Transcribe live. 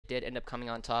did end up coming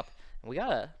on top. And we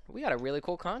got a really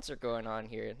cool concert going on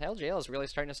here. LJL is really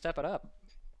starting to step it up.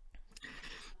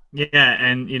 Yeah,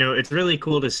 and it's really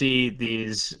cool to see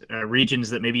these regions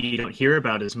that maybe you don't hear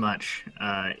about as much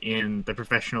in the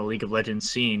professional League of Legends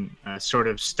scene sort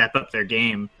of step up their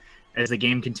game as the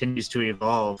game continues to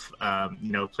evolve.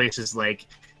 Places like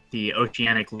the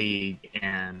Oceanic League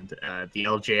and the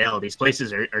LJL, these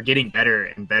places are getting better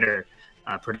and better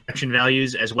production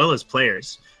values as well as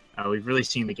players. We've really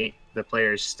seen the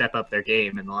players step up their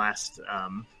game in the last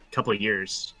couple of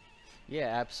years. Yeah,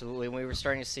 absolutely. We were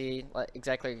starting to see,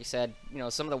 exactly like you said,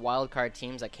 some of the wild card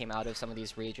teams that came out of some of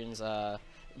these regions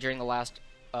during the last,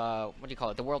 what do you call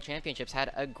it, the World Championships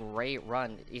had a great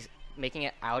run. He's making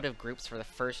it out of groups for the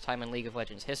first time in League of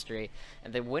Legends history.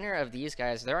 And the winner of these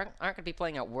guys, they aren't going to be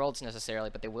playing at Worlds necessarily,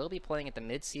 but they will be playing at the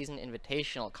Mid Season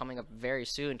Invitational coming up very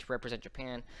soon to represent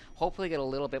Japan. Hopefully get a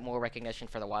little bit more recognition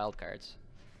for the wild cards.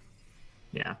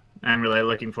 Yeah, I'm really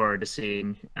looking forward to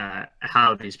seeing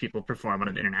how these people perform on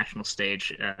an international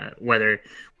stage. Whether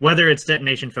it's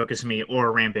Detonation, FocusMe,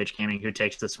 or Rampage Gaming who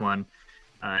takes this one,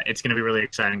 it's going to be really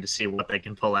exciting to see what they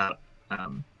can pull out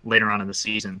later on in the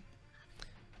season.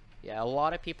 Yeah, a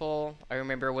lot of people, I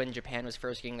remember when Japan was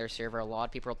first getting their server, a lot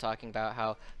of people were talking about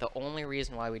how the only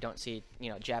reason why we don't see,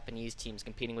 Japanese teams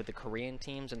competing with the Korean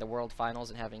teams in the World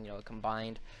Finals and having, a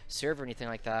combined server or anything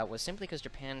like that was simply because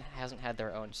Japan hasn't had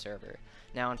their own server.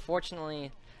 Now,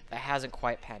 unfortunately, that hasn't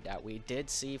quite panned out. We did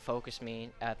see FocusMe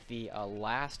at the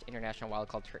last International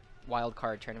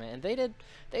Wildcard tournament, and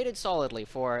they did solidly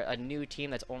for a new team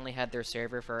that's only had their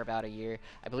server for about a year.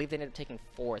 I believe they ended up taking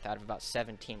 4th out of about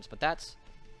 7 teams, but that's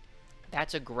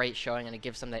a great showing, and it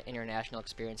gives them that international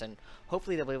experience, and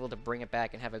hopefully they'll be able to bring it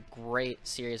back and have a great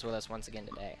series with us once again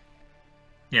today.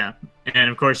 Yeah, and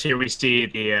of course here we see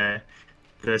the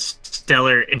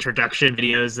stellar introduction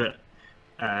videos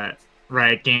that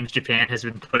Riot Games Japan has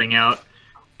been putting out.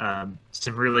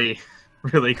 Some really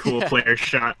cool player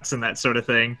shots and that sort of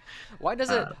thing. Why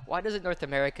doesn't North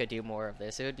America do more of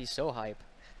this? It would be so hype.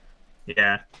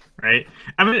 Yeah, right.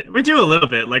 I mean, we do a little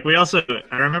bit. Like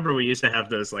I remember we used to have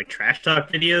those like trash talk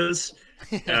videos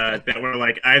that were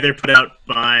like either put out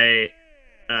by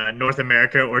North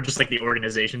America or just like the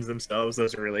organizations themselves.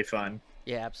 Those are really fun.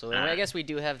 Yeah, absolutely. I guess we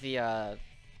do have the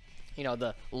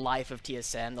the life of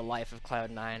TSM, the life of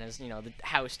Cloud9 as, the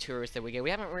house tours that we get.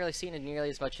 We haven't really seen nearly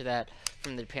as much of that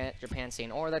from the Japan scene,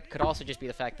 or that could also just be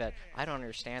the fact that I don't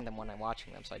understand them when I'm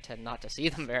watching them, so I tend not to see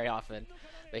them very often.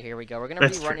 But here we go. We're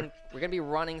gonna be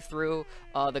running through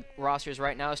the rosters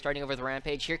right now, starting over with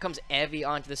Rampage. Here comes Evie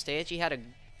onto the stage. He had a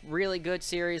really good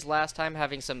series last time,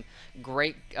 having some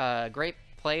great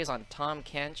plays on Tom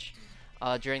Kench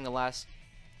during the last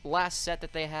set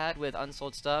that they had with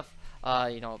Unsold Stuff.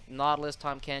 Nautilus,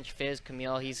 Tom Kench, Fizz,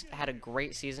 Camille. He's had a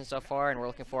great season so far, and we're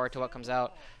looking forward to what comes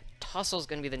out. Tussle's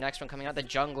going to be the next one coming out. The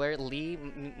jungler, Lee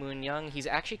Moon-young. He's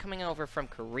actually coming over from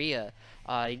Korea.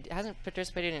 He hasn't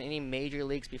participated in any major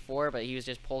leagues before, but he was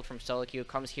just pulled from solo queue.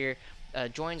 Comes here,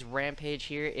 joins Rampage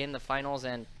here in the finals,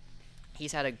 and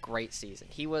he's had a great season.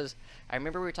 I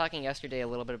remember we were talking yesterday a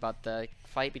little bit about the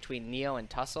fight between Neo and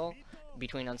Tussle,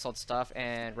 between Unsold Stuff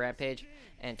and Rampage,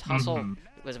 and Tussle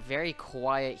was a very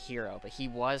quiet hero, but he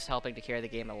was helping to carry the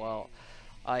game as well.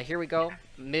 Here we go.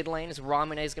 Mid lane is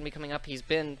Ramune is going to be coming up. He's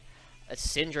been a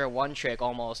Syndra one-trick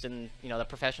almost in the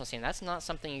professional scene. That's not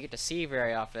something you get to see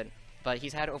very often, but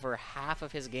he's had over half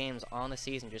of his games on the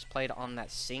season just played on that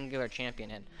singular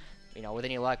champion, and with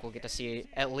any luck we'll get to see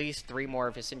at least 3 more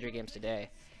of his Syndra games today.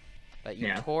 But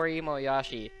Yutori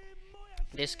Moyashi,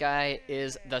 this guy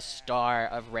is the star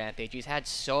of Rampage. He's had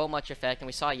so much effect, and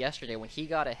we saw yesterday when he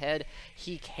got ahead,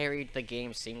 he carried the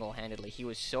game single-handedly. He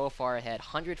was so far ahead,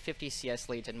 150 CS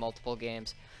leads in multiple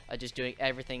games, just doing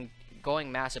everything, going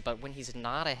massive. But when he's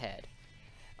not ahead,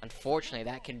 unfortunately,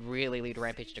 that can really lead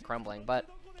Rampage to crumbling. But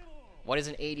what is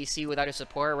an ADC without a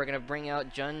support? We're going to bring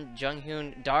out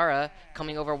Junghoon Dara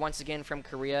coming over once again from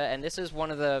Korea, and this is one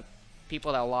of the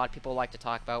people that a lot of people like to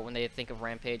talk about when they think of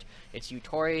Rampage. It's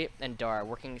Yutori and Dara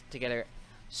working together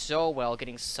so well,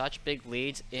 getting such big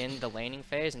leads in the laning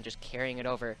phase and just carrying it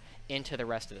over into the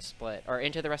rest of the split, or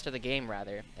into the rest of the game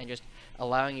rather, and just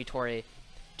allowing Yutori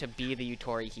to be the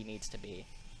Yutori he needs to be.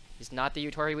 He's not the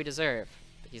Yutori we deserve,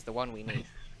 but he's the one we need.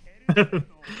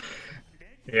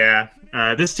 Yeah,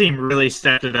 this team really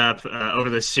stepped it up over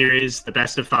the series. The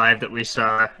best of 5 that we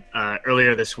saw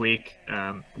earlier this week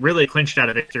really clinched out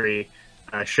a victory,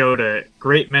 showed a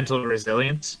great mental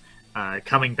resilience,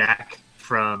 coming back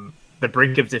from the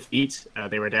brink of defeat.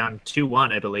 They were down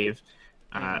 2-1, I believe,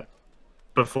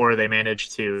 before they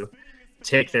managed to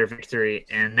take their victory.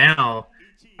 And now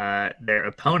their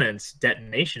opponents,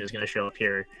 Detonation, is going to show up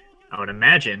here, I would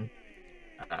imagine.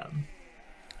 Um,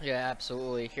 Yeah,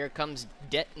 absolutely. Here comes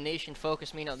Detonation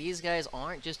FocusMe. Now, these guys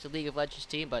aren't just a League of Legends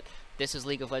team, but this is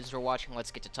League of Legends we're watching.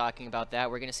 Let's get to talking about that.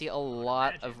 We're going to see a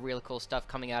lot of really cool stuff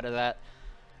coming out of that.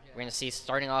 We're going to see,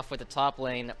 starting off with the top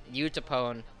lane,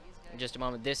 Utapone in just a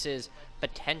moment. This is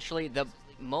potentially the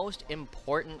most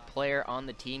important player on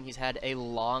the team. He's had a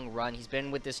long run. He's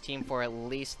been with this team for at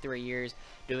least 3 years,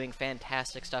 doing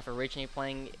fantastic stuff, originally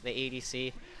playing the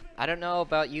ADC. I don't know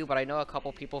about you, but I know a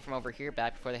couple people from over here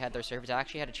back before they had their servers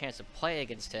actually had a chance to play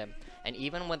against him. And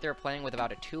even when they're playing with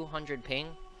about a 200 ping,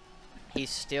 he's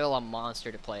still a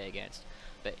monster to play against.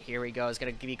 But here we go. He's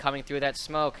going to be coming through that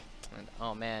smoke. And,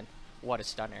 oh, man. What a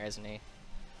stunner, isn't he?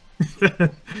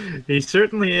 He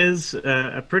certainly is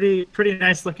a pretty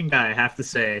nice looking guy, I have to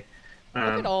say. Look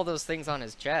at all those things on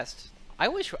his chest. I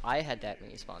wish I had that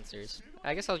many sponsors.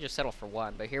 I guess I'll just settle for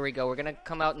one. But here we go. We're going to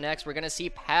come out next. We're going to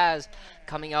see Paz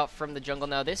coming out from the jungle.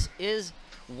 Now, this is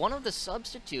one of the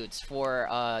substitutes for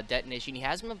Detonation. He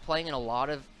hasn't been playing in a lot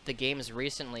of the games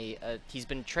recently. He's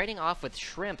been trading off with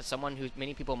Shrimp, someone who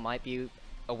many people might be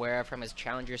aware of from his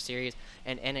Challenger Series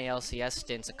and NALCS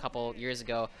stints a couple years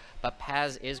ago. But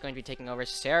Paz is going to be taking over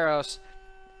Saros,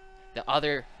 the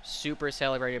other super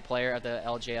celebrated player of the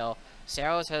LJL.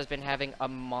 Saros has been having a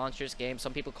monstrous game.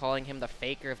 Some people calling him the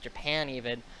Faker of Japan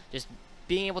even. Just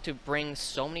being able to bring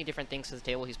so many different things to the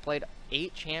table. He's played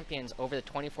 8 champions over the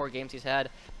 24 games he's had,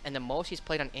 and the most he's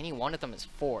played on any one of them is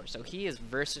 4. So he is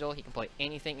versatile, he can play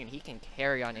anything, and he can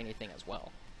carry on anything as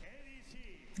well.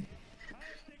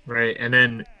 Right, and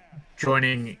then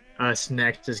joining us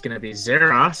next is going to be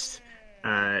Zeros,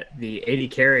 the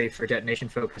AD carry for Detonation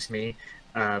FocusMe.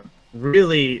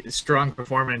 Really strong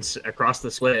performance across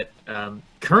the split.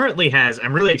 Currently has,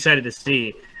 I'm really excited to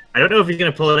see, I don't know if he's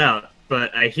going to pull it out,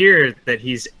 but I hear that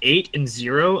he's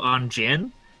 8-0 on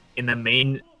Jhin in the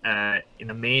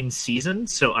main season.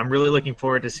 So I'm really looking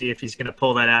forward to see if he's going to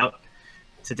pull that out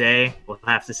today. We'll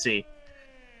have to see.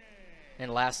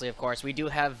 And lastly, of course, we do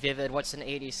have Vivid. What's an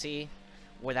ADC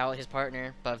without his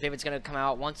partner? But Vivid's going to come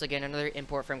out once again, another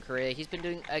import from Korea. He's been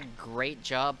doing a great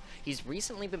job. He's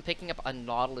recently been picking up a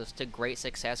Nautilus to great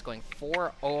success, going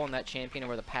 4-0 on that champion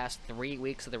over the past 3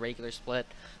 weeks of the regular split.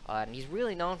 And he's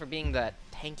really known for being that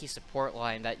tanky support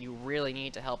line that you really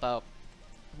need to help out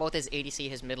both his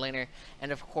ADC, his mid laner,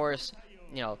 and of course,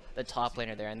 you know, the top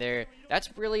laner there. And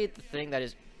that's really the thing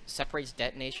that separates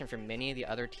Detonation from many of the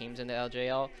other teams in the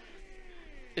LJL.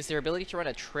 Is their ability to run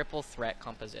a triple threat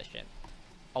composition.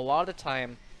 A lot of the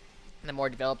time, in the more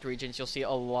developed regions, you'll see a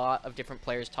lot of different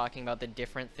players talking about the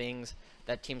different things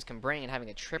that teams can bring, and having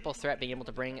a triple threat, being able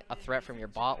to bring a threat from your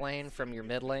bot lane, from your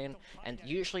mid lane, and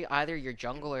usually either your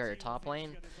jungle or your top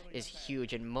lane is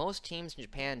huge. And most teams in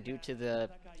Japan, due to the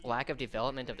lack of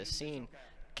development of the scene,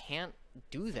 can't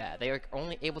do that. They are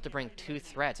only able to bring 2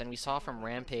 threats, and we saw from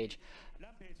Rampage,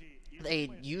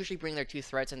 they usually bring their 2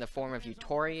 threats in the form of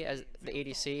Utori as the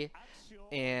ADC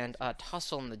and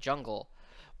Tussle in the jungle.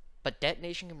 But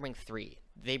Detonation can bring 3.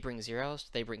 They bring Zeros,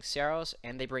 they bring Saros,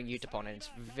 and they bring Utapone. And it's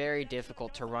very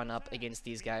difficult to run up against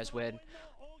these guys when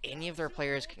any of their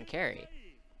players can carry.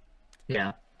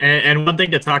 Yeah, and one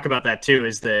thing to talk about that too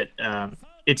is that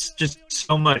it's just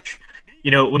so much.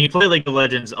 You know, when you play League of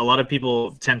Legends, a lot of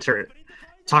people tend to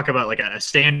talk about like a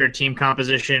standard team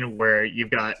composition where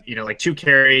you've got, you know, like 2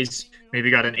 carries, maybe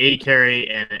you got an AD carry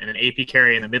and an AP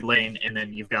carry in the mid lane, and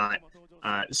then you've got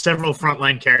several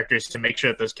frontline characters to make sure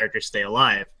that those characters stay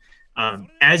alive.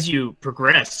 As you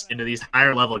progress into these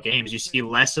higher level games, you see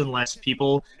less and less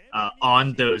people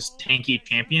on those tanky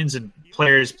champions and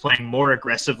players playing more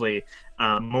aggressively,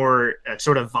 more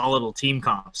sort of volatile team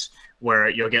comps, where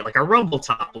you'll get like a Rumble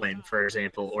top lane, for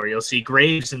example, or you'll see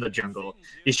Graves in the jungle.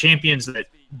 These champions that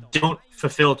don't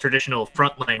fulfill traditional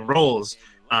frontline roles,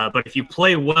 but if you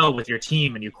play well with your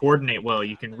team and you coordinate well,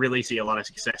 you can really see a lot of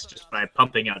success just by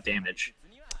pumping out damage.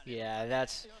 Yeah,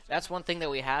 that's one thing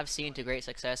that we have seen to great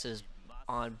success is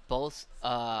on both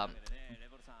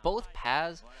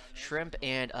Paz, Shrimp,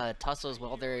 and Tussle as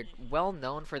well. They're well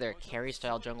known for their carry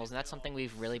style jungles, and that's something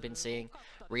we've really been seeing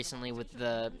recently with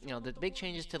the big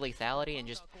changes to lethality and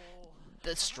just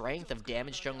the strength of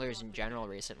damage junglers in general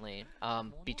recently.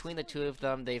 Between the 2 of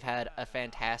them, they've had a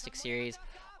fantastic series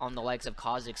on the legs of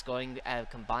Kha'Zix, going a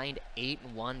combined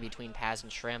 8-1 between Paz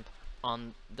and Shrimp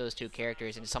on those 2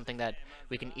 characters, and it's something that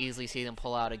we can easily see them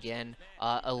pull out again.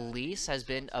 Elise has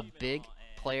been a big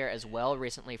player as well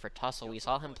recently for Tussle. We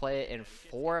saw him play in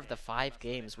 4 of the 5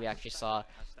 games we actually saw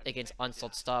against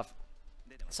Unsold Stuff.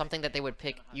 something that they would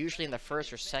pick usually in the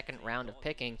first or second round of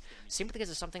picking, simply because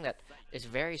it's something that is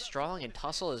very strong, and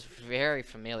Tussle is very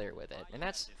familiar with it. And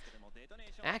that's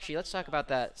actually, let's talk about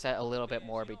that set a little bit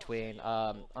more between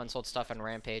Unsold Stuff and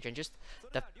Rampage, and just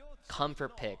the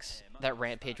comfort picks that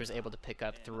Rampage was able to pick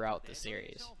up throughout the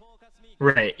series.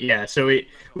 Right, yeah. So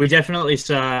we definitely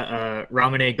saw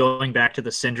Ramune going back to the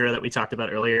Syndra that we talked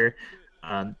about earlier.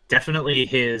 Definitely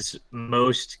his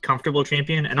most comfortable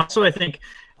champion. And also, I think,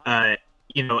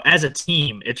 as a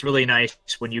team, it's really nice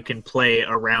when you can play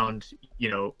around,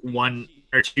 one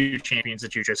or two champions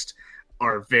that you just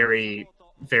are very,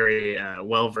 very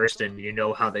well-versed in. You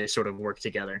know how they sort of work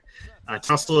together.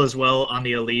 Tussle as well on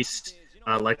the Elise,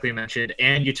 like we mentioned,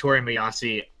 and Yutori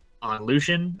Miyasi on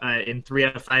Lucian in 3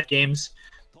 out of 5 games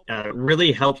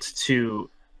really helped to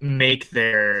make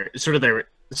their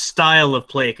style of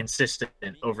play consistent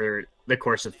over the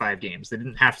course of 5 games. They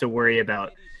didn't have to worry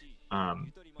about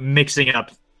mixing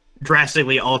up,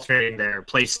 drastically altering their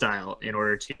play style in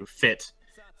order to fit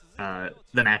the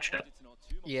matchup.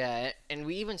 Yeah, and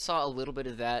we even saw a little bit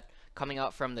of that coming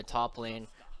out from the top lane.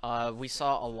 We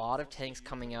saw a lot of tanks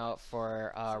coming out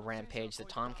for Rampage. The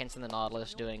Tomkins and the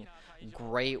Nautilus doing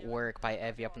great work by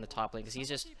Evie up in the top lane, because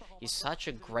he's such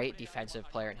a great defensive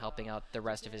player and helping out the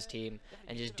rest of his team,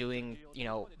 and just doing,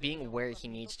 being where he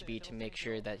needs to be to make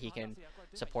sure that he can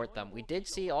support them. We did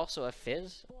see also a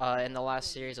Fizz in the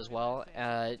last series as well.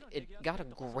 It got a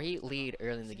great lead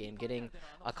early in the game, getting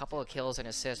a couple of kills and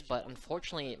assists, but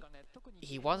unfortunately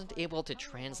he wasn't able to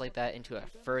translate that into a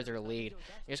further lead.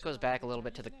 It just goes back a little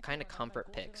bit to the kind of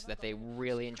comfort picks that they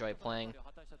really enjoy playing.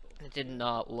 It did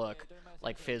not look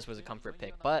like Fizz was a comfort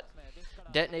pick, but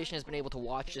Detonation has been able to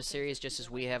watch this series just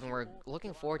as we have, and we're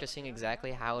looking forward to seeing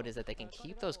exactly how it is that they can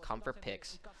keep those comfort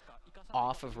picks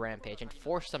off of Rampage and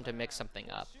force them to mix something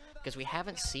up, because we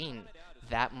haven't seen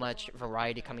that much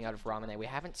variety coming out of Ramune. We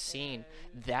haven't seen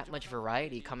that much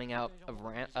variety coming out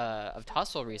of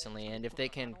Tussle recently, and if they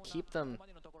can keep them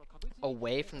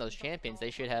away from those champions,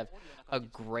 they should have a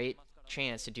great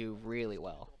chance to do really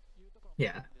well.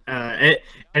 Yeah,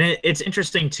 it's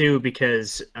interesting too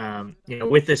because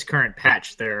with this current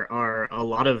patch, there are a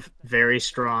lot of very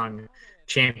strong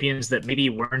champions that maybe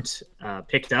weren't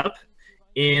picked up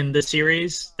in the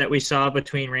series that we saw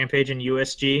between Rampage and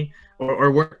USG,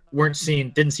 or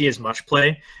didn't see as much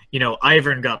play.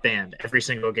 Ivern got banned every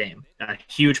single game. A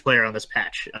huge player on this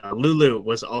patch. Lulu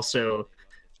was also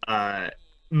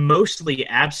mostly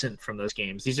absent from those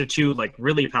games. These are two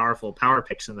really powerful power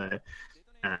picks in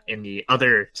the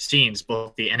other scenes,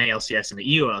 both the NALCS and the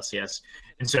EULCS.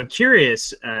 And so I'm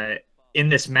curious, in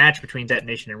this match between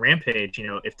Detonation and Rampage,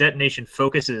 if Detonation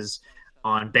focuses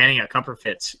on banning out comfort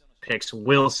picks,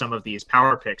 will some of these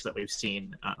power picks that we've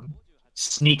seen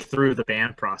sneak through the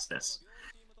ban process?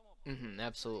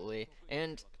 Absolutely.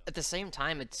 And at the same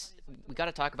time, we got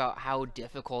to talk about how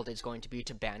difficult it's going to be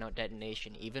to ban out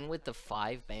Detonation. Even with the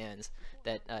 5 bans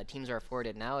that teams are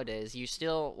afforded nowadays, you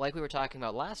still, like we were talking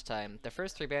about last time, the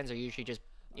first 3 bans are usually just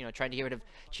trying to get rid of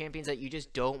champions that you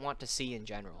just don't want to see in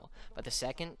general. But the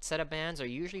second set of bans are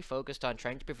usually focused on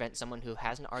trying to prevent someone who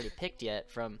hasn't already picked yet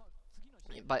from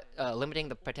limiting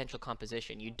the potential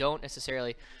composition. You don't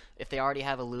necessarily, if they already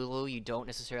have a Lulu, you don't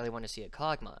necessarily want to see a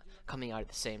Kog'Maw coming out at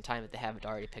the same time if they haven't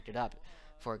already picked it up,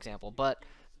 for example. But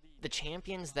the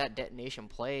champions that Detonation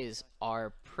plays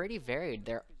are pretty varied.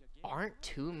 There aren't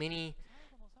too many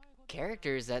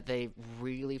characters that they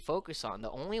really focus on.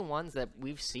 The only ones that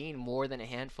we've seen more than a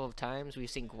handful of times, we've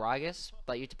seen Gragas,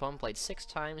 but Utapon played 6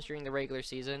 times during the regular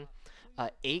season,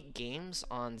 8 games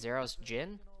on Zeros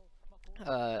Jhin.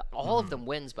 All of them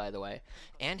wins, by the way,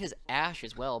 and his Ashe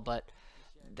as well, but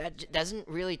that doesn't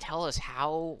really tell us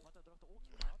how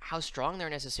strong they're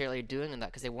necessarily doing in that,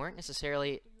 because they weren't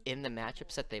necessarily in the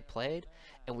matchups that they played,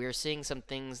 and we are seeing some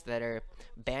things that are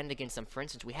banned against them. For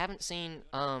instance, we haven't seen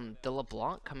the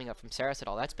LeBlanc coming up from Saras at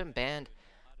all. That's been banned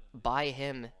by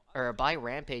him, or by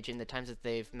Rampage, in the times that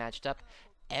they've matched up.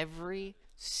 Every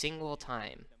single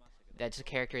time that a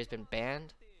character has been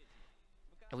banned,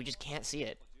 and we just can't see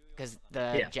it, because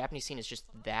the Japanese scene is just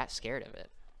that scared of it.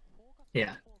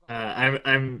 Yeah,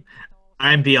 I'm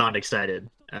beyond excited,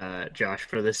 Josh,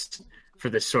 for this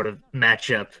sort of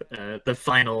matchup, the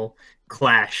final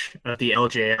clash of the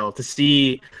LJL, to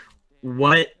see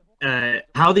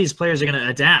how these players are going to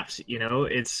adapt.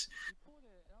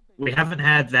 We haven't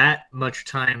had that much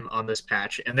time on this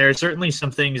patch, and there are certainly some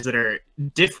things that are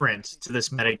different to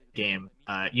this meta game,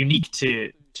 unique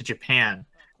to Japan,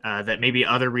 that maybe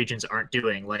other regions aren't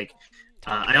doing.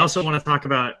 I also want to talk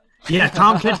about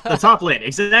Tom Kent, the top lane,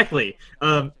 exactly.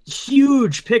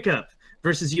 Huge pickup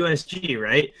versus USG,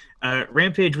 right?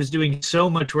 Rampage was doing so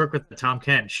much work with the Tom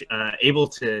Kench, able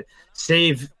to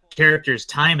save characters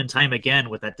time and time again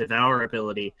with that Devour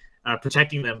ability,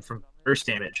 protecting them from burst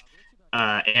damage,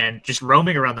 and just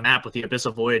roaming around the map with the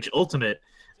Abyssal Voyage ultimate.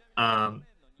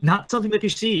 Not something that you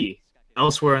see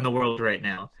elsewhere in the world right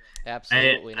now. I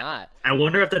Absolutely not. I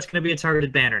wonder if that's going to be a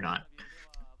targeted ban or not.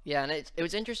 Yeah, and it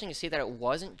was interesting to see that it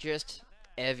wasn't just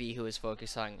Evie who was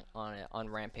focusing on it on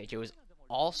Rampage. It was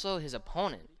also his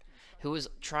opponent who was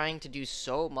trying to do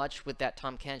so much with that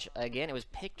Tom Kench. Again, it was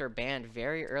picked or banned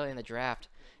very early in the draft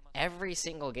every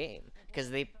single game because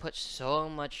they put so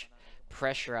much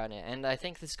pressure on it. And I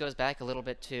think this goes back a little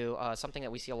bit to something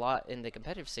that we see a lot in the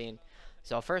competitive scene.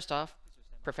 So first off,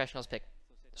 professionals pick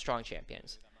strong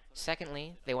champions.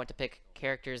 Secondly, they want to pick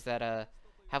characters that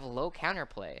have low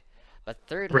counterplay. But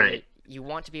thirdly, Right. you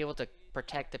want to be able to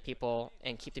protect the people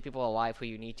and keep the people alive who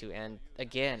you need to. And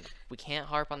again, we can't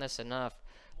harp on this enough,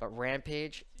 but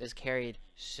Rampage is carried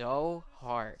so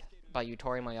hard by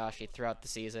Yutori Mayashi throughout the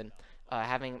season,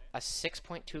 having a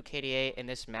 6.2 KDA in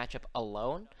this matchup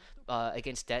alone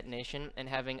against Detonation, and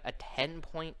having a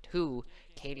 10.2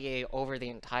 KDA over the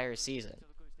entire season.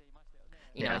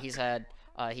 You know, he's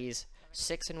 6-1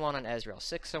 on Ezreal,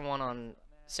 6-1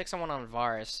 on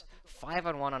Varus,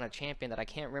 5-1 on a champion that I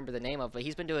can't remember the name of, but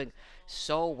he's been doing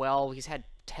so well. He's had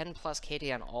 10 plus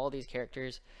KD on all these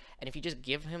characters, and if you just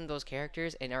give him those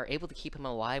characters and are able to keep him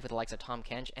alive with the likes of Tom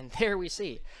Kench, and there we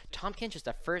see Tom Kench is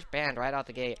the first banned right out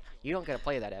the gate. You don't get to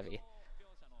play that Evie.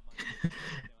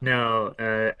 No,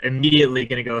 immediately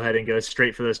going to go ahead and go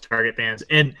straight for those target bans.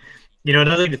 And, you know,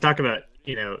 another thing to talk about,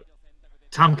 you know,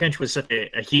 Tom Kench was such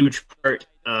a huge part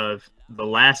of the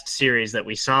last series that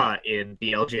we saw in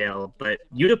the LJL, but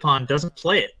Utapon doesn't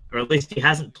play it, or at least he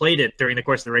hasn't played it during the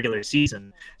course of the regular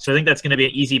season. So I think that's going to be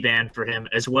an easy ban for him,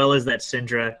 as well as that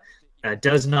Syndra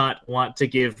does not want to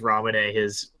give Ramune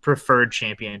his preferred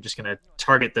champion, just going to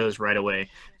target those right away.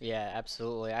 Yeah,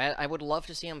 absolutely. I would love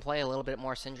to see him play a little bit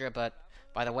more Syndra, but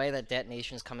by the way that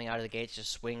Detonation's coming out of the gates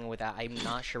just swinging with that, I'm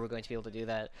not sure we're going to be able to do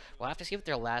that. We'll have to see what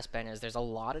their last ban is. There's a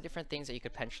lot of different things that you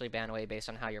could potentially ban away based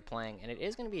on how you're playing, and it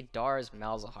is going to be Dara's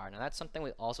Malzahar. Now, that's something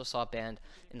we also saw banned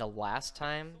in the last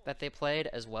time that they played,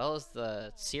 as well as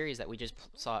the series that we just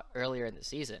saw earlier in the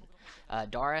season.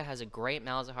 Dara has a great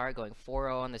Malzahar, going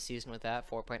 4-0 on the season with that,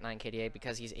 4.9 KDA,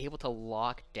 because he's able to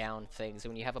lock down things.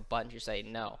 And when you have a button, you say,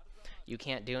 no, you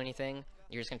can't do anything,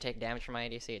 you're just going to take damage from my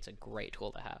ADC. It's a great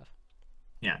tool to have.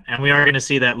 Yeah, and we are going to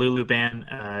see that Lulu ban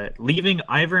leaving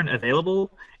Ivern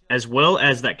available, as well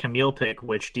as that Camille pick,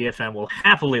 which DFM will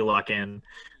happily lock in.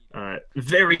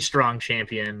 Very strong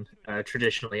champion,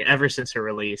 traditionally, ever since her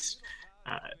release.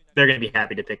 They're going to be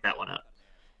happy to pick that one up.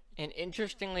 And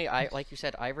interestingly, like you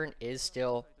said, Ivern is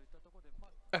still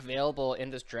available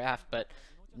in this draft, but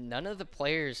none of the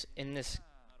players in this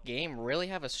game really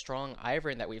have a strong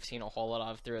Ivern that we've seen a whole lot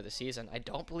of throughout the season. I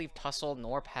don't believe Tussle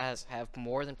nor Paz have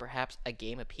more than perhaps a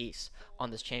game apiece on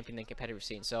this champion in competitive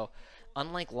scene. So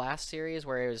unlike last series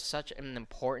where it was such an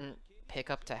important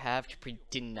pickup to have to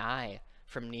deny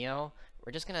from Neo,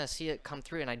 we're just going to see it come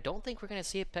through, and I don't think we're going to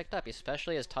see it picked up,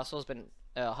 especially as Tussle's been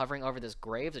hovering over this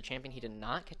Graves, a champion he did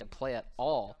not get to play at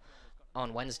all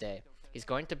on Wednesday. He's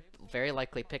going to very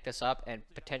likely pick this up and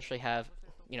potentially have,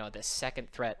 you know, the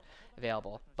second threat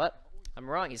available. But I'm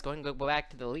wrong. He's going to go back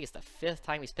to the least, the 5th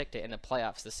time he's picked it in the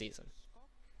playoffs this season.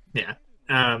 Yeah.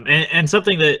 And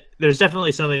something that there's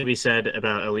definitely something to be said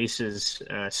about Elise's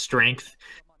strength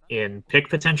in pick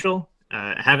potential.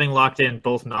 Having locked in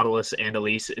both Nautilus and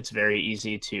Elise, it's very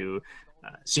easy to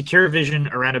secure vision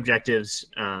around objectives,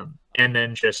 and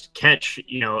then just catch,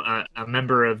 you know, a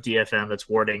member of DFM that's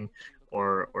warding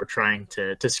or trying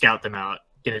to scout them out,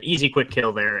 get an easy quick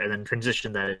kill there, and then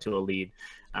transition that into a lead.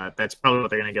 That's probably what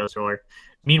they're going to go for.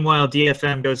 Meanwhile,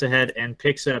 DFM goes ahead and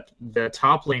picks up the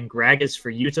top lane Gragas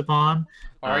for Utapon.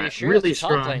 Are you sure really it's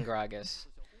strong. top lane Gragas?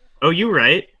 Oh, you're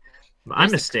right.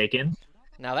 I'm mistaken.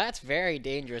 Now that's very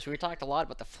dangerous. We talked a lot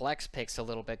about the flex picks a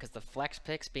little bit, because the flex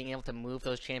picks, being able to move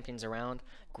those champions around,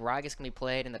 Gragas can be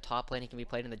played in the top lane, he can be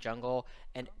played in the jungle,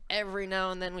 and every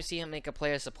now and then we see him make a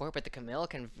play as support, but the Camille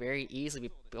can very easily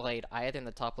be played either in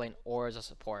the top lane or as a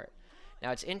support.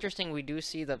 Now it's interesting, we do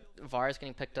see the Varus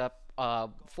getting picked up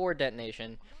for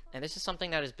Detonation, and this is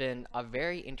something that has been a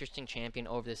very interesting champion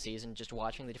over the season, just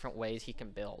watching the different ways he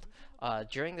can build.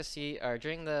 During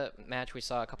the match we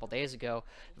saw a couple days ago,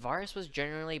 Varus was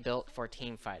generally built for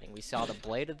team fighting. We saw the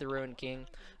Blade of the Ruin King,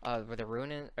 Blade of the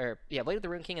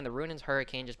Ruin King and the Ruin's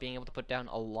Hurricane just being able to put down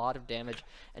a lot of damage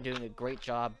and doing a great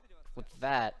job with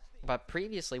that. But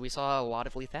previously, we saw a lot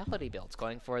of lethality builds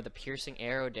going for the piercing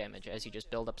arrow damage as you just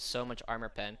build up so much armor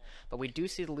pen. But we do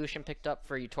see the Lucian picked up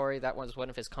for Yutori. That was one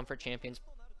of his comfort champions.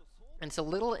 And it's a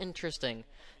little interesting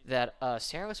that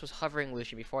Saros was hovering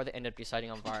Lucian before they ended up deciding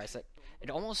on Varus. It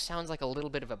almost sounds like a little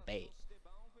bit of a bait.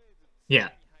 Yeah,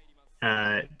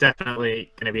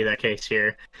 definitely going to be that case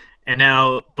here. And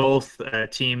now both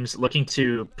teams looking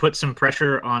to put some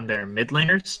pressure on their mid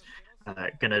laners.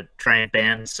 Going to try and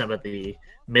ban some of the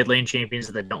mid lane champions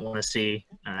that they don't want to see.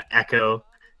 Echo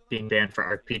being banned for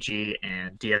RPG,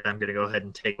 and DFM going to go ahead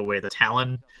and take away the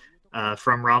Talon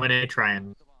from Ramune, try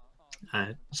and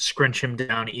scrunch him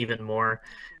down even more.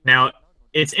 Now,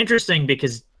 it's interesting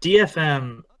because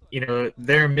DFM,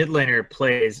 their mid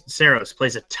laner Saros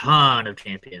plays a ton of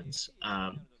champions.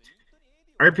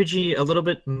 RPG a little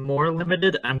bit more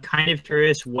limited. I'm kind of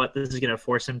curious what this is going to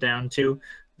force him down to,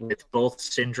 with both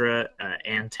Syndra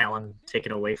and Talon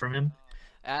taken away from him.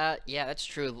 Yeah, that's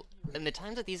true. In the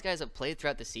times that these guys have played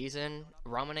throughout the season,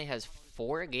 Ramune has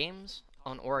 4 games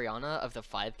on Orianna of the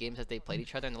 5 games that they played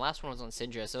each other, and the last one was on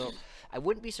Syndra, so I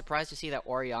wouldn't be surprised to see that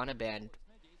Orianna ban.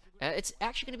 It's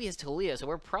actually going to be his Talia, so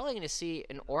we're probably going to see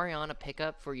an Orianna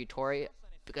pickup for Yutori,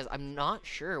 because I'm not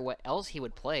sure what else he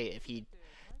would play if he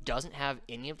doesn't have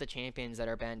any of the champions that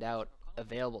are banned out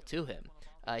available to him.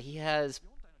 He has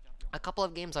a couple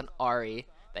of games on Ahri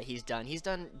that he's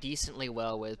done decently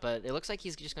well with, but it looks like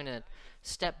he's just going to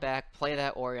step back, play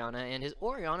that Orianna, and his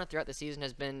Orianna throughout the season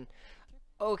has been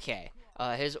okay.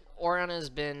 His Orianna has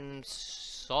been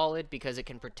solid because it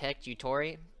can protect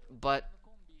Yutori, but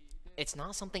it's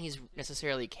not something he's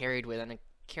necessarily carried with, and a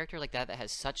character like that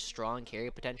has such strong carry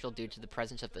potential due to the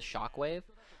presence of the Shockwave,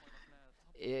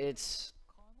 it's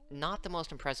not the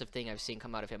most impressive thing I've seen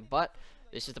come out of him. But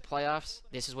this is the playoffs.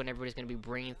 This is when everybody's going to be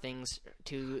bringing things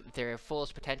to their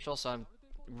fullest potential, so I'm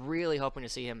really hoping to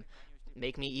see him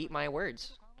make me eat my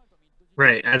words.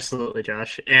 Right, absolutely,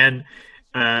 Josh. And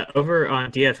over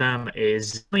on DFM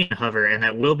is Zillion Hover, and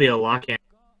that will be a lock-in.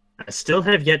 I still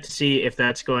have yet to see if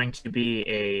that's going to be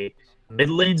a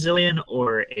mid-lane Zillion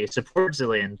or a support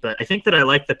Zillion, but I think that I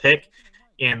like the pick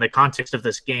in the context of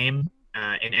this game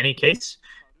in any case.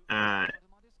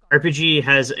 RPG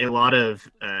has a lot of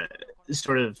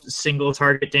sort of single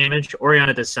target damage.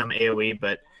 Orianna does some AoE,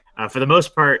 but for the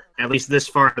most part, at least this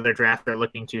far into their draft, they're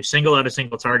looking to single out a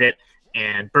single target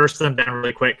and burst them down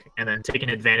really quick and then take an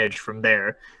advantage from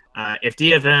there. If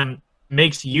DFM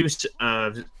makes use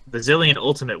of the Zillion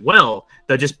ultimate well,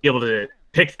 they'll just be able to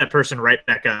pick that person right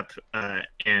back up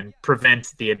and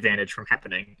prevent the advantage from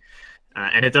happening.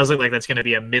 And it does look like that's going to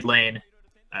be a mid lane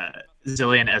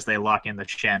Zillion as they lock in the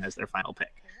Shen as their final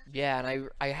pick. Yeah, and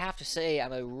I have to say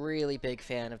I'm a really big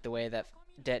fan of the way that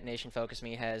Detonation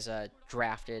FocusMe has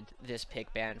drafted this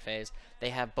pick ban phase. They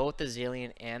have both the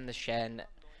Zillion and the Shen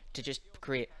to just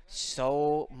create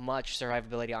so much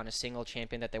survivability on a single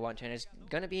champion that they want to, and it's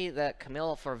going to be the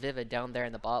Camille for Vivid down there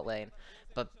in the bot lane.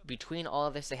 But between all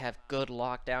of this, they have good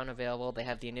lockdown available. They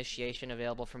have the initiation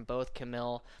available from both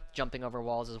Camille jumping over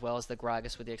walls as well as the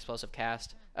Gragas with the explosive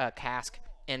cask.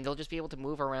 And they'll just be able to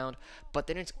move around. But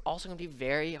then it's also going to be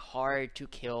very hard to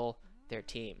kill their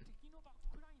team.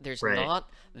 There's not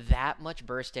that much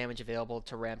burst damage available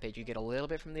to Rampage. You get a little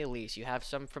bit from the Elise. You have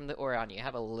some from the Orianna. You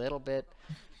have a little bit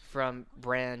from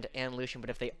Brand and Lucian. But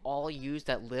if they all use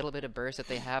that little bit of burst that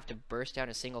they have to burst down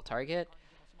a single target,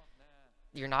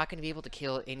 you're not going to be able to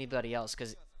kill anybody else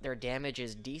because their damage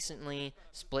is decently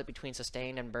split between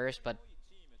sustained and burst. But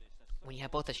when you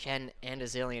have both a Shen and a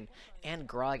Zillion and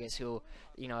Gragas, who,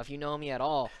 if you know me at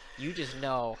all, you just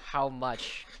know how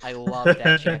much I love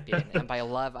that champion. And by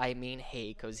love, I mean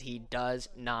hate, because he does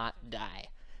not die.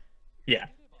 Yeah.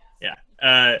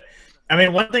 I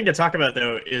mean, one thing to talk about,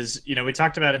 though, is, we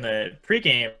talked about in the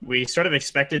pregame, we sort of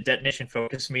expected Detonation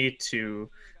FocusMe to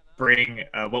bring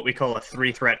what we call a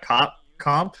 3-threat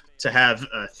comp to have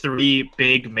 3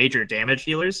 big major damage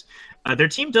dealers. Their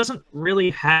team doesn't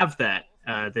really have that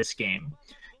this game.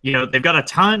 They've got a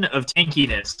ton of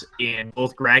tankiness in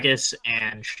both Gragas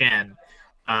and Shen.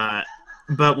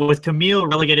 But with Camille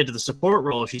relegated to the support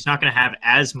role, she's not going to have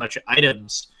as much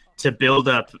items to build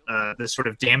up the sort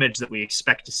of damage that we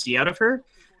expect to see out of her.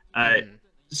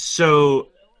 So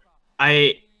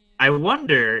I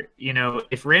wonder,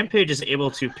 if Rampage is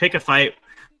able to pick a fight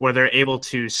where they're able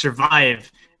to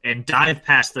survive and dive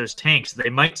past those tanks, they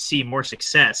might see more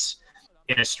success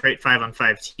in a straight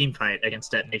 5-on-5 team fight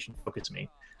against Detonation FocusMe.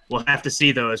 We'll have to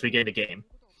see, though, as we get a game.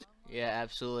 Yeah,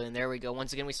 absolutely. And there we go.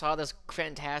 Once again, we saw this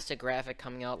fantastic graphic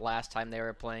coming out last time they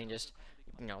were playing. Just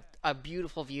a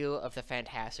beautiful view of the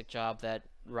fantastic job that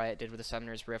Riot did with the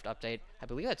Summoner's Rift update. I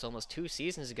believe that's almost 2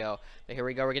 seasons ago. But here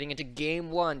we go. We're getting into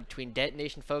Game 1 between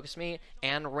Detonation, FocusMe,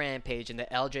 and Rampage in the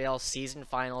LJL Season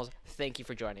Finals. Thank you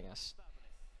for joining us.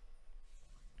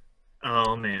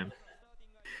 Oh, man.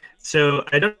 So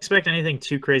I don't expect anything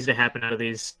too crazy to happen out of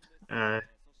these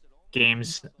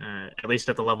games, at least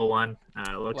at the level 1.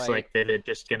 Looks like Vivid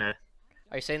just going to...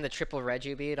 Are you saying the triple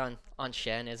Regu beat on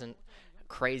Shen isn't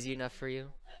crazy enough for you?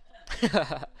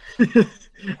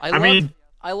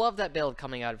 I love that build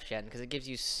coming out of Shen because it gives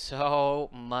you so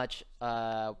much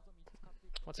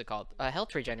what's it called?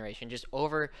 Health regeneration just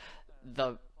over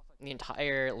the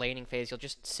entire laning phase. You'll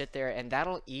just sit there and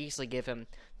that'll easily give him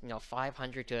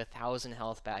 500 to 1,000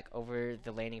 health back over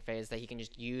the laning phase that he can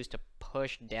just use to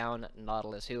push down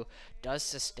Nautilus, who does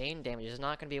sustain damage. He's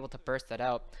not going to be able to burst that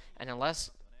out, and unless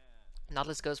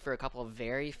Nautilus goes for a couple of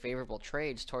very favorable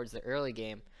trades towards the early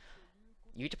game,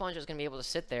 Utapon's just going to be able to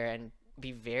sit there and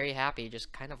be very happy,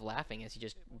 just kind of laughing as he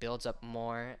just builds up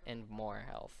more and more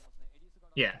health.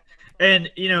 Yeah,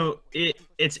 and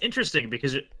it's interesting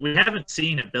because we haven't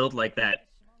seen a build like that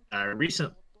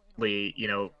recently.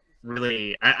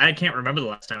 Really, I can't remember the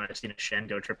last time I've seen a Shen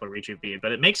go triple Reju beat,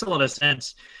 but it makes a lot of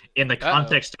sense in the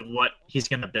context of what he's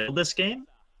going to build this game.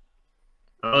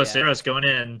 Oh, yeah. Sarah's going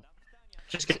in,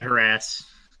 just getting her ass.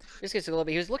 This gets a little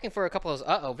bit. He was looking for a couple of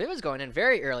those. Vivid's going in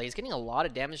very early. He's getting a lot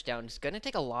of damage down. He's going to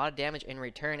take a lot of damage in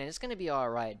return, and it's going to be all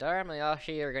right. Dara and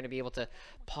Mayashi are going to be able to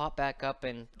pop back up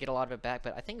and get a lot of it back,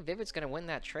 but I think Vivid's going to win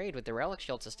that trade with the Relic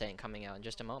Shield Sustain coming out in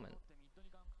just a moment.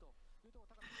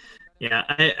 Yeah,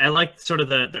 I like sort of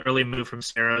the early move from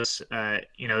Saros.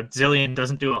 Zilean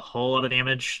doesn't do a whole lot of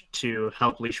damage to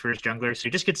help leash for his jungler, so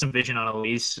you just get some vision on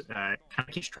Elise, kind of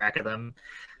keeps track of them.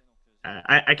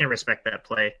 I can respect that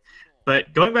play.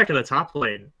 But going back to the top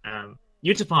lane,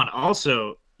 Utapon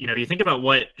also, you think about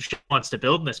what Shen wants to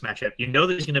build in this matchup. That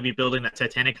he's going to be building that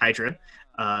Titanic Hydra,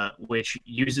 which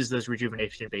uses those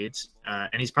rejuvenation beads,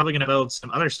 and he's probably going to build some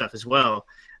other stuff as well.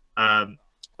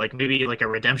 Like maybe like a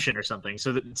redemption or something.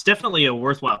 So it's definitely a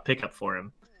worthwhile pickup for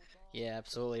him. Yeah,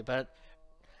 absolutely. But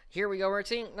here we go. We're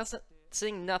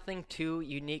seeing nothing too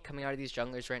unique coming out of these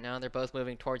junglers right now. They're both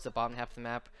moving towards the bottom half of the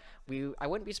map. I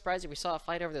wouldn't be surprised if we saw a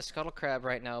fight over the Scuttle Crab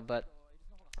right now, but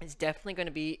it's definitely going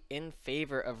to be in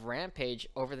favor of Rampage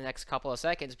over the next couple of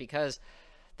seconds because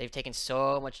they've taken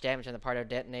so much damage on the part of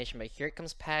Detonation. But here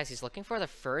comes Paz. He's looking for the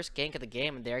first gank of the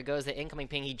game, and there goes the incoming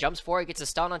ping. He jumps forward, gets a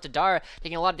stun onto Dara,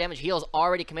 taking a lot of damage. Heal's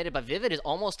already committed, but Vivid is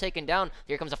almost taken down.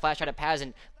 Here comes a flash out of Paz,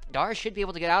 and Dara should be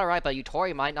able to get out alright, but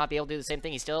Utori might not be able to do the same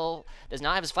thing. He still does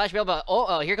not have his flash available,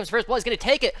 but here comes first blood. He's going to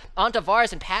take it onto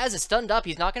Varus, and Paz is stunned up.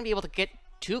 He's not going to be able to get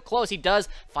too close. He does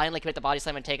finally commit the body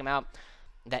slam and take him out.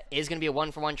 That is going to be a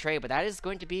 1-for-1 trade, but that is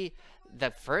going to be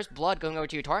the first blood going over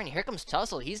to Utori, and here comes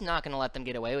Tussle. He's not going to let them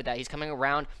get away with that. He's coming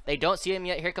around. They don't see him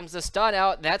yet. Here comes the stun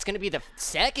out. That's going to be the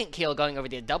second kill going over,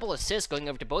 the double assist going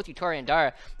over to both Utori and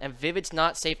Dara, and Vivid's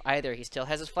not safe either. He still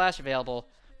has his flash available,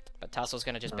 but Tussle's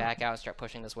going to just back out and start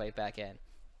pushing this wave back in.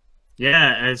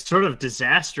 Yeah, a sort of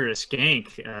disastrous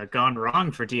gank gone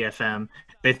wrong for DFM.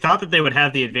 They thought that they would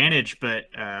have the advantage,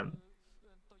 but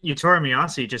Utori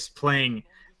Miyasi just playing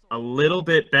a little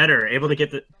bit better, able to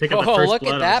pick up the first look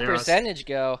blood at that on Zeros. Percentage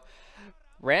go.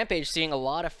 Rampage seeing a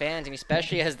lot of fans, and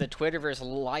especially as the Twitterverse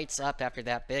lights up after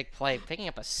that big play, picking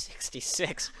up a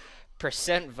 66%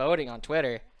 voting on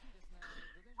Twitter.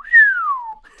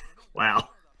 Wow.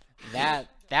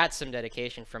 That's some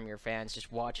dedication from your fans, just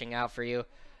watching out for you.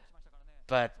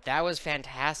 But that was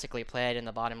fantastically played in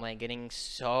the bottom lane, getting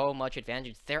so much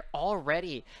advantage. They're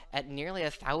already at nearly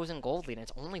 1,000 gold lead, and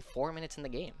it's only 4 minutes in the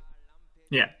game.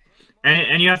 Yeah,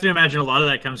 and you have to imagine a lot of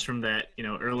that comes from that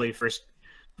early first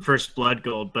blood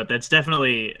gold, but that's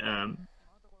definitely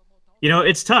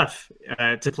it's tough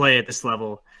to play at this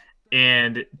level,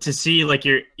 and to see like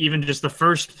even just the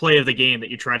first play of the game that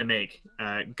you try to make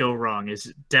go wrong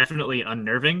is definitely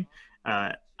unnerving.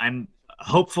 I'm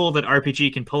hopeful that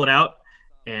RPG can pull it out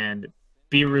and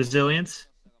be resilient,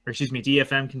 or excuse me,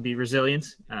 DFM can be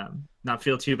resilient, not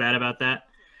feel too bad about that,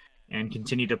 and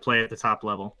continue to play at the top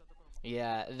level.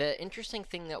 Yeah, the interesting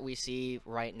thing that we see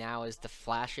right now is the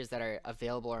flashes that are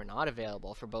available or not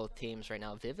available for both teams right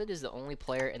now. Vivid is the only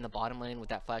player in the bottom lane with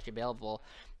that flash available,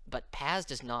 but Paz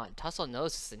does not. Tussle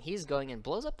knows this, and he's going and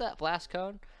blows up that blast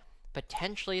cone,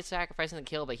 potentially sacrificing the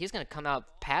kill, but he's going to come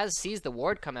out. Paz sees the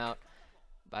ward come out,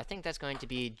 but I think that's going to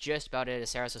be just about it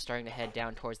as Saras is starting to head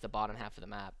down towards the bottom half of the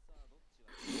map.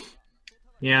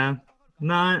 Yeah,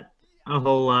 not a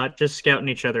whole lot, just scouting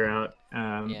each other out.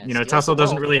 Tussle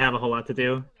doesn't really have a whole lot to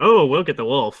do. Oh, we'll get the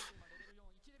wolf.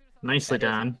 Nicely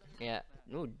done. Yeah,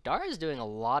 Ooh, Dara's doing a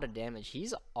lot of damage.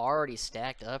 He's already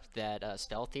stacked up that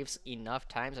Stealth Thieves enough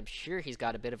times. I'm sure he's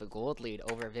got a bit of a gold lead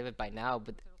over Vivid by now,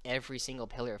 but every single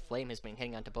Pillar of Flame has been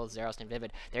hitting onto both Zeros and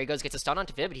Vivid. There he goes, gets a stun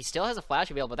onto Vivid. He still has a flash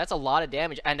available. That's a lot of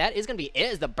damage, and that is going to be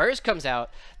it as the burst comes out.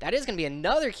 That is going to be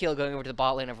another kill going over to the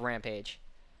bot lane of Rampage.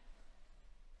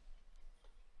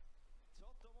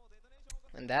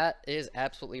 And that is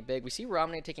absolutely big. We see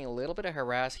Ramne taking a little bit of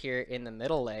harass here in the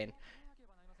middle lane.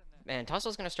 And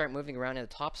Tussel's going to start moving around in the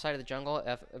top side of the jungle.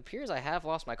 It appears I have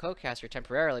lost my co-caster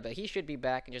temporarily, but he should be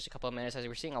back in just a couple of minutes as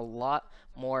we're seeing a lot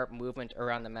more movement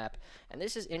around the map. And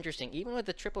this is interesting. Even with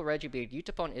the triple Reggie beard,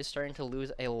 Utapon is starting to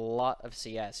lose a lot of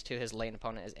CS to his lane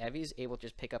opponent as Evie's able to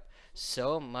just pick up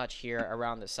so much here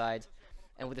around the sides.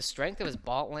 And with the strength of his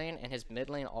bot lane and his mid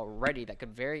lane already, that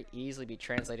could very easily be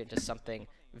translated to something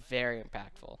very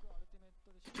impactful.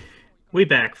 We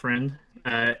back, friend.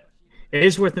 It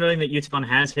is worth noting that Utapon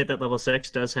has hit that level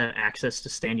 6, does have access to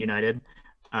Stand United.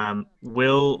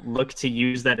 Will look to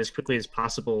use that as quickly as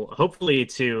possible, hopefully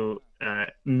to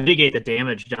mitigate the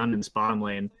damage done in this bottom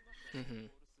lane.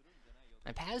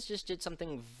 And Paz just did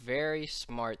something very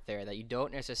smart there that you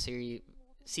don't necessarily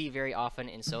see very often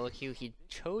in solo queue. He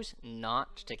chose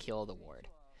not to kill the ward.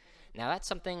 Now that's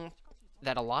something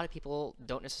that a lot of people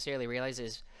don't necessarily realize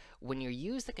is when you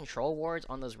use the control wards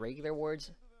on those regular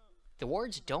wards, the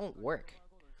wards don't work.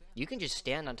 You can just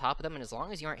stand on top of them, and as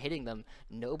long as you aren't hitting them,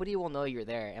 nobody will know you're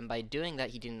there. And by doing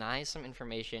that, he denies some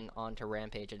information onto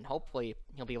Rampage, and hopefully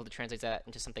he'll be able to translate that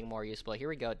into something more useful. Here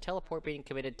we go. Teleport being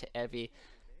committed to Evie,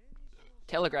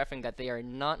 telegraphing that they are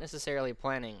not necessarily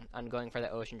planning on going for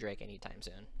the Ocean Drake anytime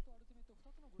soon.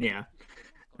 Yeah.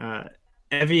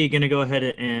 Evie going to go ahead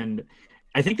and...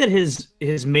 I think that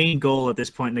his main goal at this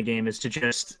point in the game is to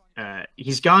just...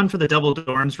 he's gone for the double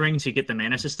Dorn's Ring to get the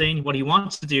mana sustain. What he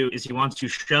wants to do is he wants to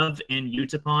shove in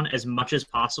Utapon as much as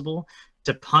possible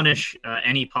to punish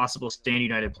any possible Stand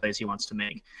United plays he wants to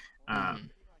make.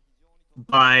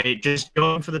 By just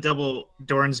going for the double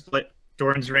Dorn's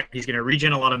Ring, he's going to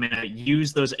regen a lot of mana,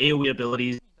 use those AoE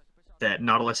abilities that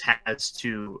Nautilus has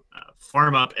to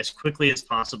farm up as quickly as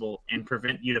possible and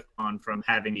prevent Utapon from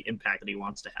having the impact that he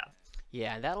wants to have.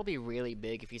 Yeah, that'll be really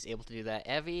big if he's able to do that.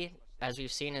 Evie, as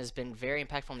we've seen, has been very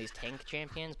impactful on these tank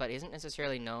champions, but isn't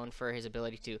necessarily known for his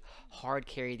ability to hard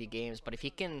carry the games. But if he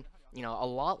can, you know, a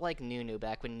lot like Nunu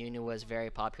back when Nunu was very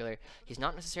popular, he's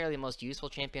not necessarily the most useful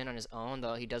champion on his own,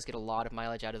 though he does get a lot of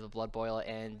mileage out of the Blood Boil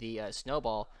and the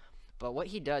Snowball. But what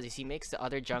he does is he makes the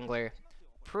other jungler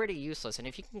pretty useless, and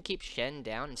if you can keep Shen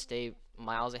down and stay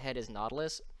miles ahead as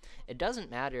Nautilus, it doesn't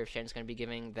matter if Shen's going to be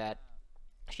giving that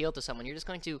shield to someone. You're just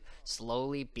going to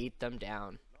slowly beat them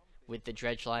down with the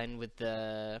dredge line, with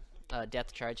the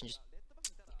death charge, and just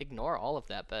ignore all of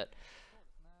that. But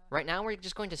right now we're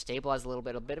just going to stabilize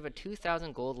a bit of a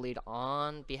 2,000 gold lead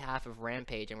on behalf of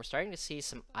Rampage, and we're starting to see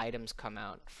some items come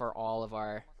out for all of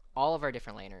our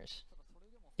different laners.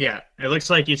 Yeah, it looks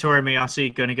like Yutori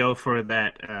Miyasi going to go for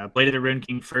that Blade of the Rune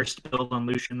King first build on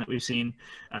Lucian that we've seen.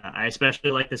 I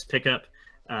especially like this pickup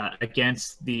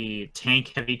against the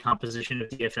tank-heavy composition of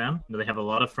DFM. They have a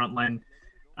lot of frontline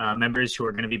members who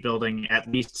are going to be building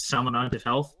at least some amount of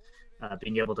health,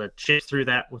 being able to chip through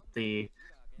that with the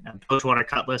Poachwater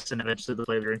Cutlass, and eventually the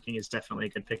Blade of the Rune King is definitely a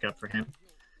good pickup for him.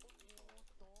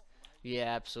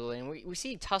 Yeah, absolutely. And we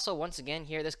see Tussle once again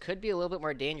here. This could be a little bit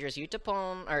more dangerous.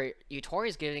 Yutori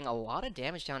is getting a lot of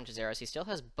damage down to Zeros. He still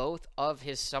has both of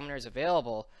his summoners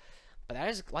available, but that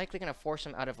is likely going to force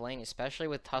him out of lane, especially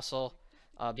with Tussle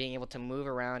being able to move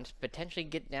around, potentially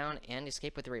get down and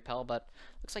escape with the repel, but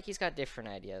looks like he's got different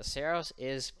ideas. Zeros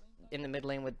is in the mid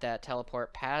lane with that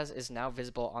teleport. Paz is now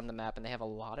visible on the map, and they have a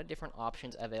lot of different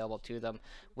options available to them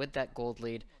with that gold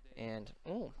lead. And,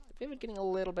 ooh, Vivid getting a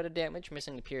little bit of damage,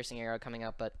 missing the piercing arrow coming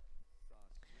up, but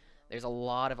there's a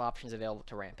lot of options available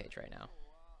to Rampage right now.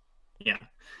 Yeah.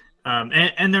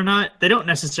 And they don't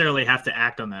necessarily have to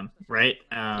act on them, right?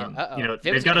 You know,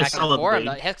 they've got a solid lead.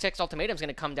 The Hex Ultimatum is going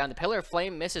to come down. The Pillar of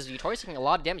Flame misses. Yutori's taking a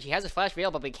lot of damage. He has his flash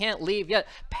veil, but he can't leave yet.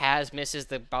 Paz misses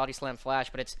the body slam flash,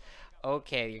 but it's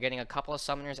okay. You're getting a couple of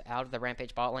summoners out of the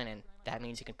Rampage bot lane, and that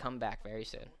means he can come back very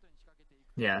soon.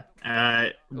 Yeah,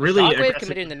 really Shockwave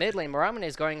committed in the mid lane. Moramine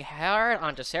is going hard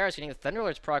onto Saras, getting the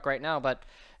Thunderlord's proc right now, but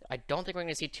I don't think we're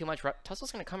going to see too much.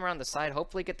 Tussle's going to come around the side,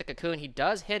 hopefully get the cocoon. He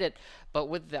does hit it, but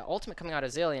with the ultimate coming out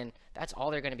of Zillion, that's all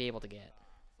they're going to be able to get.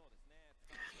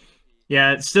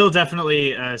 Yeah, it's still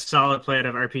definitely a solid play out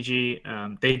of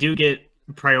RPG. They do get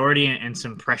priority and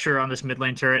some pressure on this mid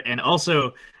lane turret, and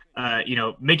also, you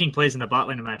know, making plays in the bot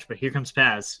lane match, but here comes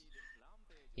Paz.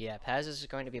 Yeah, Paz is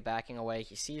going to be backing away.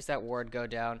 He sees that ward go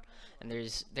down, and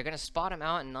they're going to spot him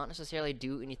out and not necessarily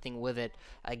do anything with it.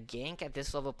 A gank at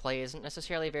this level of play isn't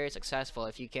necessarily very successful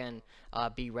if you can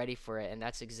be ready for it, and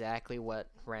that's exactly what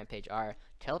Rampage are.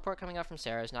 Teleport coming out from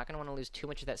Sarah is not going to want to lose too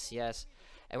much of that CS,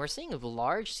 and we're seeing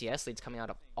large CS leads coming out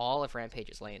of all of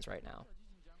Rampage's lanes right now.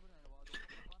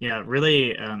 Yeah,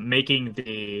 really making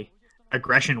the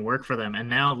aggression work for them, and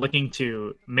now looking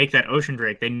to make that Ocean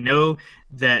Drake. They know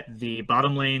that the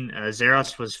bottom lane,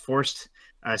 Zeros was forced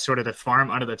sort of to farm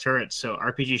under the turret, so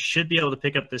RPG should be able to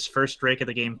pick up this first Drake of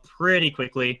the game pretty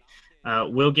quickly.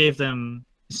 Will give them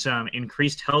some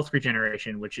increased health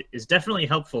regeneration, which is definitely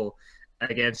helpful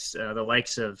against the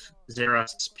likes of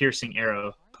Zeros' piercing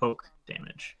arrow poke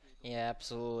damage. Yeah,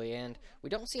 absolutely, and we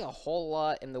don't see a whole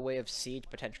lot in the way of siege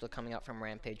potential coming out from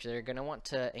Rampage. They're going to want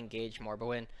to engage more, but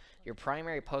when your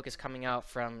primary poke is coming out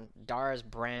from Dara's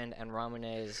Brand and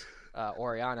Ramone's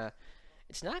Orianna,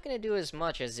 it's not going to do as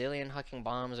much as Zillion hucking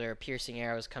bombs or piercing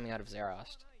arrows coming out of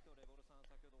Zerost.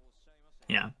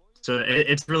 Yeah, so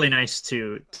it's really nice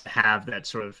to have that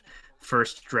sort of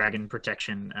first dragon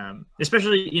protection,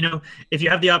 especially, you know, if you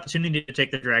have the opportunity to take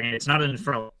the dragon, it's not an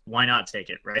Infernal, why not take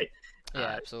it, right? Yeah,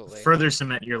 absolutely. Further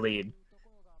cement your lead.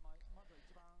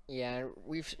 Yeah,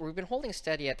 we've been holding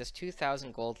steady at this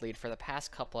 2,000 gold lead for the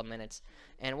past couple of minutes,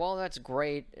 and while that's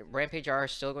great, Rampage are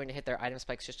still going to hit their item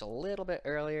spikes just a little bit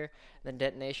earlier than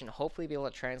Detonation. Hopefully, be able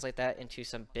to translate that into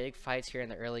some big fights here in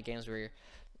the early games,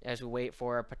 as we wait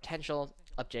for potential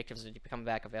objectives to become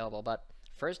back available. But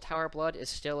first Tower Blood is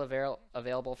still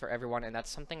available for everyone, and that's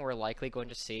something we're likely going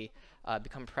to see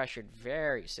become pressured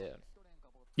very soon.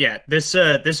 Yeah,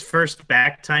 this first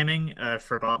back timing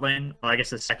for bot lane, well, I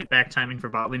guess the second back timing for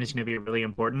bot lane is going to be really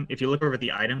important. If you look over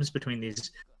the items between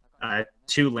these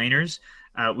two laners,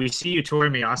 we see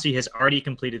Utori Miyasi has already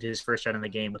completed his first shot in the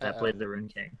game with that Blade of the Rune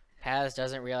King. Paz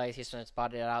doesn't realize he's going to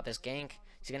spot it out this gank.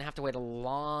 He's going to have to wait a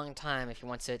long time if he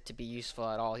wants it to be useful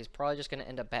at all. He's probably just going to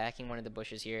end up backing one of the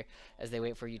bushes here as they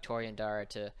wait for Utori and Dara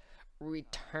to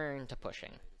return to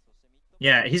pushing.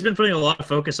 Yeah, he's been putting a lot of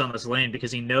focus on this lane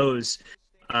because he knows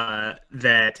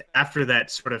that after that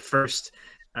sort of first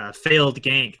failed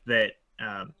gank that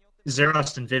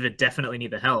Zerost and Vivid definitely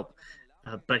need the help,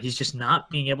 but he's just not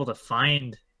being able to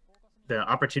find the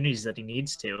opportunities that he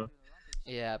needs to.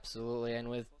 Yeah, absolutely. And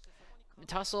with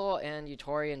Tussle and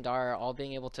Utori and Dara all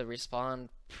being able to respond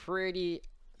pretty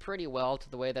well to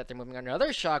the way that they're moving on. Another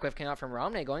shockwave came out from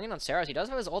Ramne going in on Saros. He does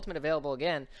have his ultimate available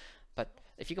again, but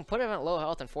if you can put him at low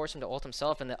health and force him to ult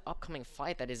himself in the upcoming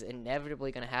fight that is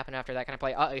inevitably going to happen after that kind of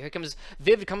play. Here comes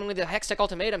Viv coming with the Hextech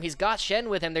ultimatum. He's got Shen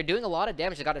with him. They're doing a lot of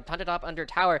damage. They got it punted up under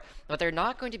tower, but they're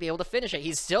not going to be able to finish it.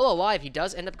 He's still alive. He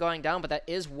does end up going down, but that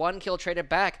is one kill traded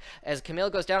back. As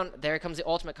Camille goes down, there comes the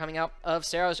ultimate coming out of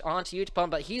Saros onto Utapon,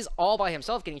 but he's all by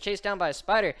himself getting chased down by a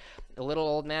spider. The little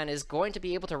old man is going to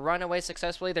be able to run away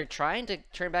successfully. They're trying to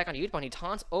turn back on Utapon. He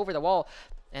taunts over the wall,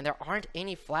 and there aren't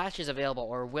any flashes available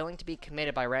or willing to be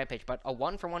committed by Rampage, but a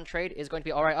one-for-one trade is going to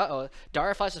be all right.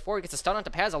 Dara flashes forward, gets a stun onto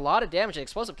Paz, a lot of damage. The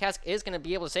explosive cask is going to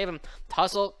be able to save him.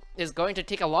 Tussle is going to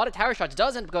take a lot of tower shots,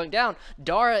 does end up going down.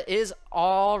 Dara is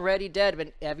already dead,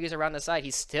 but Evie's around the side.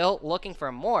 He's still looking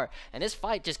for more, and this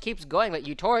fight just keeps going, but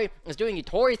Utori is doing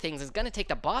Utori things. It's going to take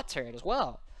the bot turret as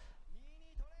well.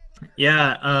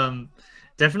 Yeah,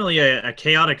 definitely a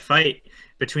chaotic fight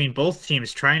between both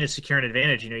teams trying to secure an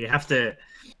advantage. You know, you have to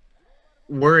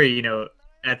worry, you know,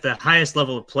 at the highest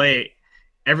level of play,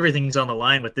 everything's on the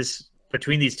line with this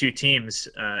between these two teams.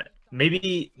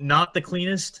 Maybe not the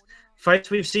cleanest fights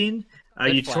we've seen.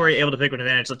 Utori able to pick an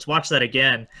advantage. Let's watch that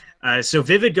again. So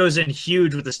Vivid goes in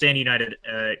huge with the Stand United.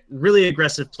 Really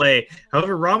aggressive play.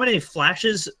 However, Ramone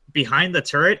flashes behind the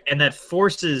turret, and that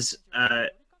forces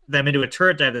them into a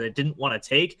turret dive that they didn't want to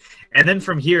take. And then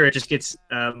from here, it just gets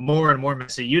more and more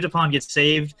messy. Utapon gets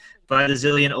saved by the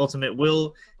Zillion ultimate.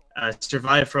 Will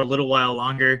survive for a little while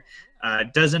longer.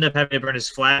 Does end up having to burn his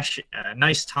flash.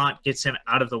 Nice taunt gets him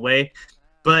out of the way.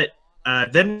 But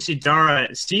then we see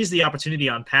Dara sees the opportunity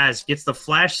on Paz, gets the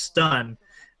flash stun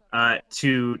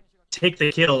to take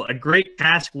the kill. A great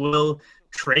task will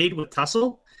trade with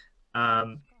Tussle.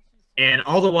 And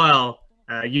all the while,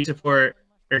 Utori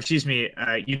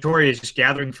is just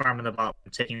gathering farm in the bot,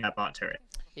 taking that bot turret.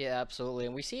 Yeah, absolutely.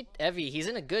 And we see Evie, he's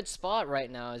in a good spot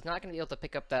right now. He's not going to be able to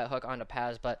pick up that hook onto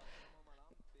Paz, but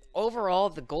overall,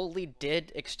 the gold lead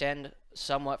did extend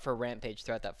somewhat for Rampage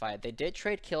throughout that fight. They did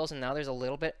trade kills, and now there's a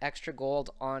little bit extra gold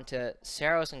onto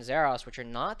Saros and Zeros, which are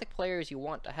not the players you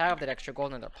want to have that extra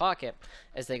gold in their pocket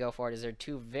as they go forward, as they're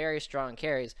two very strong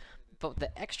carries. But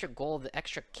the extra gold, the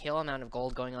extra kill amount of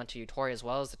gold going onto Utori, as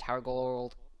well as the tower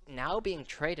gold now being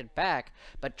traded back,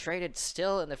 but traded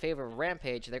still in the favor of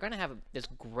Rampage. They're going to have this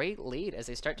great lead as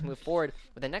they start to move forward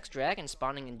with the next dragon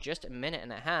spawning in just a minute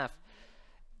and a half.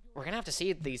 We're going to have to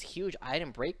see these huge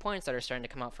item breakpoints that are starting to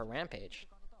come out for Rampage.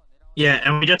 Yeah,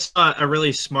 and we just saw a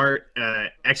really smart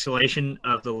escalation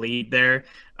of the lead there.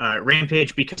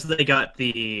 Rampage, because they got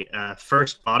the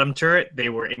first bottom turret, they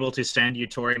were able to send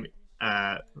Utori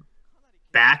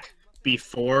back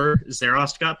before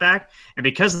Zerost got back. And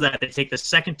because of that, they take the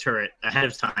second turret ahead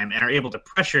of time and are able to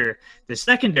pressure the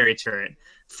secondary turret,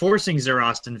 forcing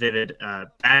Zerost and Vivid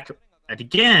back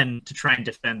again to try and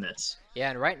defend this.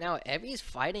 Yeah, and right now, Evie's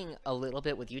fighting a little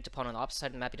bit with Utapon on the opposite side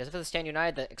of the map. He doesn't have the Stand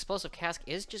United. The Explosive Cask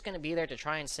is just going to be there to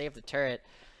try and save the turret,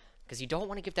 because you don't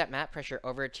want to give that map pressure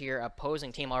over to your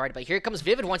opposing team already. But here comes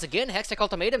Vivid once again. Hextech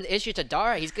Ultimatum issue to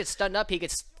Dara. He gets stunned up. He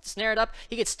gets snared up.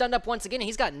 He gets stunned up once again. And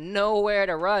he's got nowhere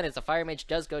to run as the Fire Mage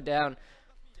does go down.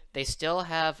 They still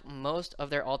have most of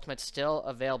their ultimates still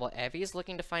available. Evie's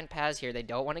looking to find Paz here. They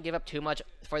don't want to give up too much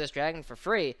for this dragon for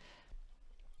free.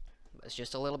 It's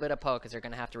just a little bit of poke as they're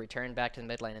going to have to return back to the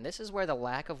mid lane. And this is where the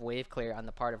lack of wave clear on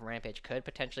the part of Rampage could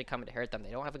potentially come to hurt them.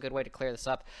 They don't have a good way to clear this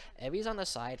up. Evie's on the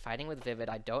side fighting with Vivid.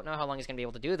 I don't know how long he's going to be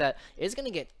able to do that. Is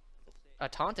going to get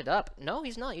taunted up. No,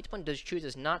 he's not. Utapon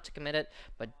chooses not to commit it,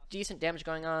 but decent damage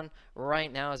going on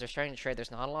right now as they're starting to trade.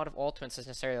 There's not a lot of ultimates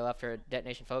necessarily left for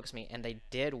Detonation FocusMe, and they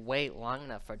did wait long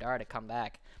enough for Dara to come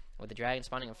back. With the dragon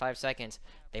spawning in 5 seconds,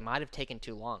 they might have taken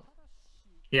too long.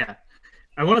 Yeah.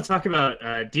 I want to talk about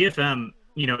DFM.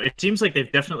 You know, it seems like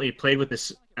they've definitely played with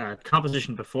this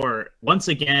composition before. Once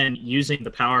again, using the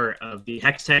power of the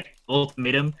Hextech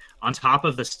Ultimatum on top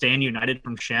of the Stand United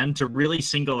from Shen to really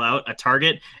single out a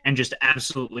target and just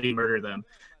absolutely murder them.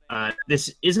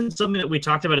 This isn't something that we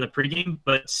talked about in the pregame,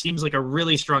 but seems like a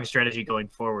really strong strategy going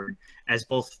forward as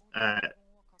both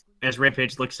as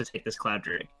Rampage looks to take this Cloud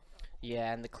Drake.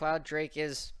 Yeah, and the Cloud Drake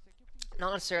is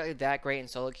not necessarily that great in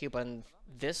solo queue, but in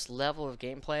this level of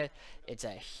gameplay, it's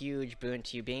a huge boon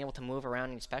to you. Being able to move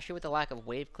around, especially with the lack of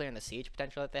wave clear and the siege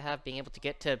potential that they have, being able to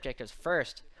get to objectives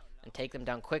first and take them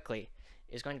down quickly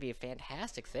is going to be a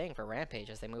fantastic thing for Rampage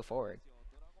as they move forward.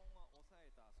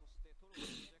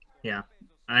 Yeah,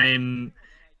 I'm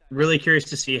really curious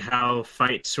to see how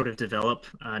fights sort of develop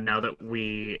now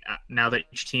that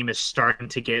each team is starting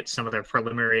to get some of their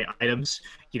preliminary items.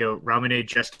 You know, Ramune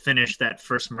just finished that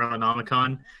first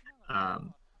Merlinomicon,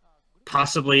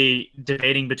 possibly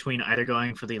debating between either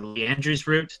going for the Leandry's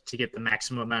route to get the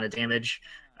maximum amount of damage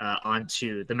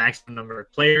onto the maximum number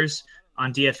of players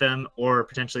on DFM, or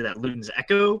potentially that Luton's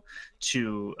Echo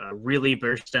to really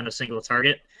burst down a single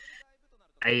target.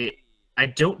 I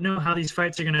don't know how these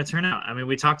fights are going to turn out. I mean,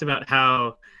 we talked about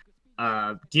how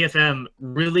DFM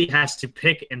really has to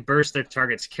pick and burst their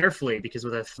targets carefully because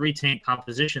with a 3-tank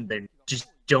composition, they just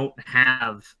don't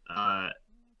have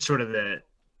sort of the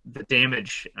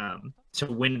damage to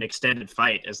win an extended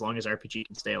fight as long as RPG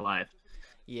can stay alive.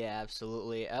 Yeah,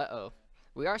 absolutely.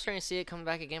 We are starting to see it come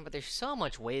back again, but there's so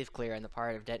much wave clear on the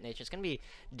part of Detonation. It's going to be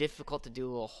difficult to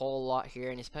do a whole lot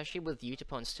here, and especially with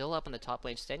Utapon still up in the top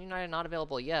lane. Stand United not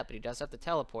available yet, but he does have to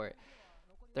teleport.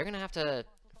 They're going to have to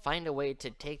find a way to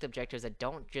take the objectives that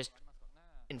don't just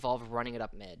involve running it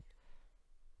up mid.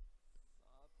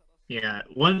 Yeah,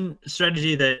 one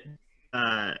strategy that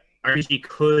RPG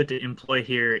could employ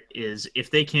here is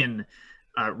if they can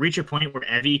reach a point where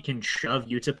Evie can shove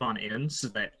Utapon in so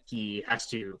that he has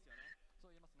to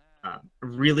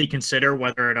really consider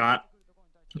whether or not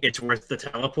it's worth the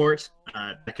teleport.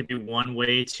 That could be one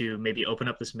way to maybe open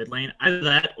up this mid lane. Either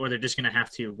that, or they're just going to have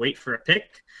to wait for a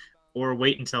pick, or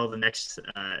wait until the next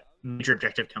major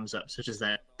objective comes up, such as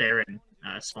that Baron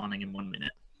spawning in 1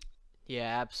 minute.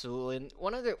 Yeah, absolutely. And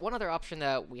one other option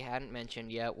that we hadn't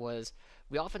mentioned yet was,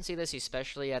 we often see this,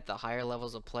 especially at the higher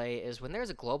levels of play, is when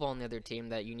there's a global on the other team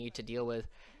that you need to deal with,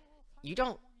 you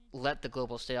don't let the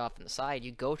global stay off on the side.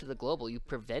 You go to the global, you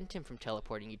prevent him from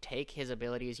teleporting, you take his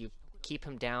abilities, you keep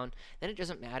him down. Then it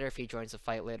doesn't matter if he joins the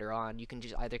fight later on. You can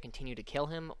just either continue to kill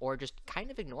him or just kind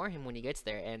of ignore him when he gets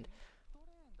there. And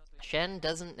Shen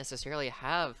doesn't necessarily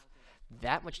have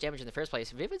that much damage in the first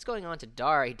place. Vivid's going on to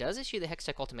Dar. He does issue the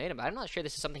Hextech Ultimatum, but I'm not sure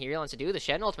this is something he really wants to do. The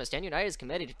Shen ultimate, Stand United is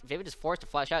committed. Vivid is forced to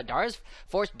flash out. Dar is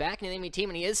forced back into the enemy team,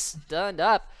 and he is stunned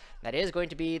up. That is going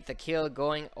to be the kill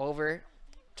going over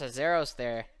to Zeros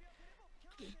there.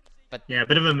 But yeah, a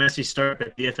bit of a messy start,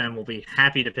 but DFM will be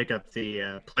happy to pick up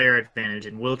the player advantage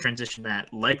and will transition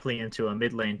that likely into a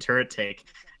mid lane turret take.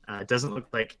 It doesn't look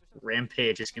like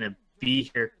Rampage is going to be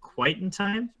here quite in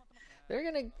time. They're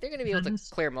gonna be able to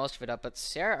clear most of it up, but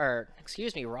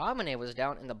Ramune was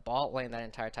down in the bot lane that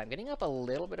entire time, getting up a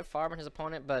little bit of farm on his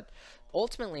opponent, but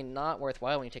ultimately not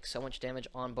worthwhile when you take so much damage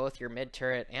on both your mid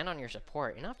turret and on your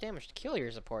support. Enough damage to kill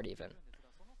your support even.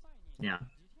 Yeah.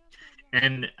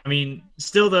 And I mean,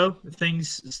 still though,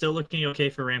 things still looking okay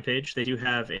for Rampage. They do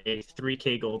have a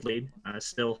 3K gold lead,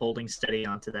 still holding steady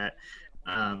onto that.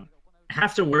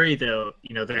 Have to worry though,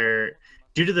 they're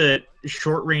due to the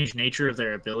short range nature of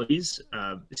their abilities,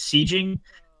 sieging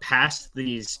past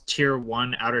these tier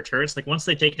 1 outer turrets. Like once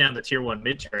they take down the tier 1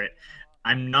 mid turret,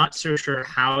 I'm not so sure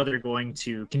how they're going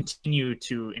to continue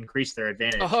to increase their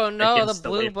advantage. Oh no, the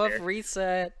blue buff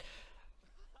reset.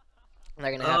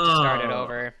 They're gonna have to start it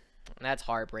over. That's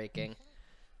heartbreaking.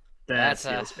 That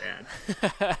feels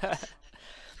bad.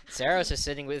 Saros is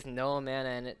sitting with no mana,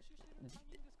 and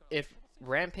if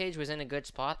Rampage was in a good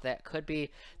spot, that could be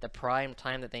the prime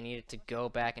time that they needed to go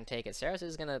back and take it. Saros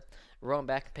is gonna roam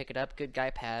back and pick it up. Good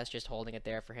guy pass, just holding it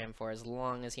there for him for as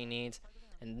long as he needs.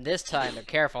 And this time, they're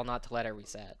careful not to let it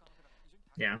reset.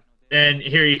 Yeah, and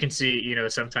here you can see,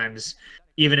 sometimes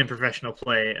even in professional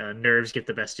play, nerves get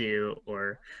the best of you,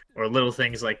 or little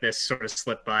things like this sort of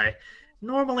slip by.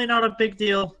 Normally not a big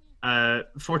deal.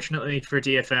 Fortunately for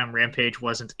DFM, Rampage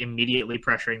wasn't immediately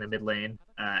pressuring the mid lane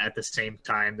at the same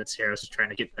time that Saros was trying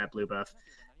to get that blue buff.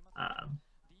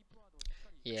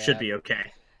 Yeah, should be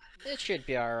okay. It should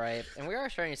be alright. And we are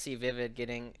starting to see Vivid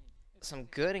getting some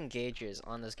good engages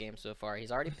on this game so far.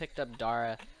 He's already picked up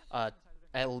Dara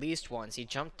at least once. He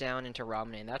jumped down into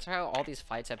Ramune, and that's how all these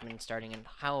fights have been starting, and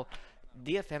how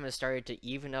DFM has started to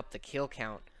even up the kill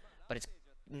count. But it's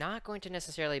not going to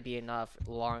necessarily be enough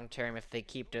long term if they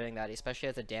keep doing that, especially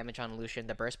as the damage on Lucian,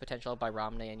 the burst potential by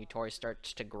Ramune and Yutori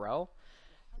starts to grow.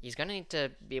 He's going to need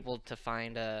to be able to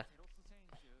find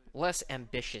less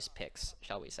ambitious picks,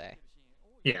 shall we say.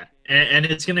 Yeah, and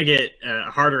it's going to get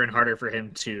harder and harder for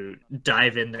him to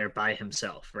dive in there by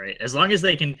himself, right? As long as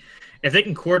if they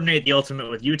can coordinate the ultimate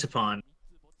with Utapon,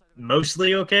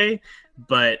 mostly okay,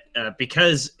 but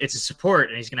because it's a support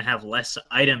and he's going to have less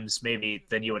items maybe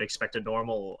than you would expect a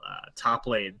normal top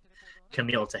lane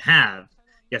Camille to have,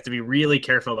 you have to be really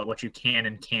careful about what you can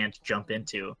and can't jump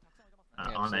into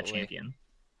on that champion.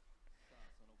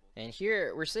 And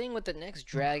here, we're seeing with the next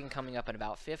dragon coming up in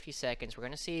about 50 seconds, we're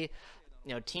going to see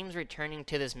teams returning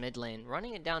to this mid lane,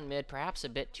 running it down mid, perhaps a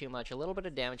bit too much, a little bit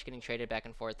of damage getting traded back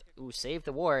and forth. Ooh, save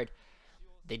the ward.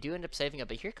 They do end up saving it,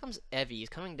 but here comes Evie. He's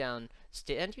coming down.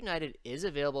 Stand United is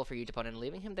available for Utapon, and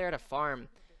leaving him there to farm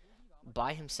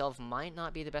by himself might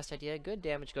not be the best idea. Good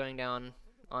damage going down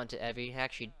onto Evie.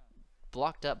 Actually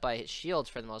blocked up by his shields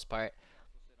for the most part.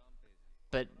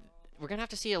 But we're going to have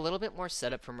to see a little bit more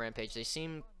setup from Rampage. They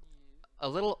seem a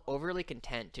little overly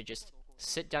content to just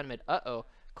sit down mid. Uh-oh.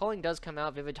 Calling does come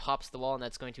out. Vivid hops the wall, and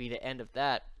that's going to be the end of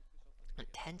that.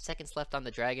 10 seconds left on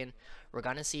the dragon. We're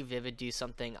going to see Vivid do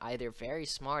something either very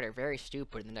smart or very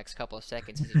stupid in the next couple of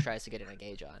seconds as he tries to get an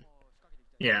engage on.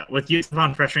 Yeah, with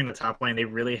Utapon pressuring the top lane, they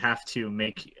really have to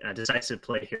make a decisive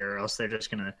play here, or else they're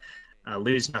just going to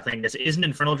lose nothing. This is an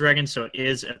Infernal Dragon, so it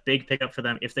is a big pickup for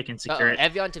them if they can secure it.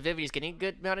 Evian to Vivid, he's getting a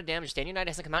good amount of damage. Stand United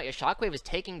hasn't come out yet. Shockwave is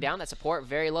taking down that support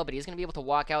very low, but he's going to be able to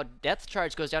walk out. Death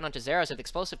Charge goes down onto Zero, so the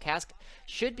Explosive Cask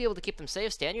should be able to keep them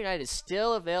safe. Stand United is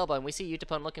still available, and we see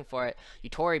Utapon looking for it.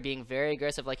 Yutori being very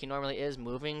aggressive like he normally is,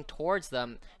 moving towards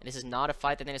them, and this is not a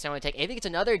fight that they necessarily take. Avi gets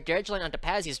another Dredge Line onto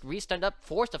Paz. He's re-stunned up,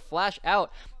 forced to flash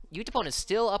out. Utapon is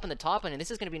still up in the top lane, and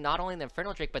this is going to be not only the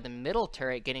Infernal Drake, but the middle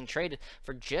turret getting traded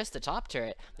for just the top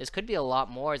turret. This could be a lot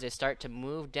more as they start to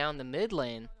move down the mid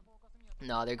lane.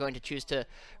 No, they're going to choose to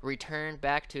return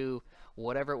back to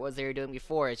whatever it was they were doing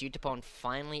before, as Utapon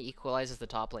finally equalizes the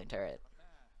top lane turret.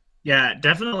 Yeah,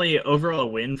 definitely overall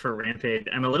win for Rampage.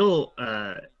 I'm a little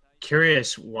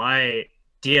curious why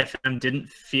DFM didn't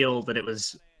feel that it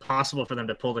was possible for them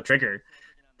to pull the trigger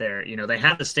there. They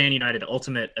have the Stand United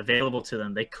ultimate available to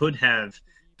them. They could have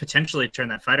potentially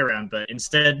turned that fight around, but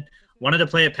instead wanted to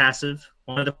play it passive,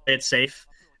 wanted to play it safe,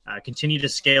 continue to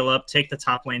scale up, take the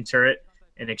top lane turret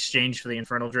in exchange for the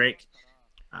Infernal Drake.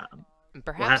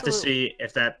 We'll have to see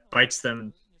if that bites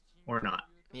them or not.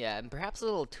 Yeah, and perhaps a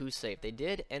little too safe. They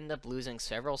did end up losing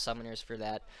several summoners for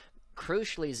that.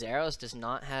 Crucially, Zeros does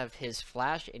not have his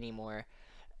flash anymore,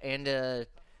 and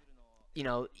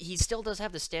he still does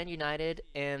have the Stand United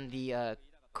and the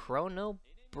Chrono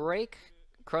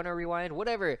Rewind,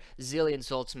 whatever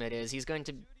Zillion's ultimate is. He's going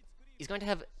to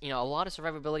have a lot of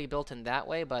survivability built in that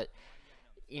way, but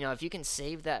if you can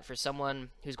save that for someone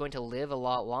who's going to live a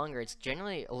lot longer, it's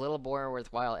generally a little more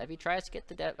worthwhile. If he tries to get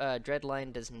the Dread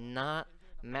Line, does not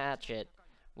match it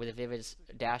with a Vivid's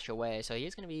dash away, so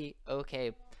he's going to be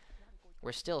okay.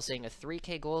 we're still seeing a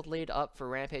 3k gold lead up for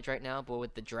Rampage right now, but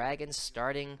with the Dragons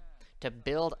starting to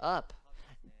build up,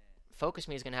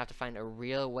 FocusMe is going to have to find a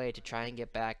real way to try and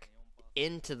get back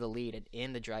into the lead and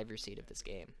in the driver's seat of this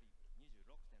game.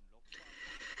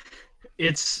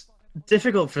 It's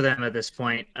difficult for them at this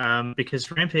point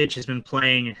because Rampage has been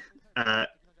playing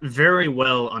very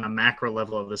well on a macro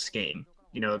level of this game.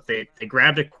 You know, they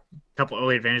grabbed a couple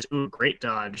early advantages. Ooh, great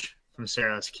dodge from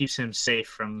Seros. Keeps him safe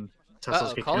from Tussel's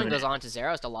Cocoon. Calling goes on to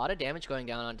Zeros. A lot of damage going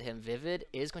down onto him. Vivid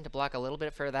is going to block a little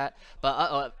bit for that.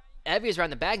 But, Evie is around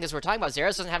the back. This is what we're talking about.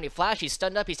 Zeros doesn't have any flash. He's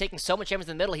stunned up. He's taking so much damage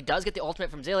in the middle. He does get the ultimate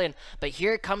from Zillion, but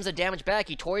here comes the damage back.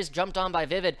 Yutori's jumped on by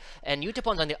Vivid, and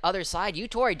Utapon's on the other side.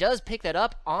 Yutori does pick that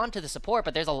up onto the support,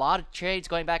 but there's a lot of trades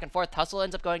going back and forth. Tussle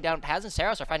ends up going down. Paz and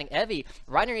Saros are fighting Evie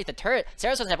right underneath the turret.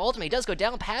 Saros doesn't have ultimate. He does go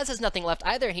down. Paz has nothing left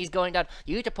either, and he's going down.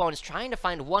 Utapon is trying to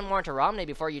find one more into Ramne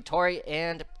before Yutori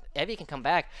and Evie can come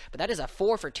back, but that is a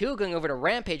 4 for 2 going over to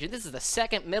Rampage, and this is the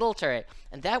second middle turret,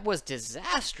 and that was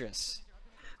disastrous.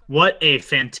 What a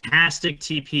fantastic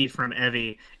TP from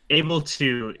Evie, able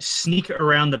to sneak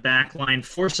around the back line,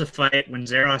 force a fight when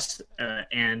Zeros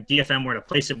and DFM were in a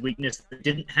place of weakness. They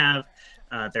didn't have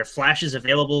their flashes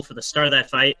available for the start of that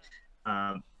fight.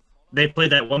 They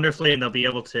played that wonderfully, and they'll be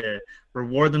able to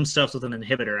reward themselves with an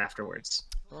inhibitor afterwards.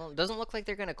 Well, it doesn't look like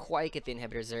they're going to quite get the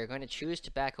inhibitors. They're going to choose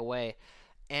to back away.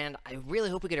 And I really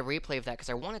hope we get a replay of that, because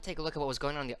I want to take a look at what was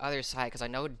going on the other side, because I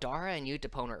know Dara and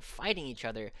Utapone are fighting each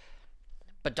other.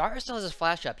 But Dara still has his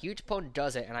flash up. Utapone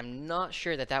does it, and I'm not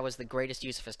sure that that was the greatest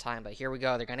use of his time. But here we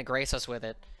go. They're going to grace us with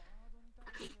it.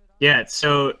 Yeah,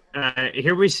 so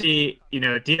here we see, you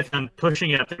know, DFM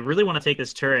pushing up. They really want to take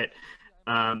this turret.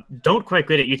 Don't quite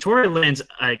get it. Yutori lands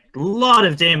a lot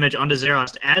of damage onto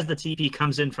Zeros as the TP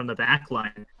comes in from the back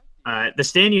line. The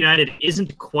Stand United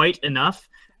isn't quite enough.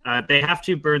 They have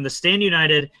to burn the Stand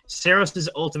United, Zeros'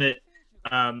 ultimate,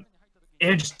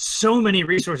 and just so many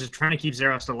resources trying to keep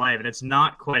Zeros alive, and it's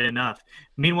not quite enough.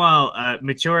 Meanwhile,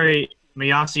 Mitori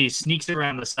Miyasi sneaks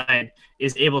around the side,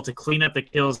 is able to clean up the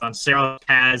kills on Zeros,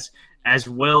 Kaz, as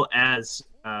well as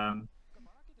one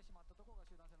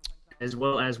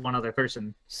other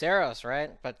person. Zeros,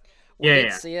 right? But we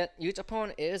didn't see it.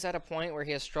 Utapone is at a point where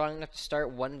he is strong enough to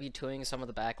start 1v2ing some of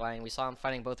the backline. We saw him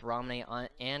fighting both Ramne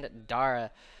and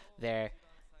Dara there.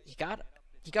 He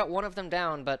got one of them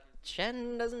down, but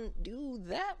Shen doesn't do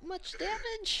that much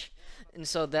damage. And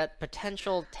so that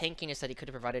potential tankiness that he could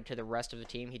have provided to the rest of the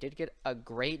team, he did get a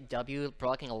great W,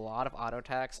 blocking a lot of auto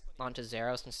attacks onto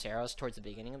Zeros and Saros towards the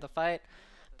beginning of the fight.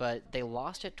 But they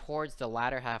lost it towards the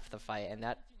latter half of the fight, and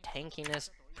that tankiness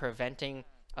preventing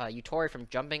Yutori from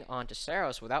jumping onto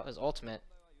Saros without his ultimate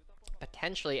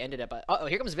potentially ended up. But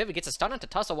here comes Vivid, gets a stun onto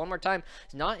Tussle one more time.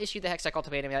 He's not issued the Hextech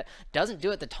ultimatum yet. Doesn't do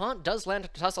it. The taunt does land to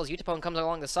Tussle as Utapone comes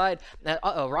along the side.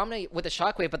 Ramne with the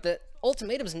shockwave, but the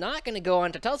ultimatum's not going to go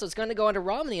onto Tussle. It's going to go onto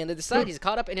Ramne, and they decide he's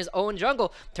caught up in his own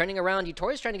jungle. Turning around,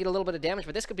 Yutori's trying to get a little bit of damage,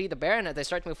 but this could be the Baron as they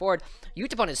start to move forward.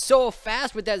 Utapone is so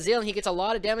fast with that Zeal, and he gets a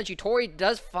lot of damage. Yutori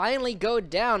does finally go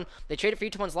down. They trade it for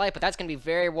Utapone's life, but that's going to be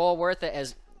very well worth it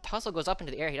as Tussle goes up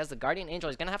into the air. He does the Guardian Angel.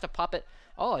 He's going to have to pop it.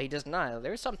 Oh, he does not.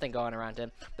 There's something going around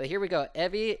him. But here we go.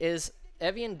 Evie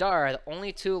and Dara are the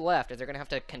only two left, as they're going to have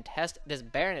to contest this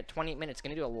Baron at 28 minutes.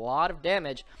 Going to do a lot of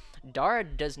damage. Dara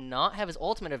does not have his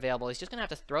ultimate available. He's just going to have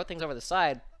to throw things over the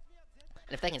side.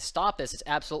 And if they can stop this, it's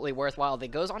absolutely worthwhile. They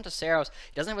goes on to Saros.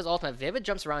 He doesn't have his ultimate. Vivid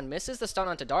jumps around, misses the stun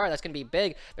onto Dara. That's going to be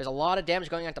big. There's a lot of damage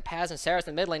going on to Paz and Saros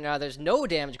in the mid lane. Now there's no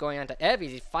damage going on to Evie.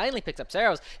 He finally picks up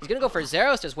Saros. He's going to go for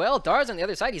Zeros as well. Dara's on the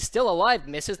other side. He's still alive.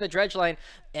 Misses the dredge line.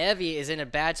 Evie is in a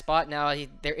bad spot now.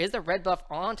 There is the red buff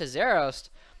onto Zeros.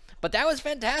 But that was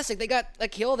fantastic. They got a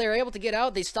kill. They were able to get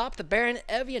out. They stopped the Baron.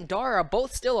 Evie and Dara are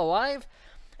both still alive.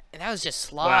 And that was just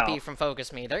sloppy from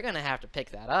FocusMe. They're going to have to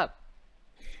pick that up.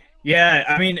 Yeah,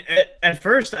 I mean, at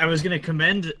first I was going to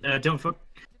commend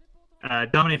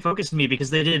Dominate FocusMe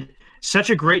because they did such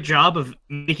a great job of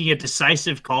making a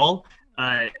decisive call.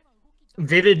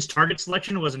 Vivid's target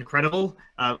selection was incredible.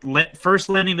 First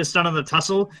landing the stun on the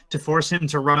Tussle to force him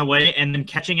to run away, and then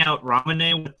catching out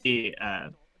Ramane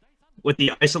with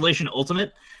the isolation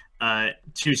ultimate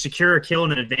to secure a kill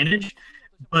and an advantage.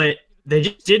 But they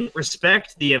just didn't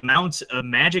respect the amount of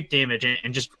magic damage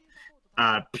and just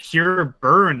pure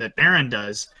burn that Baron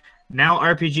does. Now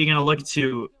RPG going to look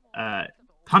to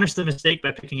punish the mistake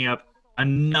by picking up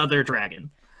another dragon.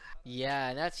 Yeah,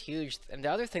 and that's huge. And the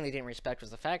other thing they didn't respect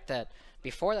was the fact that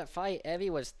before that fight,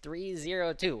 Evie was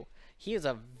 3-0-2. He is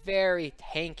a very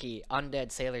tanky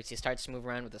undead sailor. He starts to move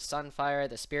around with the Sunfire,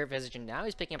 the Spirit Visage, and now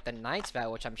he's picking up the Knight's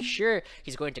Vow, which I'm sure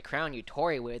he's going to crown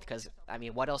Yutori with, because, I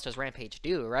mean, what else does Rampage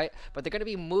do, right? But they're going to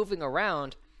be moving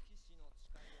around.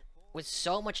 with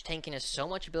so much tankiness, so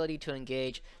much ability to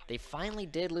engage, they finally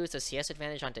did lose the CS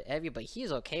advantage onto Evie, but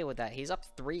he's okay with that. He's up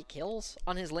 3 kills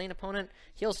on his lane opponent.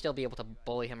 He'll still be able to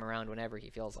bully him around whenever he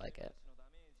feels like it.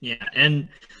 Yeah, and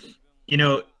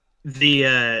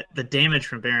the damage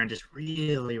from Baron just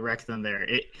really wrecked them there.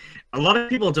 A lot of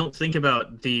people don't think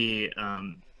about the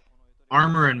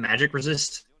armor and magic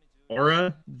resist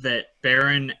aura that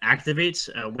Baron activates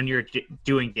when you're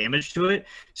doing damage to it.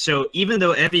 So even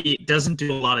though Evie doesn't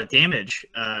do a lot of damage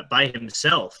by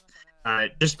himself,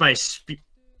 just by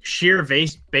sheer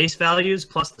base values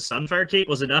plus the Sunfire Cape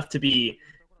was enough to be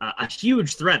a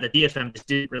huge threat that DFM just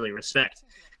didn't really respect.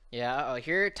 Yeah,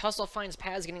 here Tussle finds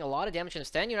Paz getting a lot of damage, and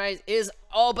Stand United is...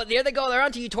 Oh, but there they go, they're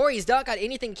onto Yutori. He's not got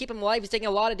anything to keep him alive. He's taking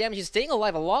a lot of damage. He's staying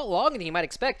alive a lot longer than you might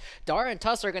expect. Dara and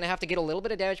Tussle are going to have to get a little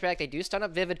bit of damage back. They do stun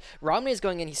up Vivid. Romney is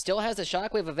going in. He still has the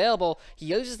Shockwave available. He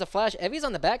uses the Flash. Evie's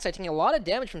on the backside, taking a lot of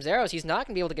damage from Zeros. He's not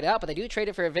going to be able to get out, but they do trade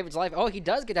it for Vivid's life. Oh, he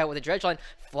does get out with a Dredge Line.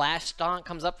 Flash Stomp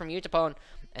comes up from Utapone.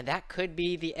 And that could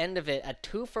be the end of it. A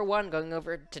 2-for-1 going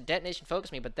over to Detonation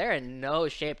FocusMe, but they're in no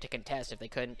shape to contest if they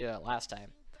couldn't do it last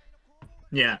time.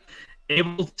 Yeah,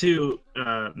 able to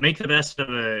make the best of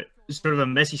a sort of a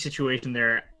messy situation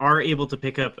there, are able to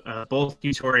pick up both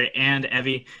Yutori and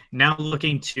Evie. Now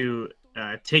looking to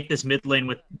take this mid lane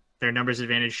with their numbers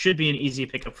advantage should be an easy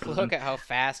pickup for them. Look at how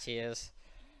fast he is.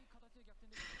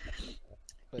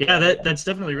 Yeah, that's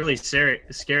definitely really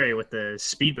scary with the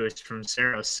speed boost from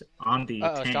Seros on the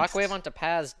tanks. Shockwave onto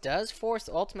Paz does force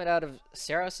the ultimate out of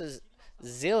Seros's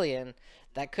Zillion.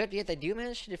 That could be it. They do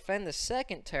manage to defend the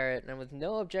second turret, and with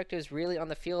no objectives really on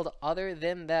the field other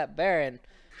than that Baron,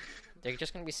 they're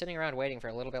just going to be sitting around waiting for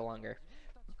a little bit longer.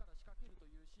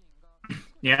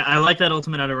 Yeah, I like that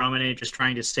ultimate out of Ramane, just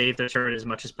trying to save the turret as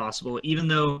much as possible, even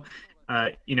though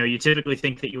you typically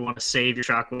think that you want to save your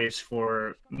shockwaves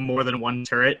for more than one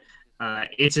turret.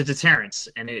 It's a deterrence,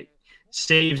 and it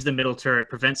saves the middle turret,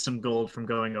 prevents some gold from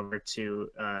going over to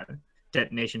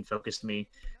Detonation FocusMe.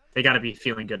 They got to be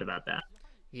feeling good about that.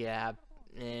 Yeah,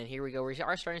 and here we go. We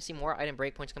are starting to see more item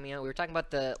breakpoints coming out. We were talking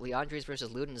about the Leandres versus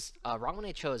Ludens.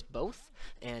 Ramane chose both,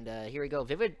 and here we go.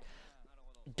 Vivid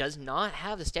does not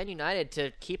have the Stand United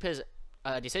to keep his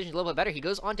decisions a little bit better. He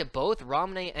goes on to both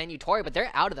Ramane and Yutori, but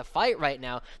they're out of the fight right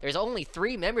now. There's only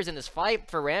 3 members in this fight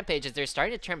for Rampage as they're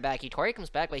starting to turn back. Yutori comes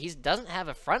back, but he doesn't have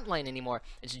a front line anymore.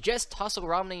 It's just Tussle,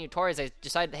 Ramane, and Yutori as they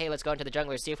decide, hey, let's go into the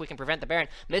jungler, see if we can prevent the Baron.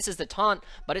 Misses the taunt,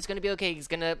 but it's going to be okay. He's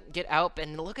going to get out,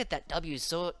 and look at that W,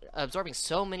 so absorbing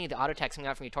so many of the auto attacks coming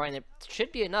out from Yutori, and it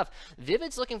should be enough.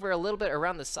 Vivid's looking for a little bit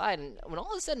around the side, and when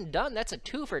all is said and done, that's a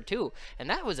 2-for-2, and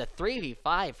that was a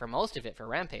 3v5 for most of it for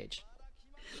Rampage.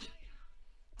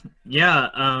 Yeah,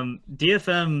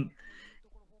 DFM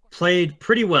played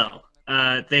pretty well.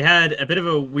 They had a bit of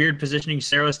a weird positioning.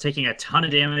 Seros taking a ton of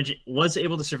damage, was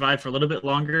able to survive for a little bit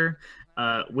longer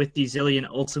with the Zillion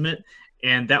ultimate,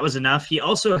 and that was enough. He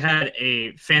also had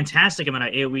a fantastic amount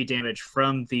of AoE damage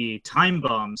from the time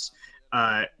bombs,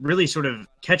 really sort of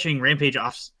catching Rampage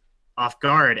off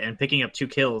guard and picking up 2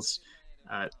 kills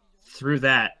through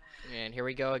that. And here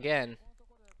we go again.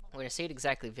 We're going to see it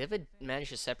exactly. Vivid managed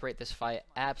to separate this fight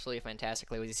absolutely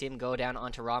fantastically. We see him go down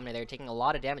onto Ramane. They're taking a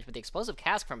lot of damage, but the explosive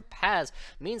cask from Paz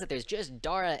means that there's just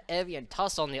Dara, Evie, and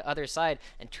Tussle on the other side,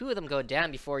 and 2 of them go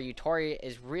down before Yutori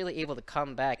is really able to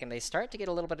come back, and they start to get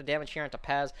a little bit of damage here onto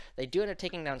Paz. They do end up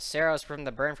taking down Seros from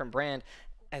the burn from Brand.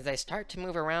 As they start to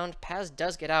move around, Paz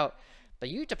does get out, but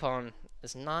Utapone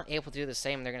is not able to do the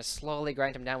same. They're going to slowly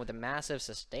grind him down with the massive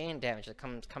sustained damage that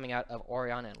comes coming out of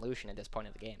Orianna and Lucian at this point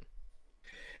of the game.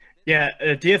 Yeah,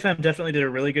 DFM definitely did a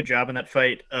really good job in that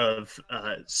fight of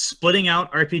splitting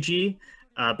out RPG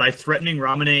by threatening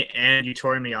Ramane and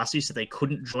Yutori Miyasi so they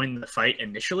couldn't join the fight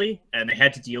initially, and they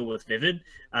had to deal with Vivid.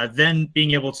 Then being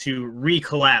able to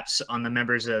recollapse on the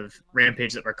members of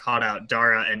Rampage that were caught out,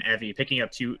 Dara and Evie, picking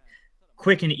up 2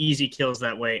 quick and easy kills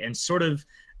that way, and sort of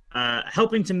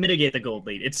helping to mitigate the gold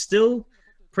lead. It's still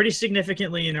pretty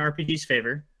significantly in RPG's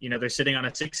favor. They're sitting on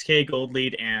a 6K gold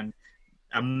lead and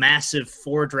a massive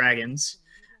 4 dragons,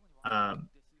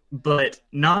 but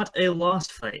not a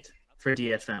lost fight for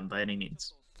DFM by any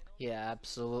means. Yeah,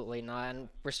 absolutely not. And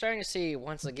we're starting to see,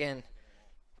 once again,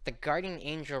 the Guardian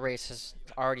Angel race has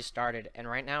already started, and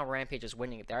right now Rampage is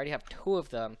winning it. They already have 2 of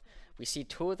them. We see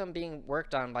 2 of them being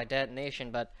worked on by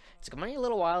Detonation, but it's going to be a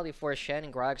little while before Shen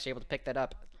and Groggs are able to pick that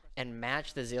up and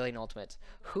match the Zillion ultimates.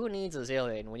 Who needs a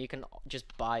Zillion when you can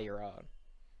just buy your own?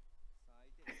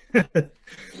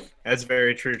 That's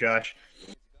very true, Josh.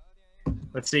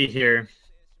 Let's see here.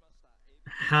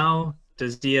 How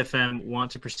does DFM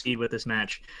want to proceed with this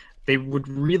match? They would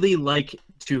really like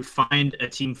to find a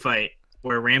team fight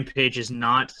where Rampage is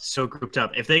not so grouped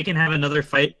up. If they can have another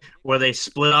fight where they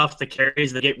split off the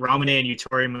carries, they get Ramune and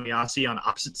Yutori Moyasi on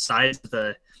opposite sides of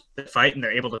the fight, and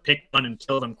they're able to pick one and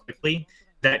kill them quickly,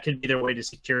 that could be their way to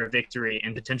secure a victory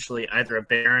and potentially either a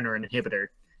Baron or an inhibitor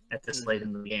at this late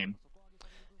in the game.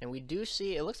 And we do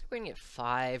see, it looks like we're going to get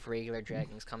 5 regular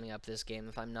dragons coming up this game,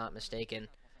 if I'm not mistaken.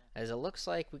 As it looks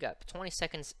like we got 20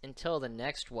 seconds until the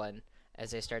next one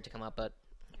as they start to come up. But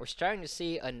we're starting to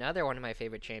see another one of my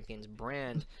favorite champions,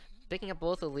 Brand, picking up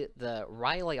both of the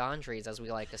Riley Andres, as we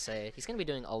like to say. He's going to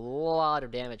be doing a lot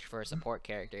of damage for a support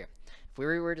character. If we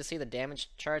were to see the damage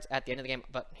charts at the end of the game,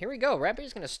 but here we go. Rampage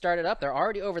is going to start it up. They're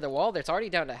already over the wall. It's already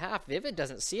down to half. Vivid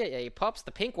doesn't see it yet. He pops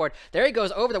the pink ward. There he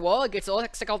goes over the wall. Gets the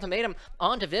Electric Ultimatum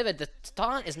onto Vivid. The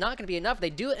taunt is not going to be enough. They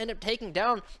do end up taking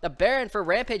down the Baron for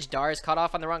Rampage. Dar is caught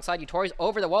off on the wrong side. Yutori's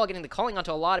over the wall, getting the calling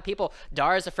onto a lot of people.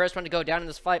 Dar is the first one to go down in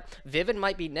this fight. Vivid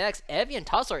might be next. Evie and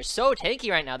Tussle are so tanky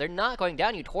right now. They're not going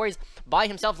down. Yutori's by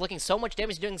himself, looking so much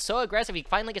damage, doing so aggressive. He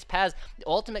finally gets Paz. The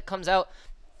ultimate comes out.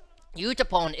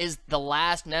 Utapon is the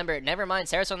last member. Never mind,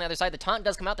 Sarasota on the other side. The taunt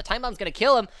does come out. The time bomb's going to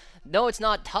kill him. No, it's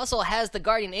not. Tussle has the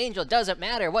Guardian Angel. Doesn't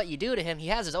matter what you do to him. He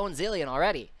has his own Zillion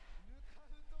already.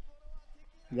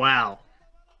 Wow.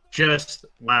 Just,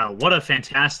 wow. What a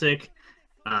fantastic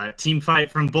team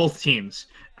fight from both teams.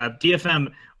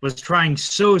 DFM was trying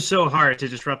so hard to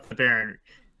disrupt the Baron.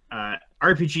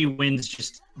 RPG wins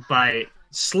just by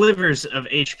slivers of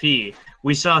HP.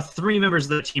 We saw 3 members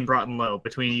of the team brought in low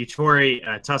between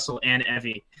Yutori, Tussle, and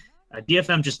Evie.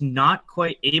 DFM just not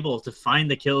quite able to find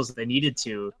the kills that they needed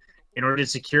to in order to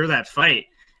secure that fight.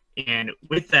 And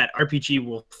with that, RPG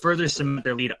will further cement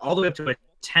their lead all the way up to a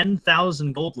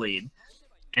 10,000 gold lead.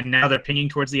 And now they're pinging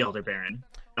towards the Elder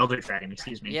Dragon,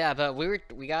 excuse me. Yeah, but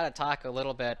we gotta talk a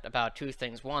little bit about 2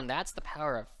 things. One, that's the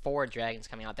power of 4 dragons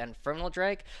coming out. That Infernal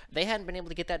Drake, they hadn't been able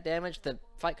to get that damage. The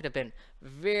fight could have been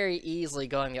very easily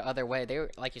going the other way. They were,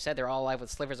 like you said, they're all alive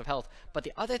with slivers of health. But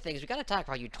the other thing is we gotta talk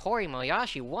about Yutori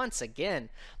Moyashi once again.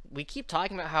 We keep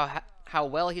talking about how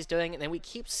well he's doing, and then we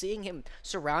keep seeing him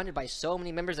surrounded by so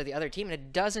many members of the other team, and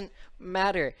it doesn't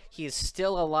matter. He is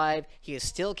still alive. He is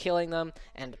still killing them,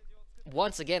 and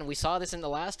once again, we saw this in the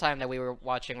last time that we were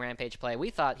watching Rampage play. We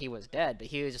thought he was dead, but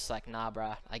he was just like, nah,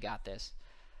 brah, I got this.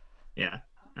 Yeah,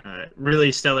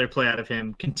 really stellar play out of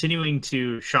him, continuing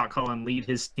to shot call and lead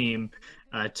his team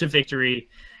to victory.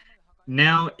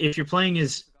 Now, if you're playing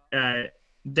as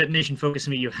Detonation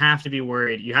FocusMe, you have to be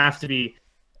worried. You have to be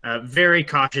very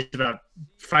cautious about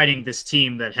fighting this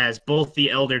team that has both the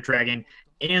Elder Dragon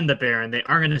and the Baron. They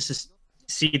are going to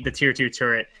seed the Tier 2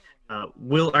 turret.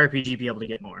 Will RPG be able to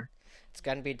get more? It's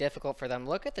going to be difficult for them.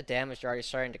 Look at the damage they're already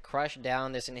starting to crush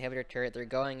down this inhibitor turret. They're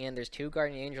going in. There's 2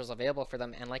 Guardian Angels available for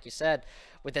them. And like you said,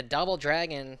 with the double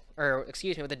dragon, or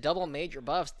excuse me, with the double major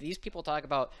buffs, these people talk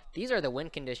about these are the win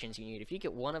conditions you need. If you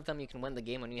get one of them, you can win the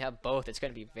game. When you have both, it's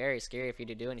going to be very scary for you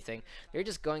to do anything. They're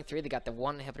just going through. They got the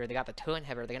 1 inhibitor. They got the 2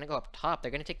 inhibitor. They're going to go up top. They're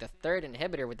going to take the 3rd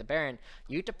inhibitor with the Baron.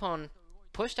 Utapon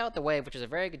pushed out the wave, which is a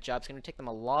very good job. It's going to take them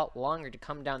a lot longer to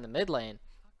come down the mid lane.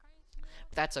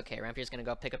 That's okay. Rampage is going to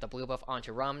go pick up the blue buff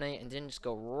onto Ramune and then just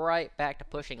go right back to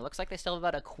pushing. It looks like they still have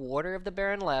about a quarter of the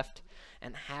Baron left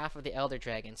and half of the Elder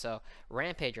Dragon. So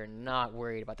Rampage are not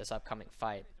worried about this upcoming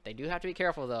fight. They do have to be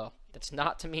careful, though. That's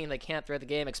not to mean they can't throw the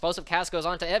game. Explosive Cast goes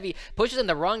on to Evie, pushes in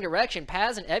the wrong direction.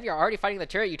 Paz and Evie are already fighting the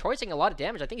turret. Yutori's taking a lot of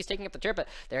damage. I think he's taking up the turret, but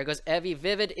there goes Evie.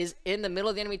 Vivid is in the middle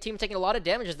of the enemy team taking a lot of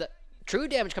damage. As the true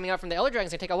damage coming out from the Elder Dragon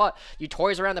is going to take a lot.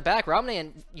 Yutori's around the back. Ramune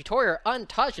and Yutori are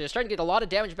untouched. They're starting to get a lot of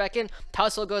damage back in.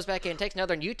 Tussle goes back in, takes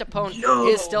another. Utapon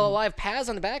is still alive. Paz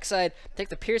on the backside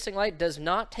takes the Piercing Light, does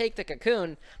not take the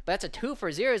Cocoon, but that's a 2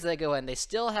 for 0 as they go in. They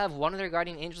still have one of their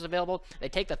Guardian Angels available. They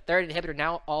take the 3rd inhibitor.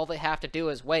 Now all they have to do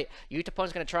is wait.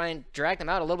 Utapon's going to try and drag them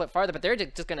out a little bit farther, but they're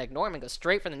just going to ignore him and go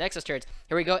straight for the Nexus turrets.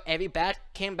 Here we go. Evie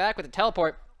came back with a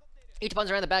teleport.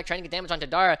 Utapon's around the back trying to get damage onto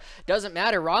Dara. Doesn't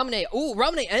matter. Ramune. Ooh,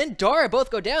 Ramune and Dara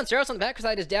both go down. Saros on the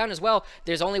backside is down as well.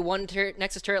 There's only 1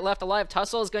 Nexus turret left alive.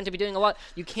 Tussle is going to be doing a lot.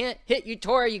 You can't hit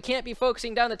Yutori. You can't be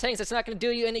focusing down the tanks. That's not going to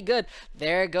do you any good.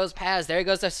 There goes Paz. There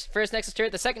goes the first Nexus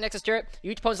turret. The second Nexus turret.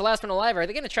 Utapon's the last one alive. Are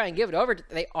they going to try and give it over?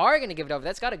 They are going to give it over.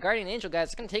 That's got a Guardian Angel, guys.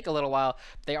 It's going to take a little while.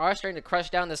 They are starting to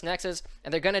crush down this Nexus,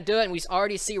 and they're going to do it, and we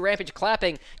already see Rampage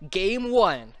clapping. Game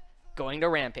 1 going to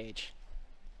Rampage.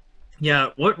 Yeah,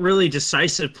 what really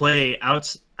decisive play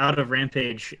out of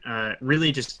Rampage,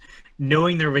 really just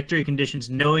knowing their victory conditions,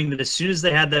 knowing that as soon as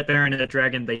they had that Baron and that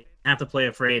Dragon, they have to play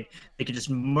afraid. They could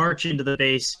just march into the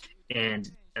base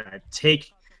and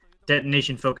take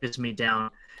Detonation FocusMe down,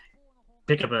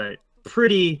 pick up a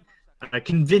pretty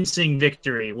convincing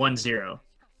victory, 1-0.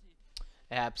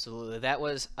 Absolutely. That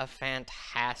was a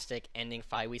fantastic ending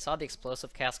fight. We saw the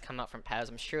explosive cast come out from Paz.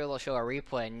 I'm sure they'll show a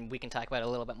replay and we can talk about it a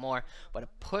little bit more. But it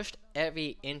pushed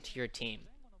Evie into your team.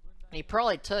 He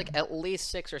probably took at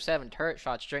least 6 or 7 turret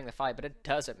shots during the fight, but it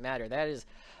doesn't matter. That is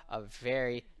a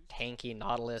very tanky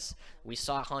Nautilus. We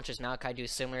saw Huntress Maokai do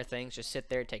similar things. Just sit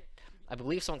there, take... I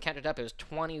believe someone counted up. It was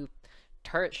 20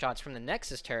 turret shots from the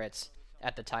Nexus turrets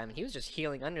at the time, and he was just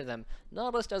healing under them.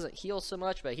 Nautilus doesn't heal so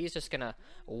much, but he's just gonna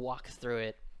walk through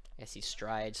it as he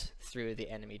strides through the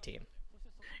enemy team.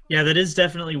 Yeah, that is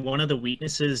definitely one of the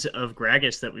weaknesses of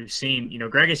Gragas that we've seen. You know,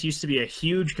 Gragas used to be a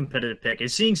huge competitive pick.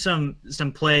 Is seeing some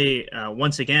play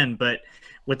once again, but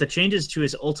with the changes to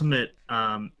his ultimate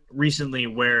recently,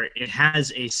 where it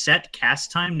has a set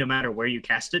cast time no matter where you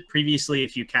cast it. Previously,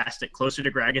 if you cast it closer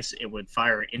to Gragas, it would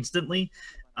fire instantly.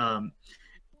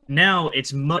 Now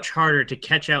it's much harder to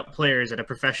catch out players at a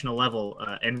professional level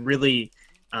and really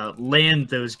land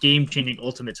those game-changing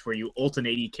ultimates where you ult an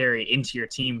AD carry into your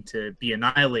team to be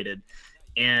annihilated.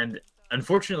 And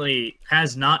unfortunately,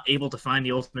 Paz not able to find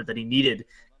the ultimate that he needed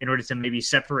in order to maybe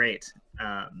separate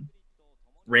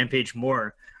Rampage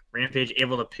more. Rampage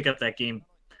able to pick up that game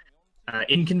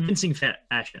in convincing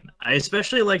fashion. I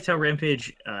especially liked how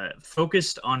Rampage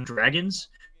focused on dragons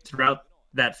throughout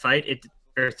that fight.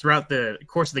 Throughout the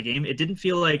course of the game, it didn't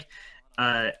feel like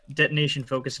Detonation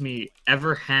FocusMe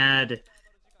ever had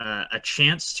a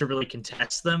chance to really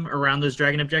contest them around those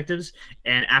dragon objectives.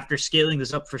 And after scaling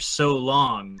this up for so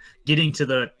long, getting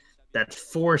to that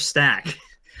 4 stack,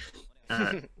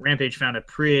 Rampage found a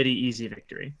pretty easy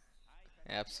victory.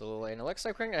 Absolutely, and it looks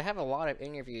like we're going to have a lot of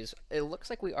interviews. It looks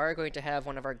like we are going to have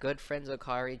one of our good friends,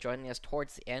 Okari, joining us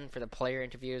towards the end for the player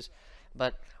interviews,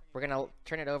 but we're going to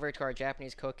turn it over to our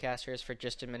Japanese co-casters for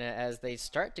just a minute as they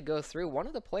start to go through one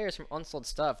of the players from Unsold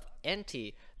Stuff,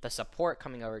 Enti, the support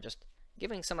coming over, just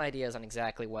giving some ideas on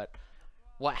exactly what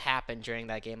happened during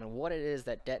that game and what it is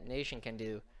that Detonation can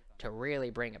do to really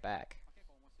bring it back.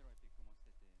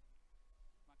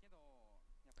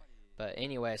 But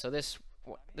anyway, so this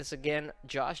again,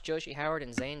 Josh Joshi Howard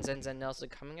and Zane Zen Nelson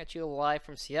coming at you live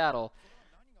from Seattle.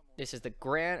 This is the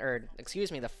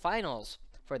the finals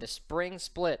for the Spring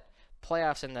Split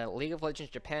playoffs in the League of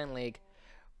Legends Japan League.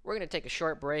 We're going to take a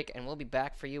short break, and we'll be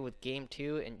back for you with Game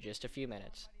 2 in just a few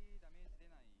minutes.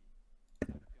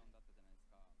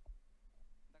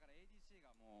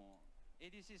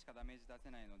 ADC しかダメージ出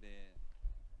せないので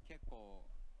結構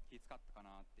きつかったかな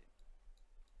って。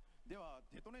では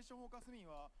デトネーションフォーカスミン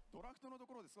はドラフトのと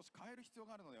ころで少し変える必要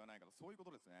があるのではないかと、そういうこ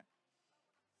とですね。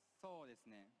そうです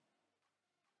ね。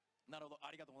なるほど、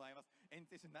ありがとうございます。エン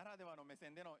選手ならではの目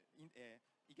線での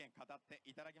意見語って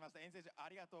いただきました。エン選手あ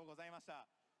りがとうございました。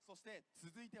そして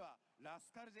続いてはラ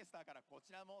スカルジェスターからこ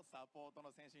ちらもサポート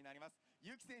の選手になります。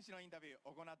ユキ選手のインタビュー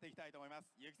を行っていきたいと思いま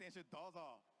す。ユキ選手どう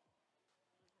ぞ。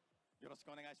よろし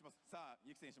くお願いします。さあ、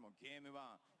ユキ選手もゲーム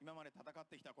1、今まで戦っ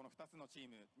てきたこの2つのチー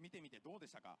ム、見てみてどうで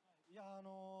したか？いや、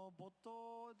ボッ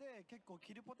トで結構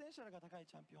キルポテンシャルが高い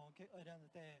チャンピオンを選んで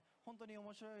て、本当に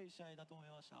面白い試合だと思い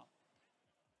ました。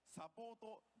サポー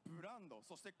ト、ブランド、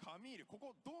そしてカミール、こ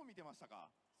こどう見てましたか？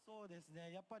そうです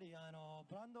ね、やっぱり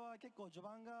ブランドは結構序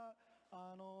盤が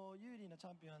有利なチ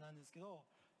ャンピオンなんですけど、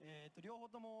両方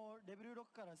ともレベル6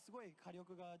からすごい火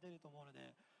力が出ると思うの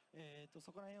で、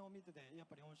そこら辺を見ててやっ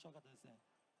ぱり面白かったですね。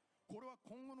これは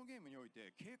今後のゲームにおい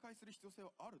て警戒する必要性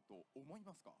はあると思い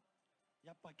ますか？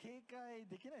やっぱ警戒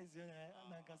できないですよね。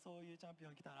なんかそういうチャンピオ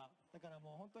ン来たら、だから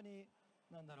もう本当に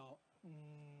なんだろう、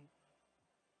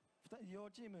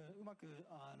両チームうまく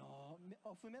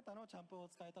オフメタのチャンプを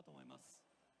使えたと思います。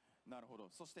なるほど。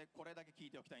そしてこれだけ聞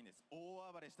いておきたいんです。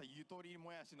大暴れしたゆとり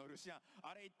もやしのルシアン、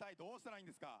あれ一体どうしたらいいん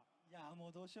ですか？いや、も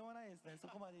うどうしようもないですね。そ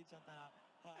こまでいっちゃったら、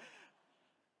はい、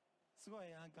すごい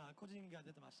なんか個人が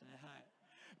出てましたね。はい。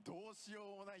どうしよ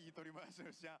うもないゆとりもやしの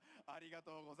ルシアン、ありが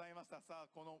とうございました。さあ、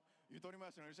このゆとりも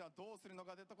やしのルシアンどうするの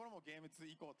かというところもゲーム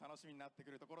2以降楽しみになってく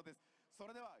るところです。そ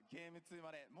れではゲーム2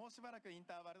までもうしばらくイン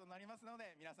ターバルとなりますの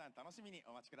で、皆さん楽しみに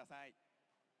お待ちください。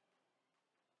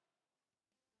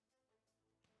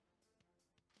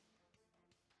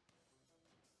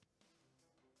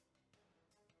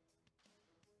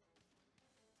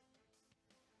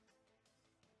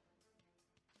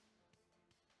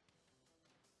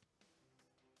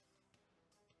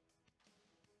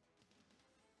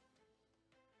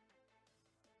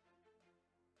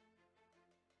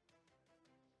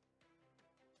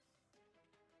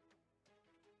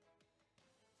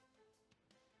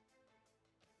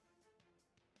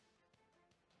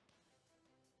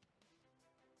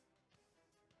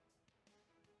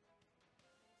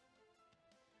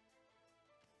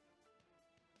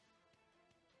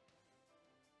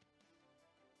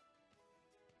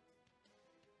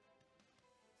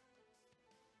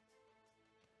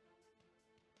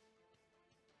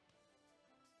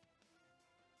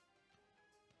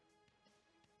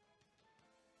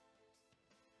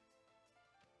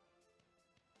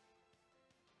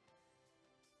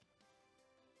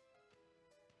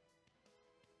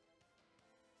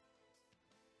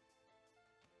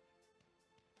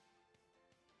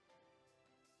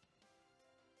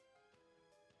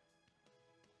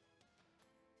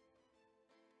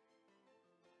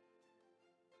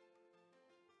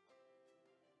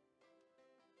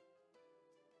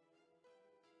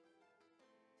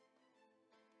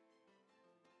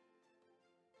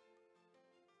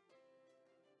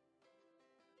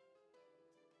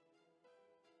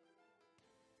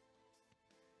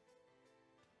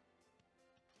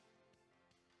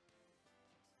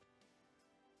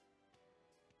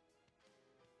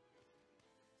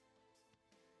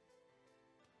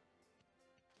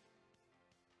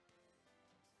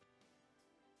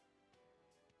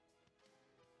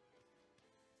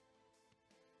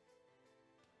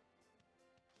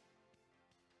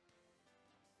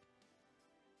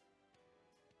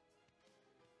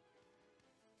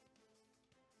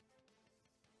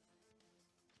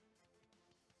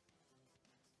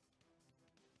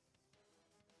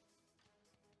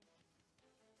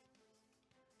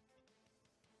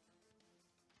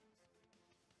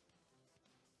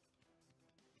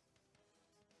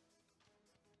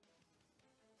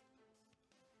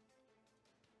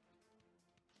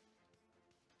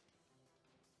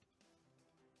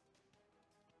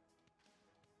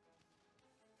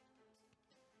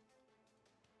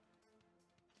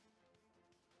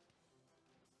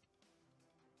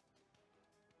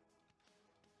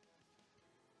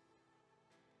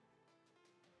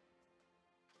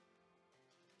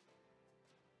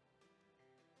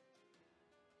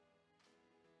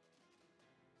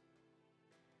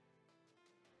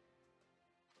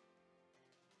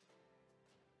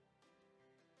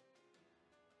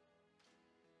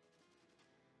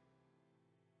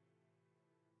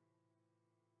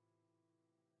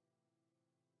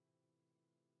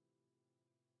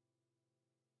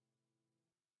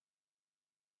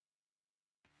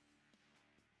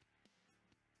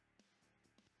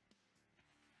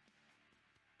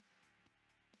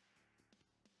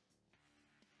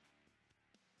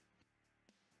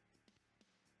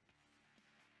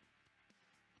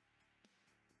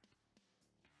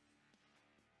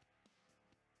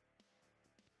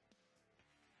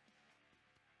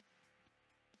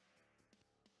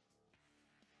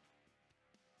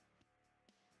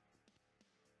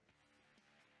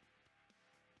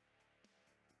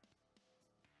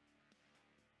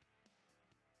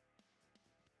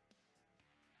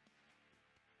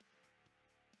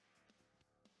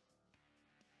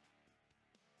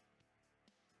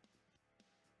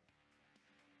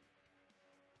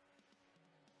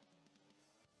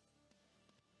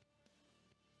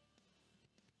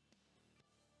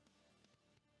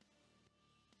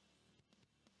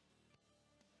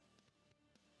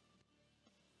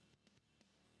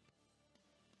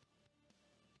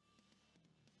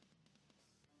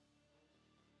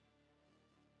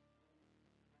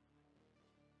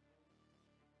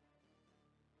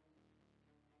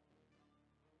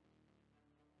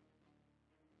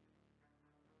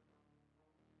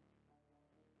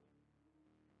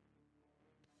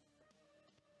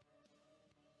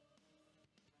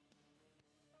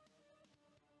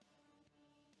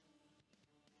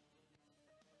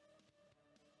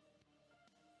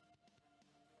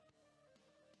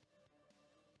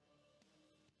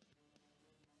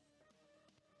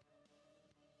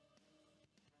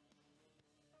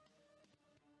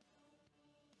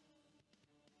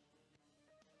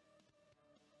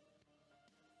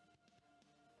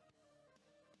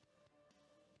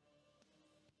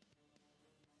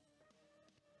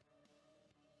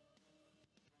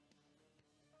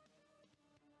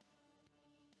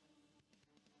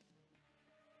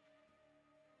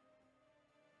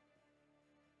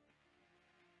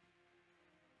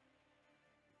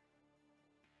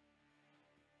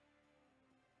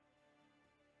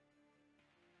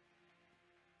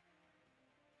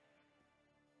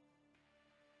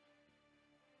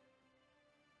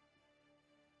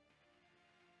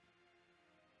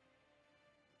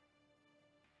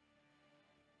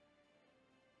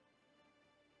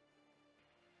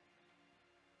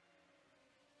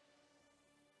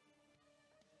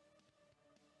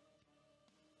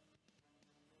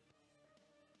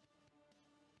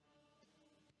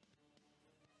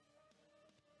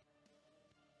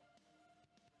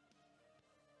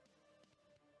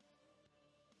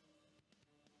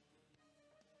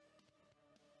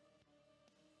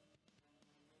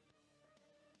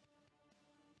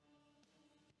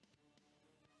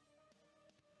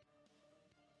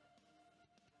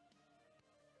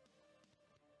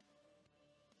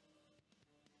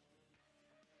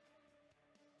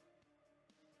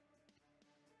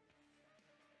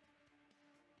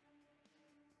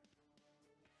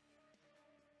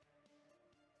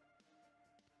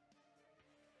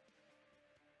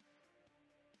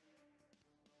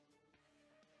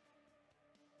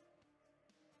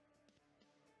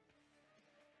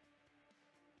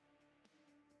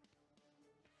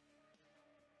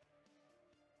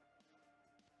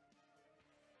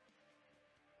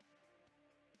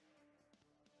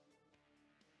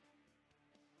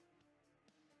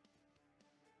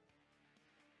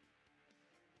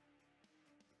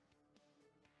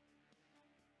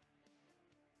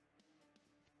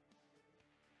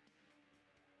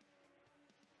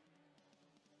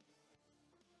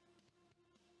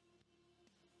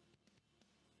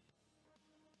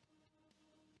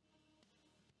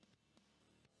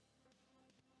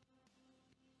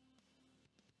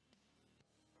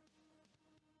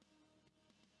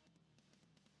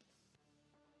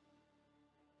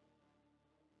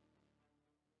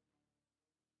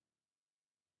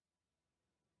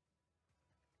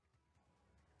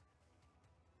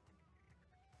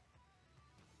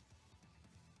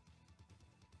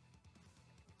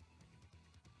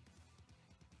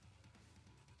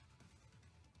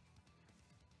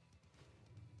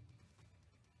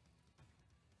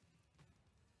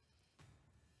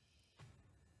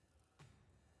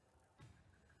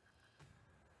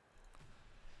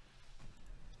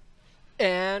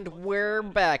And we're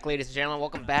back, ladies and gentlemen.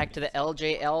 Welcome back to the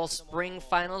LJL Spring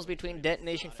Finals between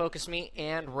Detonation, FocusMe,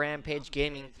 and Rampage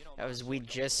Gaming. As we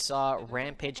just saw,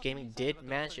 Rampage Gaming did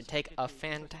manage to take a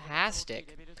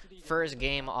fantastic first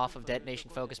game off of Detonation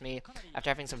FocusMe after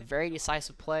having some very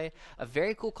decisive play, a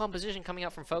very cool composition coming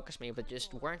out from FocusMe, but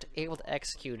just weren't able to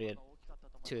execute it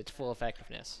to its full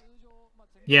effectiveness.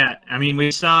 Yeah, I mean,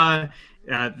 we saw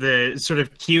the sort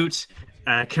of cute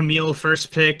Camille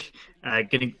first pick,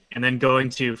 and then going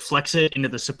to flex it into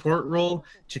the support role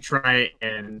to try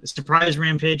and surprise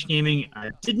Rampage Gaming.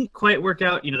 Didn't quite work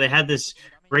out. You know, they had this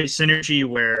great synergy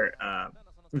where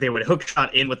they would hook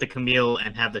shot in with the Camille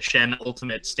and have the Shen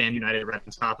ultimate stand united right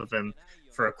on top of him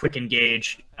for a quick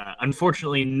engage.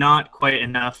 Unfortunately, not quite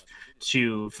enough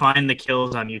to find the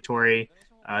kills on Yutori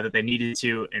that they needed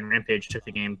to, and Rampage took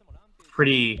the game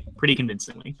pretty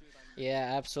convincingly.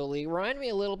 Yeah, absolutely. Remind me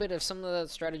a little bit of some of the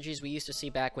strategies we used to see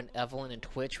back when Evelynn and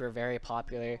Twitch were very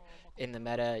popular in the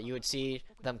meta. You would see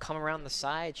them come around the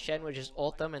side, Shen would just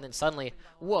ult them, and then suddenly,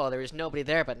 whoa, there was nobody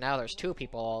there, but now there's two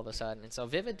people all of a sudden. And so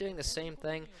Vivid doing the same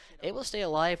thing, able to stay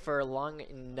alive for long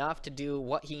enough to do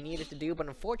what he needed to do, but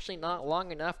unfortunately not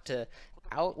long enough to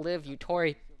outlive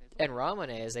Yutori and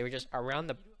Ramune, as they were just around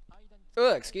the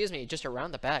just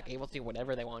around the back, able to do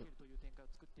whatever they want.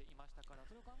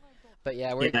 But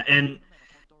yeah, and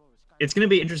it's going to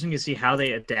be interesting to see how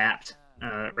they adapt,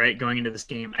 right, going into this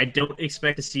game. I don't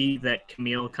expect to see that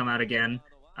Camille come out again.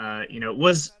 You know,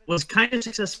 was kind of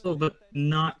successful, but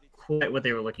not quite what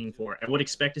they were looking for. I would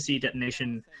expect to see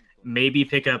Detonation maybe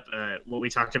pick up what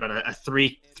we talked about, a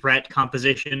 3-threat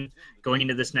composition going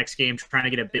into this next game, trying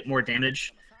to get a bit more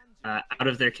damage out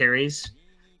of their carries.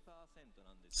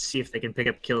 See if they can pick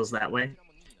up kills that way.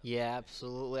 Yeah,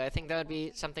 absolutely. I think that would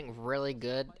be something really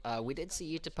good. We did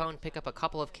see Yutapone pick up a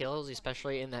couple of kills,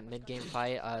 especially in that mid-game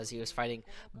fight, as he was fighting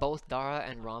both Dara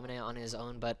and Ramune on his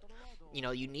own. But, you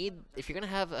know, you need, if you're going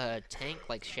to have a tank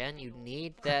like Shen, you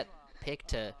need that pick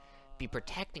to be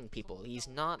protecting people. He's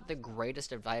not the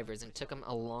greatest of divers, and it took him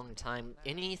a long time.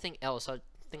 Anything else,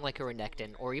 something like a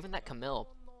Renekton, or even that Camille,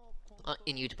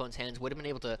 in Yutapone's hands, would have been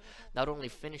able to not only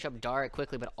finish up Dara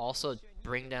quickly, but also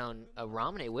bring down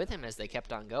Ramune with him as they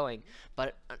kept on going.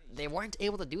 But they weren't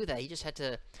able to do that. He just had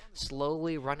to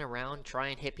slowly run around, try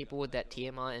and hit people with that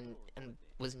Tiamat, and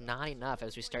was not enough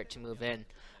as we start to move in.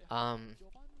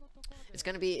 It's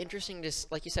going to be interesting to,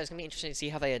 like you said, it's going to be interesting to see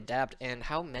how they adapt and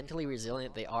how mentally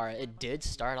resilient they are. It did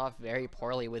start off very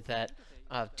poorly with that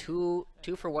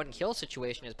 2-for-1 kill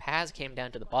situation as Paz came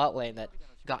down to the bot lane that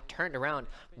got turned around,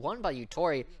 won by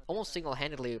Yutori almost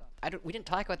single-handedly. We didn't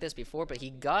talk about this before, but he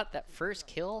got that first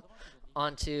kill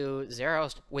onto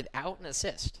Zeros without an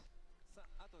assist.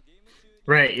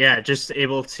 Right, yeah, just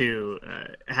able to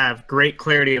have great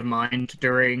clarity of mind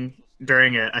during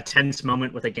a tense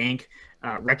moment with a gank,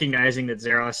 recognizing that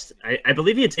Zeros, I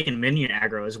believe he had taken minion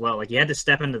aggro as well. Like, he had to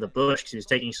step into the bush because he was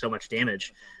taking so much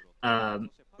damage.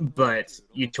 But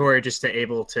Yutori just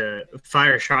able to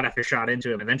fire shot after shot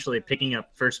into him, eventually picking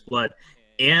up first blood.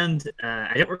 And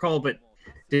I don't recall, but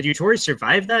did Yutori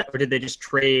survive that, or did they just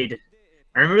trade?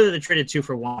 I remember that they traded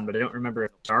 2-for-1, but I don't remember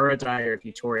if Dara died or if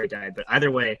Yutori died. But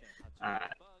either way,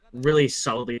 really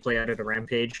solidly play out at a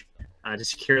Rampage to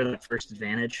secure that first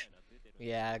advantage.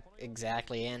 Yeah,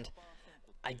 exactly. And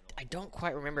I don't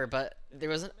quite remember, but there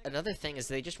was another thing, is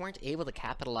they just weren't able to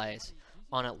capitalize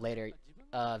on it later.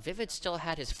 Vivid still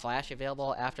had his flash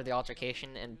available after the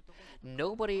altercation, and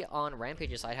nobody on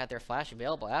Rampage's side had their flash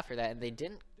available after that, and they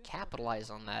didn't capitalize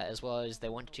on that as well as they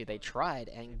wanted to. They tried,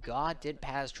 and God did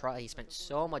Paz try. He spent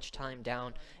so much time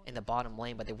down in the bottom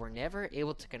lane, but they were never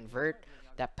able to convert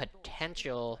that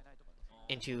potential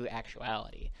into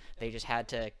actuality. They just had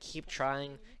to keep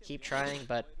trying,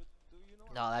 but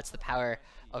no, that's the power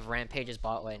of Rampage's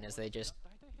bot lane, as they just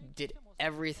did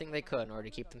everything they could in order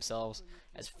to keep themselves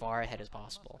as far ahead as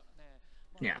possible.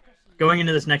 Yeah. Going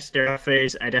into this next era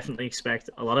phase, I definitely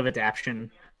expect a lot of adaptation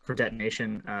for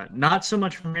Detonation. Not so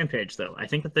much from Rampage, though. I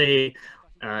think that they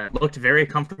looked very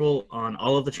comfortable on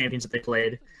all of the champions that they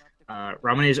played.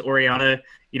 Ramone's Orianna,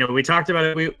 you know, we talked about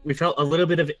it. We felt a little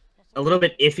bit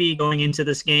iffy going into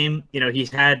this game. You know, he's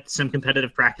had some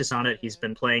competitive practice on it. He's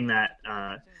been playing that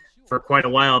for quite a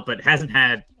while, but hasn't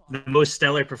had the most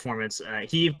stellar performance.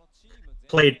 He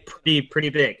played pretty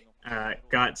big.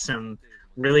 Got some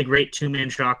really great two-man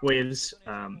shockwaves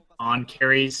on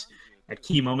carries at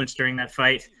key moments during that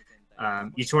fight.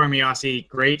 Yutori Miyase,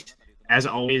 great as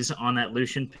always on that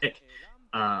Lucian pick.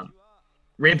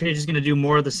 Rampage is going to do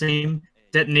more of the same.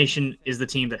 Detonation is the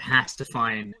team that has to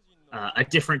find a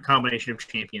different combination of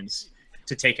champions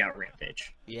to take out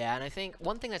Rampage. Yeah, and I think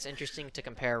one thing that's interesting to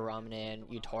compare Ramune and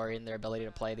Yutori and their ability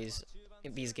to play these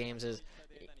in these games is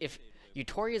if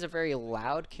Yutori is a very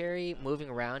loud carry, moving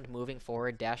around, moving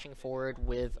forward, dashing forward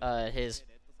with his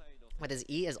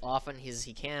E as often as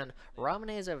he can.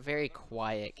 Ramune is a very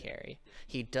quiet carry.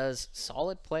 He does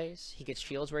solid plays. He gets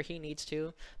shields where he needs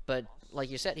to. But like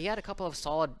you said, he had a couple of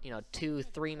solid,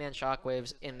 2-3-man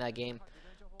shockwaves in that game.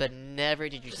 But never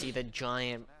did you see the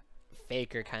giant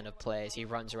faker kind of plays. He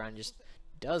runs around and just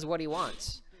does what he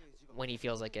wants when he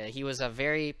feels like it. He was a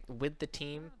very with the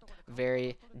team,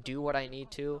 very do what I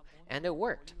need to, and it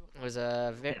worked. It was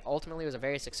ultimately was a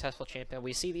very successful champion.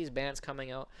 We see these bans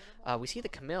coming out. We see the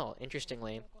Camille,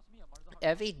 interestingly.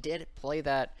 Evie did play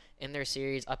that in their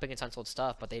series up against Unsold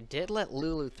Stuff, but they did let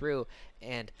Lulu through,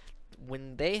 and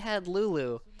when they had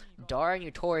Lulu, Dara and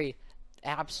Yutori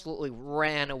absolutely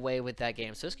ran away with that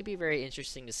game. So this could be very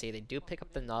interesting to see. They do pick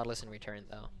up the Nautilus in return,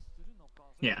 though.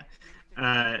 Yeah.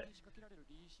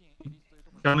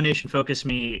 Domination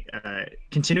FocusMe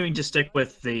continuing to stick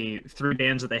with the 3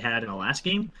 bans that they had in the last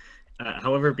game.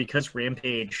 However, because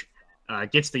Rampage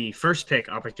gets the first pick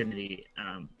opportunity,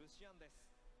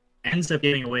 ends up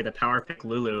giving away the power pick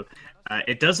Lulu,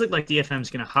 it does look like DFM is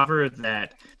going to hover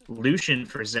that Lucian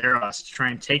for Zeros to try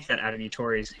and take that out of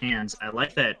Yutori's hands. I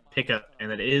like that pickup,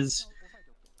 and it is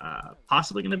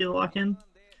possibly going to be the lock-in.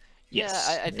 Yes,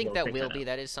 yeah, I think that will be.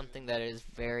 That is something that is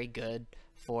very good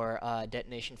for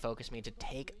Detonation FocusMe to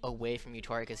take away from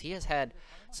Yutori, because he has had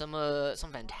some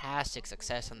fantastic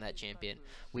success on that champion.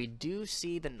 We do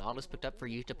see the Nautilus picked up for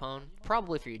Utapone,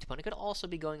 probably for Utapone. It could also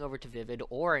be going over to Vivid,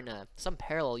 or in some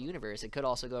parallel universe, it could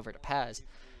also go over to Paz.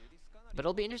 But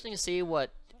it'll be interesting to see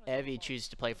what Evie chooses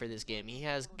to play for this game. He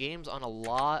has games on a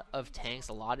lot of tanks,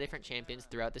 a lot of different champions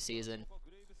throughout the season.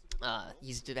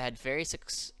 He's had very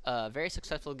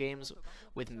successful games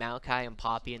with Maokai and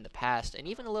Poppy in the past, and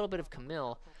even a little bit of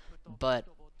Camille, but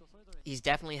he's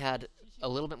definitely had a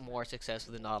little bit more success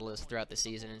with the Nautilus throughout the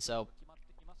season, and so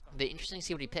it'll be interesting to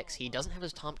see what he picks. He doesn't have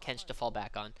his Tom Kench to fall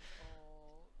back on.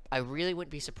 I really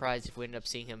wouldn't be surprised if we end up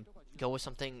seeing him go with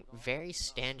something very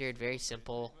standard, very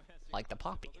simple, like the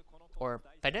Poppy. Or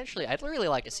potentially, I'd really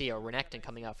like to see a Renekton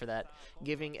coming out for that,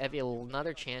 giving Evie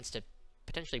another chance to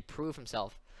potentially prove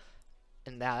himself.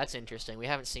 And that's interesting. We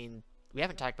haven't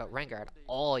talked about Rengar at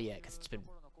all yet, because it's been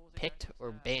picked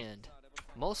or banned,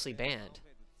 mostly banned,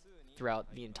 throughout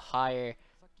the entire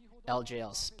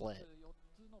LJL split.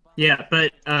 Yeah,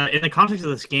 but in the context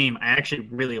of this game, I actually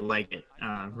really like it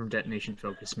from Detonation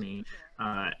FocusMe.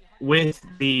 With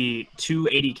the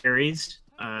 280 carries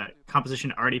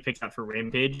composition already picked out for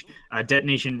Rampage,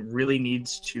 Detonation really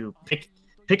needs to pick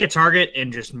a target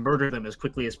and just murder them as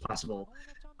quickly as possible.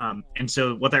 And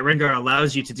so what that Rengar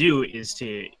allows you to do is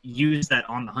to use that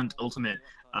on the hunt ultimate,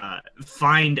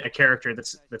 find a character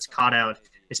that's caught out,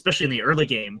 especially in the early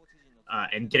game,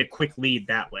 and get a quick lead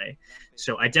that way.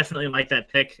 So I definitely like that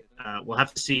pick. We'll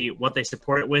have to see what they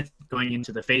support it with going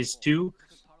into the phase 2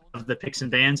 of the picks and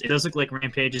bans. It does look like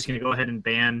Rampage is going to go ahead and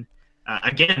ban,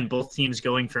 again, both teams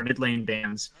going for mid lane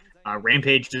bans.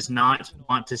 Rampage does not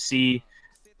want to see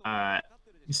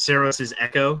Seros's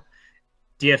Echo.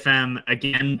 DFM,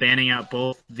 again, banning out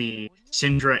both the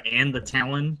Syndra and the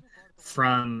Talon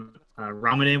from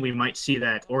Ramune. We might see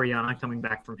that Orianna coming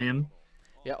back from him.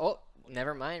 Yeah, oh,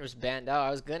 never mind. It was banned out. I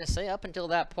was going to say, up until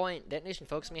that point, Detonation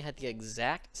FocusMe had the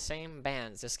exact same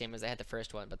bans this game as they had the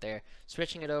first one, but they're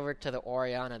switching it over to the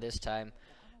Orianna this time.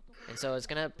 And so it's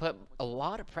going to put a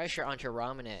lot of pressure onto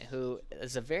Ramune, who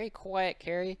is a very quiet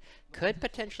carry, could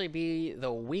potentially be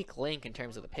the weak link in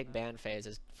terms of the pick ban phase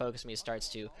as FocusMe starts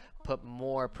to put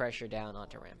more pressure down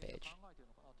onto Rampage.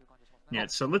 Yeah,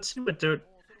 so let's see what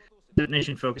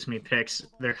Detonation FocusMe picks.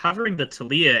 They're hovering the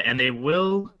Talia, and they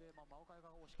will...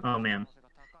 Oh, man.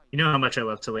 You know how much I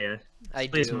love Talia. I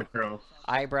Talia's do. my girl.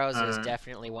 Eyebrows is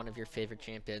definitely one of your favorite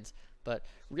champions. But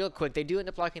real quick, they do end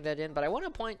up locking that in. But I want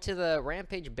to point to the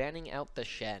Rampage banning out the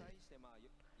Shen.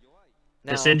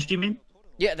 Now, The Singed, you mean?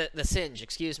 Yeah, the Singe,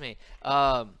 excuse me.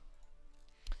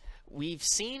 We've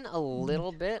seen a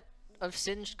little bit of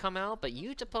Singed come out, but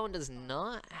Utapone does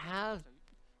not have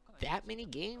that many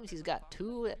games. He's got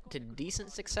 2 to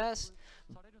decent success.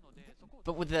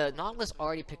 But with the Nautilus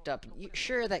already picked up,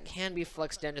 sure, that can be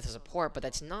flexed down to the support, but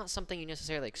that's not something you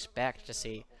necessarily expect to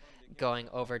see going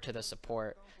over to the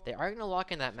support. They are going to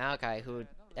lock in that Maokai, who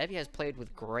Evie has played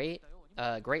with great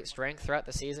strength throughout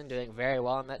the season, doing very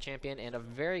well on that champion, and a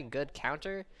very good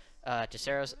counter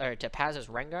to Paz's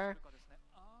Rengar.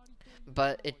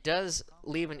 But it does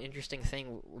leave an interesting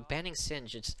thing. Banning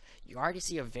Singe, you already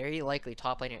see a very likely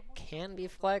top laner. It can be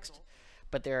flexed,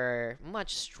 but there are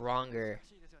much stronger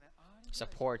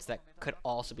supports that could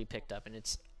also be picked up,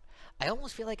 and I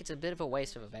almost feel like it's a bit of a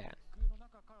waste of a ban.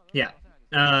 Yeah.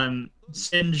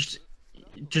 Singed,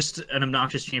 just an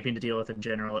obnoxious champion to deal with in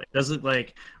general. It does look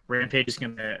like Rampage is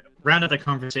going to round out the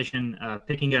conversation,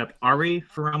 picking up Ari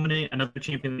for Ramune, another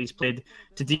champion that he's played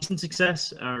to decent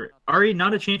success. Ari,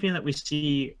 not a champion that we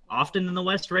see often in the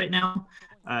West right now.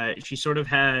 She sort of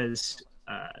has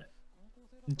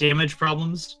damage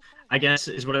problems, I guess,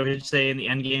 is what I would say in the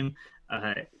end game.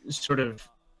 Sort of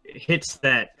hits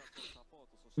that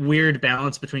weird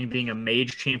balance between being a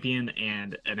mage champion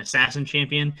and an assassin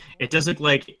champion. It does look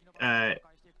like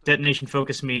Detonation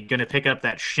FocusMe going to pick up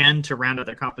that Shen to round out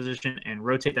their composition and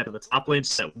rotate that to the top lane.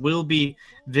 So that will be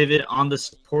Vivid on the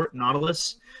support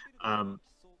Nautilus.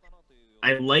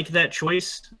 I like that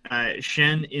choice.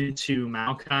 Shen into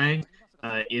Maokai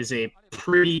is a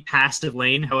pretty passive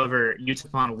lane. However,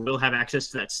 Utapon will have access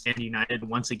to that Stand United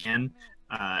once again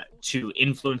to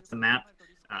influence the map.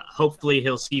 Hopefully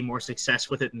he'll see more success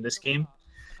with it in this game.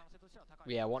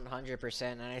 Yeah, 100%.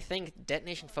 And I think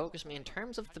Detonation FocusMe, in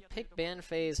terms of the pick ban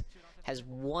phase, has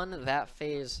won that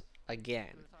phase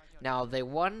again. Now, they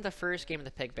won the first game of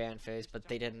the pick ban phase, but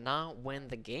they did not win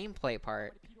the gameplay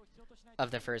part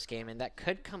of the first game, and that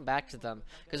could come back to them.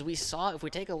 Because we saw, if we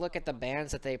take a look at the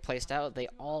bans that they placed out, they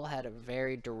all had a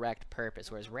very direct purpose,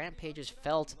 whereas Rampages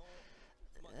felt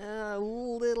a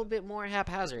little bit more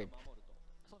haphazard.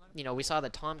 You know, we saw the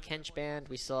Tom Kench band,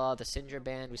 we saw the Syndra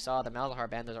band, we saw the Malzahar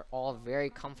band. Those are all very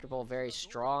comfortable, very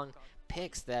strong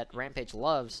picks that Rampage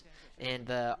loves. And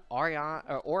the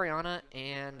Orianna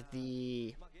and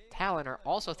the Talon are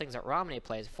also things that Ramune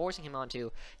plays, forcing him onto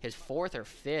his 4th or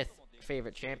 5th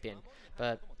favorite champion.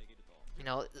 But, you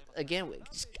know, again,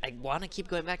 I want to keep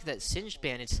going back to that Singed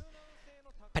band. It's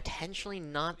potentially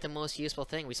not the most useful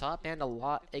thing. We saw it banned a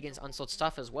lot against Unsold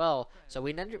Stuff as well, so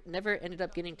we never ended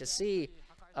up getting to see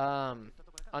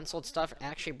Unsold Stuff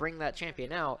actually bring that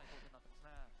champion out.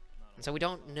 And so we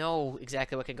don't know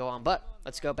exactly what can go on, but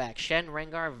let's go back. Shen,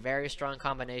 Rengar, very strong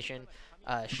combination.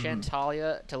 Shen,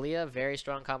 Talia, very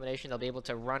strong combination. They'll be able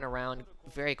to run around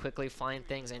very quickly, find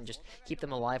things, and just keep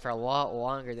them alive for a lot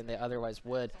longer than they otherwise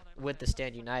would with the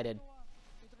Stand United.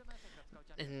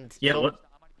 And yeah, you know,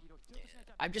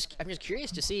 I'm just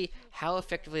curious to see how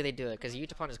effectively they do it, because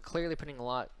Utapon is clearly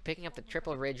picking up the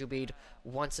triple Rage bead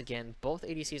once again. Both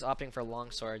ADCs opting for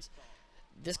longswords.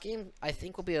 This game, I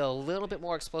think, will be a little bit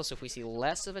more explosive. We see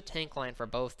less of a tank line for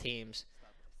both teams,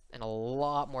 and a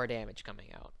lot more damage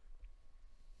coming out.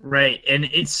 Right, and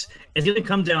it's going to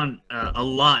come down a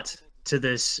lot to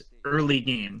this early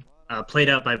game played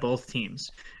out by both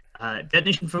teams.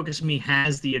 Detonation FocusMe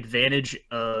has the advantage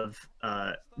of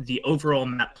the overall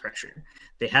map pressure.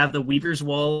 They have the Weaver's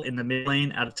Wall in the mid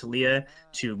lane out of Talia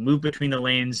to move between the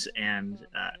lanes and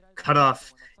cut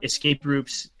off escape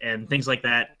routes and things like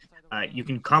that. You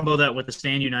can combo that with the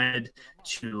Stand United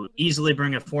to easily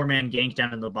bring a 4-man gank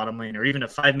down in the bottom lane, or even a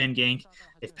 5-man gank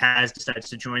if Paz decides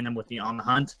to join them with the On the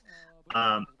Hunt.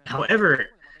 However,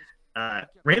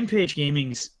 Rampage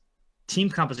Gaming's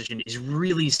team composition is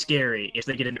really scary if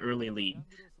they get an early lead.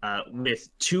 With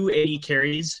 2 AD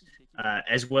carries,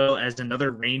 as well as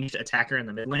another ranged attacker in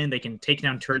the mid lane, they can take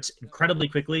down turrets incredibly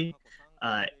quickly.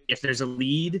 If there's a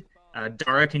lead,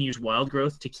 Dara can use Wild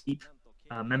Growth to keep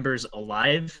members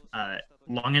alive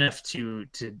long enough to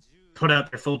put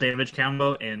out their full damage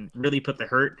combo and really put the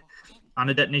hurt on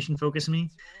a Detonation FocusMe.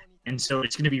 And so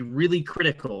it's going to be really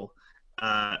critical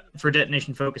for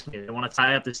Detonation FocusMe. They want to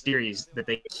tie up the series that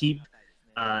they keep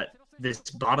this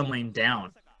bottom lane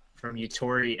down from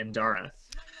Yutori and Dara.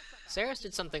 Saris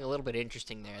did something a little bit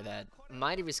interesting there that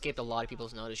might have escaped a lot of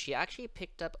people's notice. She actually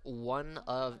picked up one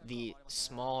of the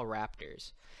small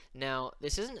raptors. Now,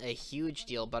 this isn't a huge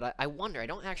deal, but I wonder, I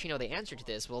don't actually know the answer to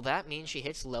this. Will that mean she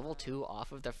hits level 2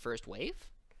 off of the first wave?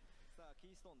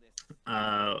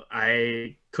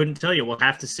 I couldn't tell you. We'll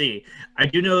have to see. I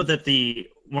do know that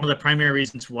one of the primary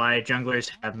reasons why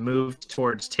junglers have moved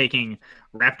towards taking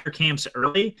raptor camps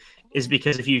early is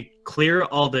because if you clear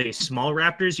all the small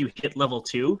raptors, you hit level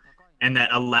 2, and that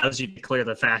allows you to clear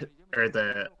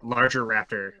the larger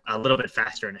raptor a little bit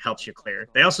faster, and it helps you clear.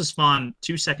 They also spawn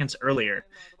 2 seconds earlier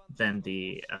than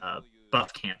the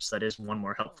buff camps. That is one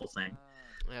more helpful thing.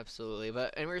 Absolutely,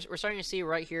 and we're starting to see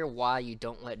right here why you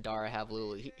don't let Dara have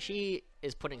Lulu. She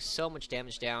is putting so much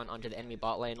damage down onto the enemy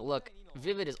bot lane. Look,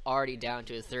 Vivid is already down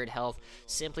to his 3rd health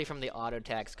simply from the auto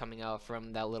attacks coming out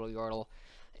from that little Yordle,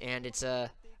 and it's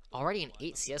already an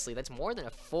 8 CS lead. That's more than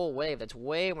a full wave. That's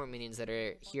way more minions that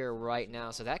are here right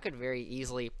now, so that could very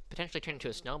easily potentially turn into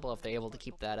a snowball if they're able to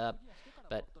keep that up.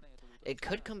 But it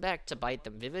could come back to bite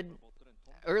them. Vivid,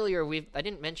 earlier I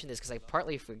didn't mention this because I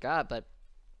partly forgot, but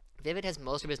Vivid has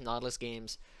most of his Nautilus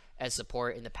games as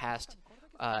support in the past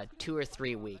 2 or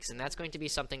 3 weeks, and that's going to be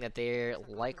something that they're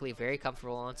likely very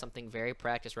comfortable on, something very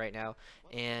practiced right now,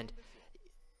 and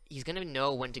he's going to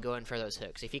know when to go in for those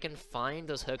hooks. If he can find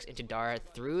those hooks into Dara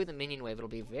through the minion wave, it'll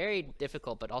be very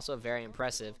difficult, but also very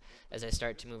impressive as I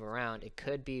start to move around. It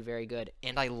could be very good,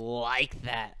 and I like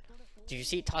that. Did you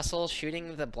see Tussle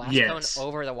shooting the blast cone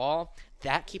over the wall?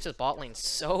 That keeps his bot lane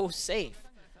so safe.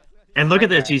 And look at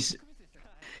this.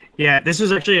 This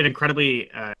was actually an incredibly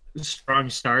strong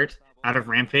start out of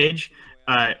Rampage.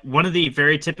 One of the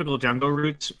very typical jungle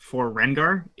routes for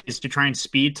Rengar is to try and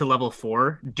speed to level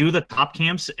 4, do the top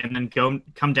camps, and then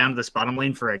come down to this bottom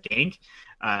lane for a gank.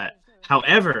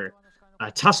 However,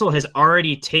 Tussle has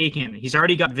already he's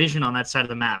already got vision on that side of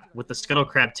the map with the Scuttle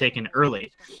Crab taken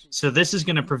early. So this is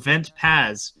going to prevent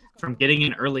Paz from getting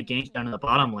an early gank down in the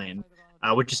bottom lane,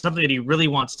 which is something that he really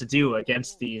wants to do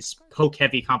against these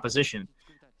poke-heavy composition.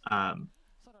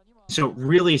 So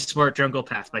really smart jungle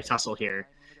path by Tussle here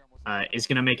is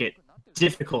going to make it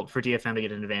difficult for DFM to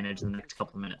get an advantage in the next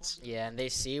couple of minutes. Yeah, and they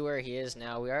see where he is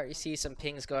now. We already see some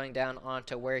pings going down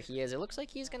onto where he is. It looks like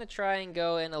he's going to try and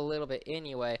go in a little bit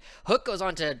anyway. Hook goes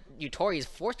onto Yutori. He's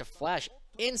forced to flash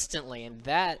instantly, and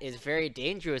that is very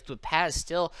dangerous with Paz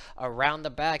still around the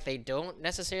back. They don't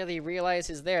necessarily realize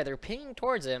he's there. They're pinging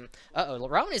towards him.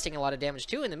 Rowan is taking a lot of damage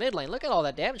too in the mid lane. Look at all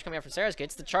that damage coming out from Sarah's.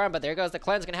 Gets the charm, but there goes the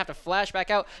cleanse. Gonna have to flash back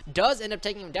out. Does end up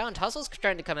taking him down. Tussle's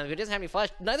trying to come in, but he doesn't have any flash.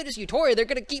 Neither does Yutori. They're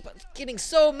gonna keep getting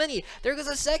so many. There goes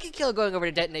a second kill going over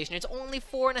to Detonation. It's only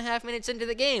 4.5 minutes into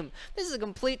the game. This is a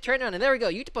complete turnaround, and there we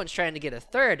go. Utapun's trying to get a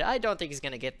third. I don't think he's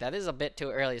gonna get that. This is a bit too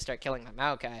early to start killing my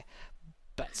Maokai.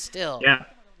 But still. Yeah.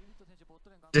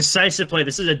 Decisive play.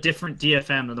 This is a different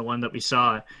DFM than the one that we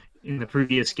saw in the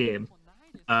previous game.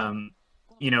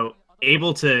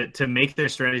 Able to make their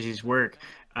strategies work.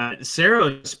 Sero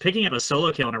is picking up a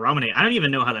solo kill on a Ramune. I don't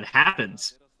even know how that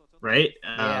happens, right?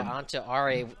 Onto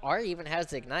Ari. Ari even has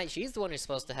the ignite. She's the one who's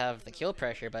supposed to have the kill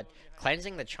pressure, but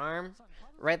cleansing the charm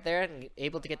right there and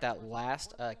able to get that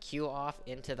last Q off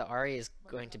into the Ari is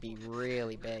going to be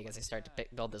really big as they start to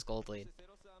build this gold lead.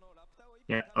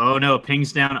 Yeah. Oh no,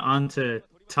 pings down onto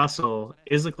Tussle.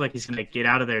 Look like he's gonna get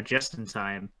out of there just in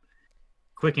time.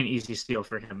 Quick and easy steal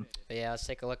for him. But yeah, let's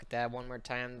take a look at that one more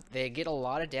time. They get a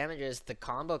lot of damages. The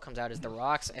combo comes out as the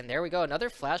rocks, and there we go. Another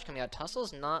flash coming out.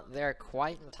 Tussle's not there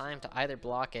quite in time to either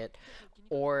block it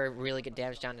or really get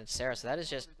damage down to Sarah. So that is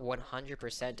just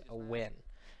 100% a win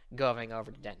going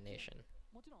over to Detonation.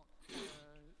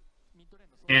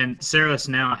 And Saros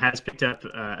now has picked up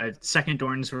a second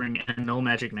Doran's Ring and a Null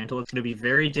Magic Mantle. It's going to be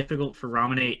very difficult for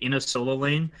Ramune in a solo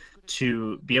lane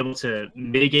to be able to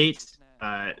mitigate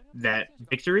that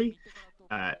victory.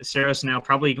 Saros now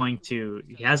probably going to,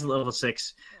 he has level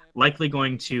 6, likely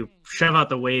going to shove out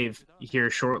the wave here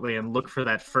shortly and look for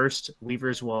that first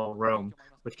Weaver's Wall roam,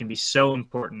 which can be so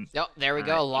important. Oh, there we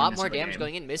go. A lot more damage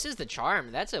going in. Misses the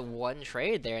charm. That's a one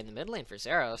trade there in the mid lane for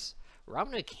Saros.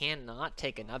 Ramune cannot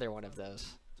take another one of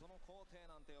those.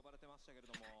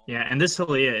 Yeah, and this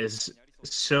Talia is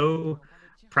so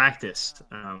practiced.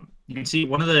 You can see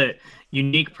one of the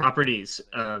unique properties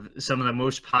of some of the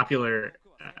most popular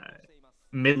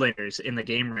mid laners in the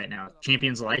game right now,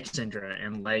 champions like Syndra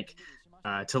and like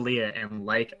Talia and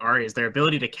like Ari, is their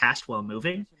ability to cast while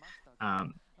moving.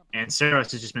 And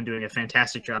Saros has just been doing a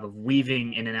fantastic job of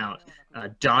weaving in and out,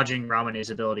 dodging Ramanu's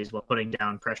abilities while putting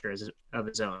down pressure of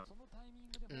his own.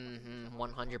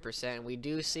 100%. We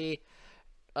do see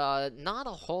not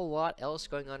a whole lot else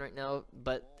going on right now,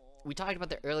 but we talked about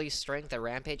the early strength that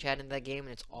Rampage had in that game,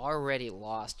 and it's already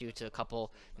lost due to a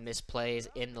couple misplays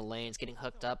in the lanes, getting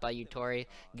hooked up by Yutori,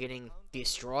 getting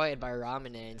destroyed by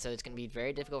Ramune, and so it's going to be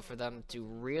very difficult for them to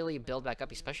really build back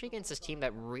up, especially against this team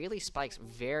that really spikes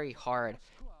very hard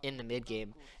in the mid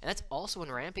game. And that's also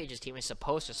when Rampage's team is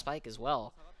supposed to spike as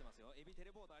well.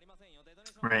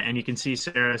 Right, and you can see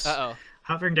Saros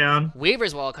hovering down.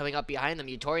 Weaver's Wall coming up behind them.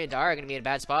 Yutori and Dara are going to be in a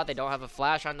bad spot. They don't have a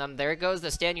flash on them. There goes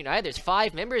the Stand United. There's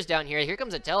 5 members down here. Here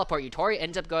comes a teleport. Yutori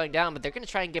ends up going down, but they're going to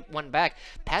try and get one back.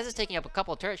 Paz is taking up a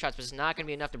couple of turret shots, but it's not going to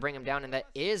be enough to bring him down, and that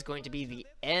is going to be the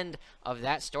end of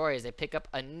that story as they pick up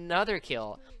another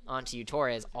kill onto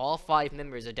Yutori as all 5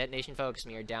 members of Detonation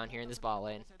FocusMe are down here in this bot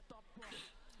lane.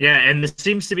 Yeah, and this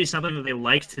seems to be something that they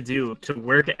like to do to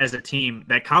work as a team.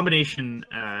 That combination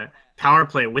power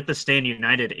play with the Stand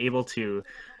United able to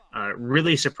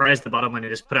really surprise the bottom lane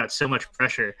and just put out so much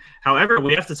pressure. However,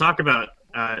 we have to talk about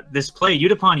this play.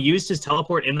 Utapon used his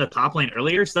teleport into the top lane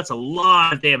earlier, so that's a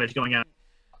lot of damage going on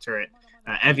the turret.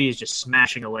 Evie is just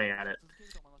smashing away at it.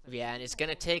 Yeah, and it's going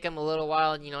to take him a little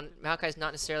while. You know, Maokai's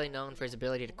not necessarily known for his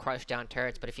ability to crush down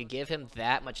turrets, but if you give him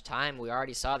that much time, we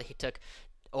already saw that he took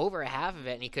over half of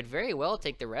it, and he could very well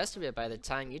take the rest of it by the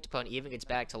time Utapone even gets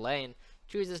back to lane.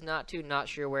 Chooses not to, not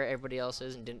sure where everybody else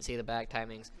is, and didn't see the back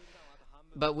timings.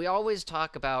 But we always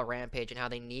talk about Rampage and how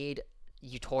they need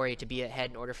Yutori to be ahead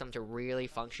in order for them to really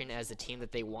function as the team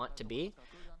that they want to be.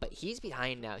 But he's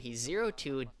behind now. He's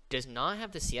 0-2, does not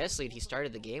have the CS lead he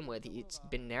started the game with. It's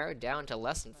been narrowed down to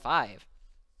less than 5.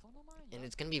 And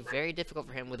it's going to be very difficult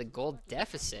for him with a gold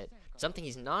deficit, something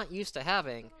he's not used to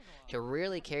having, to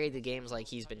really carry the games like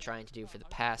he's been trying to do for the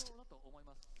past,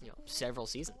 several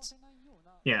seasons.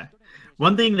 Yeah.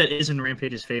 One thing that is in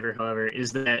Rampage's favor, however,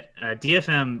 is that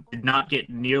DFM did not get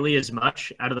nearly as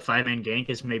much out of the 5-man gank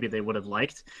as maybe they would have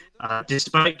liked.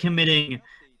 Despite committing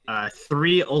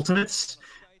 3 ultimates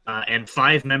and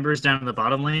 5 members down in the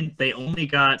bottom lane, they only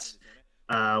got,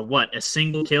 a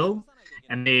single kill,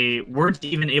 and they weren't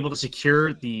even able to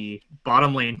secure the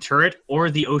bottom lane turret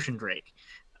or the Ocean Drake,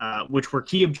 which were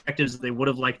key objectives that they would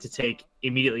have liked to take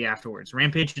immediately afterwards.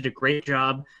 Rampage did a great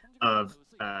job of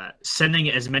sending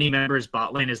as many members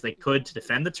bot lane as they could to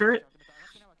defend the turret,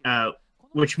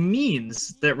 which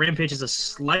means that Rampage has a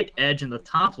slight edge in the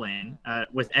top lane,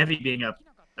 with Evie being a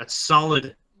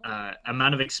solid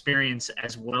amount of experience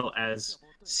as well as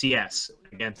CS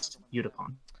against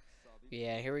Utapone.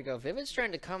 Yeah, here we go. Vivid's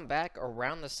trying to come back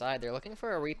around the side. They're looking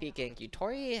for a repeat gank.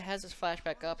 Yutori has his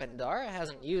flashback up, and Dara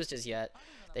hasn't used his yet.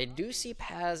 They do see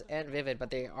Paz and Vivid,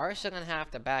 but they are still going to have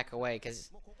to back away,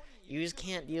 because you just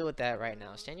can't deal with that right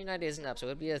now. Stand United isn't up, so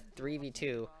it would be a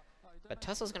 3v2. But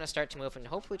Tussle's going to start to move and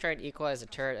hopefully try to equalize the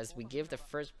turret as we give the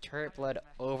first turret blood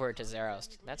over to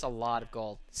Zeros. That's a lot of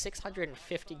gold.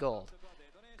 650 gold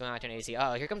going out to an AC.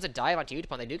 Oh, here comes a dive onto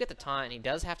Utapone. They do get the taunt, and he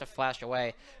does have to flash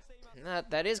away.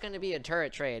 That is going to be a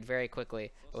turret trade very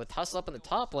quickly. But with Tussle up in the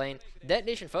top lane,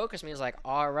 Detonation FocusMe is like,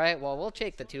 alright, well, we'll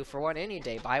take the 2-for-1 any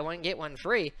day. Buy one, get one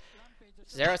free.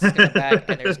 Zeros is going to back,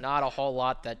 and there's not a whole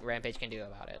lot that Rampage can do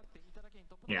about it.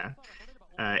 Yeah.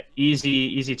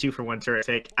 Easy 2-for-1 turret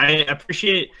take. I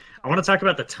want to talk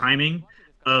about the timing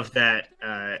of that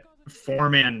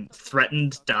 4-man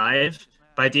threatened dive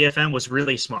by DFM was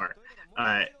really smart.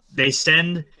 They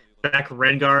send back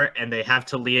Rengar, and they have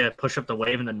Talia push up the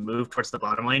wave and then move towards the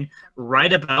bottom lane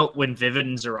right about when Vivid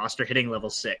and Zerost are hitting level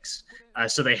 6.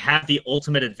 So they have the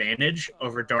ultimate advantage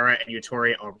over Dara and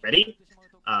Yutori already.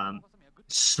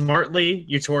 Smartly,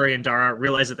 Yutori and Dara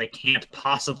realize that they can't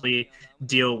possibly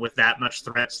deal with that much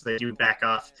threat, so they do back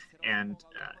off and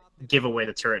give away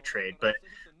the turret trade. But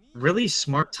really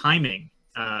smart timing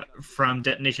from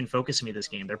Detonation FocusMe this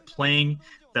game. They're playing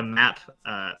the map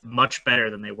much better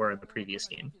than they were in the previous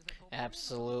game.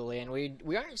 Absolutely, and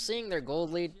we aren't seeing their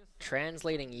gold lead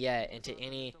translating yet into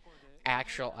any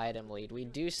actual item lead. We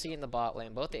do see in the bot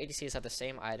lane, both the ADCs have the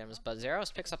same items, but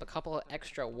Zeros picks up a couple of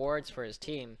extra wards for his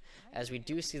team, as we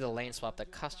do see the lane swap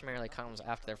that customarily comes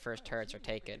after their first turrets are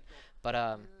taken.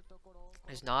 But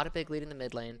there's not a big lead in the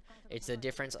mid lane. It's the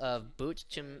difference of boots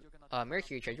to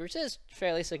Mercury trade, which is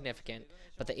fairly significant,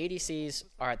 but the ADCs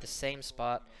are at the same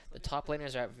spot. The top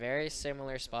laners are at very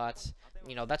similar spots.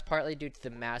 That's partly due to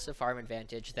the massive farm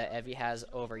advantage that Evie has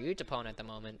over Utapone at the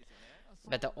moment.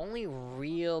 But the only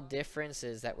real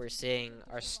differences that we're seeing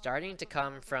are starting to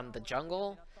come from the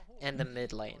jungle and the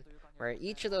mid lane, where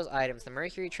each of those items, the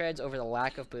Mercury treads over the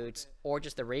lack of boots, or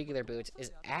just the regular boots,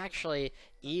 is actually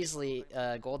easily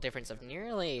a gold difference of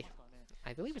nearly,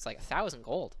 I believe it's like 1,000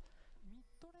 gold.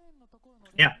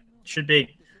 Yeah, should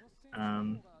be.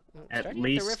 At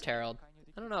least the Rift Herald.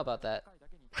 I don't know about that.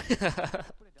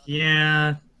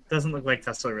 Yeah, doesn't look like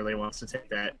Tesla really wants to take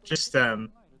that. Just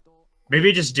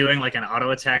maybe just doing like an auto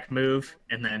attack move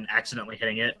and then accidentally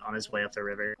hitting it on his way up the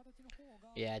river.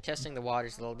 Yeah, testing the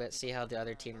waters a little bit, see how the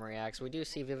other team reacts. We do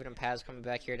see Vivid and Paz coming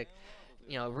back here to,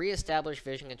 re-establish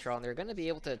vision control, and they're going to be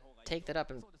able to take that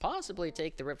up and possibly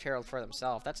take the Rift Herald for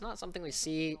themselves. That's not something we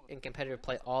see in competitive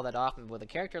play all that often, but with a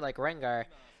character like Rengar,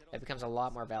 it becomes a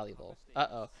lot more valuable.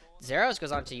 Uh-oh. Zeros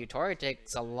goes on to Yutori,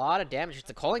 takes a lot of damage. It's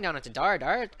the calling down onto Dara.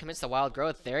 Dara commits the wild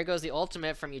growth. There goes the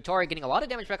ultimate from Yutori, getting a lot of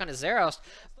damage back onto Zeros,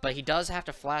 but he does have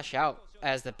to flash out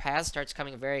as the path starts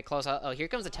coming very close. Uh-oh, here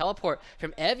comes the teleport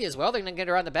from Evie as well. They're going to get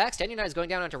around the back. Stand United is going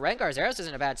down onto Rengar. Zeros is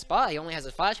in a bad spot. He only has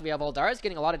his flash available. Dara's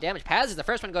getting a lot of damage. Paz is the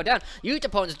first one to go down.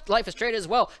 Utapone's life is traded as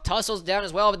well. Tussle's down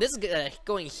as well, but this is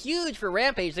going huge for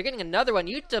Rampage. They're getting another one.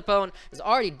 Utapone is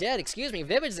already dead. Excuse me.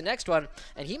 Vivid's the next one,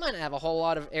 and he might not have a whole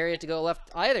lot of area to go left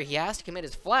either. He has to commit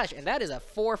his flash, and that is a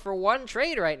 4-for-1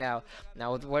 trade right now.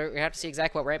 Now, we have to see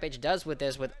exactly what Rampage does with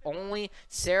this. With only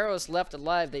Zeros left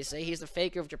alive, they say he's the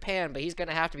Faker of Japan, but he's going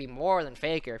to have to be more than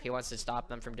Faker if he wants to stop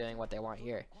them from doing what they want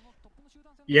here.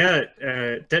 Yeah,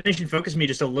 Detonation FocusMe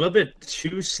just a little bit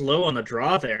too slow on the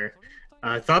draw there.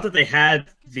 thought that they had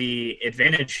the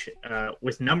advantage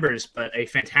with numbers, but a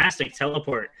fantastic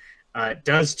teleport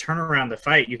does turn around the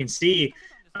fight. You can see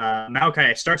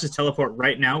Maokai starts his teleport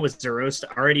right now with Zerost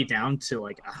already down to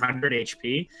like 100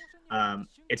 HP.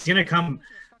 It's going to come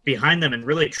behind them and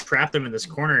really trap them in this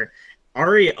corner.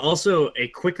 Ari also a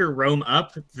quicker roam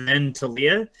up than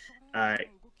Talia.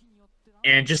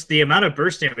 And just the amount of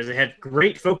burst damage, they had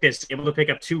great focus, able to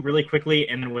pick up 2 really quickly,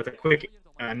 and with a quick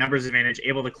numbers advantage,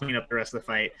 able to clean up the rest of the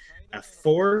fight.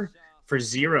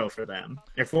 4-0 for them.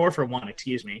 They're 4-1,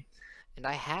 excuse me. And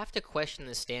I have to question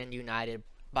the stand united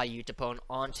by Utapone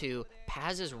onto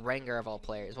Paz's Rengar of all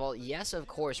players. Well, yes, of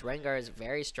course, Rengar is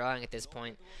very strong at this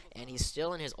point, and he's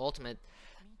still in his ultimate.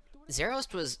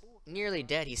 Zerost was nearly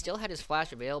dead. He still had his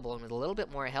flash available, and with a little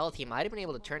bit more health, he might have been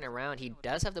able to turn around. He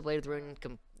does have the Blade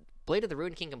of the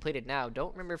Ruin King completed now.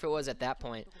 Don't remember if it was at that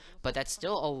point, but that's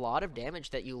still a lot of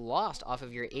damage that you lost off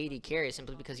of your AD carry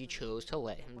simply because you chose to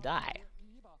let him die.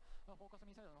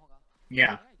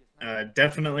 Yeah,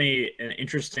 definitely an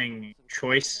interesting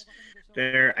choice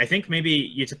there. I think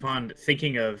maybe Utapon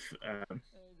thinking of,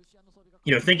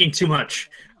 thinking too much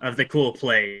of the cool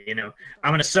play. I'm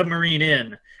going to submarine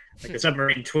in, like the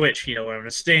submarine Twitch, I'm going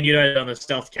to stand united on the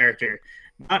stealth character.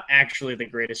 Not actually the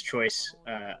greatest choice,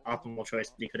 optimal choice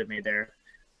that he could have made there.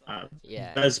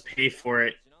 Yeah. Does pay for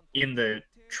it in the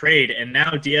trade, and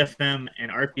now DFM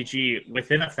and RPG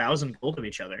within 1,000 gold of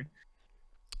each other.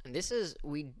 And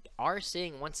we are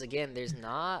seeing once again, there's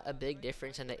not a big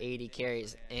difference in the AD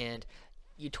carries, and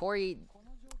Yutori,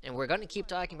 and we're going to keep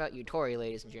talking about Yutori,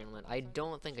 ladies and gentlemen. I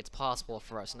don't think it's possible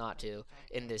for us not to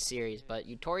in this series, but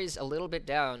Yutori's a little bit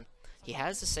down. He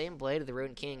has the same Blade of the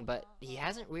Ruined King, but he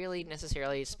hasn't really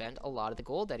necessarily spent a lot of the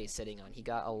gold that he's sitting on. He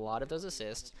got a lot of those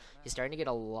assists. He's starting to get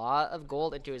a lot of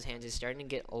gold into his hands. He's starting to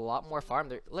get a lot more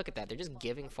farm. Look at that. They're just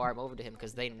giving farm over to him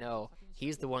because they know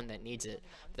he's the one that needs it.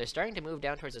 But they're starting to move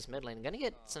down towards this mid lane. Going to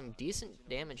get some decent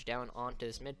damage down onto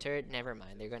this mid turret. Never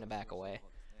mind. They're going to back away.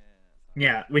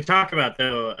 Yeah, we talk about,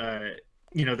 though,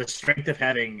 the strength of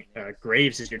having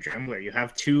Graves as your jungler. You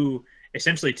have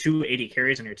essentially two AD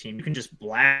carries on your team. You can just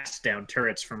blast down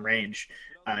turrets from range.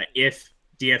 If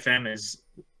DFM is,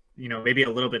 maybe a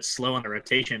little bit slow on the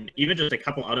rotation, even just a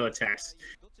couple auto attacks,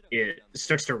 it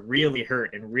starts to really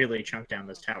hurt and really chunk down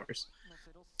those towers.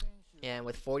 Yeah, and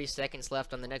with 40 seconds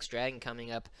left on the next dragon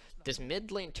coming up, this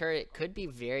mid lane turret could be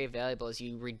very valuable as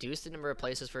you reduce the number of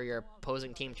places for your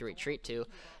opposing team to retreat to.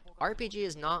 RPG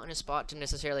is not in a spot to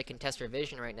necessarily contest for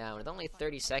vision right now. With only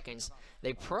 30 seconds,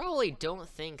 they probably don't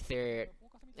think they're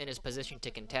in his position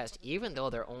to contest, even though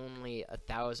they're only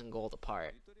 1,000 gold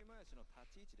apart.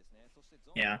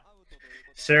 Yeah.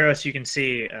 Saros, you can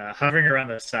see hovering around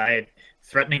the side,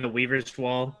 threatening the Weaver's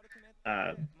wall,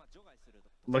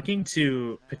 looking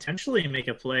to potentially make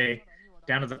a play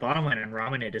down to the bottom lane, and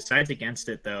Ramune decides against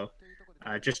it, though,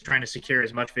 just trying to secure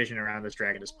as much vision around this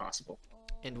dragon as possible.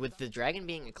 And with the dragon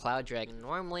being a cloud dragon,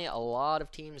 normally a lot of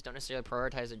teams don't necessarily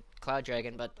prioritize a cloud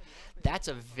dragon, but that's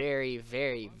a very,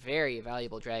 very, very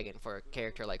valuable dragon for a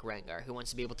character like Rengar, who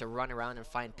wants to be able to run around and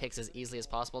find picks as easily as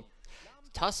possible.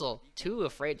 Tussle, too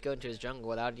afraid to go into his jungle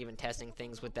without even testing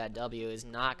things with that W, is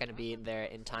not going to be there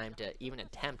in time to even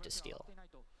attempt to steal.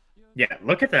 Yeah,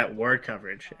 look at that ward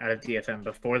coverage out of DFM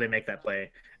before they make that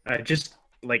play.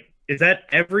 Is that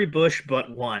every bush but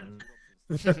one?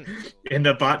 In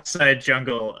the bot side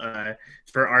jungle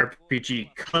for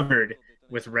RPG, covered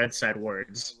with red side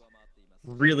wards.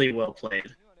 Really well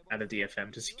played out of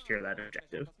DFM to secure that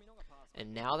objective.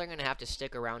 And now they're going to have to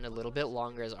stick around a little bit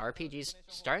longer as RPG's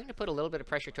starting to put a little bit of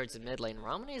pressure towards the mid lane.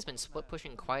 Ramune has been split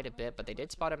pushing quite a bit, but they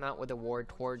did spot him out with a ward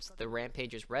towards the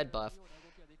Rampage's red buff.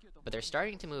 But they're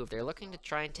starting to move. They're looking to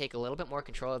try and take a little bit more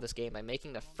control of this game by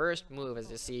making the first move as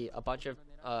they see a bunch of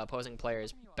opposing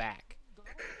players back.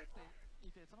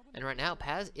 And right now,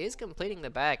 Paz is completing the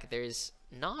back. There's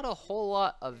not a whole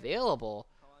lot available.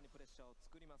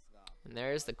 And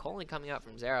there's the calling coming out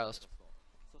from Zerost.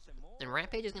 And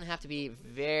Rampage is going to have to be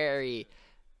very...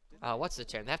 what's the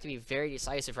term? They have to be very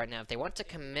decisive right now. If they want to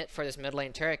commit for this mid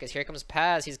lane turret, because here comes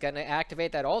Paz. He's going to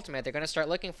activate that ultimate. They're going to start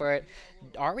looking for it.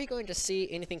 Are we going to see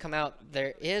anything come out?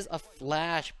 There is a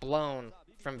flash blown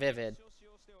from Vivid.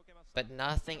 But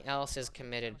nothing else is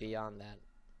committed beyond that.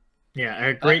 Yeah,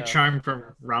 a great charm from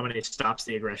Ramune stops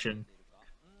the aggression.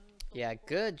 Yeah,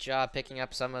 good job picking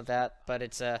up some of that, but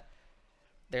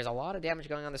there's a lot of damage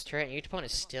going on this turret, and Utapon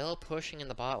is still pushing in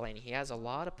the bot lane. He has a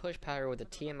lot of push power with the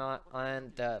Tiamat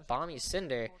on the Bomby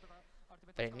Cinder,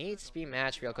 but But it needs to be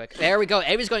matched real quick. There we go.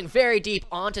 Avi's going very deep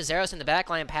onto Zeros in the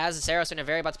backline. Paz and Zeros in a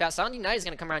very bad spot. Sound United is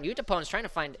going to come around. Utapone is trying to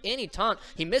find any taunt.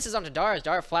 He misses onto Dara as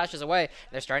Dara flashes away.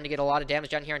 They're starting to get a lot of damage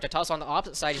down here into Tussle on the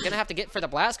opposite side. He's going to have to get for the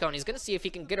blast cone. He's going to see if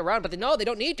he can get around. But no, they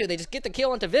don't need to. They just get the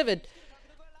kill onto Vivid.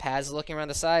 Paz is looking around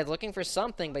the side, looking for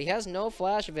something, but he has no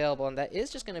flash available, and that is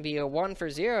just going to be a 1 for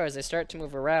 0 as they start to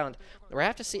move around. We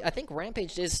have to see. I think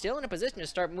Rampage is still in a position to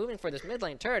start moving for this mid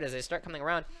lane turret as they start coming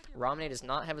around. Ramune does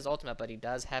not have his ultimate, but he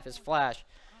does have his flash.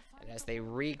 And as they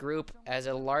regroup as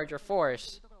a larger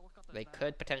force, they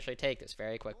could potentially take this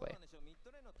very quickly.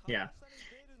 Yeah.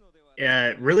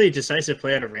 Really decisive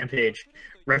play out of Rampage,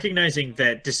 recognizing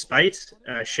that despite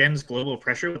Shen's global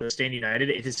pressure with Stand United,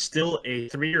 it is still a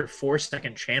 3 or 4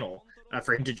 second channel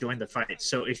for him to join the fight.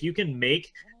 So if you can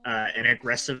make an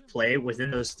aggressive play within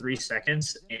those 3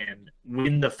 seconds and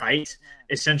win the fight,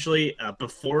 essentially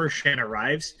before Shen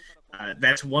arrives,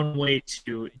 that's one way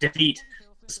to defeat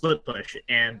the split push.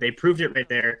 And they proved it right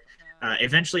there.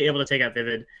 Eventually able to take out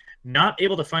Vivid, not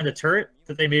able to find the turret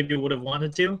that they maybe would have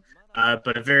wanted to,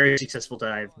 but a very successful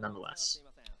dive nonetheless.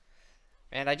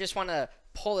 And I just want to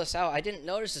pull this out. I didn't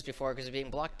notice this before because it's being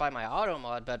blocked by my auto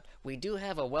mod, but we do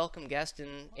have a welcome guest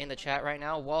in the chat right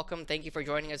now. Welcome. Thank you for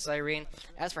joining us, Irene.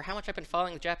 As for how much I've been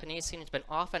following the Japanese scene, it's been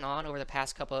off and on over the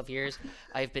past couple of years.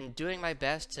 I've been doing my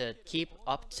best to keep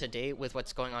up to date with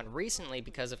what's going on recently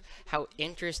because of how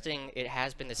interesting it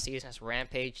has been this season as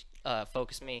Rampage,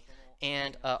 FocusMe,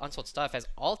 and Unsold Stuff has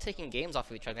all taken games off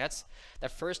of each other. That's the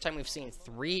first time we've seen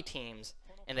 3 teams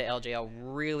in the LJL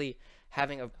really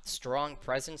having a strong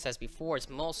presence. As before, it's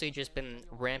mostly just been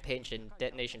Rampage and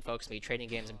Detonation FocusMe trading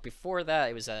games, and before that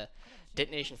it was a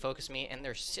Detonation FocusMe and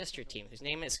their sister team, whose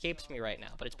name escapes me right now,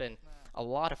 but it's been a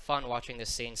lot of fun watching this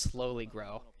scene slowly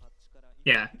grow.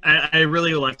 Yeah, I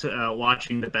really liked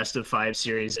watching the best of 5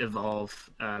 series evolve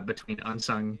between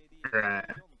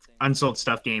Unsold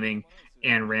Stuff Gaming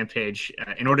and Rampage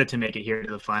in order to make it here to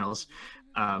the finals.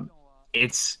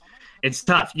 It's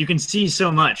tough. You can see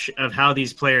so much of how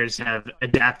these players have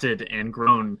adapted and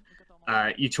grown.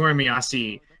 Yutori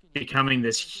Miyase becoming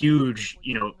this huge,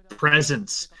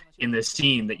 presence in this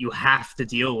scene that you have to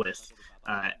deal with.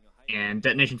 And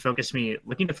Detonation FocusMe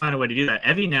looking to find a way to do that.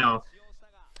 Evie now.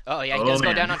 Oh, yeah, he does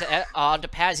go down onto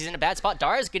Paz. He's in a bad spot.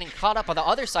 Dara's getting caught up on the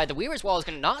other side. The Weaver's Wall is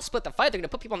going to not split the fight. They're going to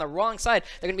put people on the wrong side.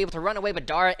 They're going to be able to run away, but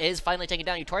Dara is finally taken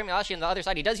down. Yutori Miyashi on the other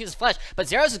side. He does use his flash, but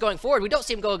Zeros is going forward. We don't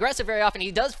see him go aggressive very often.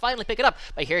 He does finally pick it up,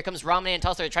 but here comes Ramune and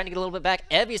Tulsa. They're trying to get a little bit back.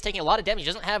 Evie is taking a lot of damage. He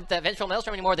doesn't have the Vengeful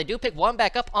Maelstrom anymore. They do pick one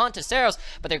back up onto Zeros,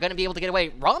 but they're going to be able to get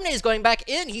away. Ramune is going back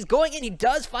in. He's going in. He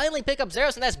does finally pick up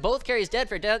Zeros, and that's both carries dead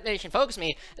for Detonation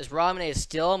FocusMe, as Ramune is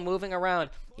still moving around.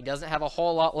 He doesn't have a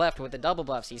whole lot left with the double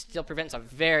buffs. He still prevents a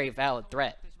very valid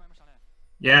threat.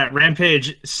 Yeah,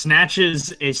 Rampage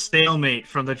snatches a stalemate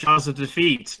from the jaws of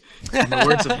defeat, in the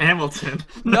words of Hamilton.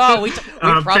 No, we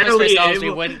promised ourselves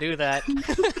we wouldn't do that.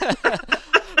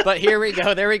 But here we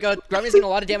go. There we go. Grummy's getting a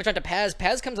lot of damage onto Paz.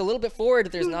 Paz comes a little bit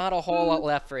forward. There's not a whole lot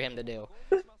left for him to do.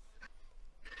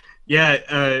 Yeah,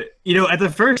 at the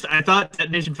first, I thought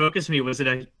Detonation FocusMe was in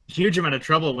a huge amount of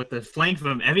trouble with the flank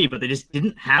from Evie, but they just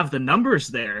didn't have the numbers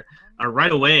there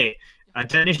right away.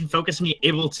 Detonation FocusMe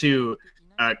able to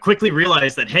quickly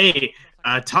realize that, hey,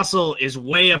 Tussle is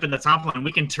way up in the top line.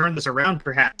 We can turn this around,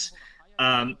 perhaps.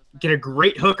 Get a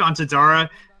great hook onto Dara,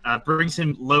 brings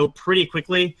him low pretty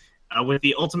quickly with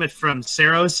the ultimate from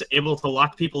Seros, able to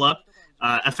lock people up.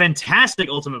 A fantastic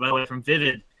ultimate, by the way, from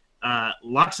Vivid.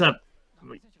 Locks up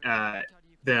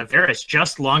the Varus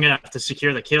just long enough to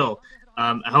secure the kill.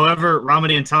 However,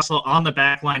 Ramune and Tussle on the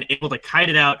back line able to kite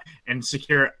it out and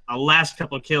secure a last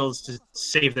couple of kills to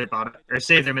save their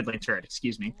mid lane turret.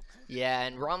 Excuse me. Yeah,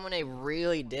 and Ramune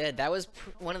really did. That was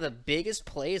one of the biggest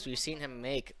plays we've seen him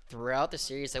make throughout the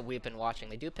series that we've been watching.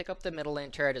 They do pick up the middle lane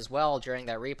turret as well during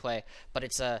that replay, but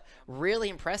it's really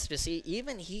impressive to see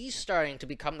even he's starting to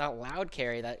become that loud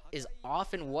carry that is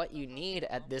often what you need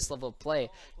at this level of play.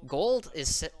 Gold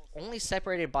is only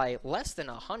separated by less than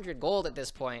 100 gold at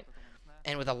this point,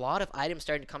 and with a lot of items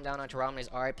starting to come down onto Ramune's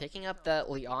R, picking up the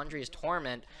Leandri's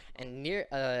Torment and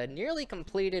nearly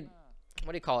completed,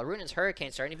 what do you call it, Ruin's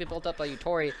Hurricane starting to be built up by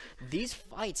Yutori. These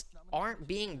fights aren't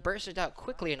being bursted out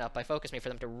quickly enough by FocusMe for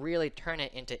them to really turn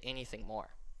it into anything more.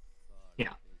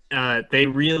 Yeah. They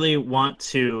really want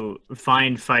to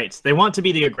find fights. They want to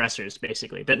be the aggressors,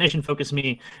 basically. Detonation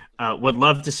FocusMe would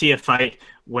love to see a fight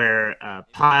where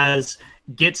Paz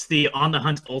gets the On the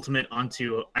Hunt ultimate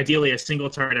onto ideally a single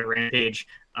targeted Rampage,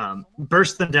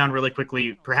 burst them down really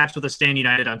quickly, perhaps with a Stand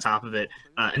United on top of it,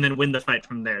 and then win the fight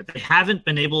from there. They haven't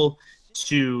been able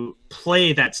to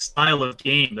play that style of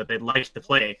game that they'd like to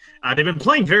play. They've been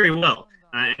playing very well.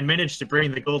 and manage to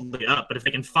bring the gold lead up. But if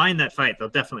they can find that fight, they'll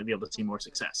definitely be able to see more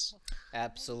success.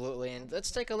 Absolutely, and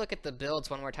let's take a look at the builds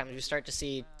one more time as we start to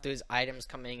see those items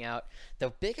coming out.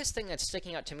 The biggest thing that's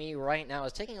sticking out to me right now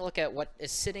is taking a look at what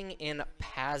is sitting in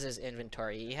Paz's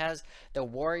inventory. He has the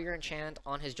Warrior Enchant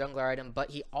on his jungler item, but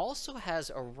he also has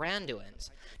Aranduins.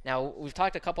 Now, we've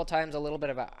talked a couple times a little bit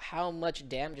about how much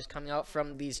damage is coming out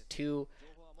from these two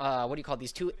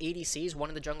these two ADCs. One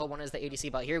in the jungle, one is the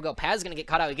ADC. But here we go. Paz is going to get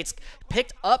caught out. He gets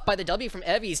picked up by the W from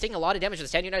Evie. He's taking a lot of damage. The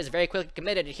Stand United is very quickly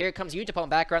committed. And here comes Utapon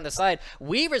back around the side.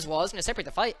 Weaver's Wall is going to separate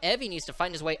the fight. Evie needs to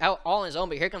find his way out all on his own.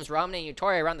 But here comes Ramne and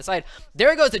Utori around the side.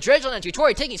 There goes the Dredgeland and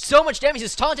Utori taking so much damage.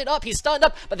 He's taunted up. He's stunned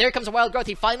up. But there comes a Wild Growth.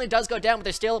 He finally does go down. But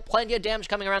there's still plenty of damage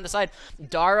coming around the side.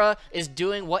 Dara is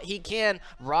doing what he can.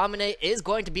 Ramne is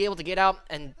going to be able to get out.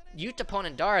 And Utapon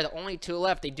and Dara, the only two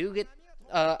left, they do get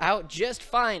out just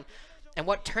fine. And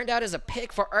what turned out as a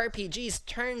pick for RPGs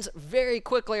turns very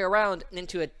quickly around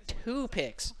into a 2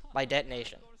 picks by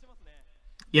Detonation.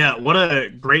 Yeah, what a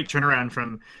great turnaround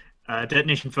from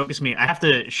Detonation FocusMe. I have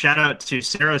to shout out to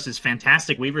Saros'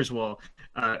 fantastic Weaver's Wall,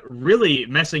 really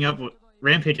messing up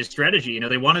Rampage's strategy. You know,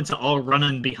 they wanted to all run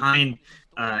in behind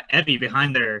Evie,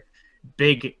 behind their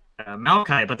big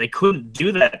Maokai, but they couldn't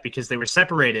do that because they were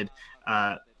separated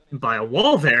by a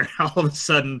wall there all of a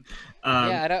sudden.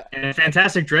 And a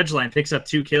fantastic Dredgeline picks up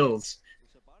 2 kills.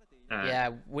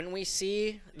 Yeah, when we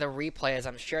see the replays,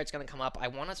 I'm sure it's going to come up. I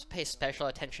want us to pay special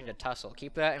attention to Tussle.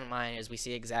 Keep that in mind as we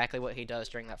see exactly what he does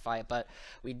during that fight. But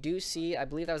we do see, I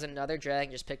believe that was another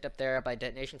dragon just picked up there by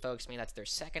Detonation FocusMe. That's their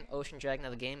 2nd Ocean Dragon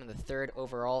of the game and the 3rd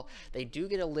overall. They do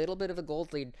get a little bit of a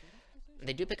gold lead.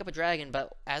 They do pick up a dragon,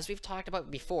 but as we've talked about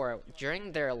before,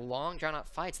 during their long, drawn-out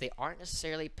fights, they aren't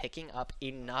necessarily picking up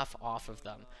enough off of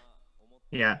them.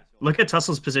 Yeah, look at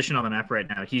Tussle's position on the map right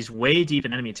now. He's way deep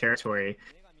in enemy territory.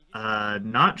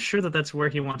 Not sure that that's where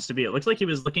he wants to be. It looks like he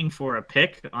was looking for a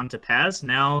pick onto Paz.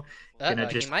 Now,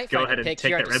 gonna just go ahead and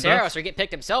take that red buff. Or get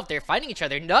picked himself. They're fighting each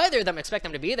other. Neither of them expect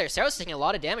him to be there. Saros is taking a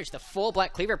lot of damage. The full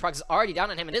Black Cleaver proc is already down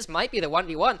on him, and this might be the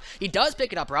 1v1. He does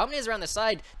pick it up. Ramne is around the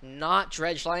side, not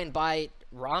Dredgeline by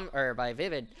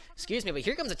Vivid, excuse me, but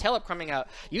here comes a tail up coming out.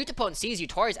 Utapon sees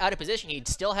Utori's out of position. He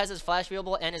still has his flash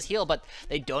available and his heal, but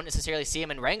they don't necessarily see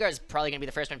him, and Rengar is probably going to be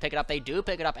the first one to pick it up. They do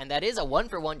pick it up, and that is a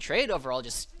 1-for-1 trade overall,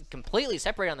 just completely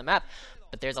separated on the map.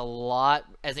 But there's a lot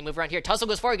as they move around here. Tussle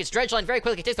goes forward, gets Dredgeline very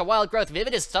quickly, takes the Wild Growth.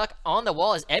 Vivid is stuck on the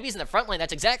wall as Evie's in the front line.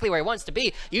 That's exactly where he wants to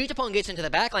be. Utapon gets into the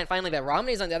back line finally, but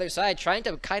Ramne's on the other side trying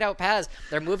to kite out Paz.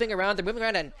 They're moving around,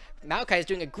 and Maokai is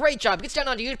doing a great job. Gets down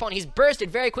onto Utapon. He's bursted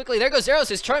very quickly. There goes Zeros,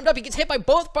 who's charmed up. He gets hit by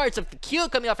both parts of the Q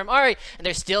coming out from Ari, and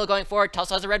they're still going forward.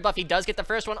 Tussle has a red buff. He does get the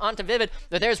first one onto Vivid,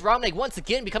 but there's Ramne once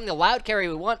again becoming the loud carry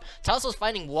we want. Tussle's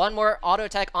finding one more auto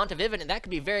attack onto Vivid, and that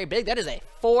could be very big. That is a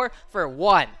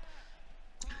 4-for-1.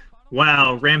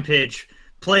 Wow, Rampage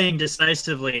playing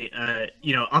decisively,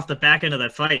 off the back end of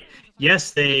that fight.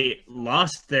 Yes, they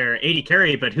lost their 80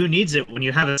 carry, but who needs it when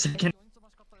you have a second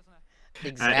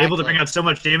able to bring out so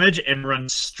much damage and run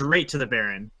straight to the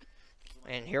Baron?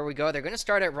 And here we go. They're going to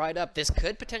start it right up. This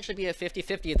could potentially be a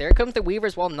 50-50. There comes the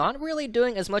Weavers, while not really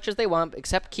doing as much as they want,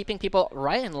 except keeping people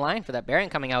right in line for that Baron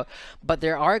coming out. But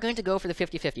they are going to go for the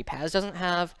 50-50. Paz doesn't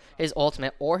have his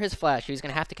ultimate or his flash. He's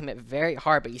going to have to commit very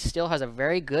hard, but he still has a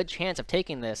very good chance of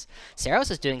taking this. Saros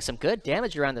is doing some good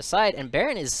damage around the side, and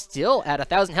Baron is still at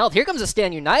 1,000 health. Here comes a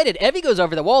Stand United. Evie goes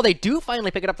over the wall. They do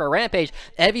finally pick it up for a Rampage.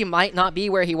 Evie might not be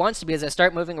where he wants to be as they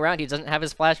start moving around. He doesn't have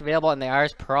his flash available, and they are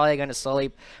probably going to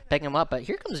slowly pick him up. But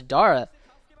here comes Dara.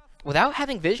 Without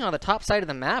having vision on the top side of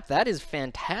the map, that is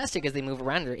fantastic as they move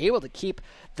around. They're able to keep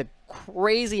the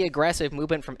crazy aggressive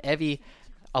movement from Evie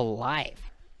alive.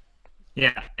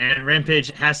 Yeah, and Rampage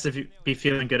has to be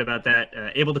feeling good about that.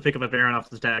 Able to pick up a Baron off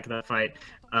the back of that fight.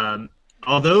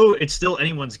 Although it's still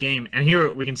anyone's game, and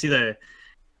here we can see the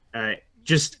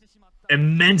just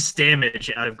immense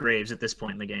damage out of Graves at this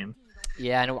point in the game.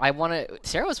 Yeah, and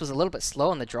Saros was a little bit slow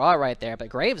on the draw right there, but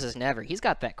Graves is never. He's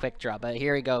got that quick draw, but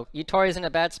here we go. Utori's in a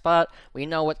bad spot. We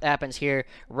know what happens here.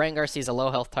 Rengar sees a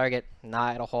low health target.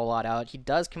 Not a whole lot out. He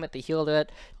does commit the heal to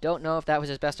it. Don't know if that was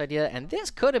his best idea, and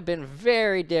this could have been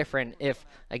very different if,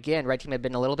 again, Red Team had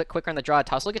been a little bit quicker on the draw.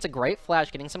 Tussle gets a great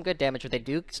flash, getting some good damage, but they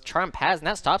do charm Paz, and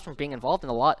that stops from being involved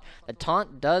in a lot. The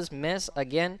taunt does miss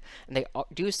again, and they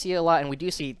do see a lot, and we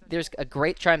do see there's a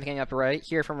great charm picking up right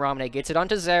here from Ramne. Gets it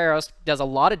onto Zeros, does a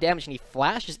lot of damage, and he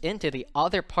flashes into the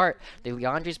other part. The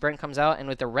Leandri's Burn comes out, and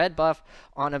with the red buff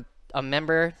on a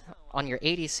member on your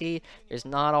ADC, there's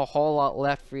not a whole lot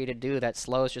left for you to do. That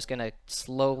slow is just going to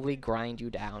slowly grind you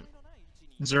down.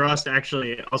 Zerost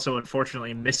actually also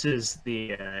unfortunately misses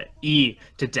the E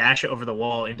to dash over the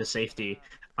wall into safety.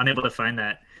 Unable to find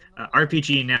that.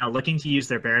 RPG now looking to use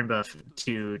their Baron buff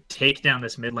to take down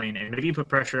this mid lane and maybe put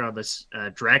pressure on this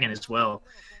Dragon as well.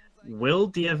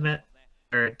 Will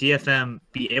DFM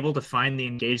be able to find the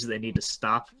engage that they need to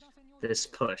stop this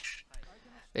push?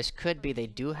 This could be. They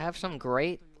do have some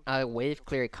great wave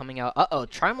clear coming out. Uh-oh,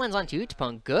 Charm lands onto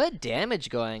Utapon. Good damage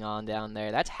going on down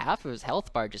there. That's half of his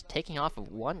health bar just taking off of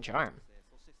one Charm.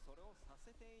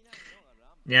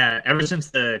 Yeah, ever since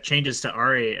the changes to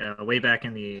Ari way back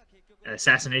in the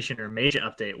Assassination or Mage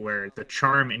update, where the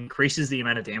Charm increases the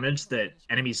amount of damage that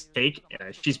enemies take,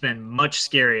 she's been much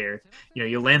scarier. You know,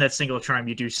 you land that single Charm,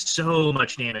 you do so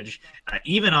much damage,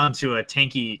 even onto a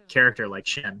tanky character like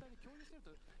Shen.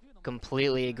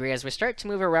 Completely agree. As we start to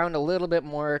move around a little bit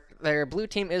more, their blue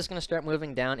team is going to start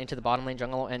moving down into the bottom lane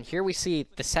jungle, and here we see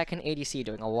the second ADC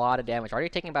doing a lot of damage, already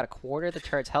taking about a quarter of the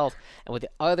turret's health, and with the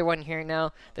other one here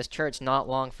now, this turret's not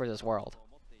long for this world.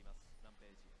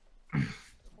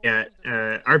 Yeah,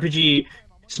 RPG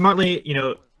smartly, you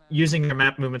know, using their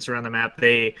map movements around the map,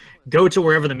 they go to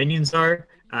wherever the minions are,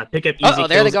 pick up easy kills.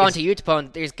 There they go onto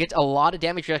Utapon. There's gets a lot of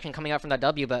damage reduction coming out from that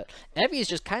W, but Evie is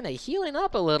just kind of healing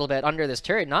up a little bit under this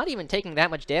turret, not even taking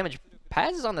that much damage.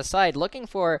 Paz is on the side, looking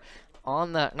for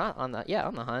on the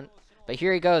hunt. But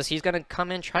here he goes. He's gonna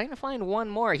come in trying to find one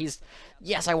more.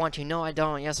 Yes, I want to. No, I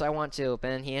don't. Yes, I want to. But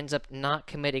then he ends up not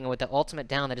committing with the ultimate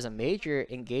down. That is a major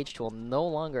engage tool no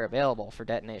longer available for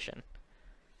Detonation.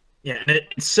 Yeah, and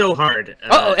it's so hard.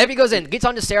 Evie goes in, gets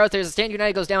onto Seros. There's a Stand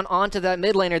United, goes down onto that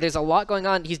mid laner. There's a lot going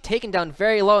on. He's taken down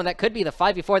very low, and that could be the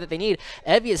 5v4 that they need.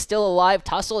 Evie is still alive.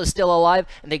 Tussle is still alive,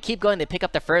 and they keep going. They pick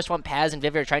up the first one. Paz and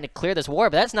Vivid are trying to clear this war,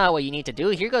 but that's not what you need to do.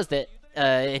 Here goes the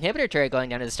inhibitor turret going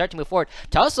down as they start to move forward.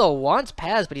 Tussle wants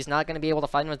Paz, but he's not going to be able to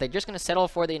find one. They're just going to settle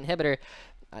for the inhibitor.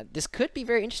 This could be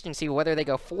very interesting to see whether they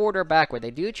go forward or backward. They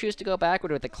do choose to go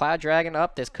backward with the Cloud Dragon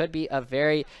up. This could be a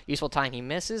very useful time. He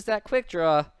misses that quick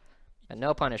draw. And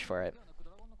no punish for it.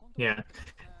 Yeah.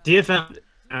 DFM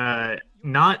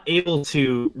not able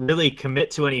to really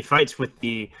commit to any fights with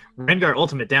the Rengar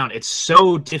ultimate down. It's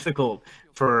so difficult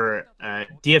for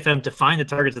DFM to find the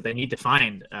targets that they need to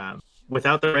find.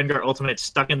 Without the Rengar ultimate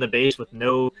stuck in the base with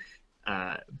no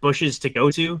bushes to go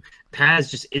to,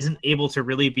 Paz just isn't able to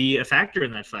really be a factor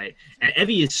in that fight. And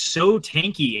Evie is so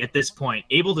tanky at this point,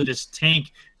 able to just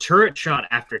tank turret shot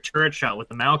after turret shot with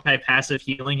the Maokai passive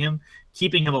healing him,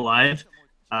 keeping him alive.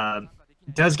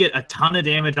 Does get a ton of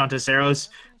damage onto Seros,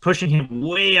 pushing him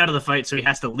way out of the fight, so he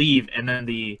has to leave. And then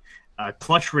the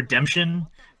clutch redemption,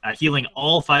 healing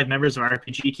all 5 members of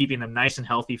RPG, keeping them nice and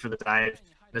healthy for the dive,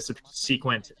 the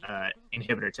subsequent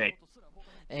inhibitor take.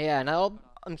 Yeah, now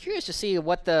I'm curious to see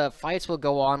what the fights will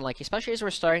go on like, especially as we're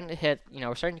starting to hit,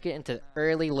 we're starting to get into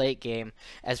early late game,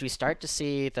 as we start to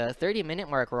see the 30-minute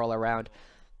mark roll around.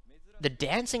 The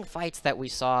dancing fights that we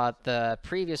saw in the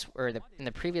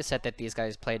previous set that these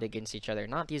guys played against each other,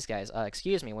 not these guys,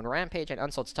 excuse me, when Rampage and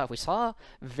Unsold Stuff, we saw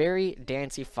very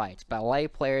dancey fights. Ballet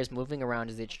players moving around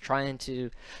as they're trying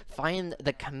to find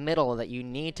the committal that you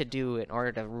need to do in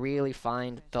order to really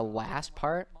find the last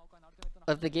part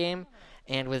of the game.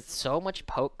 And with so much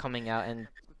poke coming out and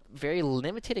very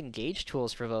limited engage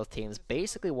tools for both teams,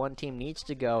 basically one team needs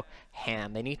to go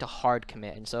ham. They need to hard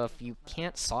commit. And so if you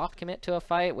can't soft commit to a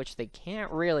fight, which they can't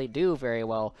really do very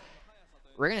well,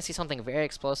 we're going to see something very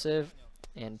explosive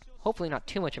and hopefully not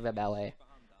too much of a ballet.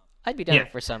 I'd be down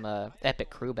for some epic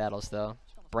crew battles, though.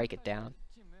 Break it down.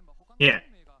 Yeah,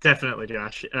 definitely,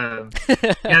 Josh. Yeah,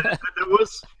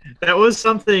 that was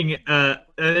something. That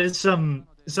is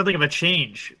something of a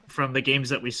change from the games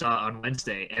that we saw on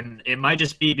Wednesday, and it might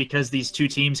just be because these two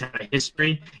teams have a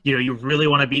history. You really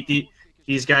want to beat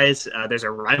these guys. There's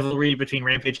a rivalry between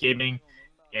Rampage Gaming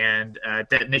and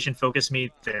Detonation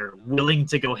FocusMe. They're willing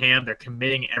to go ham. They're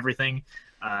committing everything.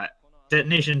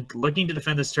 Detonation looking to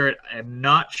defend this turret. I'm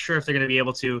not sure if they're going to be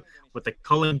able to. With the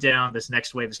culling down, this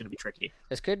next wave is going to be tricky.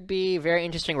 This could be very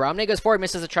interesting. Romney goes forward,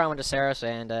 misses a charm into Saros,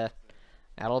 and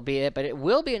that'll be it. But it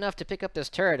will be enough to pick up this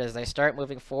turret as they start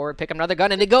moving forward, pick up another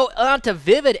gun, and they go on to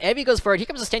Vivid. Evie goes forward. Here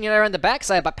comes the Stand United on the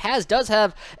backside, but Paz does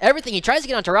have everything. He tries to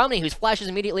get onto Romney, who flashes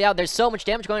immediately out. There's so much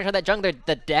damage going into that jungle.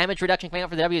 The damage reduction coming out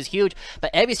for the W is huge,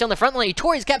 but Evie's still in the front line.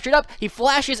 Tori's captured up. He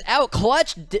flashes out.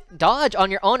 Clutch dodge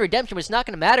on your own redemption, which is not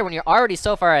going to matter when you're already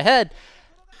so far ahead.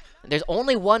 There's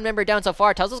only one member down so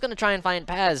far. Tuzzle's going to try and find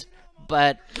Paz,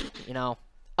 but,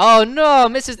 oh no,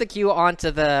 misses the Q onto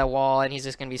the wall, and he's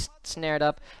just going to be snared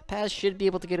up. Paz should be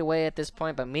able to get away at this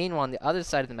point, but meanwhile, on the other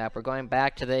side of the map, we're going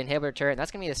back to the inhibitor turret, and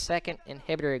that's going to be the second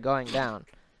inhibitor going down.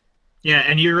 Yeah,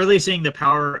 and you're really seeing the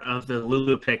power of the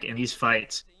Lulu pick in these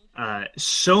fights.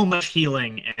 So much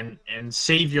healing and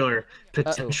savior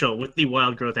potential with the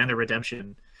wild growth and the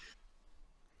redemption.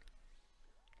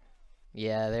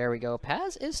 Yeah, there we go.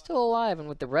 Paz is still alive, and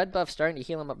with the red buff starting to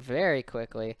heal him up very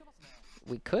quickly,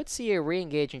 we could see a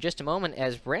re-engage in just a moment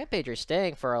as Rampage are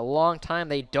staying for a long time.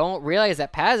 They don't realize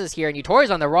that Paz is here, and Yutori's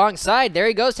on the wrong side. There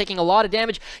he goes, taking a lot of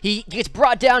damage. He gets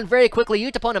brought down very quickly.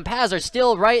 Utapon and Paz are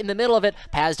still right in the middle of it.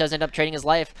 Paz does end up trading his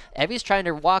life. Evi's trying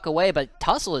to walk away, but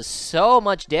Tussle is so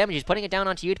much damage. He's putting it down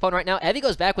onto Utapon right now. Evi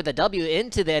goes back with a W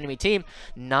into the enemy team,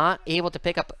 not able to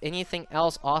pick up anything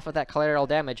else off of that collateral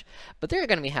damage, but they're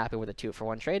going to be happy with a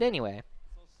 2-for-1 trade anyway.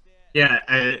 Yeah,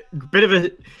 a bit of a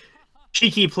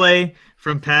cheeky play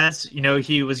from Paz. You know,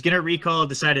 he was gonna recall,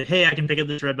 decided, hey, I can pick up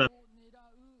this red buff.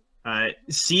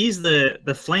 Sees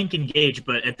the flank engage,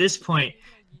 but at this point,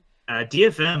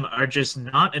 DFM are just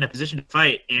not in a position to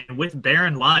fight. And with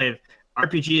Baron live,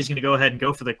 RPG is gonna go ahead and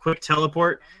go for the quick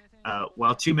teleport,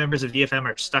 while 2 members of DFM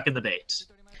are stuck in the base.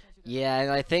 Yeah,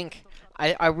 and I think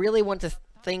I really want to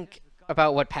think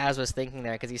about what Paz was thinking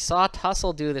there, because he saw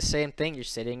Tussle do the same thing. You're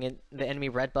sitting in the enemy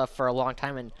red buff for a long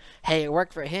time, and hey, it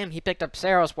worked for him. He picked up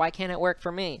Saros. Why can't it work for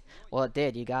me? Well, it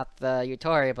did. You got the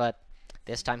Yutori, but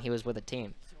this time he was with a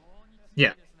team.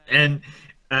 Yeah, and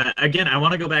again, I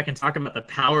want to go back and talk about the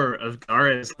power of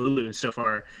Dara's Lulu so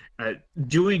far,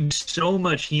 doing so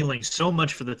much healing, so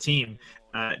much for the team.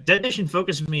 Detonation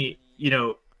FocusMe, you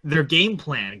know, their game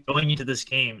plan going into this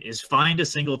game is find a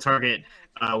single target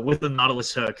with a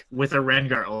Nautilus hook, with a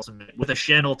Rengar ultimate, with a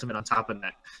Shen ultimate on top of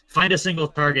that. Find a single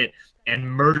target and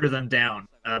murder them down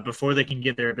before they can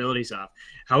get their abilities off.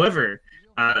 However,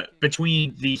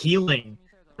 between the healing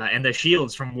and the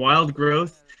shields from Wild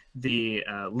Growth, the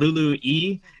Lulu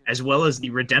E, as well as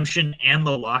the Redemption and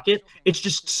the Locket, it's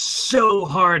just so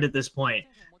hard at this point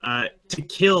to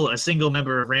kill a single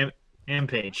member of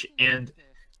Rampage. And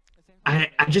I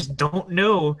just don't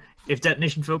know if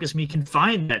Detonation FocusMe can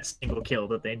find that single kill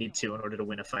that they need to in order to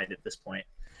win a fight at this point.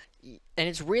 And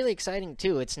it's really exciting,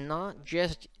 too. It's not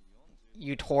just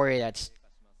Yutori that's,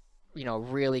 you know,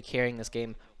 really carrying this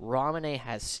game. Ramane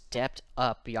has stepped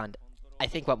up beyond, I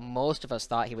think, what most of us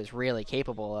thought he was really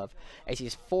capable of, as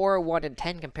he's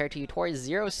 4-1-10 compared to Yutori's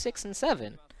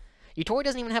 0-6-7. Yutori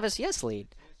doesn't even have a CS lead.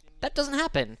 That doesn't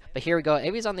happen. But here we go.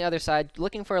 Evi's on the other side,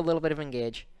 looking for a little bit of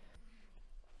engage.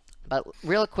 But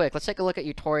real quick, let's take a look at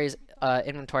Yutori's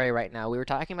inventory right now. We were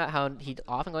talking about how he's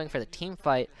often going for the team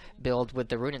fight build with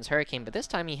the Runin's Hurricane, but this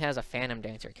time he has a Phantom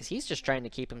Dancer because he's just trying to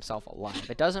keep himself alive.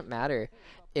 It doesn't matter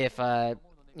if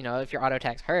you know, if your auto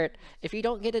attacks hurt, if you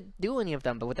don't get to do any of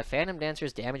them. But with the Phantom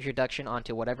Dancer's damage reduction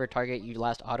onto whatever target you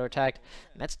last auto attacked,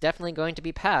 that's definitely going to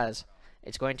be Paz.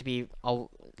 It's going to be a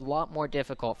lot more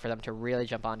difficult for them to really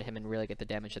jump onto him and really get the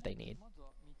damage that they need.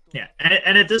 Yeah,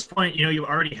 and at this point, you know, you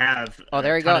already have... Oh,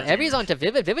 there we go. Evi's onto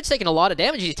Vivid. Vivid's taking a lot of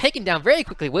damage. He's taken down very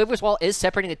quickly. Wither's Wall is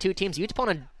separating the 2 teams. Utapon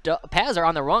and Paz are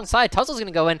on the wrong side. Tussle's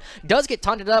going to go in. Does get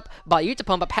taunted up by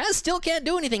Utapon, but Paz still can't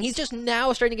do anything. He's just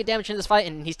now starting to get damage in this fight,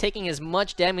 and he's taking as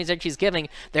much damage as he's giving.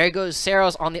 There goes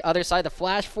Saros on the other side. The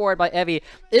flash forward by Evi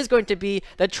is going to be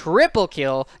the triple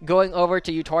kill, going over to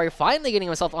Yutori, finally getting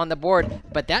himself on the board.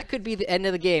 But that could be the end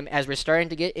of the game, as we're starting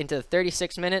to get into the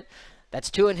 36th minute. That's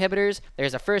 2 inhibitors.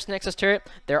 There's a first Nexus turret.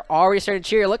 They're already starting to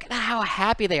cheer. Look at how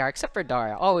happy they are, except for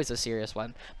Dara. Always a serious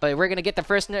one. But we're going to get the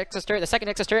first Nexus turret, the second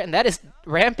Nexus turret, and that is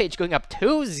Rampage going up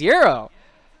 2-0.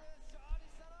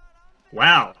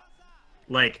 Wow.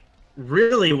 Like,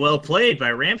 really well played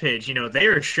by Rampage. You know, they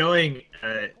are showing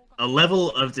a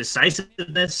level of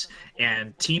decisiveness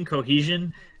and team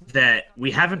cohesion that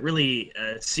we haven't really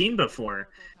seen before.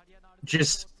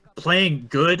 Just playing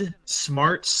good,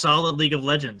 smart, solid League of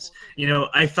Legends. You know,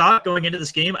 I thought going into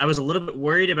this game, I was a little bit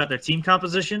worried about their team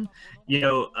composition. You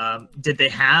know, did they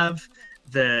have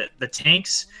the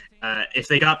tanks? If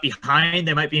they got behind,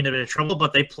 they might be in a bit of trouble,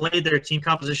 but they played their team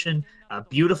composition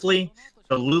beautifully.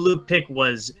 The Lulu pick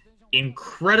was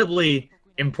incredibly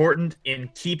important in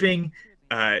keeping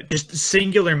just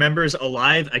singular members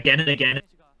alive again and again.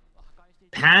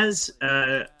 Paz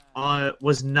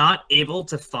was not able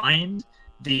to find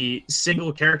the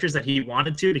single characters that he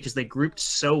wanted to because they grouped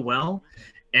so well.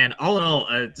 And all in all,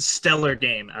 a stellar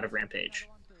game out of Rampage.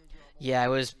 Yeah, it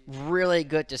was really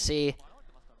good to see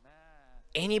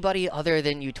anybody other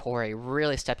than Yutori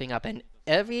really stepping up. And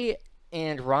Evi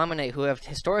and Ramane, who have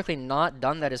historically not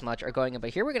done that as much, are going in.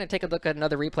 But here we're going to take a look at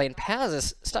another replay, and Paz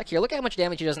is stuck here. Look at how much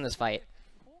damage he does in this fight.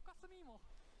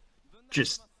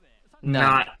 Just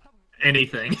not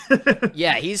anything.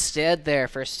 Yeah, he's stayed there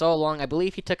for so long. I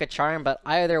believe he took a charm, but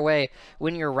either way,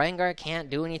 when your Rengar can't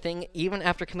do anything, even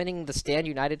after committing the Stand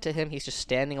United to him, he's just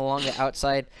standing along the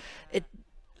outside. It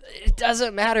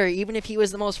doesn't matter. Even if he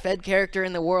was the most fed character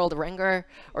in the world, Rengar,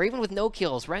 or even with no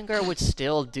kills, Rengar would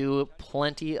still do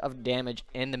plenty of damage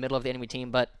in the middle of the enemy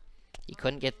team, but he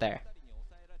couldn't get there.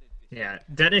 Yeah,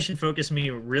 Detonation Focus Me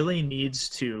really needs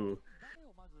to.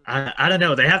 I don't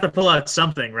know. They have to pull out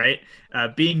something, right?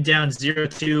 Being down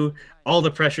 0-2, all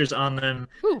the pressure's on them.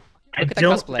 Whew, I look at that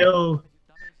don't cosplay. know.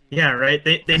 Yeah, right.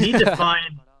 They need to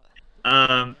find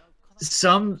um,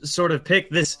 some sort of pick.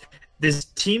 This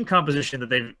team composition that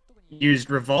they've used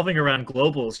revolving around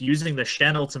globals, using the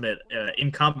Shen ultimate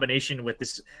in combination with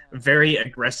this very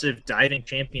aggressive diving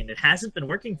champion. It hasn't been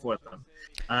working for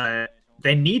them.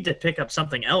 They need to pick up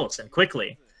something else and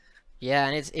quickly. Yeah,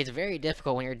 and it's very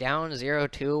difficult when you're down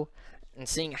 0-2 and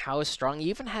seeing how strong. You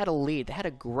even had a lead. They had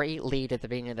a great lead at the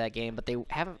beginning of that game, but they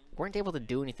weren't able to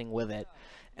do anything with it.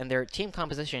 And their team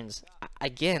compositions,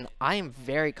 again, I am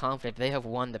very confident they have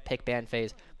won the pick ban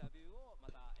phase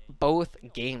both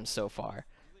games so far.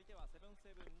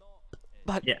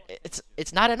 But Yeah.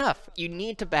 it's not enough. You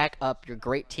need to back up your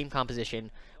great team composition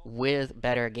with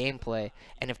better gameplay.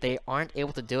 And if they aren't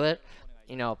able to do it,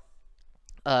 you know,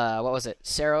 what was it?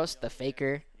 Saros, the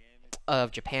faker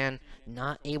of Japan,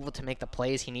 not able to make the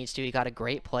plays he needs to. He got a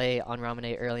great play on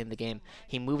Ramune early in the game.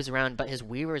 He moves around, but his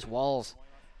Weaver's walls,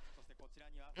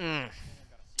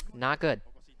 not good.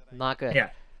 Not good.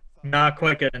 Yeah, not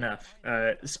quite good enough.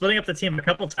 Splitting up the team a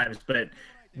couple times, but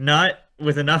not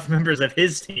with enough members of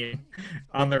his team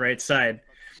on the right side.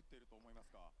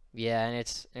 Yeah,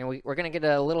 and we're gonna get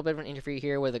a little bit of an interview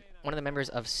here with one of the members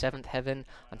of Seventh Heaven.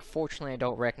 Unfortunately, I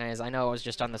don't recognize. I know it was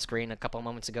just on the screen a couple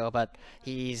moments ago, but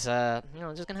he's just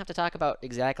gonna have to talk about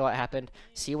exactly what happened,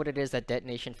 see what it is that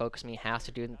Detonation Focus Me has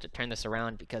to do to turn this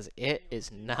around, because it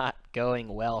is not going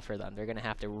well for them. They're gonna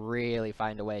have to really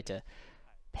find a way to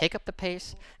pick up the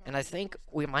pace, and I think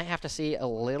we might have to see a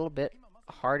little bit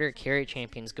harder carry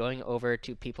champions going over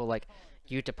to people like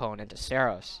Utapone and to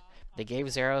Saros. They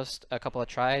gave Zeros a couple of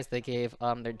tries. They gave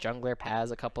their jungler Paz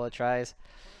a couple of tries.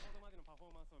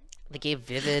 They gave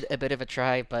Vivid a bit of a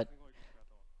try, but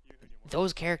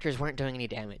those characters weren't doing any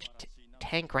damage.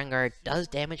 Tank Rengar does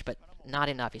damage, but not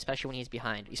enough, especially when he's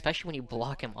behind, especially when you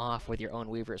block him off with your own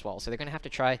Weaver as well. So they're going to have to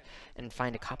try and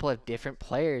find a couple of different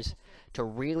players to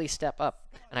really step up,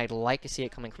 and I'd like to see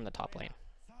it coming from the top lane.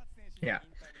 Yeah.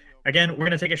 Again, we're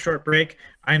going to take a short break.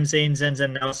 I'm Zane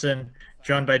Zenzen Nelson,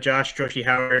 joined by Josh Joshi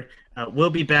Howard.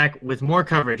 We'll be back with more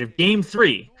coverage of Game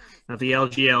 3 of the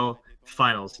LGL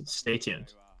Finals. Stay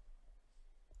tuned.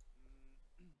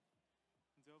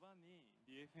 序盤に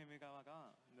DFM 側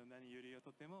がどんなに有利をと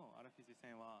ってもアラフィジ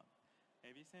戦は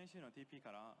エビ選手の TP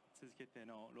から続けて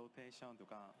のローテーションと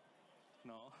か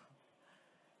の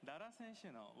ダラ選手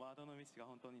のワードの道が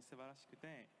本当に素晴らしく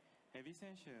て、エビ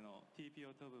選手の TP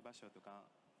を飛ぶ場所とか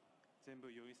全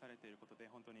部用意されていることで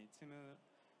本当にチーム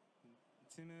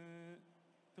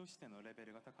としてのレベ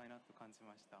ルが高いなと感じ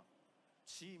ました。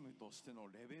チームとしての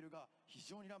レベルが非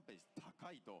常にランページ高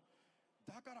いと。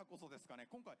だからこそですかね、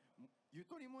今回ゆ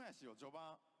とりもやしを序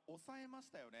盤抑えまし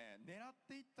たよね。狙っ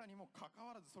ていったにもかか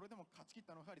わらずそれでも勝ち切っ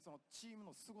たのはやはりそのチー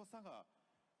ムの凄さが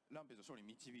ランページを勝利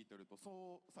に導いていると、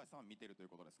そう斉さんは見ているという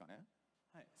ことですかね。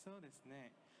はい、そうです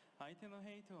ね。相手の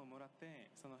ヘイトをもらっ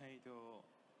てそのヘイトを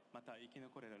また生き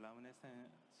残れるラムネ選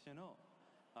手の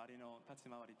ありの立ち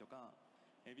回りとか、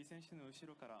エビ選手の後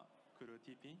ろから来る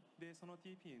TP でその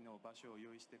TP の場所を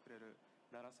用意してくれる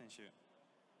ララ選手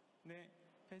で、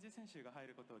ページ選手が入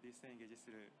ることをディスエンゲージす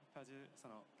るパ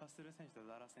スする選手と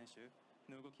ララ選手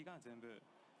の動きが全部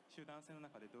集団戦の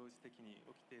中で同時的に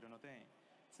起きているので、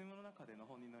チームの中での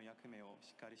本人の役目を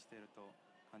しっかりしていると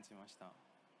感じました。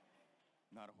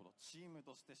なるほど、チーム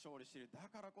として勝利している、だ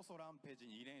からこそランページ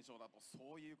に2連勝だと、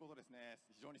そういうことですね。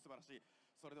非常に素晴らしい。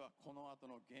それではこの後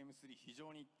のゲーム3非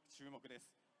常に注目で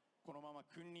す。このまま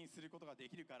君臨することがで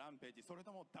きるかランページ、それ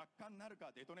とも奪還なる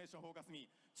かデトネーションフォーカスミー。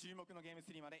注目のゲーム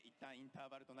3まで一旦インター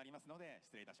バルとなりますので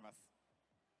失礼いたします。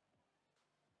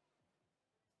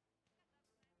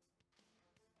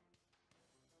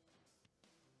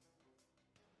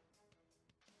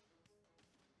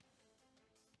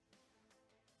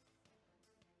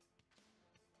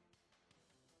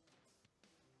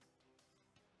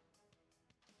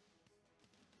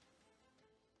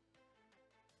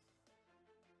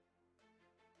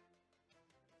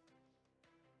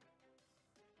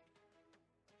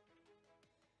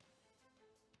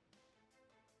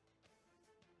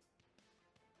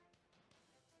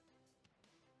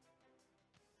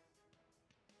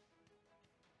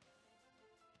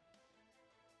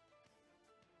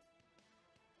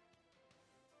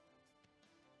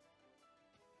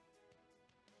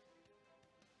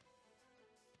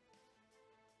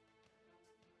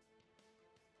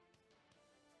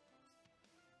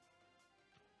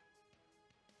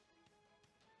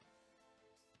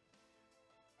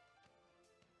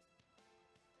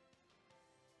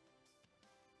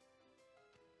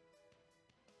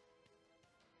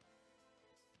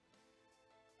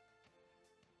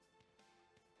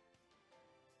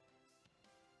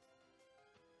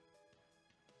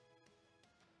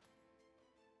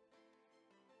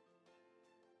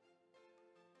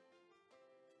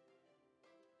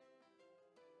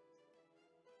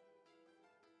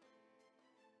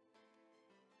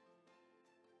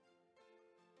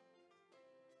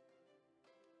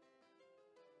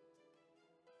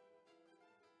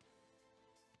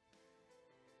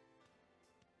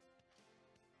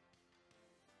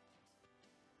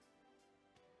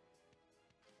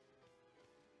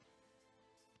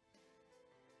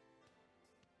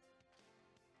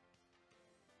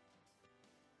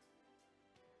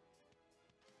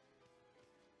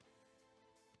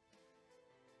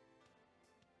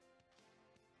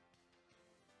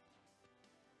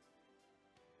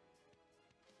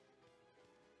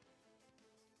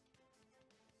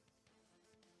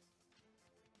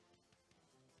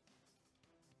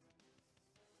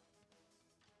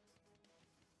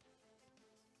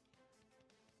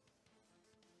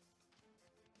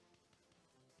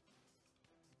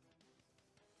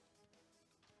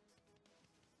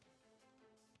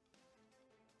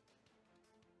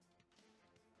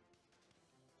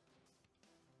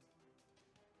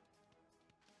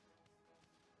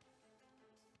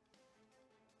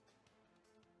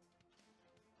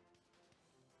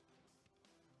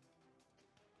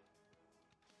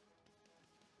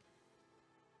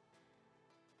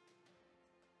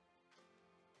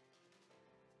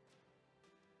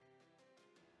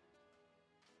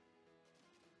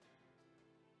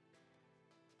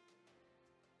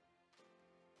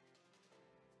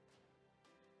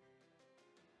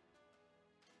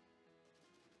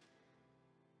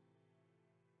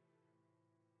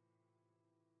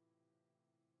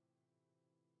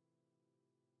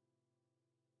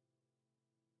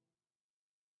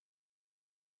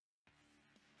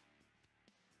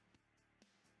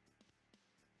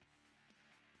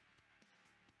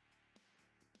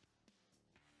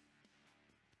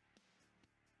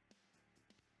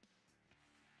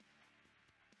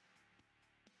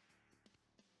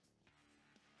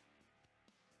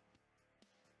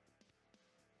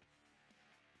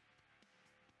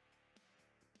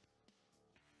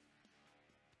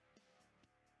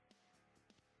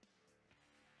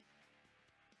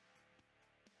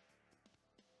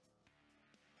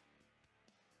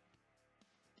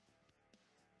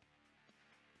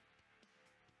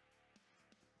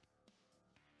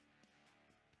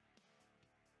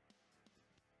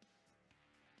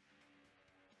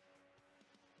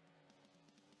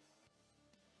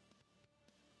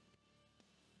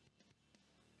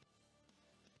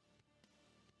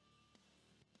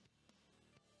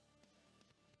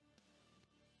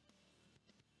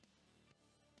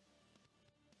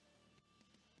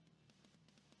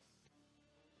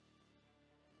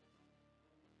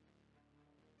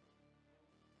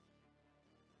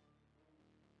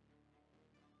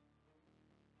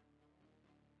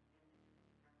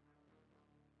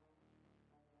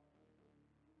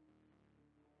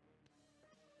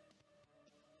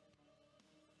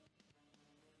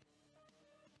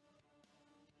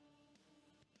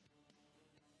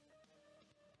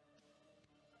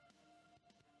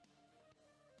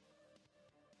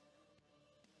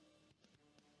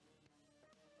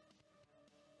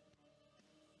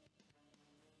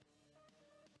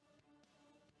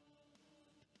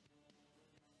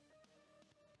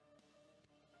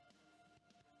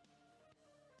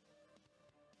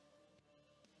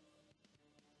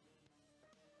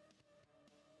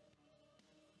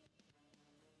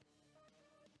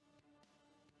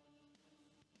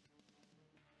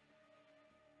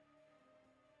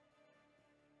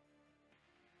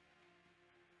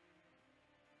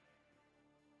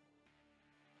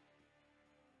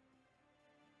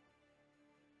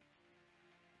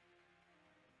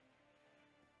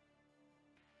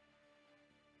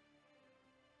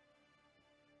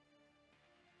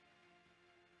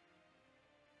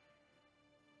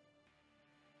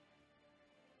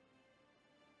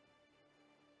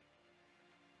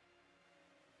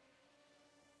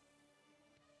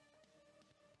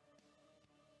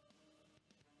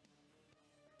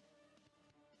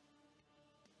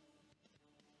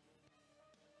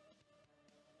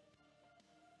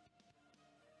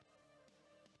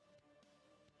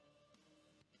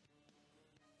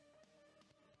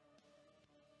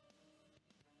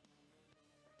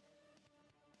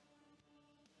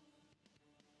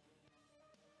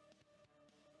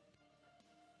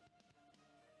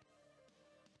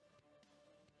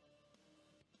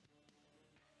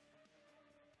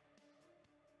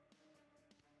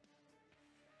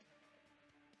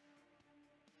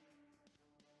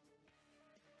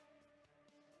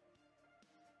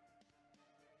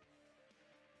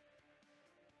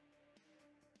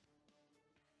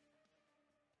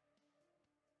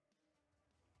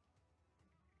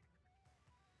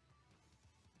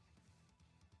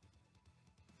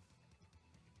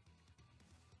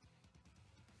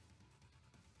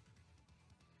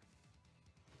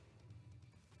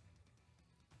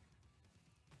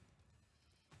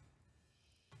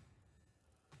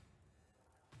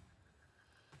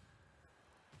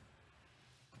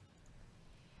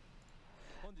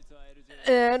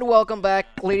And welcome back,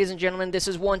 ladies and gentlemen. This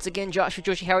is once again Joshua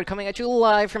Joshi Howard coming at you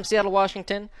live from Seattle,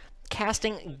 Washington,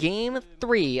 casting Game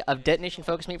 3 of Detonation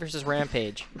FocusMe versus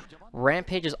Rampage.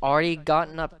 Rampage has already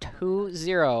gotten up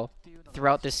 2-0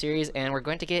 throughout this series, and we're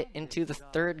going to get into the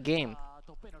third game.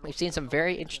 We've seen some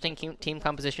very interesting team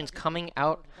compositions coming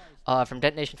out from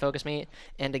Detonation FocusMe,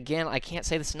 and again, I can't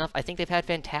say this enough, I think they've had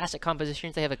fantastic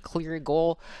compositions, they have a clear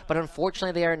goal, but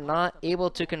unfortunately they are not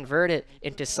able to convert it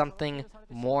into something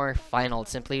more final,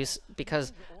 simply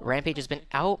because Rampage has been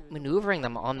outmaneuvering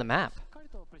them on the map.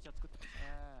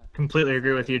 Completely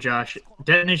agree with you, Josh.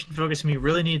 Detonation FocusMe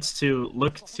really needs to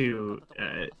look to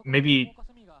maybe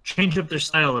change up their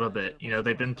style a little bit. You know,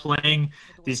 they've been playing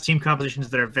these team compositions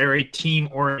that are very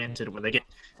team-oriented, where they get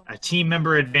a team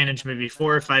member advantage, maybe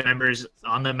 4 or 5 members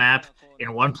on the map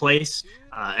in one place,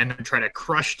 and then try to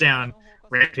crush down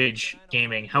Rampage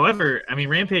Gaming. However, I mean,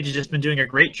 Rampage has just been doing a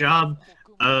great job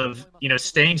of, you know,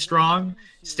 staying strong,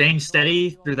 staying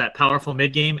steady through that powerful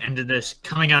mid game, and then just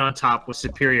coming out on top with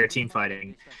superior team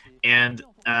fighting. And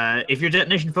if you're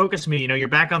Detonation FocusMe, you know, you're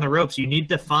back on the ropes. You need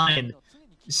to find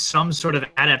some sort of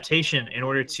adaptation in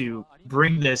order to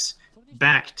bring this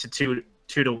back to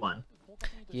 2-1.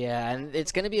 Yeah, and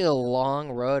it's going to be a long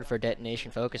road for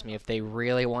Detonation FocusMe if they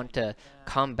really want to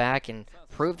come back and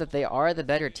prove that they are the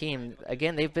better team.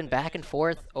 Again, they've been back and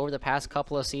forth over the past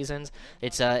couple of seasons.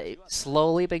 It's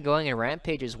slowly been going in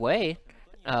Rampage's way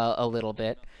a little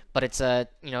bit, but it's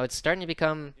you know, it's starting to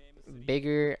become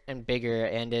bigger and bigger.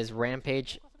 And as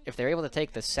Rampage, if they're able to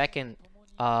take the second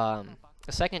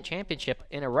championship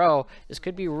in a row, this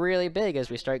could be really big as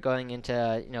we start going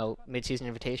into, you know, Mid Season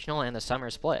Invitational and the Summer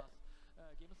Split.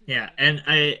 Yeah, and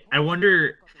I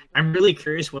wonder, I'm really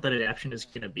curious what that adaptation is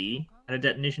going to be at a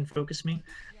Detonation FocusMe.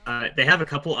 They have a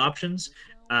couple options.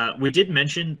 We did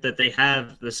mention that they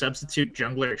have the substitute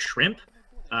jungler Shrimp,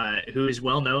 who is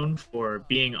well known for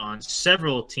being on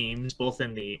several teams, both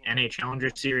in the NA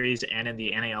Challenger Series and in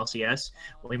the NALCS.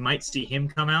 We might see him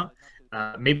come out.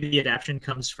 Maybe the adaptation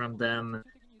comes from them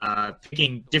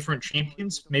picking different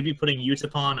champions, maybe putting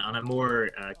Utapon on a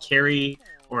more carry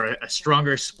or a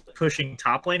stronger pushing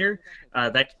top laner.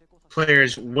 That player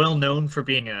is well known for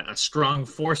being a strong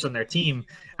force on their team.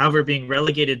 However, being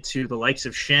relegated to the likes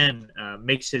of Shen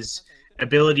makes his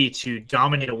ability to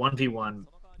dominate a 1v1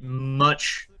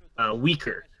 much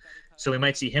weaker. So we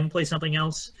might see him play something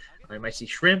else. We might see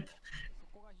Shrimp.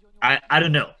 I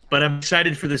don't know, but I'm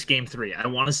excited for this Game 3. I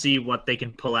want to see what they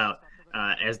can pull out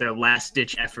as their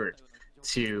last-ditch effort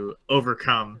to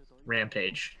overcome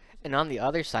Rampage. And on the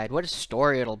other side, what a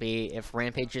story it'll be if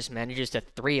Rampage just manages to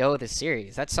 3-0 this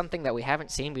series. That's something that we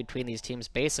haven't seen between these teams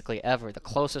basically ever. The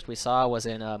closest we saw was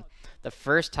in the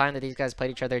first time that these guys played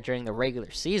each other during the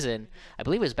regular season. I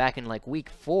believe it was back in like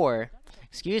week 4.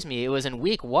 Excuse me, it was in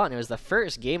week 1. It was the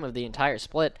first game of the entire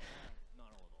split.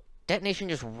 Detonation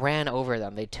just ran over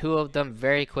them. They 2-0'd them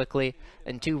very quickly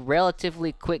in 2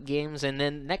 relatively quick games, and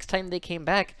then next time they came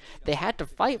back, they had to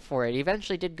fight for it. It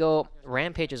eventually did go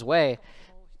Rampage's way,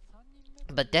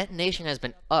 but Detonation has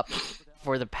been up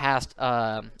for the past,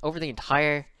 over the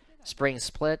entire spring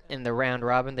split in the round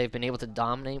robin. They've been able to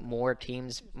dominate more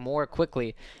teams more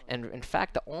quickly, and in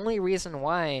fact, the only reason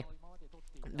why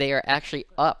they are actually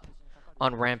up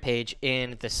on Rampage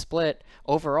in the split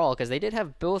overall, because they did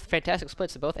have both fantastic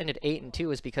splits that both ended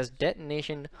 8-2, is because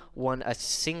Detonation won a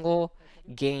single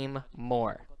game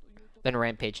more than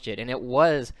Rampage did, and it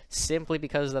was simply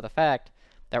because of the fact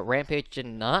that Rampage did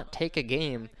not take a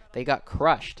game. They got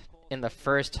crushed in the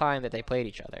first time that they played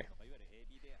each other.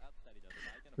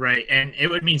 Right, and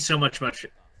it would mean so much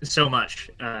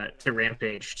to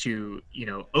Rampage to, you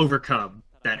know, overcome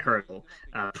that hurdle,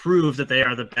 prove that they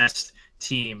are the best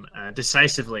team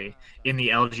decisively in the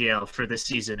LJL for this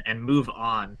season, and move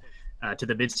on to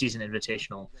the Mid Season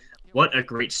Invitational. What a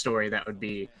great story that would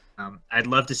be. I'd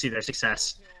love to see their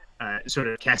success sort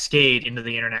of cascade into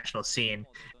the international scene.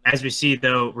 As we see,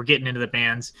 though, we're getting into the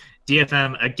bans.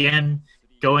 DFM, again,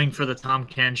 going for the Tom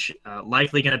Kench,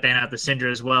 likely going to ban out the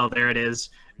Syndra as well. There it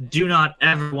is. Do not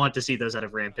ever want to see those out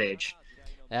of Rampage.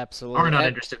 Absolutely. Are not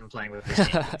interested in playing with this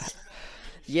team.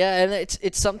 Yeah, and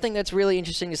it's something that's really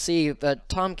interesting to see. That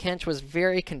Tom Kench was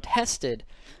very contested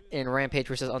in Rampage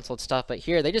versus Unsold stuff, but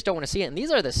here they just don't want to see it. And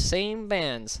these are the same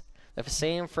bans, the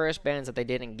same first bans that they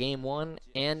did in Game 1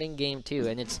 and in Game 2.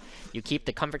 And it's, you keep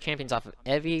the comfort champions off of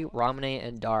Evi, Ramune,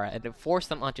 and Dara, and to force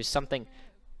them onto something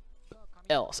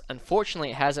else.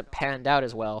 Unfortunately, it hasn't panned out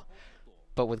as well.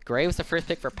 But with Graves the first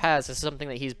pick for Paz, this is something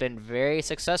that he's been very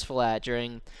successful at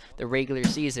during the regular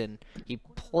season. He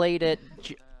played it.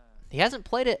 He hasn't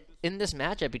played it in this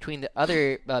matchup between the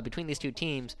other between these two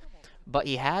teams, but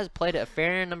he has played it a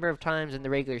fair number of times in the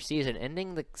regular season,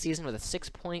 ending the season with a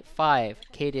 6.5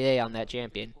 KDA on that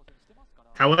champion.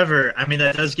 However, I mean,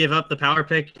 that does give up the power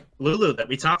pick Lulu that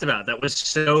we talked about that was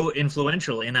so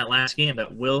influential in that last game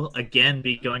that will again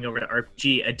be going over to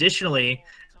RPG. Additionally,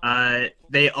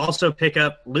 they also pick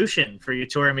up Lucian for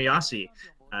Yutori Miyasi,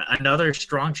 another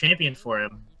strong champion for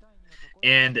him.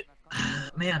 And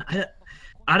man,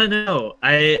 I don't know.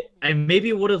 I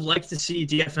maybe would have liked to see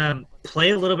DFM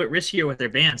play a little bit riskier with their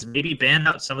bans. Maybe ban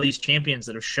out some of these champions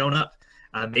that have shown up.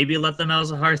 Maybe let them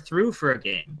Al-Zahar through for a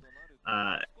game.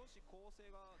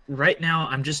 Right now,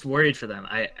 I'm just worried for them.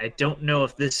 I don't know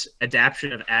if this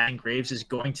adaptation of adding Graves is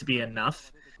going to be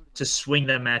enough to swing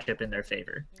that matchup in their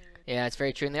favor. Yeah, it's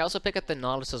very true. And they also pick up the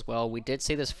Nautilus as well. We did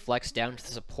see this flex down to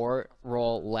the support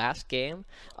role last game.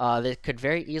 That could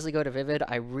very easily go to Vivid.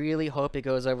 I really hope it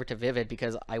goes over to Vivid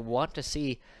because I want to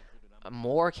see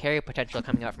more carry potential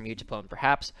coming out from Utapone.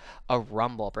 Perhaps a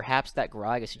Rumble. Perhaps that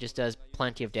Gragas who just does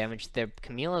plenty of damage. The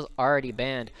Camilla's already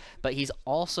banned, but he's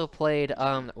also played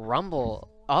Rumble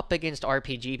up against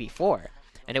RPG before.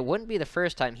 And it wouldn't be the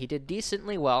first time. He did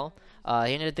decently well.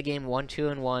 He ended the game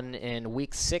 1-2-1 in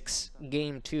week 6,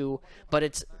 game 2. But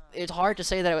it's hard to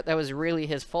say that that was really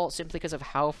his fault simply because of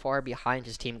how far behind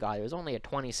his team got. It was only a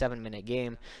 27-minute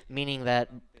game, meaning that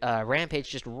Rampage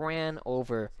just ran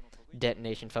over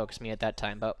Detonation FocusMe at that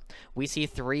time. But we see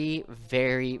 3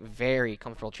 very, very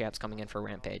comfortable champs coming in for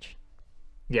Rampage.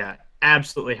 Yeah,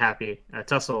 absolutely happy.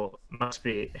 Tussle must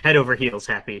be head over heels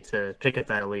happy to pick up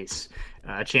that Elise,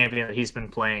 a champion that he's been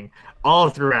playing all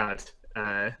throughout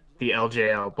the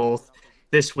LJL, both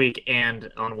this week and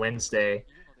on Wednesday.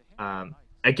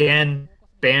 Again,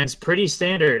 bans pretty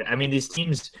standard. I mean, these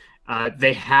teams,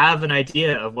 they have an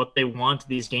idea of what they want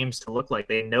these games to look like.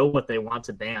 They know what they want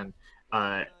to ban.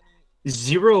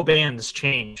 0 bans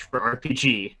change for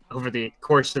RPG over the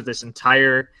course of this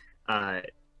entire,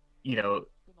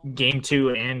 game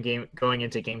 2 and going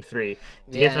into game 3.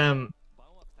 Yeah.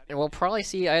 And we'll probably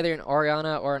see either an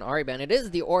Orianna or an Ahri ban. It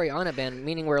is the Orianna ban,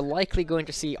 meaning we're likely going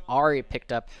to see Ahri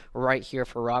picked up right here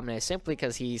for Ramne, simply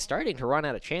because he's starting to run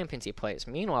out of champions he plays.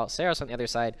 Meanwhile, Saros on the other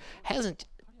side hasn't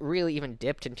really even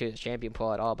dipped into his champion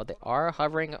pool at all, but they are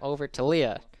hovering over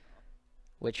Talia,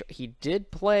 which he did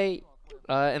play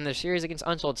in the series against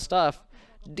Untold Stuff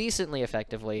decently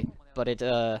effectively, but it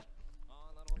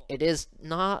is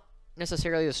not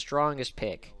necessarily the strongest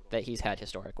pick that he's had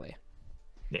historically.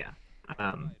 Yeah.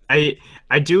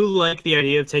 I do like the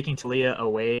idea of taking Talia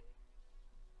away.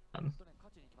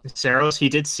 Saros, he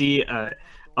did see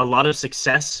a lot of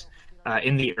success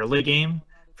in the early game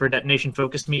for Detonation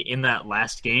FocusMe in that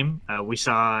last game. We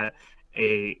saw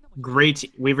a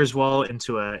great Weaver's Wall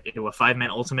into a 5-man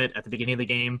ultimate at the beginning of the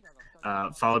game,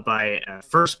 followed by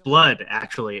First Blood,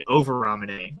 actually, over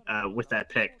Ramune with that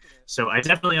pick. So I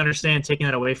definitely understand taking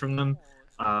that away from them.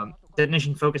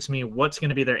 Detonation FocusMe, what's going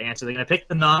to be their answer? They're going to pick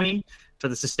the Nami for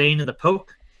the sustain and the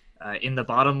poke in the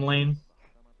bottom lane.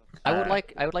 I would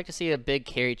like to see a big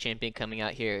carry champion coming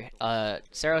out here.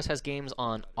 Saros has games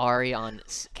on Ahri, on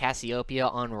Cassiopeia,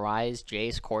 on Ryze,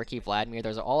 Jace, Corki, Vladimir.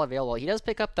 Those are all available. He does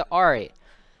pick up the Ahri.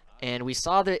 And we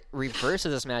saw the reverse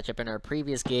of this matchup in our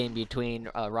previous game between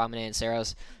Ramune and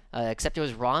Saros, except it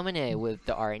was Ramune with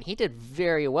the Ahri, and he did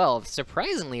very well,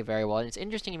 surprisingly very well. And it's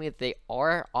interesting to me that they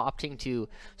are opting to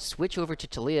switch over to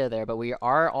Talia there, but we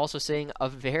are also seeing a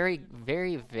very,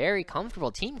 very, very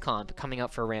comfortable team comp coming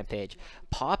out for Rampage.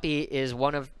 Poppy is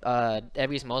one of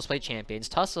Evi's most played champions.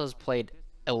 Tussle has played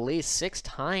at least 6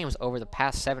 times over the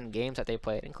past 7 games that they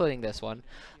played, including this one.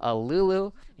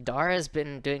 Lulu, Dara has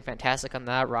been doing fantastic on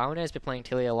that. Ramune has been playing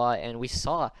Talia a lot, and we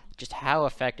saw just how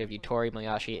effective Yutori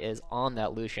Mayashi is on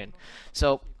that Lucian.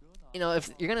 So,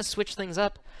 if you're going to switch things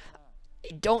up,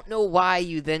 I don't know why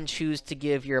you then choose to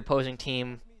give your opposing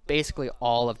team basically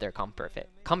all of their comfort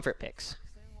picks.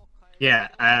 Yeah,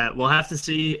 we'll have to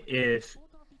see if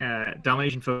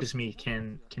Domination FocusMe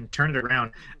can turn it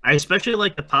around. I especially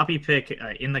like the Poppy pick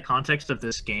in the context of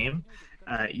this game.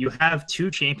 You have 2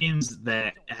 champions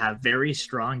that have very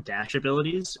strong dash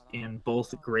abilities in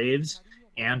both Graves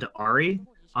and Ahri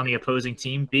on the opposing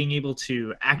team. Being able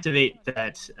to activate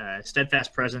that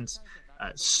steadfast presence,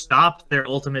 stop their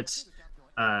ultimates,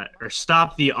 or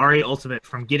stop the Ahri ultimate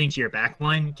from getting to your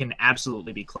backline can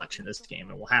absolutely be clutch in this game.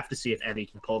 And we'll have to see if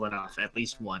Evi can pull that off at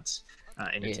least once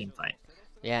in a team fight.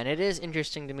 Yeah, and it is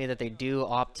interesting to me that they do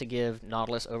opt to give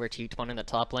Nautilus over to Utapone in the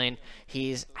top lane.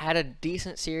 He's had a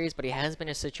decent series, but he has been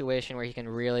in a situation where he can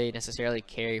really necessarily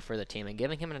carry for the team. And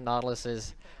giving him a Nautilus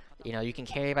is, you can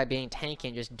carry by being tanky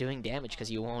and just doing damage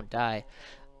because you won't die.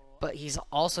 But he's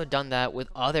also done that with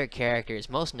other characters,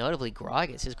 most notably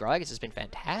Gragas. His Gragas has been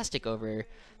fantastic over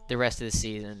the rest of the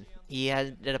season. He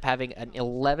ended up having an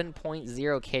 11.0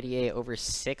 KDA over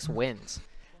 6 wins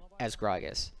as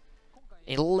Gragas.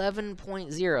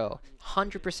 11.0,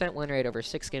 100% win rate over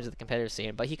 6 games of the competitive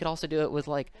scene. But he could also do it with,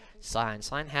 like, Sign.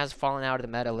 Sign has fallen out of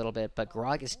the meta a little bit, but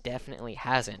Gragas definitely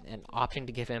hasn't. And opting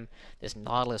to give him this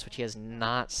Nautilus, which he has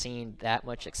not seen that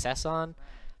much success on,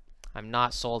 I'm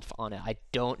not sold on it. I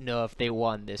don't know if they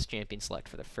won this champion select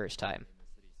for the first time.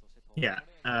 Yeah,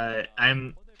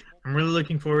 I'm really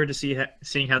looking forward to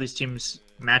seeing how these teams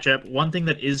match up. One thing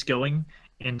that is going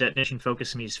in Detonation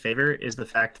FocusMe's favor is the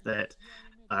fact that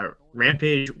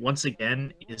Rampage once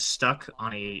again is stuck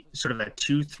on a sort of a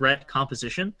 2-threat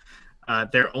composition.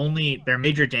 Their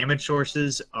major damage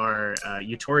sources are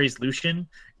Yutori's Lucian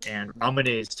and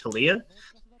Ramade's Talia.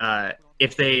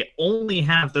 If they only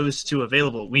have those two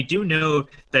available, we do know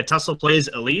that Tussle plays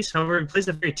Elise. However, he plays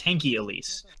a very tanky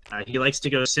Elise. He likes to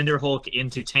go Cinder Hulk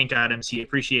into tank items. He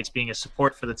appreciates being a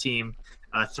support for the team,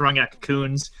 throwing out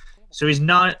cocoons. So he's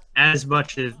not as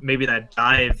much of maybe that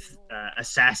dive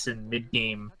assassin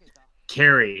mid-game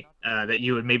carry that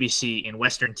you would maybe see in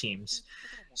Western teams.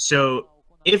 So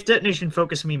if Detonation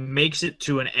FocusMe makes it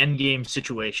to an endgame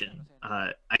situation,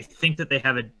 I think that they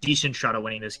have a decent shot of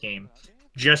winning this game,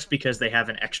 just because they have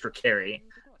an extra carry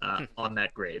on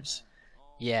that Graves.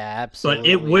 Yeah,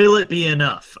 absolutely. But will it be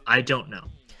enough? I don't know.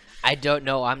 I don't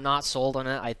know. I'm not sold on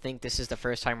it. I think this is the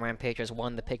first time Rampage has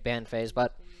won the pick ban phase.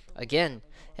 But again,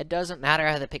 it doesn't matter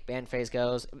how the pick ban phase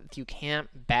goes if you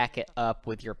can't back it up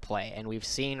with your play. And we've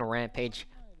seen Rampage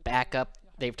back up.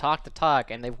 They've talked the talk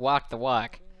and they've walked the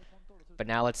walk. But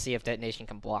now let's see if Detonation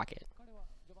can block it.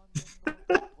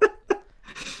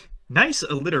 Nice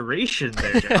alliteration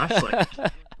there, Josh. Like,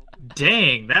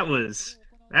 dang, that was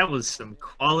some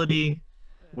quality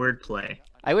wordplay.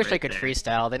 I wish right I could there.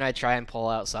 freestyle. Then I'd try and pull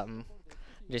out something.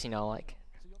 Just, like,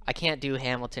 I can't do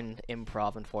Hamilton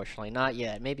improv, unfortunately. Not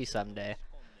yet. Maybe someday.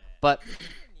 But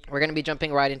we're going to be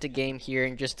jumping right into game here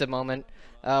in just a moment.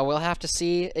 We'll have to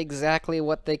see exactly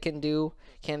what they can do.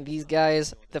 Can these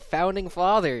guys, the founding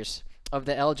fathers of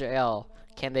the LJL,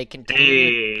 can they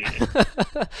continue? Hey.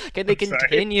 Can they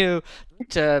continue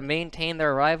to maintain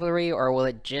their rivalry, or will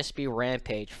it just be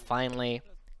Rampage finally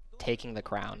taking the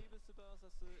crown?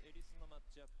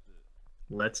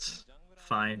 Let's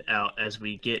find out as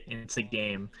we get into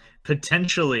game.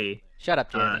 Potentially, Shut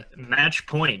up, Jeremy. match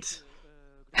point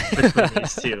between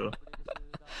these two.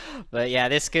 But yeah,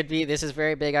 this is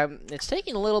very big. It's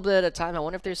taking a little bit of time. I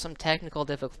wonder if there's some technical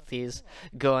difficulties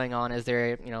going on as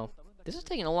they're, this is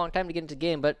taking a long time to get into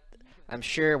game, but I'm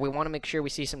sure we want to make sure we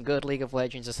see some good League of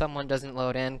Legends. If someone doesn't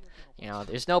load in,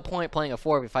 there's no point playing a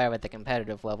 4v5 at the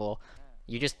competitive level.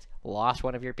 You just lost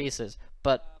one of your pieces.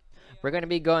 But we're going to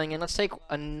be going in. Let's take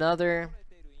another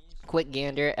quick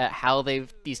gander at how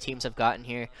these teams have gotten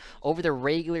here. Over the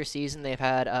regular season, they've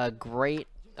had a great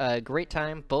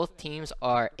time. Both teams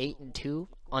are 8-2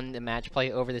 on the match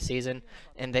play over the season,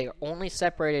 and they are only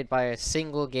separated by a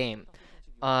single game.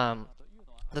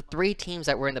 The 3 teams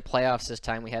that were in the playoffs this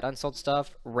time, we had Unsold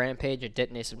Stuff, Rampage, and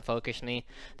Detonation FocusMe.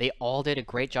 They all did a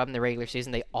great job in the regular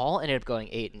season. They all ended up going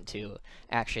 8-2.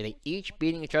 Actually, they each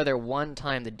beating each other one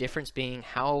time, the difference being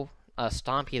how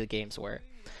stompy the games were.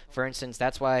 For instance,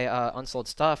 that's why Unsold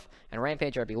Stuff and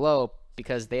Rampage are below,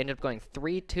 because they ended up going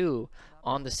 3-2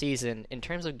 on the season in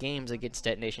terms of games against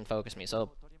Detonation FocusMe.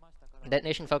 So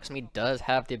Detonation FocusMe does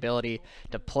have the ability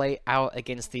to play out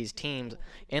against these teams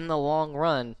in the long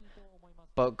run.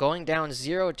 But going down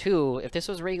 0-2, if this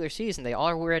was regular season, they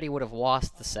already would have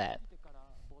lost the set.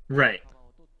 Right.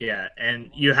 Yeah, and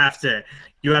you have to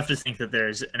think that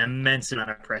there's an immense amount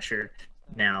of pressure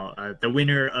now. The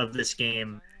winner of this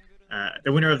game,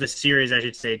 the winner of this series, I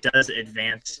should say, does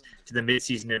advance to the Mid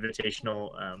Season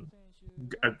Invitational.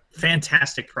 A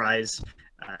fantastic prize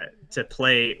to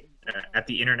play at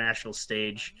the international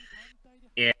stage,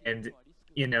 and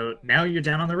now you're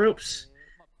down on the ropes.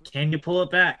 Can you pull it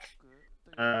back?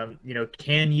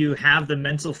 Can you have the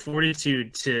mental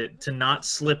fortitude to not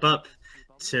slip up,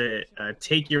 to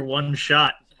take your one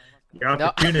shot, your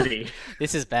opportunity? No.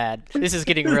 This is bad. This is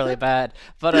getting really bad.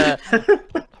 But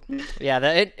yeah,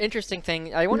 the interesting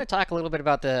thing, I want to talk a little bit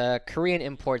about the Korean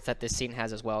imports that this scene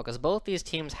has as well, because both these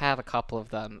teams have a couple of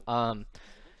them.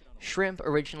 Shrimp,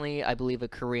 originally, I believe, a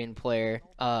Korean player.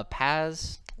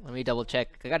 Paz, let me double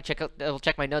check. I gotta double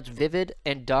check my notes. Vivid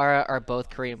and Dara are both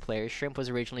Korean players. Shrimp was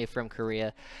originally from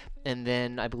Korea. And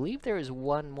then I believe there is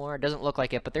one more. It doesn't look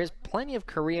like it, but there's plenty of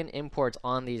Korean imports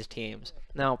on these teams.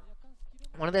 Now,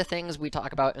 one of the things we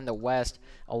talk about in the West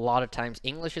a lot of times,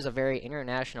 English is a very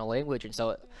international language, and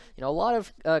so a lot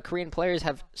of Korean players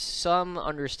have some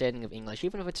understanding of English,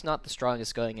 even if it's not the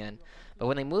strongest going in. But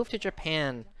when they move to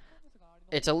Japan,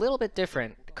 it's a little bit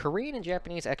different. Korean and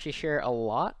Japanese actually share a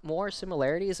lot more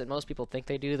similarities than most people think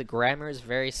they do. The grammar is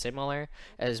very similar,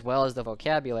 as well as the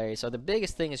vocabulary. So the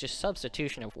biggest thing is just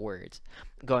substitution of words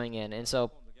going in. And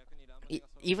so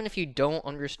even if you don't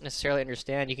necessarily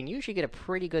understand, you can usually get a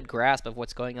pretty good grasp of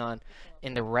what's going on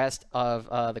in the rest of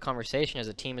the conversation as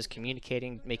a team is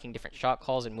communicating, making different shot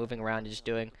calls, and moving around and just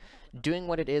doing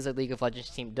what it is a League of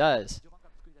Legends team does.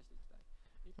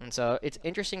 And so it's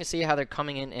interesting to see how they're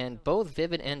coming in, and both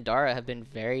Vivid and Dara have been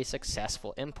very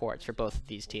successful imports for both of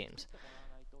these teams.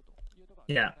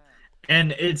 Yeah,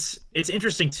 and it's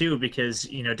interesting too because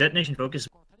Detonation Focus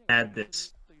had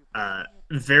this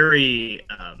very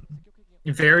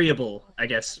variable, I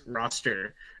guess,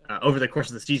 roster over the course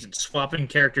of the season, swapping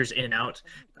characters in and out,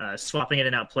 swapping in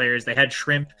and out players. They had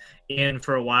Shrimp in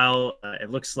for a while.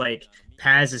 It looks like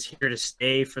Paz is here to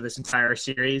stay for this entire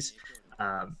series.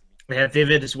 They have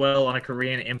Vivid as well on a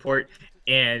Korean import.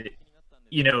 And,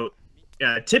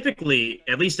 typically,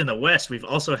 at least in the West, we've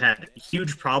also had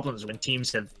huge problems when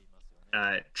teams have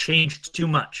changed too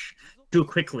much, too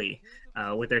quickly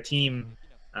with their team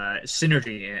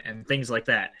synergy and things like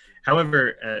that.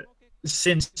 However,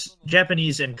 since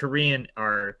Japanese and Korean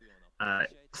are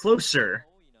closer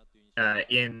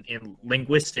in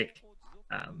linguistic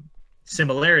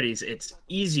similarities, it's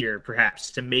easier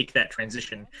perhaps to make that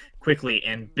transition quickly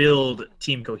and build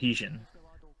team cohesion.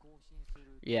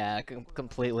 Yeah,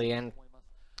 completely. And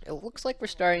it looks like we're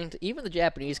starting to, even the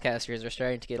Japanese casters are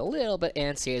starting to get a little bit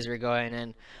antsy as we're going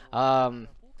in.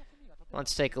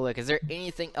 Let's take a look. Is there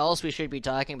anything else we should be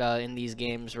talking about in these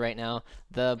games right now?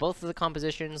 Both of the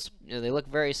compositions, they look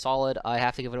very solid. I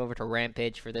have to give it over to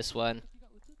Rampage for this one.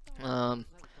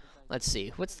 Let's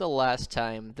see. What's the last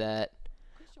time that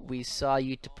we saw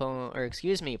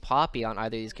Poppy on either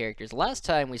of these characters? Last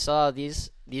time we saw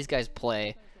these guys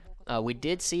play, we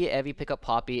did see Evie pick up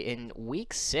Poppy in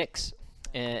week 6.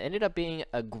 And it ended up being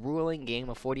a grueling game,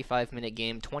 a 45-minute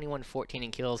game, 21-14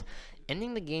 in kills,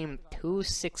 ending the game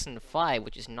 2-6-5,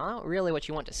 which is not really what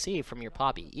you want to see from your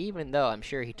Poppy, even though I'm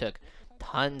sure he took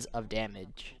tons of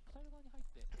damage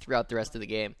throughout the rest of the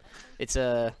game. It's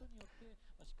a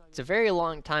very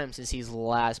long time since he's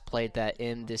last played that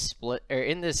in this split, or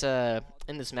in this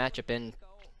matchup, and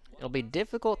it'll be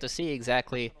difficult to see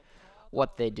exactly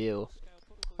what they do.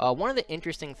 One of the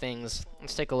interesting things,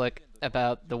 let's take a look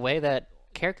about the way that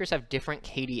characters have different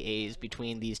KDAs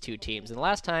between these two teams. And the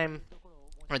last time,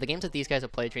 or the games that these guys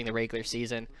have played during the regular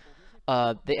season,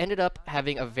 they ended up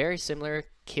having a very similar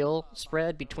kill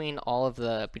spread between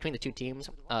the two teams.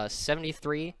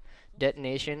 73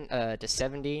 Detonation to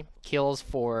 70 kills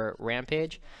for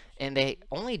Rampage, and they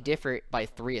only differ by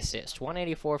 3 assists.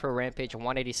 184 for Rampage and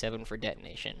 187 for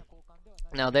Detonation.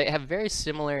 Now they have very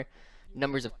similar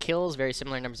numbers of kills, very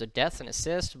similar numbers of deaths and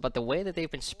assists, but the way that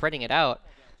they've been spreading it out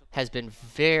has been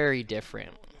very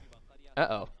different.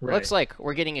 Right. Looks like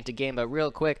we're getting into game, but real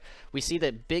quick, we see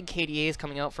that big KDAs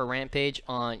coming out for Rampage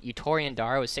on Yutori and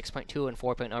Dara with 6.2 and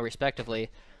 4.0 respectively,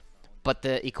 but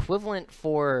the equivalent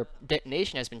for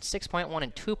Detonation has been 6.1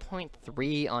 and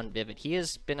 2.3 on Vivid. He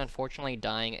has been unfortunately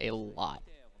dying a lot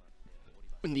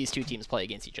when these two teams play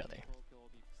against each other.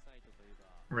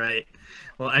 Right.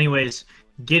 Well, anyways,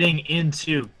 getting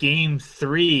into Game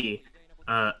 3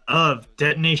 of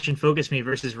Detonation FocusMe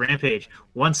versus Rampage.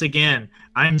 Once again,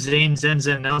 I'm Zane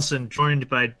Zenzen Nelson, joined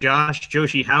by Josh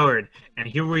Joshi Howard, and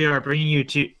here we are bringing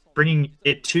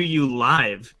it to you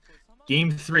live.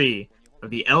 Game 3 of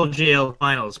the LJL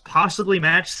Finals, possibly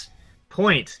match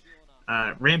point.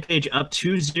 Rampage up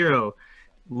 2-0,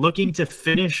 looking to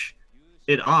finish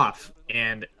it off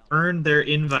and earn their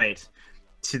invite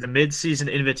to the Mid Season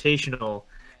Invitational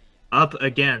up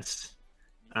against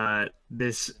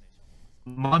this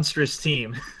monstrous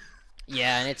team.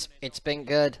 Yeah, and it's been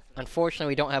good. Unfortunately,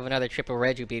 we don't have another triple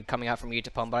Regu bead coming out from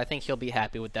Utapon, but I think he'll be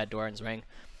happy with that Doran's ring.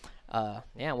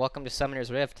 Yeah, welcome to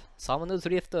Summoner's Rift. Summoner's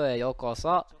Rift,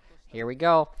 yokoso. Here we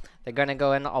go. They're gonna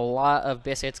go in a lot of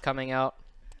biscuits coming out.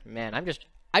 Man, I'm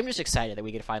just excited that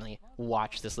we can finally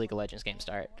watch this League of Legends game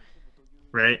start.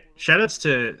 Right. Shoutouts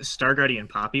to Star Guardian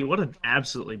Poppy. What an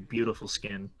absolutely beautiful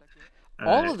skin.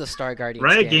 All of the Star Guardian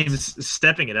Riot skins. Games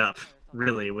stepping it up,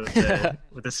 really, with the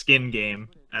with the skin game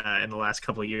in the last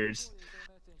couple of years.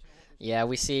 Yeah,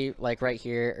 we see like right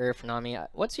here, Nami.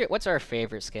 What's our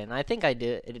favorite skin? I think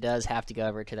it does have to go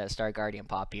over to that Star Guardian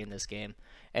Poppy in this game.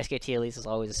 SKT Elise is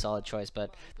always a solid choice,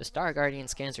 but the Star Guardian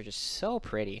skins are just so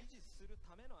pretty.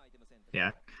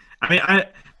 Yeah, I mean,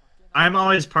 I'm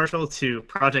always partial to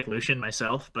Project Lucian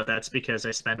myself, but that's because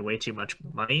I spend way too much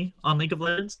money on League of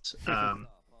Legends,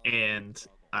 and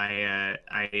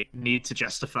I need to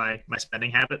justify my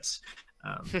spending habits.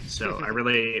 So I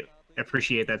really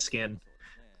appreciate that skin.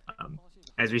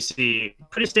 As we see,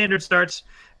 pretty standard starts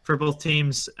for both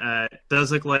teams.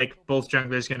 Does look like both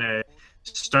junglers going to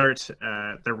start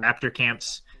the Raptor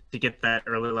camps to get that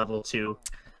early level 2.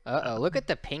 Uh-oh, look at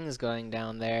the pings going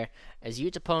down there. As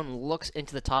Utapone looks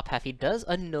into the top half, he does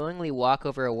unknowingly walk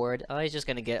over a ward. Oh, he's just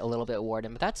going to get a little bit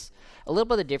warded, but that's a little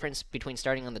bit of the difference between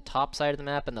starting on the top side of the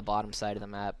map and the bottom side of the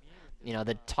map. You know,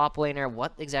 the top laner,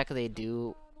 what exactly they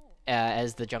do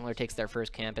as the jungler takes their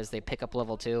first camp, as they pick up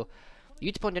level 2.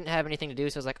 Utapone didn't have anything to do,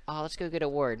 so I was like, oh, let's go get a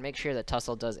ward. Make sure that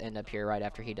Tussle does end up here right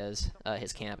after he does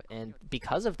his camp. And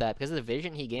because of that, because of the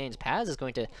vision he gains, Paz is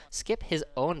going to skip his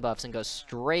own buffs and go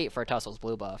straight for Tussle's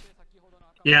blue buff.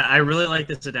 Yeah, I really like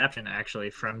this adaptation, actually,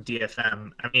 from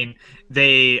DFM. I mean,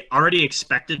 they already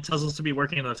expected Tussles to be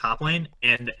working in the top lane,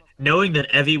 and knowing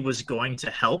that Evie was going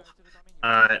to help,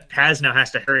 Paz now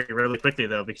has to hurry really quickly,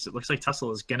 though, because it looks like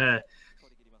Tussle is going to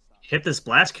hit this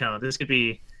blast cone. This could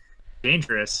be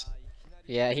dangerous.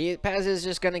 Yeah, Paz is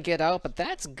just going to get out, but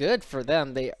that's good for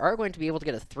them. They are going to be able to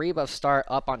get a 3-buff start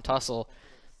up on Tussle,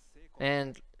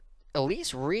 and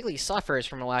Elise really suffers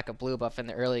from a lack of blue buff in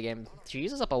the early game. She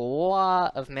uses up a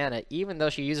lot of mana, even though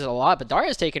she uses a lot. But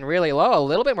Daria's taken really low. A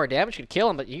little bit more damage could kill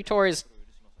him, but Utor is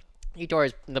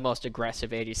the most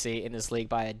aggressive ADC in this league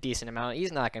by a decent amount.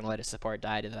 He's not going to let his support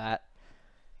die to that.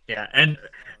 Yeah, and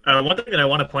one thing that I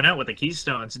want to point out with the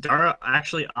Keystones, Dara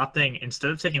actually opting,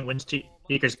 instead of taking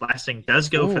Windseeker's Blasting, does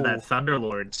go for that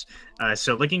Thunderlords.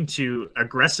 So looking to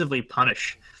aggressively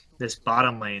punish this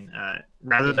bottom lane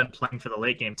rather than playing for the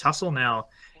late game. Tussle now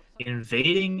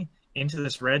invading into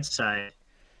this red side.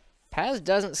 Paz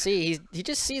doesn't see. He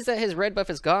just sees that his red buff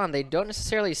is gone. They don't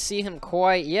necessarily see him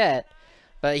quite yet,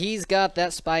 but he's got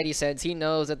that spidey sense. He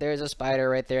knows that there's a spider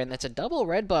right there, and that's a double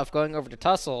red buff going over to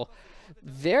Tussle.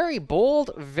 Very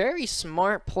bold, very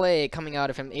smart play coming out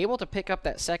of him, able to pick up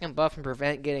that second buff and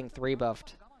prevent getting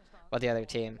 3-buffed by the other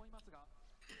team.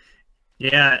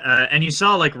 Yeah, and you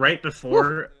saw, like, right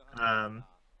before... wow,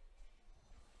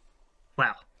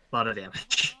 a lot of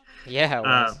damage. Yeah, it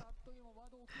was.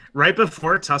 Right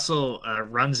before Tussle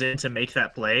runs in to make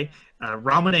that play,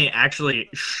 Ramone actually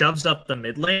shoves up the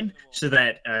mid lane so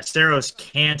that Steros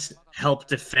can't help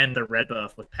defend the red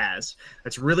buff with Paz.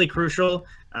 That's really crucial.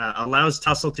 Allows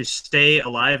Tussle to stay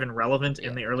alive and relevant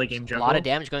in the early game jungle. A lot of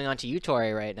damage going on to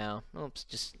Utori right now. Oops,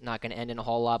 just not going to end in a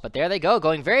whole lot. But there they go,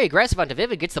 going very aggressive onto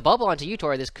Vivid. Gets the bubble onto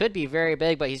Utori. This could be very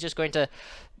big, but he's just going to...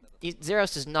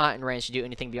 Zeros is not in range to do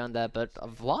anything beyond that, but a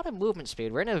lot of movement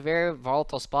speed. We're in a very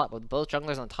volatile spot with both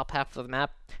junglers on the top half of the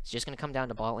map. It's just going to come down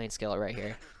to bot lane skill right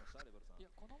here.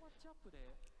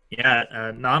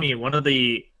 Yeah, Nami, one of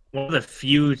the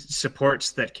few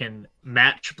supports that can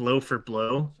match blow for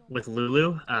blow with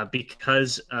Lulu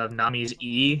because of Nami's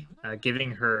E, giving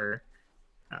her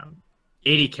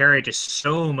AD carry just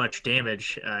so much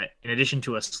damage in addition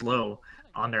to a slow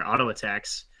on their auto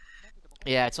attacks.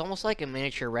 Yeah, it's almost like a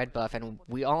miniature red buff, and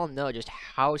we all know just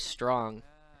how strong.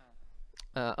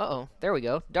 There we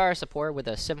go. Dara support with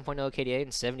a 7.0 KDA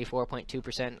and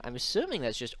 74.2%. I'm assuming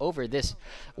that's just over this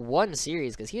one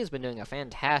series, because he has been doing a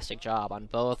fantastic job on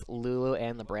both Lulu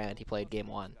and the brand he played game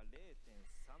 1.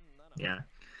 Yeah.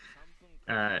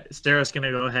 Steros going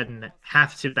to go ahead and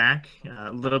have to back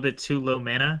a little bit too low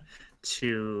mana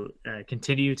to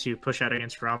continue to push out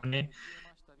against Romney.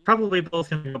 Probably both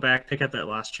can go back, pick up that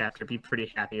last chapter, be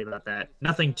pretty happy about that.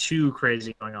 Nothing too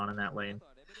crazy going on in that lane.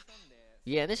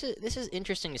 Yeah, this is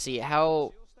interesting to see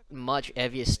how much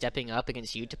Evie is stepping up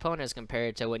against Utapone as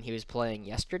compared to when he was playing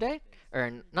yesterday.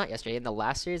 Or, not yesterday, in the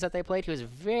last series that they played. He was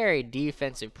very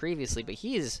defensive previously, but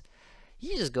he's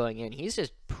just going in. He's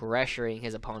just pressuring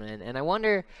his opponent. And I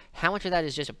wonder how much of that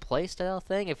is just a playstyle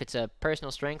thing, if it's a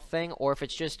personal strength thing, or if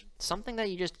it's just something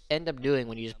that you just end up doing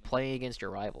when you just play against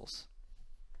your rivals.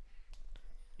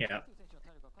 Yeah.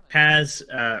 Paz,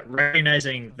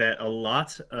 recognizing that a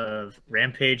lot of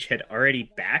Rampage had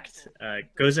already backed,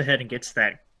 goes ahead and gets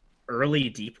that early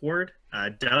deep ward,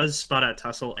 does spot out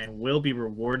Tussle, and will be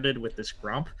rewarded with this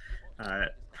Grump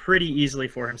pretty easily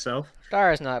for himself.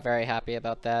 Dara's not very happy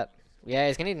about that. Yeah,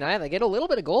 he's going to deny that. Get a little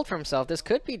bit of gold for himself. This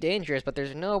could be dangerous, but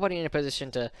there's nobody in a position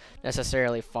to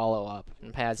necessarily follow up.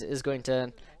 And Paz is going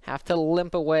to have to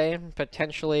limp away and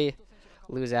potentially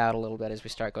lose out a little bit as we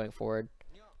start going forward.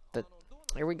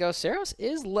 Here we go. Seros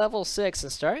is level 6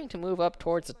 and starting to move up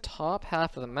towards the top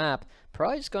half of the map.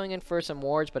 Probably just going in for some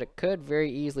wards, but it could very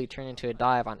easily turn into a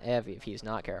dive on Evie if he's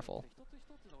not careful.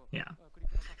 Yeah.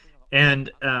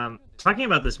 And talking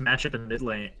about this matchup in the mid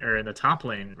lane, or in the top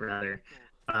lane rather,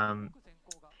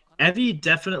 Evie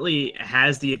definitely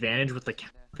has the advantage with the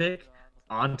counter pick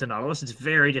onto Nautilus. It's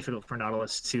very difficult for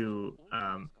Nautilus to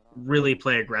really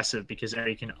play aggressive because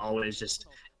Evie can always just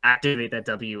activate that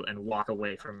W and walk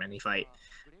away from any fight.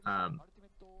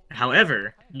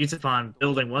 However, Utapon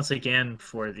building once again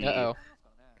for the... Uh-oh.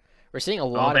 We're seeing a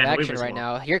lot of action right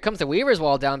now. Here comes the Weaver's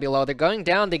Wall down below. They're going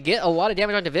down. They get a lot of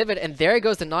damage onto Vivid, and there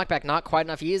goes the knockback. Not quite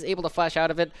enough. He is able to flash out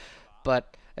of it,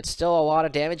 but it's still a lot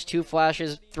of damage. 2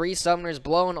 flashes, 3 summoners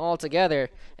blown all together,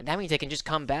 and that means they can just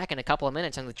come back in a couple of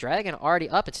minutes. And the Dragon already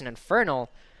up. It's an Infernal.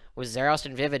 With Zerost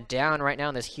and Vivid down right now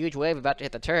in this huge wave about to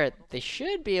hit the turret, they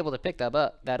should be able to pick that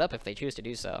up if they choose to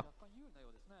do so.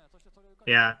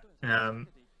 Yeah.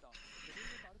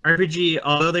 RPG,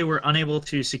 although they were unable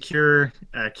to secure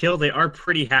a kill, they are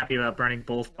pretty happy about burning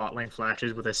both bot lane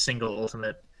flashes with a single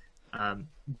ultimate.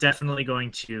 Definitely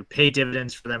going to pay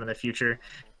dividends for them in the future,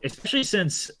 especially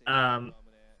since,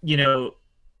 you know,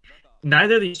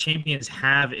 neither of these champions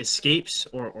have escapes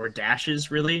or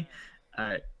dashes, really.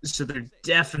 So they're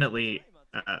definitely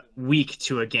weak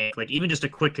to a gank. Like, even just a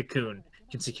quick cocoon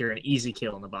can secure an easy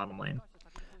kill in the bottom lane.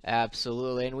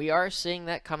 Absolutely, and we are seeing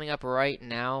that coming up right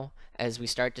now as we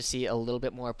start to see a little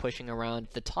bit more pushing around.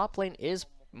 The top lane is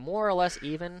more or less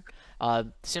even,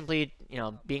 simply, you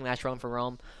know, being matched roam for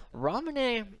roam.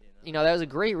 Ramune, you know, that was a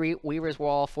great Weaver's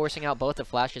Wall, forcing out both the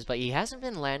flashes, but he hasn't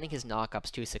been landing his knockups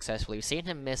too successfully. We've seen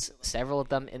him miss several of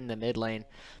them in the mid lane.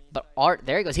 But Art,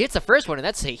 there he goes. He hits the first one, and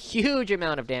that's a huge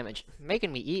amount of damage.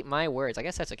 Making me eat my words. I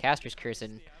guess that's a caster's curse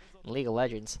in League of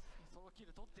Legends.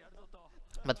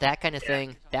 But that kind of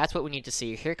thing, that's what we need to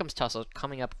see. Here comes Tussle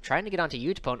coming up, trying to get onto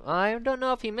Utapon. I don't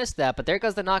know if he missed that, but there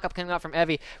goes the knockup coming out from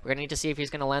Evie. We're going to need to see if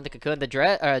he's going to land the cocoon.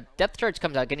 The Depth Charge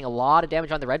comes out, getting a lot of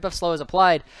damage on. The red buff slow is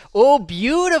applied. Oh,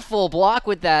 beautiful block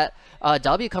with that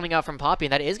W coming out from Poppy,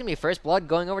 and that is going to be first blood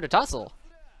going over to Tussle.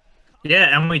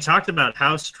 Yeah, and we talked about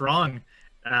how strong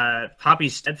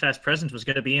Poppy's steadfast presence was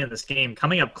going to be in this game.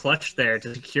 Coming up clutch there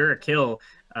to secure a kill.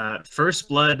 First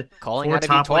blood calling out a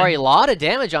Vittori. A lot of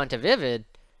damage onto Vivid.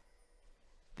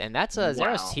 And that's a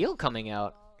Zero's heal coming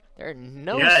out. There are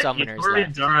no summoners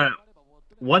left. Zara,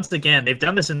 once again, they've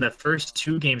done this in the first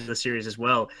 2 games of the series as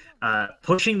well.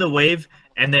 Pushing the wave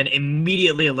and then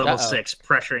immediately a level 6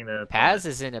 pressuring the... Paz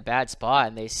is in a bad spot,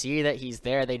 and they see that he's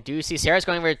there. They do see Sarah's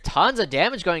going over tons of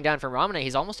damage going down from Ramune.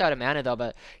 He's almost out of mana, though,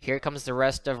 but here comes the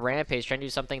rest of Rampage trying to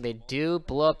do something. They do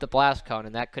blow up the Blast Cone,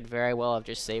 and that could very well have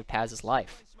just saved Paz's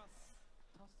life.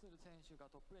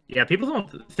 Yeah, people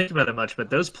don't think about it much, but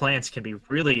those plants can be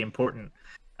really important.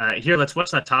 Here, let's watch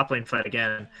that top lane fight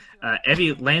again.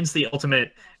 Evie lands the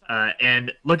ultimate,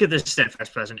 and look at this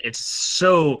steadfast presence. It's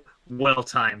so well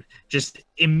timed. Just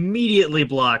immediately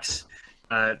blocks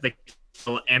the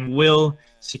kill and will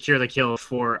secure the kill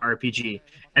for RPG.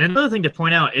 And another thing to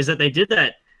point out is that they did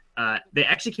that. They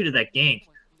executed that gank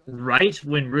right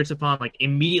when Rutapon, like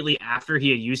immediately after he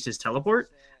had used his teleport.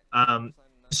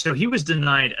 So he was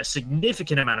denied a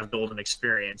significant amount of golden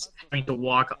experience, having to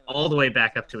walk all the way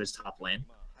back up to his top lane.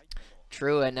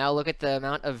 True, and now look at the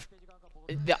amount of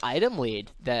the item lead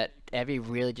that Evie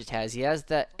really just has. He has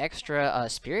that extra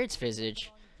Spirit's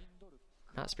Visage.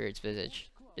 Not Spirit's Visage.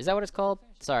 Is that what it's called?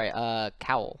 Sorry,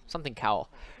 Cowl. Something Cowl.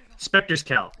 Spectre's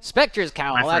Cowl. Spectre's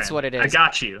Cowl, that's what it is. I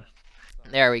got you.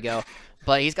 There we go.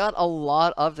 But he's got a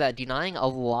lot of that, denying a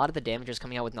lot of the damages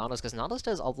coming out with Nautilus, because Nautilus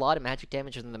does a lot of magic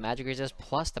damage within the magic resist,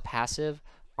 plus the passive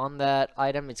on that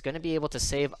item. It's going to be able to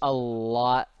save a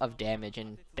lot of damage,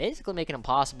 and basically make it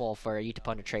impossible for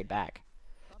Utapon to trade back.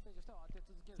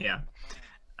 Yeah.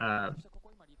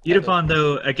 Utapon,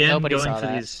 though, again, going for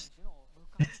these...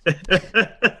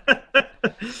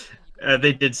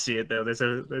 they did see it, though. There's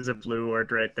a blue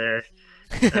ward right there.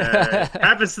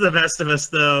 Happens to the best of us,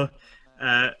 though.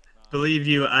 Believe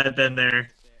you, I've been there.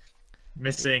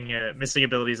 Missing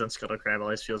abilities on Scuttle Crab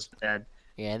always feels bad.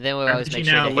 Yeah, and then we always make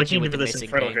sure to hit you with the missing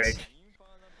things. Drake.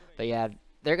 But yeah,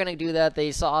 they're going to do that.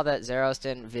 They saw that Zerost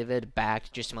and Vivid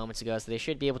backed just moments ago, so they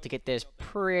should be able to get this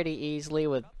pretty easily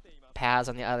with Paz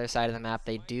on the other side of the map.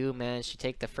 They do manage to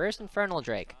take the first Infernal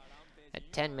Drake at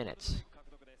 10 minutes.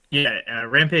 Yeah,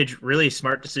 Rampage, really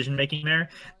smart decision-making there.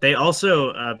 They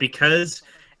also, because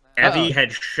Evie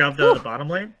had shoved out of the bottom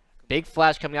lane, big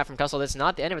flash coming out from Tussle. That's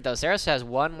not the end of it, though. Saris has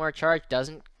one more charge.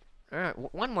 Doesn't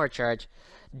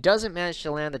manage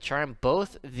to land the charm.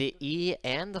 Both the E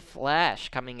and the flash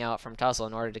coming out from Tussle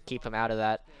in order to keep him out of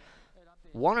that.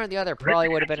 One or the other probably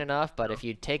would have been enough, but if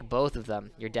you take both of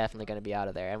them, you're definitely going to be out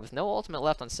of there. And with no ultimate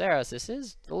left on Saris, this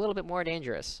is a little bit more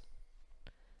dangerous.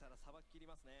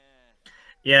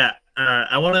 Yeah,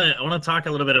 I want to talk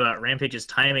a little bit about Rampage's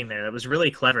timing there. That was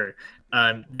really clever.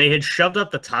 They had shoved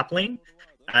up the top lane,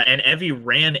 and Evie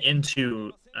ran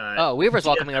into. Oh, Weaver's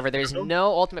Wall coming DFM. over. There's no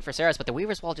ultimate for Saros, but the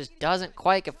Weaver's Wall just doesn't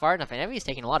quite get far enough, and Evie's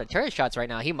taking a lot of turret shots right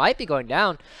now. He might be going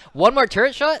down. One more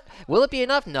turret shot? Will it be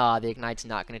enough? Nah, the Ignite's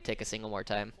not going to take a single more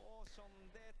time.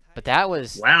 But that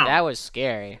was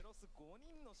scary.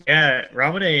 Yeah,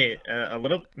 Ramune a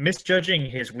little misjudging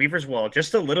his Weaver's Wall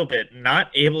just a little bit,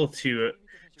 not able to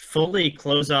fully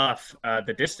close off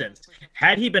the distance.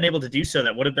 Had he been able to do so,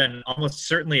 that would have been almost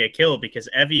certainly a kill because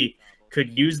Evie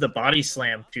could use the body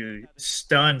slam to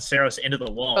stun Saros into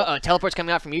the wall. Uh-oh, teleport's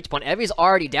coming out from Utapon. Evie's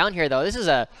already down here, though. This is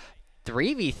a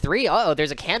 3v3. Uh-oh, there's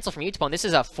a cancel from Utapon. This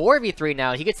is a 4v3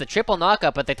 now. He gets the triple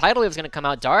knockup, but the tidal wave's going to come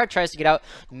out. Dara tries to get out,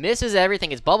 misses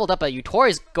everything. It's bubbled up, but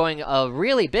Utori's going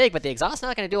really big, but the exhaust's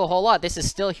not going to do a whole lot. This is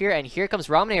still here, and here comes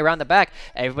Ramune around the back.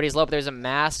 Everybody's low, but there's a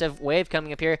massive wave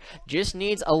coming up here. Just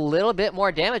needs a little bit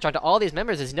more damage onto all these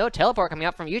members. There's no teleport coming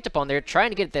out from Utapon. They're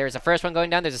trying to get it. There's the first one going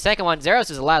down. There's a second one.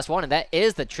 Zeros is the last one, and that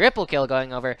is the triple kill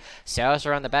going over. Saros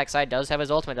around the backside does have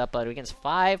his ultimate up, but against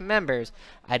 5 members,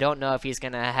 I don't know if he's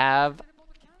going to have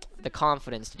the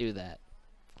confidence to do that.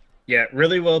 Yeah,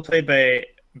 really well played by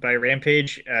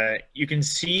Rampage. You can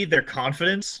see their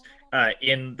confidence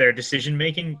in their decision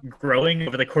making growing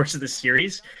over the course of the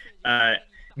series.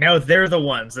 Now they're the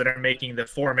ones that are making the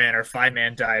 4-man or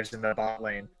 5-man dives in the bot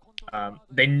lane.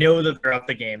 They know that they're up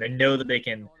the game. They know that they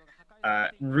can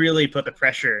really put the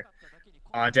pressure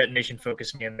on Detonation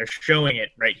FocusMe, and they're showing it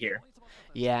right here.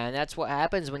 Yeah, and that's what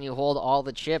happens when you hold all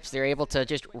the chips. They're able to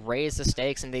just raise the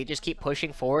stakes, and they just keep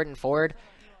pushing forward and forward.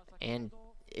 And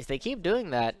if they keep doing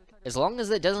that, as long as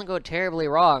it doesn't go terribly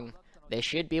wrong, they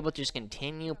should be able to just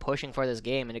continue pushing for this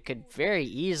game, and it could very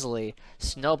easily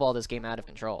snowball this game out of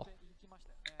control.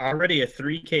 Already a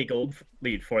 3K gold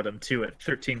lead for them, too, at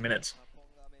 13 minutes.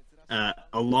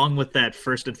 Along with that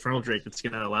first Infernal Drake that's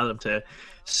going to allow them to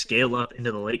scale up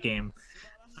into the late game.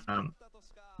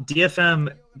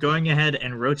 DFM going ahead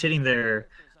and rotating their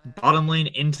bottom lane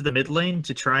into the mid lane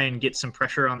to try and get some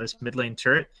pressure on this mid lane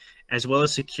turret, as well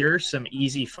as secure some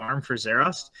easy farm for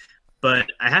Zeros.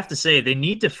 But I have to say, they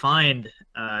need to find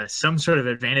some sort of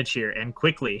advantage here, and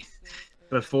quickly,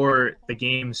 before the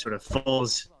game sort of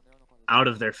falls out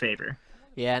of their favor.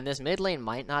 Yeah, and this mid lane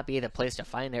might not be the place to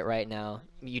find it right now.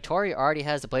 Utori already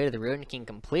has the Blade of the Ruin King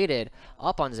completed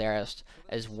up on Zeros,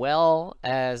 as well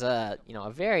as a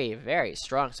very, very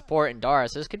strong support in Dara,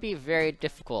 so this could be very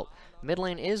difficult. Mid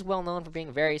lane is well known for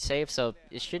being very safe, so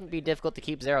it shouldn't be difficult to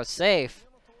keep Zeros safe,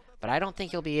 but I don't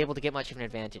think he'll be able to get much of an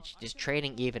advantage. Just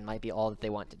trading even might be all that they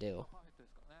want to do.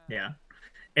 Yeah.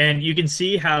 And you can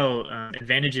see how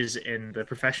advantages in the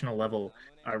professional level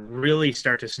really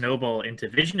start to snowball into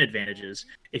vision advantages.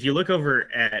 If you look over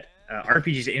at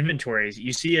RPG's inventories,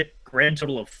 you see a grand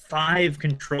total of 5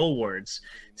 control wards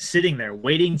sitting there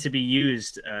waiting to be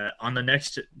used on the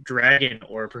next dragon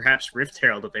or perhaps Rift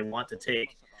Herald that they want to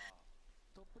take.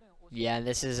 Yeah, and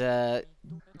this is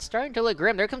it's starting to look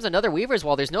grim. There comes another Weaver's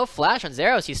Wall. There's no flash on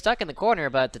Zeros. He's stuck in the corner,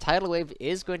 but the tidal wave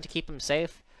is going to keep him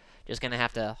safe. Just going to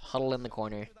have to huddle in the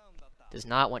corner. Does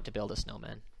not want to build a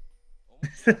snowman.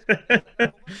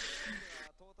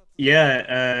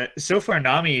 Yeah, so far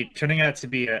Nami turning out to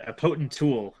be a potent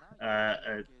tool,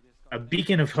 a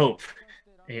beacon of hope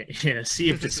in a sea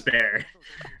of despair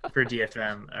for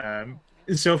DFM.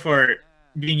 So far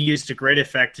being used to great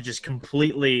effect to just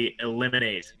completely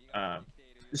eliminate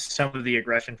some of the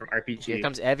aggression from RPG. Here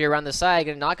comes Evie around the side,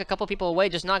 going to knock a couple people away,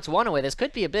 just knocks one away. This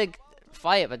could be a big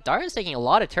fight, but Dara's taking a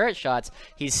lot of turret shots.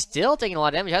 He's still taking a lot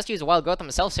of damage. He has to use a wild growth on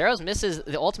himself. Saros misses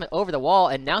the ultimate over the wall,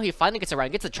 and now he finally gets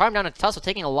around. Gets the charm down to Tussle,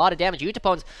 taking a lot of damage.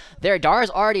 Utapon's there. Dara's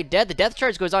already dead. The death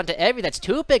charge goes on to Evie. That's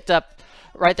 2 picked up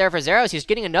right there for Zeros. He's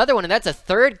getting another one, and that's a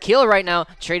 3rd kill right now.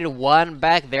 Traded 1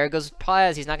 back. There goes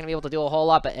Paz. He's not going to be able to do a whole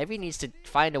lot, but Evie needs to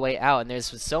find a way out, and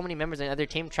there's so many members in the other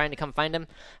team trying to come find him.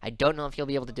 I don't know if he'll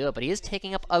be able to do it, but he is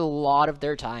taking up a lot of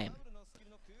their time.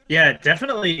 Yeah,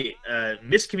 definitely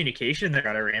miscommunication there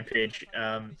on a Rampage.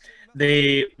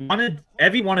 Evie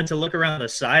wanted to look around the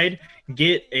side,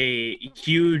 get a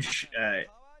huge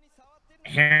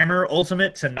hammer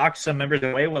ultimate to knock some members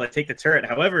away while they take the turret.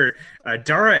 However,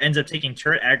 Dara ends up taking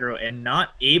turret aggro and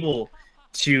not able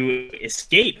to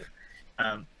escape.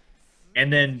 And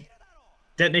then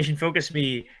Detonation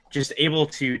FocusMe just able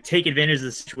to take advantage of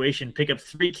the situation, pick up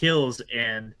 3 kills,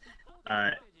 and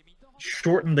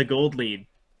shorten the gold lead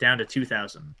down to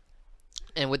 2,000.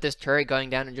 And with this turret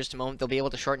going down in just a moment, they'll be able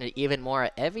to shorten it even more.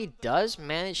 Evie does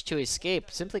manage to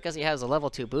escape simply because he has a level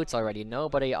 2 boots already.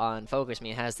 Nobody on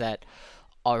FocusMe has that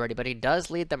already, but he does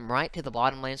lead them right to the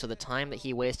bottom lane, so the time that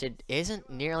he wasted isn't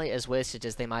nearly as wasted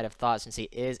as they might have thought, since he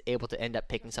is able to end up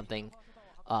picking something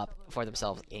up for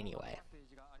themselves anyway.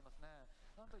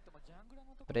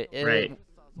 But it is, Right.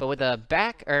 but with the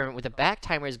back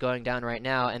timers going down right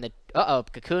now, and the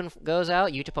Cocoon goes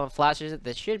out, Utapon flashes it.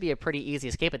 This should be a pretty easy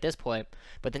escape at this point.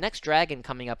 But the next dragon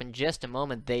coming up in just a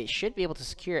moment, they should be able to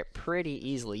secure it pretty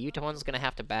easily. Utapon's gonna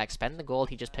have to back spend the gold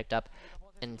he just picked up,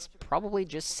 and probably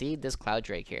just seed this Cloud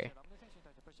Drake here.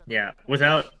 Yeah,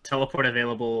 without teleport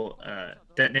available,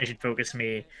 Detonation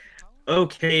FocusMe,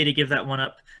 okay to give that one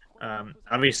up.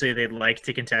 Obviously, they'd like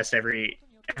to contest every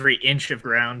inch of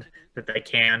ground that they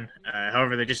can.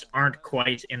 However, they just aren't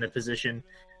quite in the position.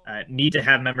 Need to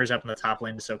have members up in the top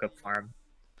lane to soak up farm.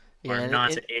 Yeah, Are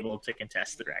not able to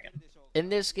contest the dragon. In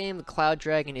this game, the Cloud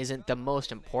Dragon isn't the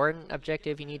most important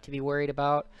objective you need to be worried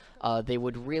about. They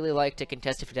would really like to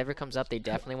contest if it ever comes up. They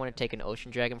definitely want to take an Ocean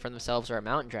Dragon for themselves or a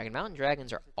Mountain Dragon. Mountain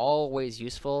Dragons are always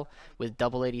useful with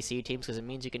double ADC teams because it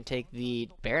means you can take the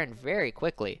Baron very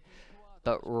quickly.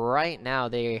 But right now,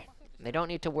 they don't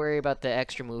need to worry about the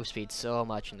extra move speed so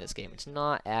much in this game. It's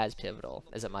not as pivotal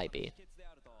as it might be.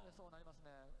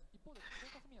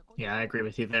 Yeah, I agree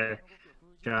with you there,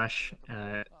 Josh.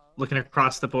 Looking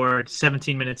across the board,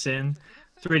 17 minutes in,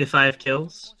 3 to 5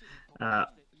 kills.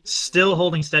 Still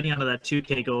holding steady onto that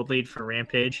 2K gold lead for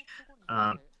Rampage.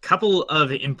 Couple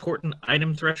of important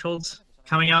item thresholds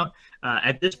coming out.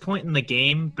 At this point in the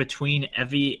game, between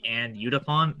Evi and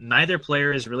Utapon, neither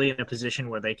player is really in a position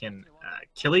where they can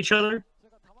kill each other.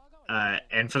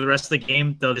 And for the rest of the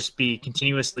game, they'll just be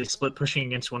continuously split pushing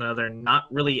against one another, not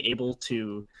really able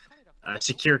to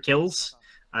secure kills,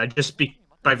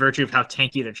 by virtue of how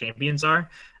tanky their champions are.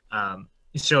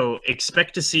 So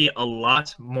expect to see a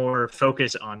lot more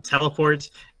focus on teleports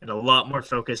and a lot more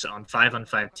focus on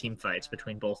 5-on-5 team fights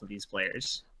between both of these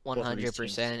players.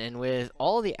 100%. And with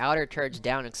all the outer turrets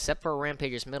down except for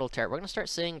Rampage's middle turret, we're going to start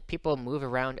seeing people move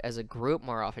around as a group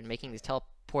more often, making these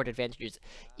teleport advantages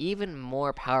even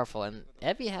more powerful. And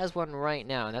Evi has one right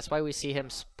now, and that's why we see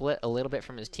him split a little bit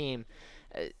from his team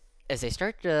as they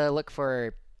start to look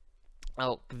for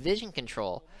vision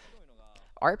control.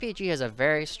 RPG has a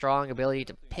very strong ability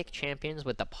to pick champions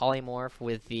with the polymorph,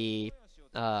 with the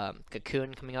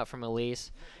cocoon coming out from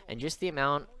Elise, and just the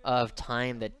amount of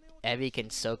time that Evi can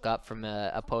soak up from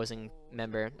an opposing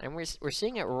member. And we're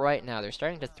seeing it right now. They're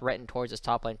starting to threaten towards this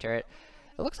top lane turret.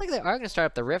 It looks like they are going to start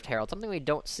up the Rift Herald, something we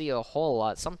don't see a whole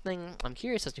lot. Something I'm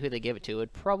curious as to who they give it to. It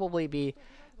would probably be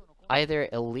either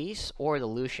Elise or the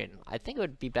Lucian. I think it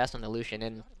would be best on the Lucian,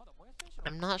 and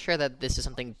I'm not sure that this is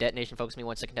something Detonation FocusMe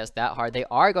wants to contest that hard. They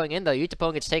are going in, though.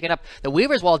 Utapon gets taken up. The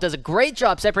Weaver's Wall does a great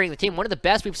job separating the team. One of the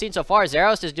best we've seen so far.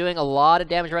 Zeros is doing a lot of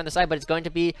damage around the side, but it's going to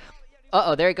be...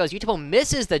 there it goes. Utapon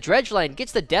misses the dredge line,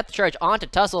 gets the depth charge onto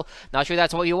Tussle. Not sure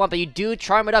that's what you want, but you do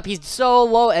charm it up. He's so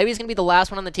low. Evi's going to be the last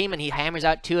one on the team, and he hammers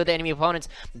out 2 of the enemy opponents.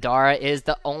 Dara is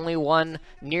the only one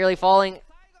nearly falling,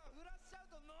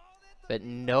 but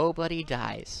nobody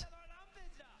dies.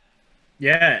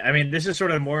 Yeah, I mean, this is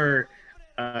sort of more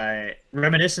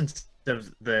reminiscent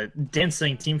of the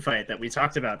dancing team fight that we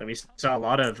talked about, that we saw a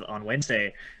lot of on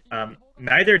Wednesday.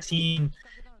 Neither team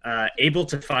able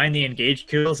to find the engaged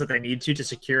kills that they need to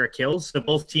secure a kill. So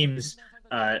both teams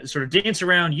sort of dance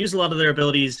around, use a lot of their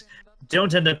abilities,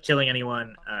 don't end up killing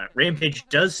anyone. Rampage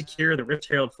does secure the Rift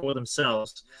Herald for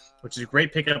themselves, which is a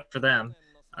great pickup for them.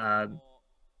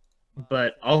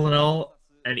 But all in all,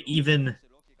 an even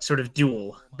sort of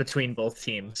duel between both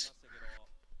teams.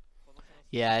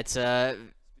 Yeah, it's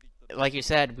like you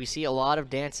said, we see a lot of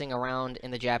dancing around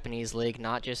in the Japanese league,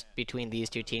 not just between these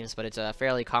two teams, but it's a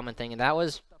fairly common thing, and that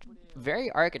was very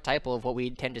archetypal of what we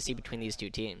tend to see between these two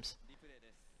teams.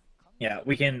 Yeah,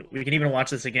 we can even watch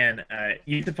this again.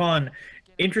 Utapon,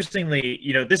 interestingly,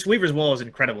 this Weaver's Wall is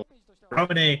incredible.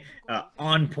 Romane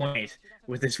on point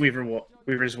with this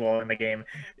Weaver's Wall in the game.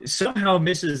 Somehow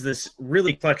misses this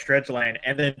really clutch dredge line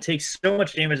and then takes so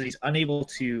much damage that he's unable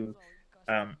to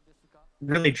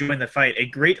really join the fight. A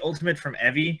great ultimate from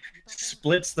Evi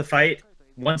splits the fight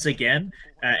once again,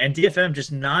 and DFM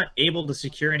just not able to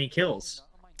secure any kills.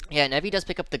 Yeah, and Evi does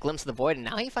pick up the Glimpse of the Void, and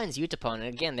now he finds Utapon. And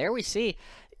again, there we see,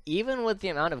 even with the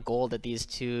amount of gold that these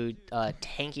two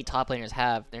tanky top laners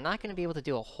have, they're not going to be able to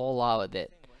do a whole lot with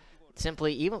it.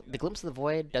 Simply, even the Glimpse of the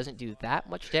Void doesn't do that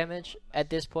much damage at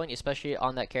this point, especially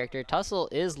on that character. Tussle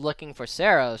is looking for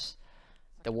Saros.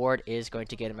 The ward is going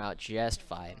to get him out just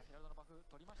fine.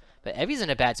 But Evi's in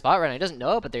a bad spot right now. He doesn't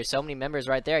know it, but there's so many members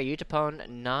right there. Utapon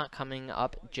not coming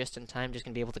up just in time, just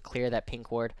going to be able to clear that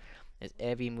pink ward as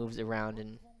Evi moves around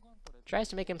and tries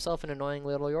to make himself an annoying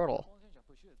little yordle.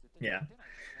 Yeah.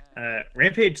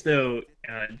 Rampage, though,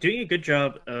 doing a good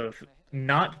job of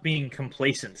not being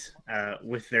complacent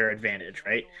with their advantage,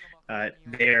 right?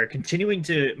 They're continuing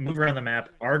to move around the map,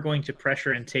 are going to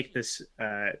pressure and take this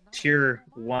tier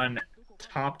 1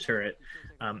 top turret,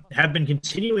 have been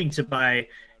continuing to buy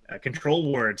control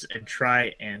wards and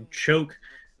try and choke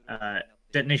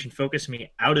Detonation FocusMe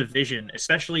out of vision,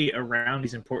 especially around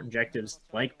these important objectives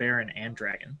like Baron and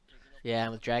Dragon. Yeah,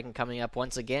 and with Dragon coming up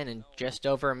once again in just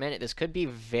over a minute, this could be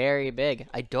very big.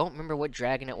 I don't remember what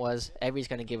Dragon it was. Evie's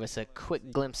going to give us a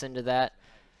quick glimpse into that.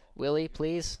 Willie,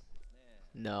 please?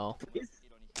 No. Please?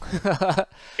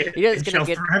 It shall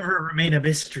forever remain a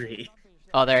mystery.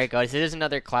 Oh, there it goes. It is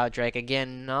another Cloud Drake.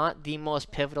 Again, not the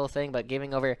most pivotal thing, but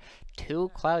giving over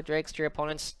 2 Cloud Drakes to your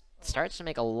opponents starts to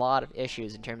make a lot of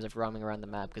issues in terms of roaming around the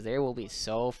map, because they will be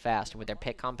so fast with their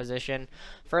pick composition.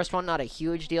 First one, not a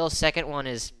huge deal. Second one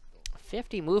is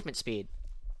 50 movement speed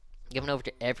given over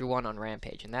to everyone on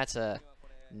Rampage, and that's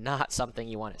not something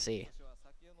you want to see.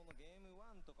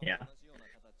 Yeah.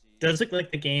 Does look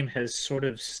like the game has sort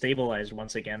of stabilized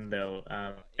once again, though.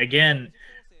 Again,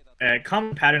 a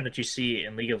common pattern that you see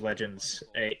in League of Legends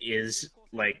is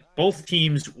like both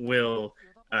teams will,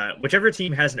 whichever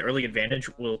team has an early advantage,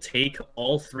 will take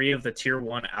all 3 of the tier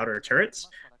 1 outer turrets.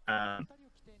 And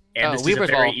this is a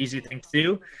very easy thing to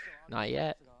do. Not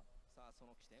yet.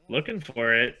 Looking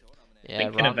for it. Yeah,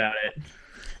 thinking about it.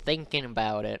 Thinking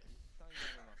about it.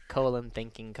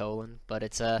 Thinking, but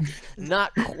it's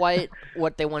not quite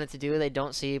what they wanted to do. They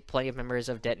don't see plenty of members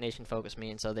of Detonation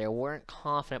FocusMe, and so they weren't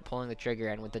confident pulling the trigger.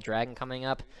 And with the Dragon coming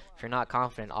up, if you're not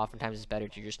confident, oftentimes it's better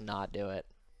to just not do it.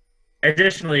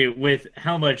 Additionally, with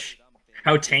how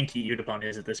tanky Unofficial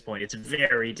is at this point, it's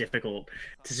very difficult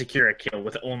to secure a kill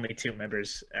with only 2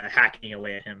 members hacking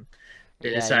away at him. They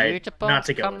decide not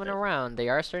to go coming around. They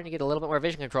are starting to get a little bit more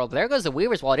vision control. But there goes the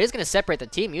Weaver's Wall. It is going to separate the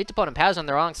team. Unofficial and Paz on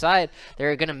the wrong side.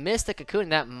 They're going to miss the Cocoon.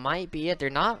 That might be it.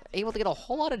 They're not able to get a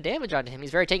whole lot of damage onto him.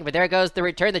 He's very tanky. But there goes the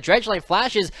return. The Dredge Line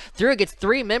flashes through. Gets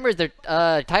 3 members. The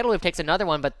Tidal Wave takes another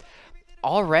one. But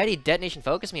already Detonation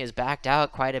FocusMe has backed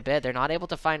out quite a bit. They're not able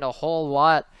to find a whole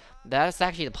lot. That's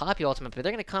actually the Poppy ultimate, but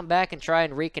they're going to come back and try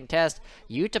and recontest.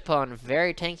 Utapon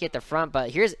very tanky at the front,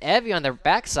 but here's Evie on the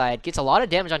backside. Gets a lot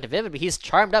of damage onto Vivid, but he's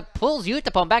charmed up, pulls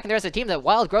Utapon back in the rest of the team. That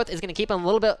Wild Growth is going to keep him a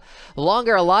little bit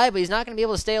longer alive, but he's not going to be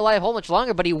able to stay alive a whole much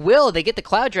longer, but he will. They get the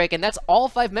Cloud Drake, and that's all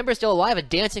 5 members still alive. A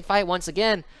dancing fight once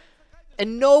again,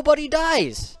 and nobody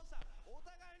dies.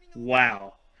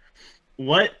 Wow.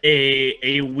 What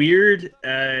a weird,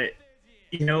 what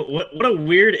a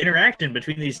weird interaction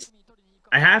between these.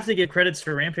 I have to give credits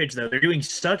for Rampage, though. They're doing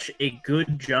such a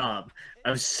good job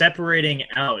of separating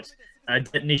out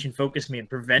Detonation FocusMe and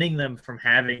preventing them from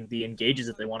having the engages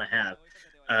that they want to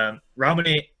have.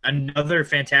 Ramone, another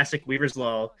fantastic Weaver's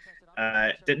Law.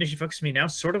 Detonation FocusMe now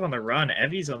sort of on the run.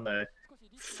 Evie's on the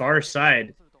far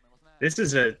side. This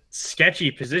is a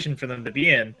sketchy position for them to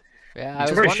be in. Yeah,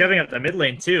 Tori shoving up the mid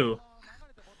lane, too.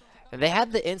 They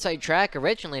had the inside track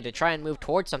originally to try and move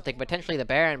towards something, potentially the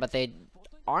Baron, but they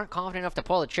aren't confident enough to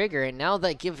pull the trigger, and now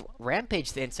they give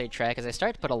Rampage the inside track as they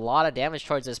start to put a lot of damage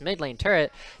towards this mid lane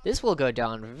turret. This will go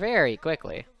down very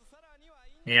quickly.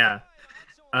 Yeah.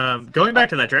 Going back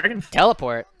to that Dragon...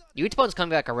 Teleport. Utapon's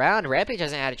coming back around. Rampage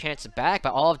hasn't had a chance to back,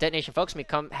 but all of Detonation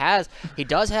FocusMe has. He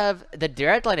does have the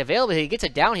direct line available. He gets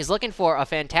it down. He's looking for a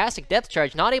fantastic depth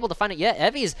charge. Not able to find it yet.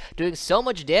 Evie's doing so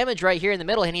much damage right here in the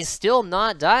middle, and he's still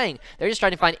not dying. They're just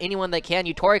trying to find anyone they can.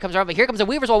 Utori comes around, but here comes the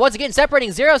Weaver's Wall once again,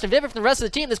 separating Zeros and Vivid from the rest of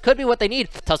the team. This could be what they need.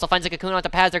 Tussle finds a Cocoon on the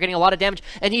pads. They're getting a lot of damage,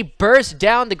 and he bursts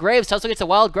down the Graves. Tussle gets the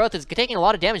Wild Growth. Is taking a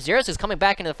lot of damage. Zeros is coming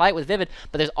back into the fight with Vivid,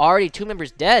 but there's already 2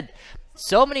 members dead.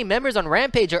 So many members on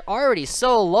Rampage are already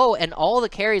so low, and all the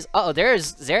carries... Uh-oh,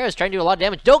 there's Zeros trying to do a lot of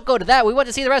damage. Don't go to that. We want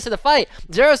to see the rest of the fight.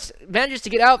 Zeros manages to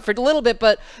get out for a little bit,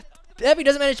 but Evie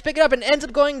doesn't manage to pick it up and ends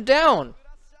up going down.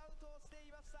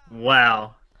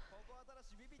 Wow.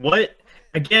 What?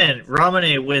 Again,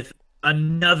 Ramone with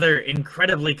another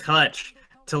incredibly clutch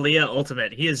Talia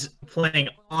ultimate. He is playing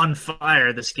on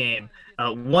fire this game.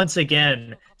 Once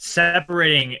again,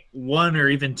 separating 1 or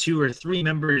even 2 or 3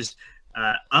 members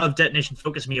of Detonation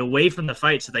FocusMe away from the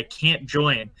fight so they can't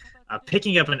join,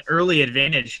 picking up an early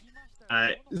advantage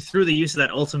through the use of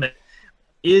that ultimate,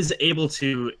 is able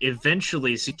to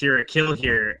eventually secure a kill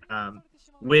here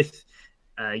with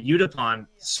Utapon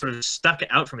sort of stuck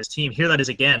out from his team. Here that is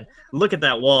again. Look at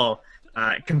that wall,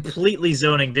 completely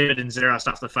zoning Vivid and Zeros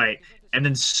off the fight, and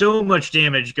then so much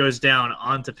damage goes down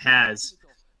onto Paz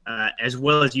as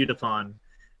well as Utapon.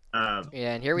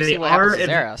 Yeah, and here we see what happens to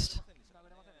Zeros.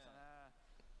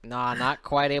 Nah, not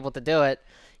quite able to do it.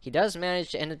 He does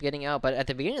manage to end up getting out, but at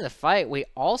the beginning of the fight, we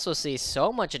also see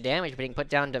so much damage being put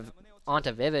down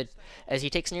onto Vivid as he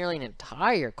takes nearly an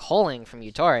entire culling from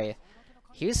Yutori.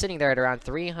 He was sitting there at around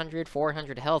 300,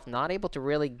 400 health, not able to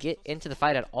really get into the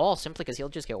fight at all, simply because he'll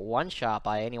just get one-shot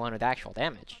by anyone with actual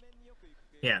damage.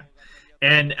 Yeah.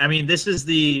 And I mean, this is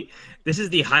the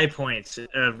high point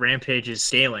of Rampage's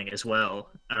scaling as well.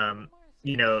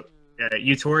 You know,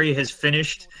 Yutori has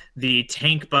finished the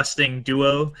tank busting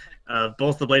duo of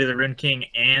both the Blade of the Rune King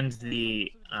and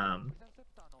the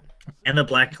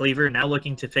Black Cleaver. Now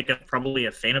looking to pick up probably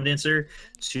a Phantom Dancer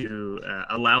to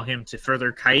allow him to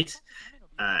further kite.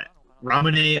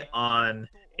 Ramune on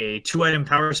a 2-item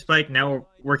power spike. Now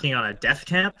working on a death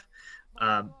cap.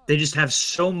 They just have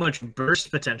so much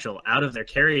burst potential out of their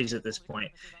carries at this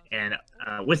point. And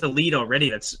with a lead already,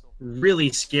 that's really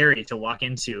scary to walk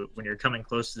into when you're coming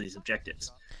close to these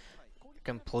objectives.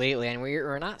 Completely, and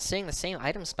we're not seeing the same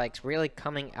item spikes really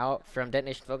coming out from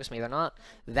Detonation FocusMe. They're not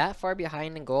that far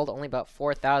behind in gold, only about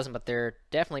 4,000, but they're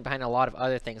definitely behind a lot of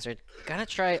other things. They're gonna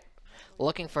try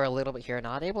looking for a little bit here,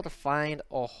 not able to find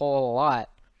a whole lot.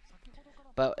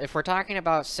 But if we're talking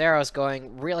about Saros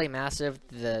going really massive,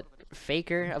 the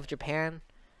Faker of Japan,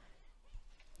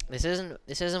 this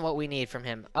isn't what we need from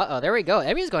him. There we go.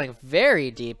 Evi's going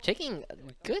very deep, taking a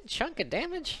good chunk of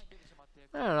damage.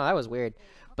 I don't know, that was weird.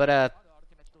 But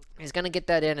he's gonna get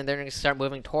that in, and they're gonna start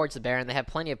moving towards the Baron. They have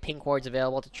plenty of pink wards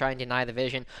available to try and deny the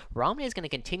vision. Ramune is gonna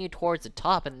continue towards the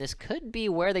top, and this could be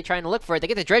where they're trying to look for it. They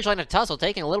get the Dredge Line of Tussle,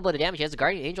 taking a little bit of damage. He has a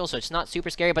Guardian Angel, so it's not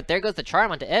super scary, but there goes the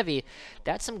Charm onto Evi.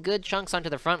 That's some good chunks onto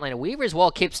the front line. Weaver's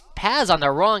Wall keeps Paz on the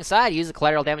wrong side. Use the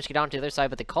collateral damage to get onto the other side,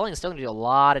 but the culling is still gonna do a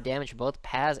lot of damage to both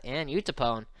Paz and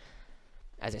Utapone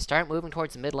as they start moving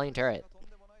towards the mid lane turret.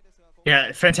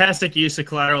 Yeah, fantastic use of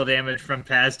collateral damage from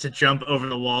Paz to jump over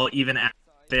the wall even after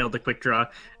failed the quick draw.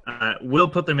 Will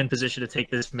put them in position to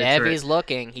take this mid turret. Evi's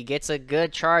looking. He gets a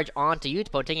good charge onto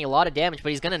Utapone, taking a lot of damage, but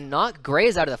he's going to knock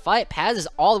Graves out of the fight. Paz is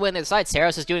all the way on the other side.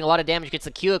 Saros is doing a lot of damage, gets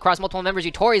the Q across multiple members.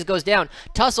 Utori's goes down.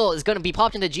 Tussle is going to be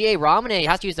popped into GA. Ramune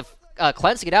has to use the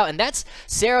cleanse to get out, and that's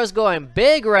Saros going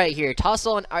big right here.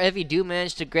 Tussle and Evi do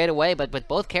manage to get away, but with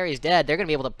both carries dead, they're going to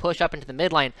be able to push up into the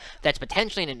mid lane. That's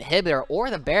potentially an inhibitor or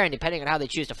the Baron, depending on how they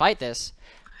choose to fight this.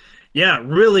 Yeah,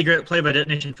 really great play by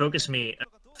Detonation FocusMe.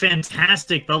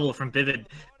 Fantastic bubble from Vivid.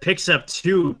 Picks up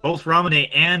two, both Ramune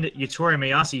and Yutori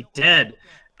Mayasi dead.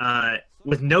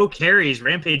 With no carries,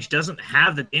 Rampage doesn't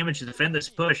have the damage to defend this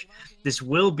push. This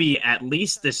will be at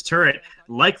least this turret,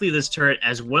 likely this turret,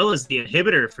 as well as the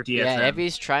inhibitor for DFM. Yeah,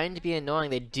 Evi's trying to be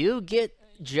annoying. They do get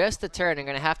just the turret and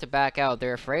are going to have to back out.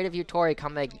 They're afraid of Yutori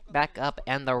coming back up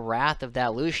and the wrath of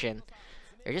that Lucian.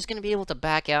 They're just going to be able to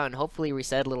back out and hopefully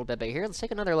reset a little bit. But here, let's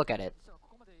take another look at it.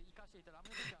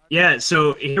 Yeah,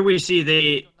 so here we see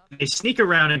they sneak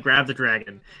around and grab the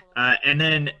dragon. And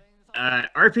then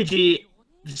RPG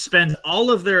spends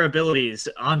all of their abilities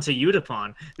onto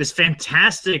Utapone. This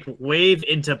fantastic wave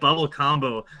into bubble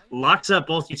combo locks up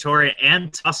both Yutori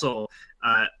and Tussle,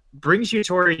 brings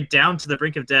Yutori down to the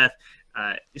brink of death.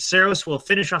 Saros will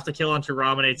finish off the kill onto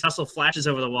Ramune. Tussle flashes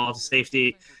over the wall to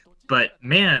safety. But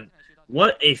man,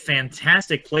 what a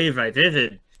fantastic play by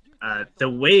Vivid. The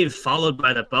wave followed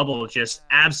by the bubble just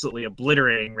absolutely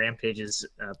obliterating Rampage's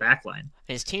backline.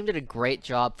 His team did a great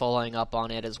job following up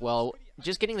on it as well.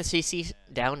 Just getting the CC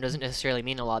down doesn't necessarily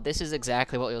mean a lot. This is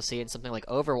exactly what you'll see in something like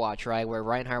Overwatch, right? Where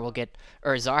Reinhardt will get,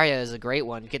 or Zarya is a great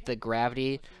one, get the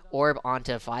gravity orb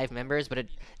onto 5 members, but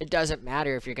it doesn't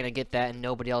matter if you're going to get that and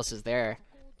nobody else is there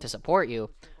to support you.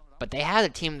 But they had a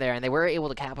team there, and they were able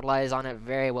to capitalize on it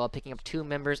very well, picking up 2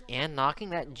 members and knocking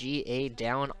that GA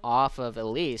down off of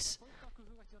Elise,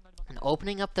 and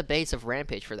opening up the base of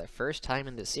Rampage for the first time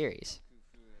in this series.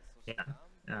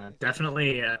 Yeah,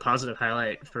 definitely a positive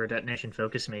highlight for Detonation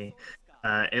FocusMe.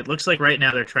 It looks like right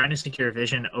now they're trying to secure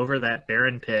vision over that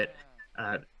Baron pit.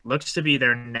 Looks to be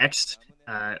their next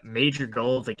major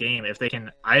goal of the game. If they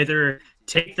can either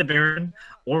take the Baron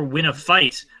or win a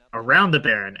fight around the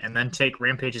Baron and then take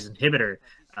Rampage's inhibitor,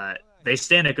 they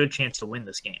stand a good chance to win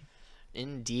this game.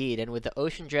 Indeed, and with the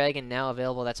Ocean Dragon now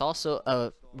available, that's also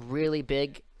a really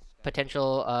big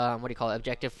potential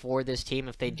objective for this team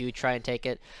if they do try and take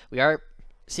it. We are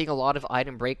seeing a lot of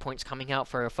item breakpoints coming out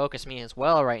for FocusMe as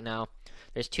well right now.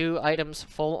 There's 2 items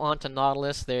full onto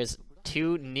Nautilus. There's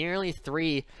 2, nearly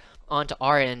 3 onto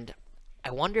R, and I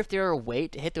wonder if they're a way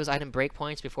to hit those item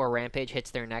breakpoints before Rampage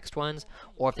hits their next ones,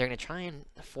 or if they're going to try and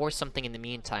force something in the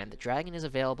meantime. The Dragon is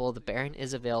available, the Baron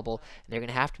is available, and they're going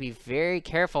to have to be very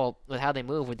careful with how they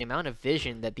move with the amount of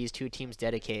vision that these 2 teams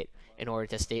dedicate in order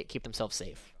to keep themselves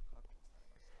safe.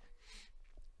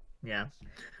 Yeah.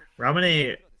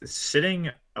 Ramune sitting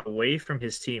away from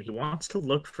his team. He wants to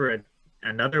look for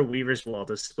another Weaver's Wall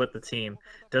to split the team.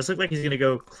 Does look like he's going to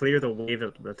go clear the wave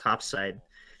of the top side.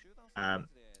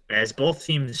 As both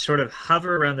teams sort of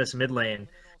hover around this mid lane,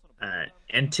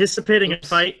 anticipating a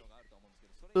fight.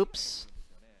 Oops.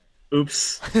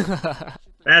 Oops.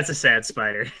 That's a sad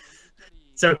spider.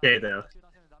 It's okay, though.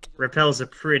 Repel's a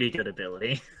pretty good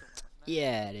ability.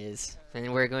 Yeah, it is.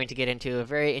 And we're going to get into a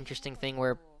very interesting thing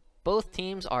where both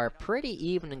teams are pretty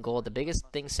even in gold. The biggest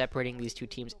thing separating these two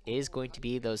teams is going to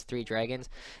be those 3 dragons.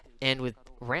 And with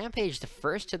Rampage the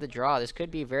first to the draw, this could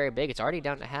be very big. It's already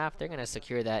down to half. They're going to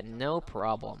secure that, no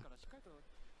problem.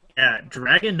 Yeah,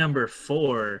 dragon number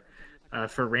 4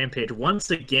 for Rampage.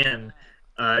 Once again,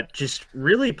 just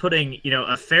really putting,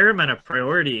 a fair amount of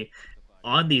priority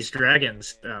on these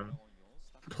dragons.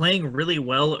 Playing really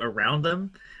well around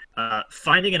them.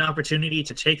 Finding an opportunity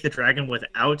to take the dragon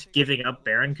without giving up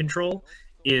Baron control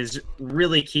is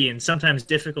really key and sometimes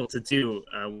difficult to do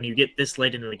when you get this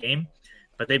late into the game.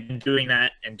 But they've been doing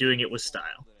that and doing it with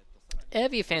style.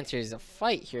 Evie fancies a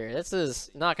fight here. This is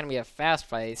not going to be a fast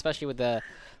fight, especially with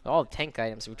all the tank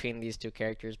items between these two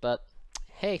characters. But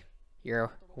hey,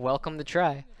 you're welcome to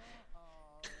try.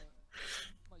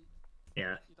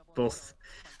 Yeah, both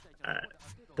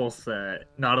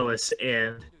Nautilus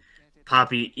and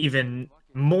Poppy even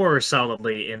more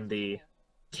solidly in the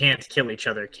can't kill each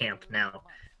other camp now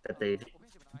that they've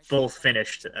both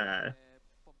finished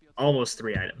almost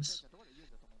 3 items.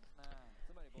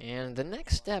 And the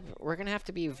next step, we're going to have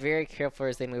to be very careful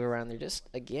as they move around. They're just,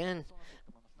 again,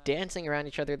 dancing around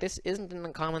each other. This isn't an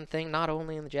uncommon thing, not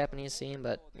only in the Japanese scene,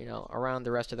 but, around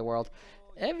the rest of the world.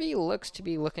 Evie looks to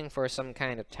be looking for some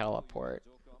kind of teleport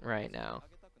right now.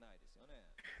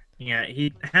 Yeah,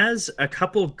 he has a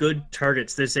couple good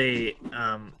targets. There's a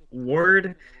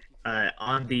ward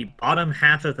on the bottom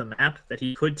half of the map that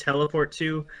he could teleport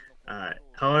to.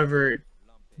 However,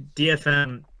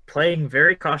 DFM playing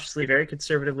very cautiously, very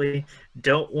conservatively,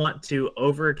 don't want to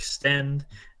overextend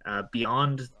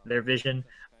beyond their vision.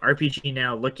 RPG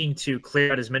now looking to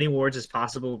clear out as many wards as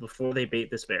possible before they bait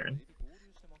this Baron.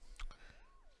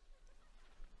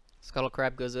 Scuttle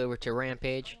Crab goes over to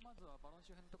Rampage.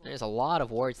 There's a lot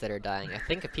of wards that are dying. I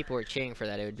think if people were cheering for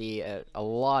that, it would be a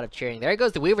lot of cheering. There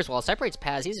goes the Weaver's Wall. Separates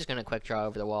Paz. He's just going to quick draw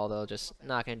over the wall, though. Just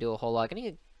not going to do a whole lot. Going to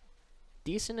get a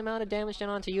decent amount of damage done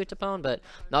onto Utapone, but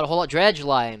not a whole lot. Dredge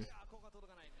Line.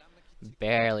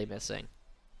 Barely missing.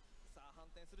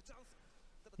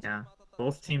 Yeah,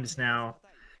 both teams now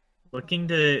looking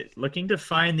to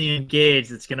find the engage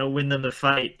that's going to win them the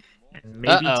fight. And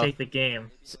maybe take the game.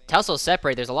 Tussle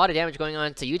separate. There's a lot of damage going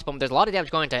on to Utapone. There's a lot of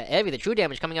damage going to Evie. The true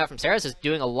damage coming out from Saris is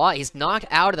doing a lot. He's knocked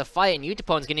out of the fight, and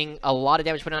Utapone's getting a lot of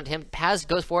damage put onto him. Paz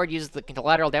goes forward, uses the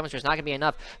collateral damage. There's not going to be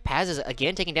enough. Paz is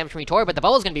again taking damage from Yutori, but the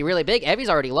bubble's going to be really big. Evie's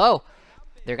already low.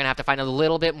 They're going to have to find a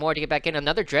little bit more to get back in.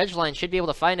 Another Dredge Line should be able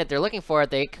to find it. They're looking for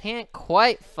it. They can't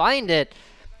quite find it.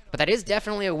 But that is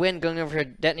definitely a win going over to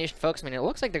Detonation FocusMe. It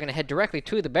looks like they're going to head directly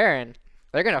to the Baron.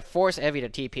 They're going to force Evie to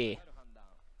TP.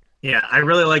 Yeah, I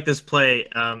really like this play.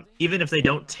 Even if they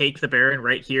don't take the Baron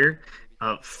right here,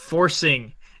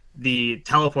 forcing the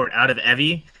teleport out of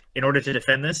Evie in order to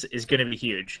defend this is going to be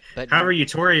huge. However,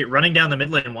 Yutori running down the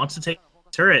mid lane wants to take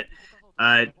the turret.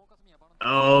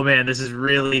 Oh man, this is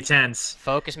really tense.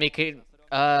 FocusMe could,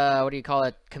 what do you call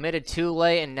it? Committed too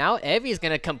late, and now Evie's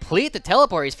gonna complete the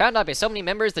teleport. He's found out by so many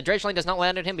members. The Dredge Line does not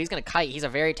land on him, but he's gonna kite. He's a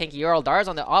very tanky Ural. Dar's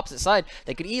on the opposite side.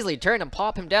 They could easily turn and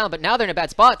pop him down, but now they're in a bad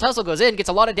spot. Tussle goes in, gets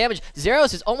a lot of damage.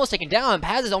 Zeros is almost taken down.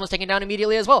 Paz is almost taken down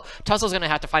immediately as well. Tussle's gonna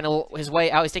have to find his way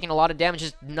out. He's taking a lot of damage,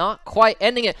 just not quite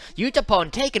ending it.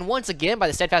 Utapone taken once again by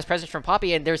the steadfast presence from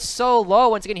Poppy, and they're so low.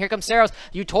 Once again, here comes Saros.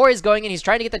 Yutori's going in. He's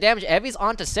trying to get the damage. Evie's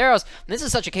onto Saros. This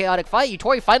is such a chaotic fight.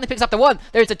 Yutori finally picks up the 1.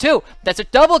 There's a 2. That's a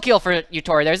double kill for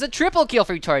Yutori. There's a triple kill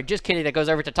for Yutori. Just kidding, that goes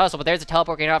over to Tussle, but there's a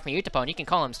teleport getting out from Utapone. You can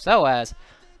call him Soaz.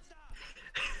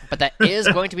 But that is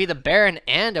going to be the Baron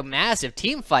and a massive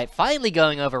team fight finally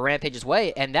going over Rampage's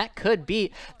way, and that could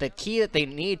be the key that they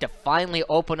need to finally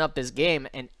open up this game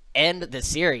and end the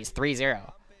series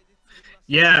 3-0.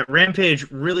 Yeah, Rampage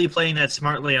really playing that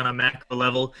smartly on a macro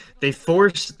level. They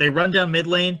run down mid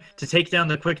lane to take down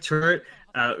the quick turret,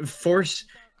 force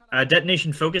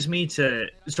Detonation FocusMe to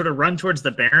sort of run towards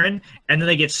the Baron, and then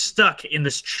they get stuck in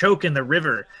this choke in the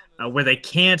river where they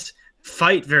can't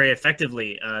fight very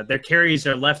effectively. Their carries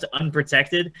are left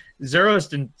unprotected.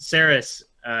 Zeros and Saris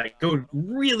go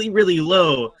really, really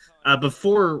low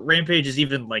before Rampage is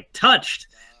even touched,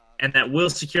 and that will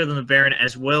secure them the Baron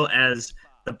as well as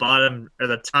the bottom or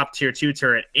the top tier 2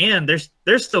 turret. And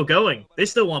they're still going. They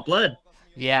still want blood.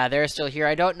 Yeah, they're still here.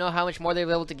 I don't know how much more they'll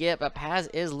be able to get, but Paz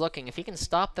is looking. If he can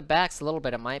stop the backs a little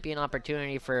bit, it might be an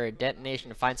opportunity for Detonation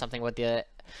to find something with the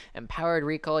empowered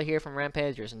recoil here from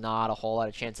Rampage. There's not a whole lot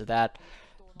of chance of that.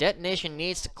 Detonation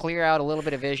needs to clear out a little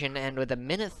bit of vision, and with a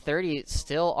minute 30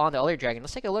 still on the Elder Dragon,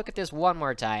 let's take a look at this one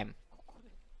more time.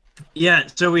 Yeah,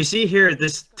 so we see here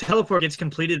this teleport gets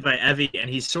completed by Evie, and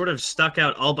he's sort of stuck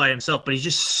out all by himself, but he's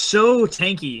just so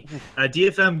tanky.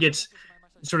 DFM gets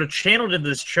sort of channeled into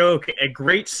this choke, a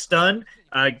great stun,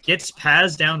 gets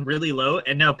Paz down really low,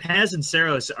 and now Paz and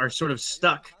Zeros are sort of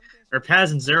stuck, or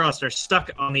Paz and Zeros are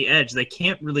stuck on the edge. They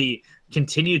can't really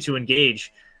continue to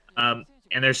engage, and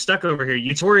they're stuck over here.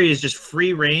 Yutori is just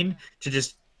free reign to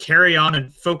just carry on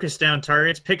and focus down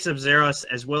targets, picks up Zeros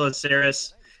as well as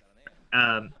Ceres,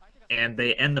 and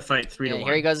they end the fight 3-1.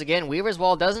 Here he goes again. Weaver's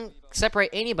Wall doesn't separate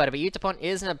anybody, but Utapon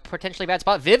is in a potentially bad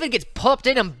spot. Vivid gets popped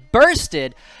in and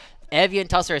bursted. Evie and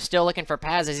Tusser are still looking for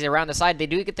Paz as he's around the side. They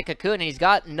do get the cocoon, and he's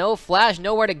got no flash,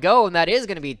 nowhere to go, and that is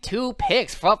going to be 2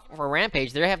 picks for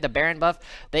Rampage. They have the Baron buff.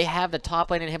 They have the top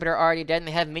lane inhibitor already dead, and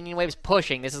they have minion waves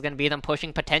pushing. This is going to be them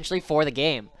pushing potentially for the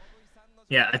game.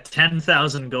 Yeah, a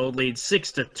 10,000 gold lead,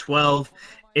 6-12.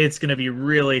 It's going to be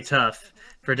really tough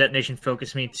for Detonation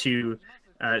FocusMe to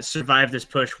survive this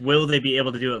push. Will they be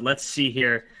able to do it? Let's see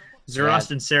here.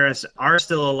 Zerost and Ceres are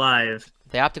still alive.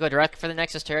 They opt to go direct for the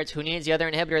Nexus turrets. Who needs the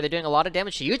other inhibitor? They're doing a lot of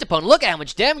damage to Utapon. Look at how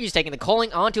much damage he's taking. The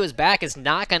culling onto his back is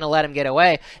not going to let him get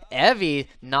away. Evie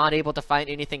not able to find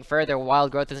anything further.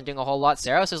 Wild Growth isn't doing a whole lot.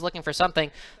 Saros is looking for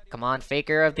something. Come on,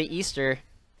 Faker of the Easter.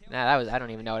 Nah, that was, I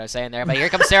don't even know what I was saying there, but here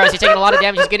comes Saros. He's taking a lot of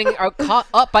damage. He's getting caught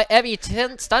up by Evie,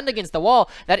 stunned against the wall.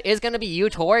 That is going to be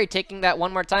Yutori taking that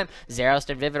one more time. Zeros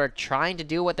and Vivid are trying to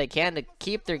do what they can to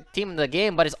keep their team in the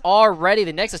game, but it's already,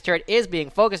 the Nexus turret is being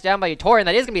focused down by Yutori, and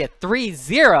that is going to be a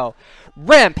 3-0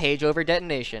 Rampage over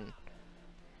Detonation.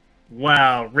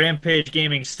 Wow, Rampage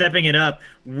Gaming stepping it up,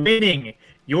 winning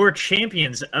your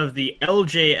champions of the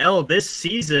LJL this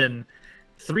season.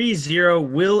 3-0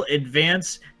 will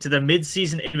advance to the Mid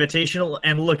Season Invitational,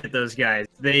 and look at those guys.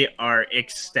 They are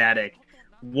ecstatic.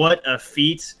 What a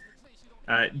feat.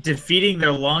 Defeating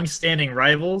their long-standing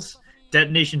rivals,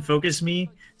 Detonation FocusMe,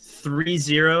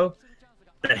 3-0.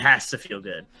 That has to feel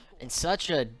good. In such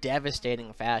a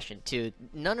devastating fashion, too.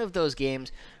 None of those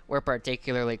games were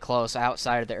particularly close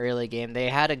outside of the early game. They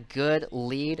had a good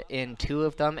lead in 2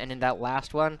 of them, and in that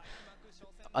last one,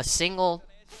 a single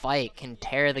fight can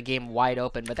tear the game wide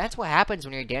open. But that's what happens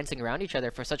when you're dancing around each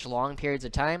other for such long periods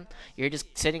of time. You're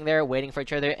just sitting there waiting for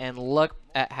each other, and look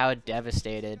at how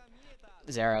devastated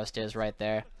Zeros is right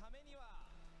there.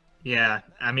 Yeah,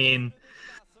 I mean,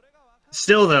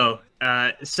 still though,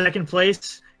 second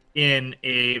place in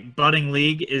a budding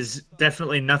league is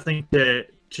definitely nothing to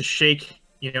shake,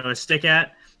 a stick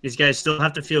at. These guys still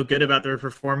have to feel good about their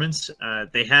performance.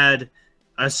 They had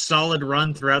a solid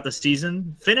run throughout the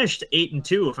season, finished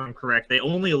 8-2 if I'm correct. They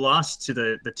only lost to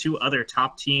the 2 other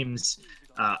top teams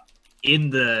in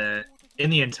the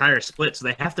entire split, so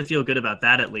they have to feel good about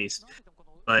that at least.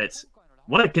 But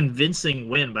what a convincing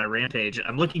win by Rampage.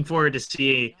 I'm looking forward to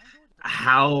see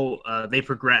how they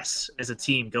progress as a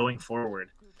team going forward.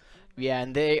 Yeah,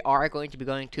 and they are going to be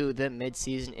going to the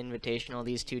Mid-Season Invitational.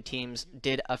 These 2 teams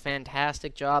did a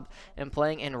fantastic job in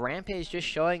playing, and Rampage just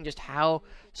showing just how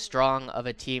strong of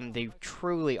a team they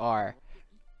truly are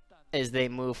as they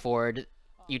move forward.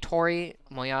 Yutori,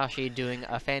 Moyashi doing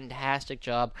a fantastic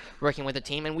job working with the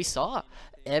team, and we saw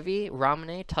Evie,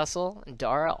 Ramune, Tussle, and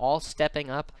Dara all stepping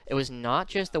up. It was not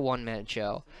just the one-man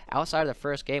show. Outside of the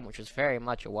first game, which was very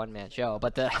much a one-man show,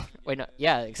 but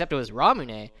except it was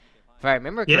Ramune, if I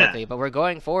remember correctly. Yeah. But we're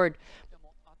going forward,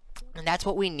 and that's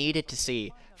what we needed to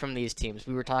see from these teams.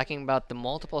 We were talking about the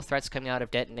multiple threats coming out of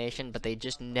Detonation, but they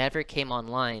just never came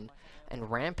online. And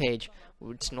Rampage,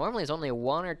 which normally is only a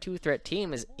 1 or 2 threat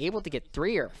team, is able to get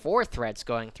 3 or 4 threats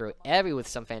going through. Evie with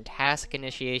some fantastic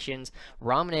initiations.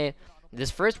 Ramune, this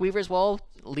first Weaver's Wall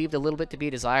left a little bit to be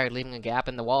desired, leaving a gap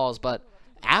in the walls, but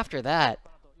after that,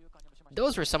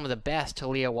 those were some of the best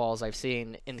Talia walls I've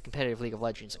seen in the competitive League of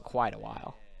Legends in quite a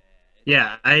while.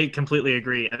 Yeah, I completely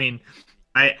agree. I mean,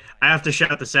 I have to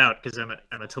shout this out because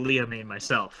I'm a Talia main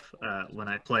myself when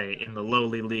I play in the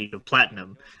lowly league of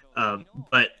Platinum.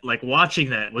 But like watching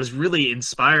that was really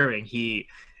inspiring. He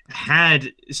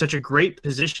had such a great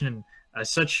position,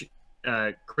 such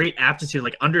great aptitude,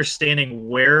 like understanding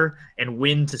where and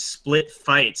when to split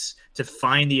fights to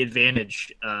find the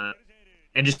advantage,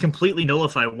 and just completely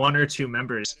nullify 1 or 2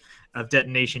 members of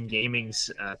Detonation Gaming's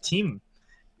team.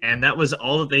 And that was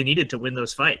all that they needed to win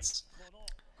those fights.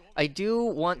 I do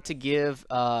want to give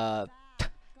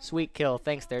Sweet kill.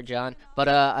 Thanks there, John. But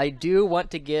I do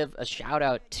want to give a shout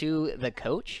out to the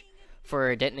coach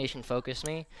for Detonation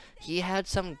FocusMe. He had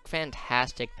some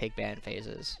fantastic pick ban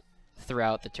phases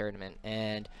throughout the tournament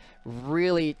and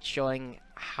really showing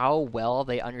how well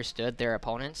they understood their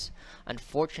opponents.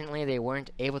 Unfortunately, they weren't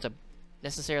able to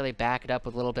necessarily back it up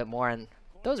with a little bit more, and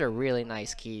those are really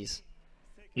nice keys.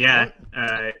 Yeah,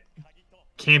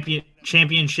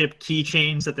 championship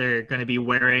keychains that they're going to be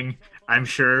wearing, I'm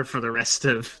sure, for the rest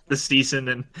of the season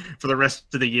and for the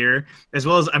rest of the year, as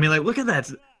well as, I mean, like, look at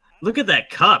that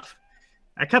cup.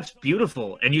 That cup's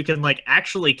beautiful, and you can like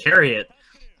actually carry it.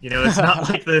 You know, it's not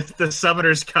like the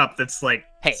Summoner's Cup that's like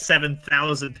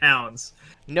 7,000 pounds.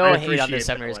 No hate on the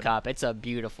Summoner's Cup. It's a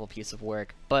beautiful piece of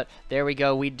work. But there we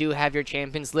go. We do have your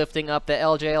champions lifting up the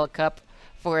LJL Cup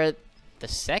for the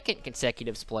second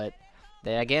consecutive split.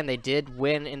 They did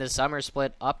win in the summer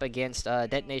split up against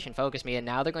Detonation FocusMe, and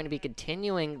now they're going to be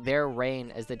continuing their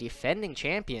reign as the defending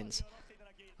champions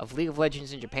of League of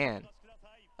Legends in Japan.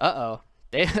 Uh-oh.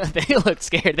 They looked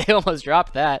scared. They almost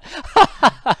dropped that.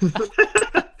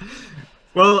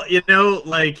 Well, you know,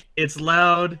 like, it's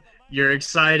loud, you're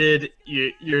excited,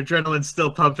 your adrenaline's still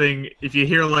pumping. If you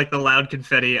hear, like, the loud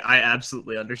confetti, I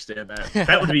absolutely understand that.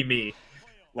 That would be me.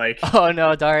 Like, oh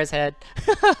no, Dara's head.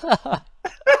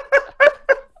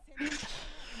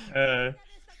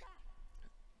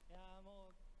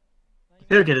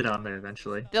 They'll get it on there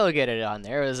eventually. They'll get it on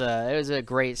there. It was a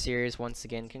great series once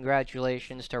again.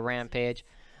 Congratulations to Rampage,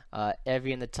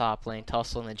 Evie in the top lane,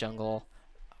 Tussle in the jungle,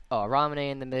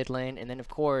 Ramune in the mid lane, and then of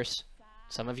course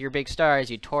some of your big stars,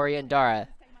 Utoria and Dara,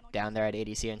 down there at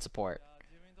ADC and support.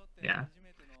 Yeah.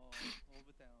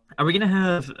 Are we gonna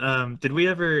have?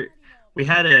 We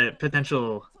had a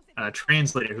potential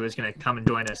translator who was gonna come and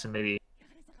join us and maybe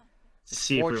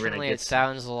see if we were gonna Fortunately, get. it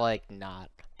sounds like not.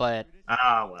 But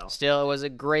well. Still, it was a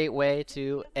great way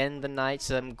to end the night.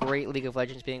 Some great League of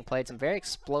Legends being played. Some very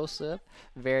explosive,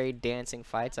 very dancing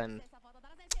fights. I'm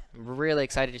really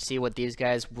excited to see what these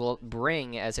guys will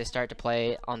bring as they start to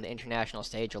play on the international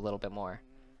stage a little bit more.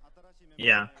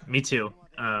 Yeah, me too.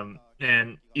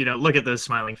 And, you know, look at those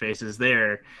smiling faces.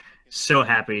 They're so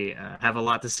happy, have a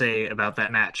lot to say about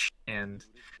that match, and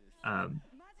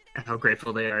how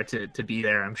grateful they are to be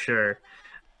there, I'm sure.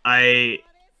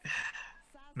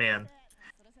 Man,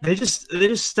 they just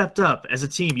stepped up as a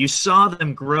team. You saw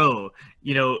them grow.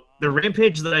 You know, the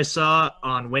Rampage that I saw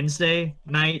on Wednesday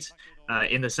night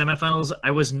in the semifinals,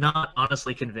 I was not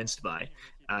honestly convinced by.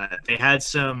 They had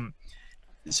some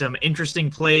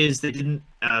interesting plays. They didn't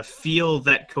feel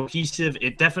that cohesive.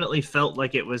 It definitely felt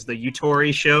like it was the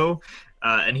Utori show,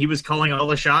 and he was calling all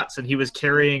the shots, and he was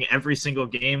carrying every single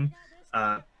game,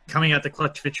 coming out the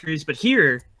clutch victories. But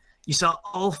here, you saw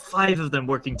all 5 of them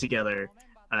working together.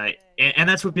 And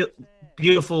that's what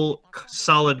beautiful,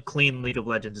 solid, clean League of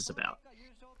Legends is about.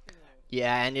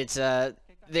 Yeah, and it's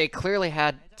they clearly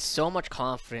had so much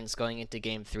confidence going into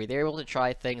Game 3. They were able to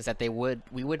try things that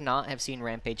we would not have seen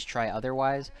Rampage try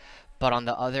otherwise. But on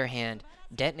the other hand,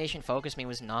 Detonation FocusMe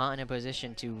was not in a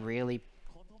position to really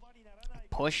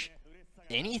push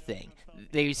anything.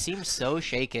 They seemed so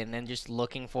shaken and just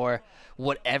looking for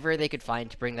whatever they could find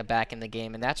to bring them back in the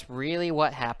game, and that's really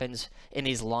what happens in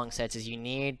these long sets. Is you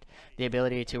need the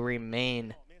ability to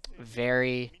remain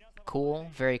very cool,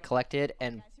 very collected,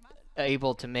 and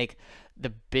able to make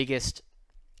the biggest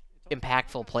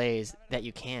impactful plays that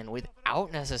you can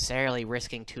without necessarily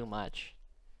risking too much.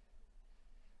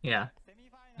 Yeah,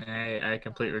 I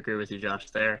completely agree with you, Josh,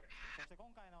 there.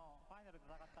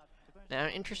 Now,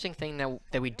 an interesting thing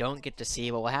that we don't get to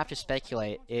see, but we'll have to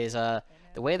speculate, is the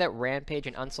way that Rampage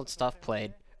and Unsold Stuff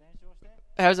played.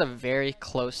 That was a very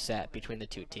close set between the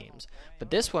two teams. But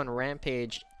this one,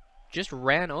 Rampage just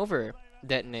ran over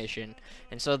Detonation.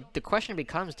 And so the question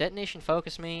becomes, Detonation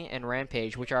FocusMe and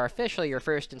Rampage, which are officially your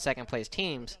first and second place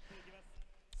teams,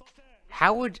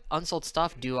 how would Unsold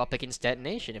Stuff do up against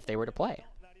Detonation if they were to play?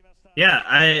 Yeah,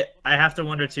 I have to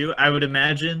wonder too. I would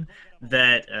imagine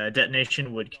that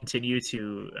Detonation would continue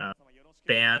to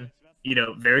ban, you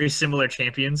know, very similar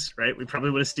champions, right? We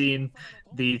probably would have seen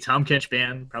the Tom Kench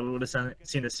ban, probably would have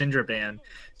seen the Syndra ban.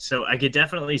 So I could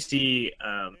definitely see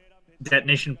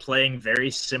Detonation playing very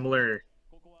similar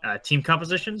team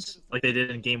compositions like they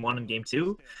did in Game 1 and Game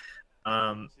 2.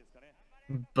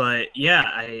 But yeah,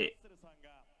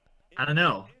 I don't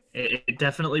know. It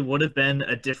definitely would have been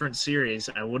a different series.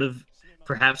 I would have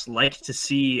perhaps liked to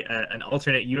see an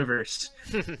alternate universe.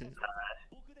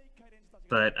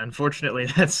 But unfortunately,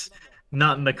 that's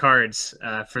not in the cards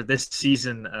for this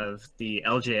season of the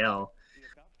LJL.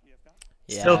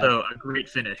 Still, Yeah. though, a great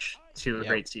finish to a Yep.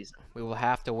 great season. We will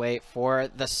have to wait for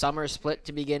the summer split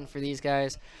to begin for these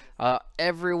guys.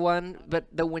 Everyone but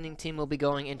the winning team will be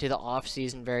going into the off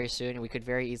season very soon. We could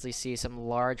very easily see some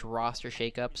large roster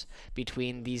shakeups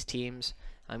between these teams.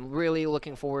 I'm really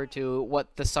looking forward to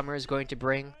what the summer is going to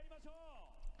bring.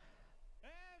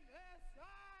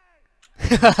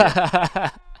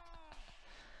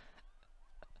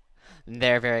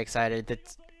 They're very excited.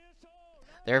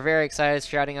 They're very excited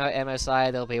shouting out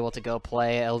MSI. They'll be able to go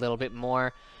play a little bit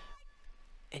more.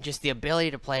 And just the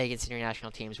ability to play against international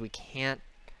teams, we can't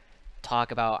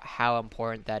talk about how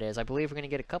important that is. I believe we're going to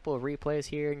get a couple of replays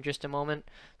here in just a moment.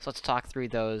 So let's talk through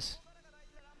those.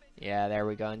 Yeah, there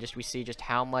we go. And just we see just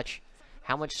how much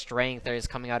strength there is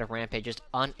coming out of Rampage, just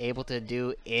unable to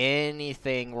do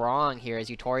anything wrong here as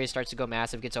Utori starts to go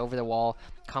massive, gets over the wall,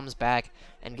 comes back,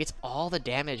 and gets all the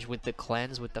damage with the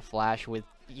cleanse, with the flash, with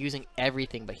using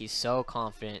everything, but he's so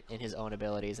confident in his own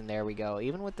abilities, and there we go.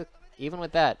 Even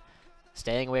with that,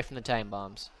 staying away from the time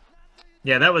bombs.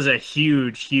 Yeah, that was a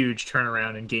huge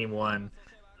turnaround in game one.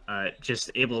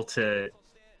 Just able to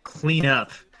clean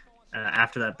up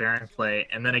after that Baron play.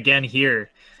 And then again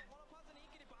here,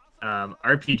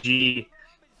 RPG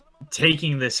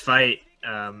taking this fight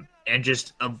and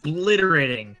just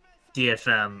obliterating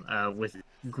DFM with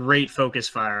great focus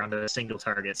fire onto the single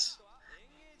targets.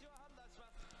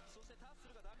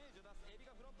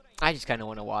 I just kind of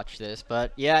want to watch this,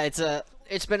 but yeah,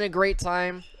 it's been a great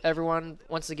time, everyone.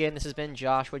 Once again, this has been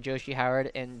Joshua Joshi Howard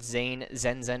and Zane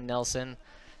Zen Nelson.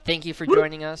 Thank you for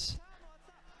joining us,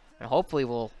 and hopefully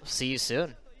we'll see you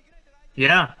soon.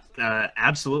 Yeah,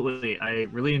 absolutely. I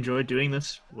really enjoyed doing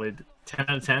this with 10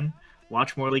 out of 10.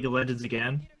 Watch more League of Legends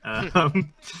again.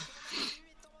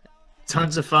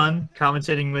 Tons of fun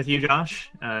commentating with you, Josh.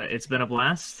 It's been a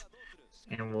blast,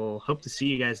 and we'll hope to see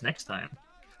you guys next time.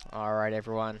 All right,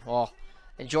 everyone. Well,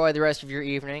 enjoy the rest of your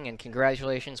evening, and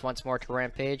congratulations once more to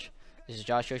Rampage. This is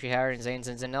Josh Yoshi Howard and Zane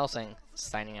Zinzen Nelson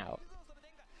signing out.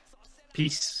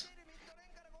 Peace.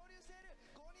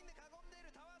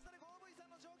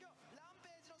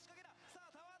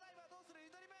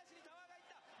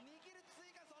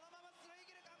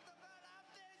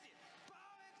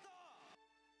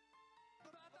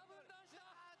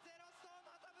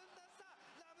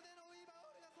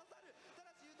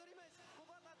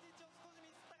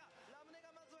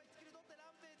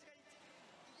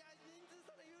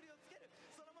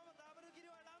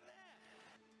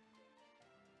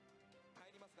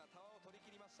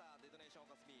 Detonation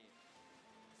FocusMe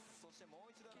そしても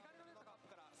う一度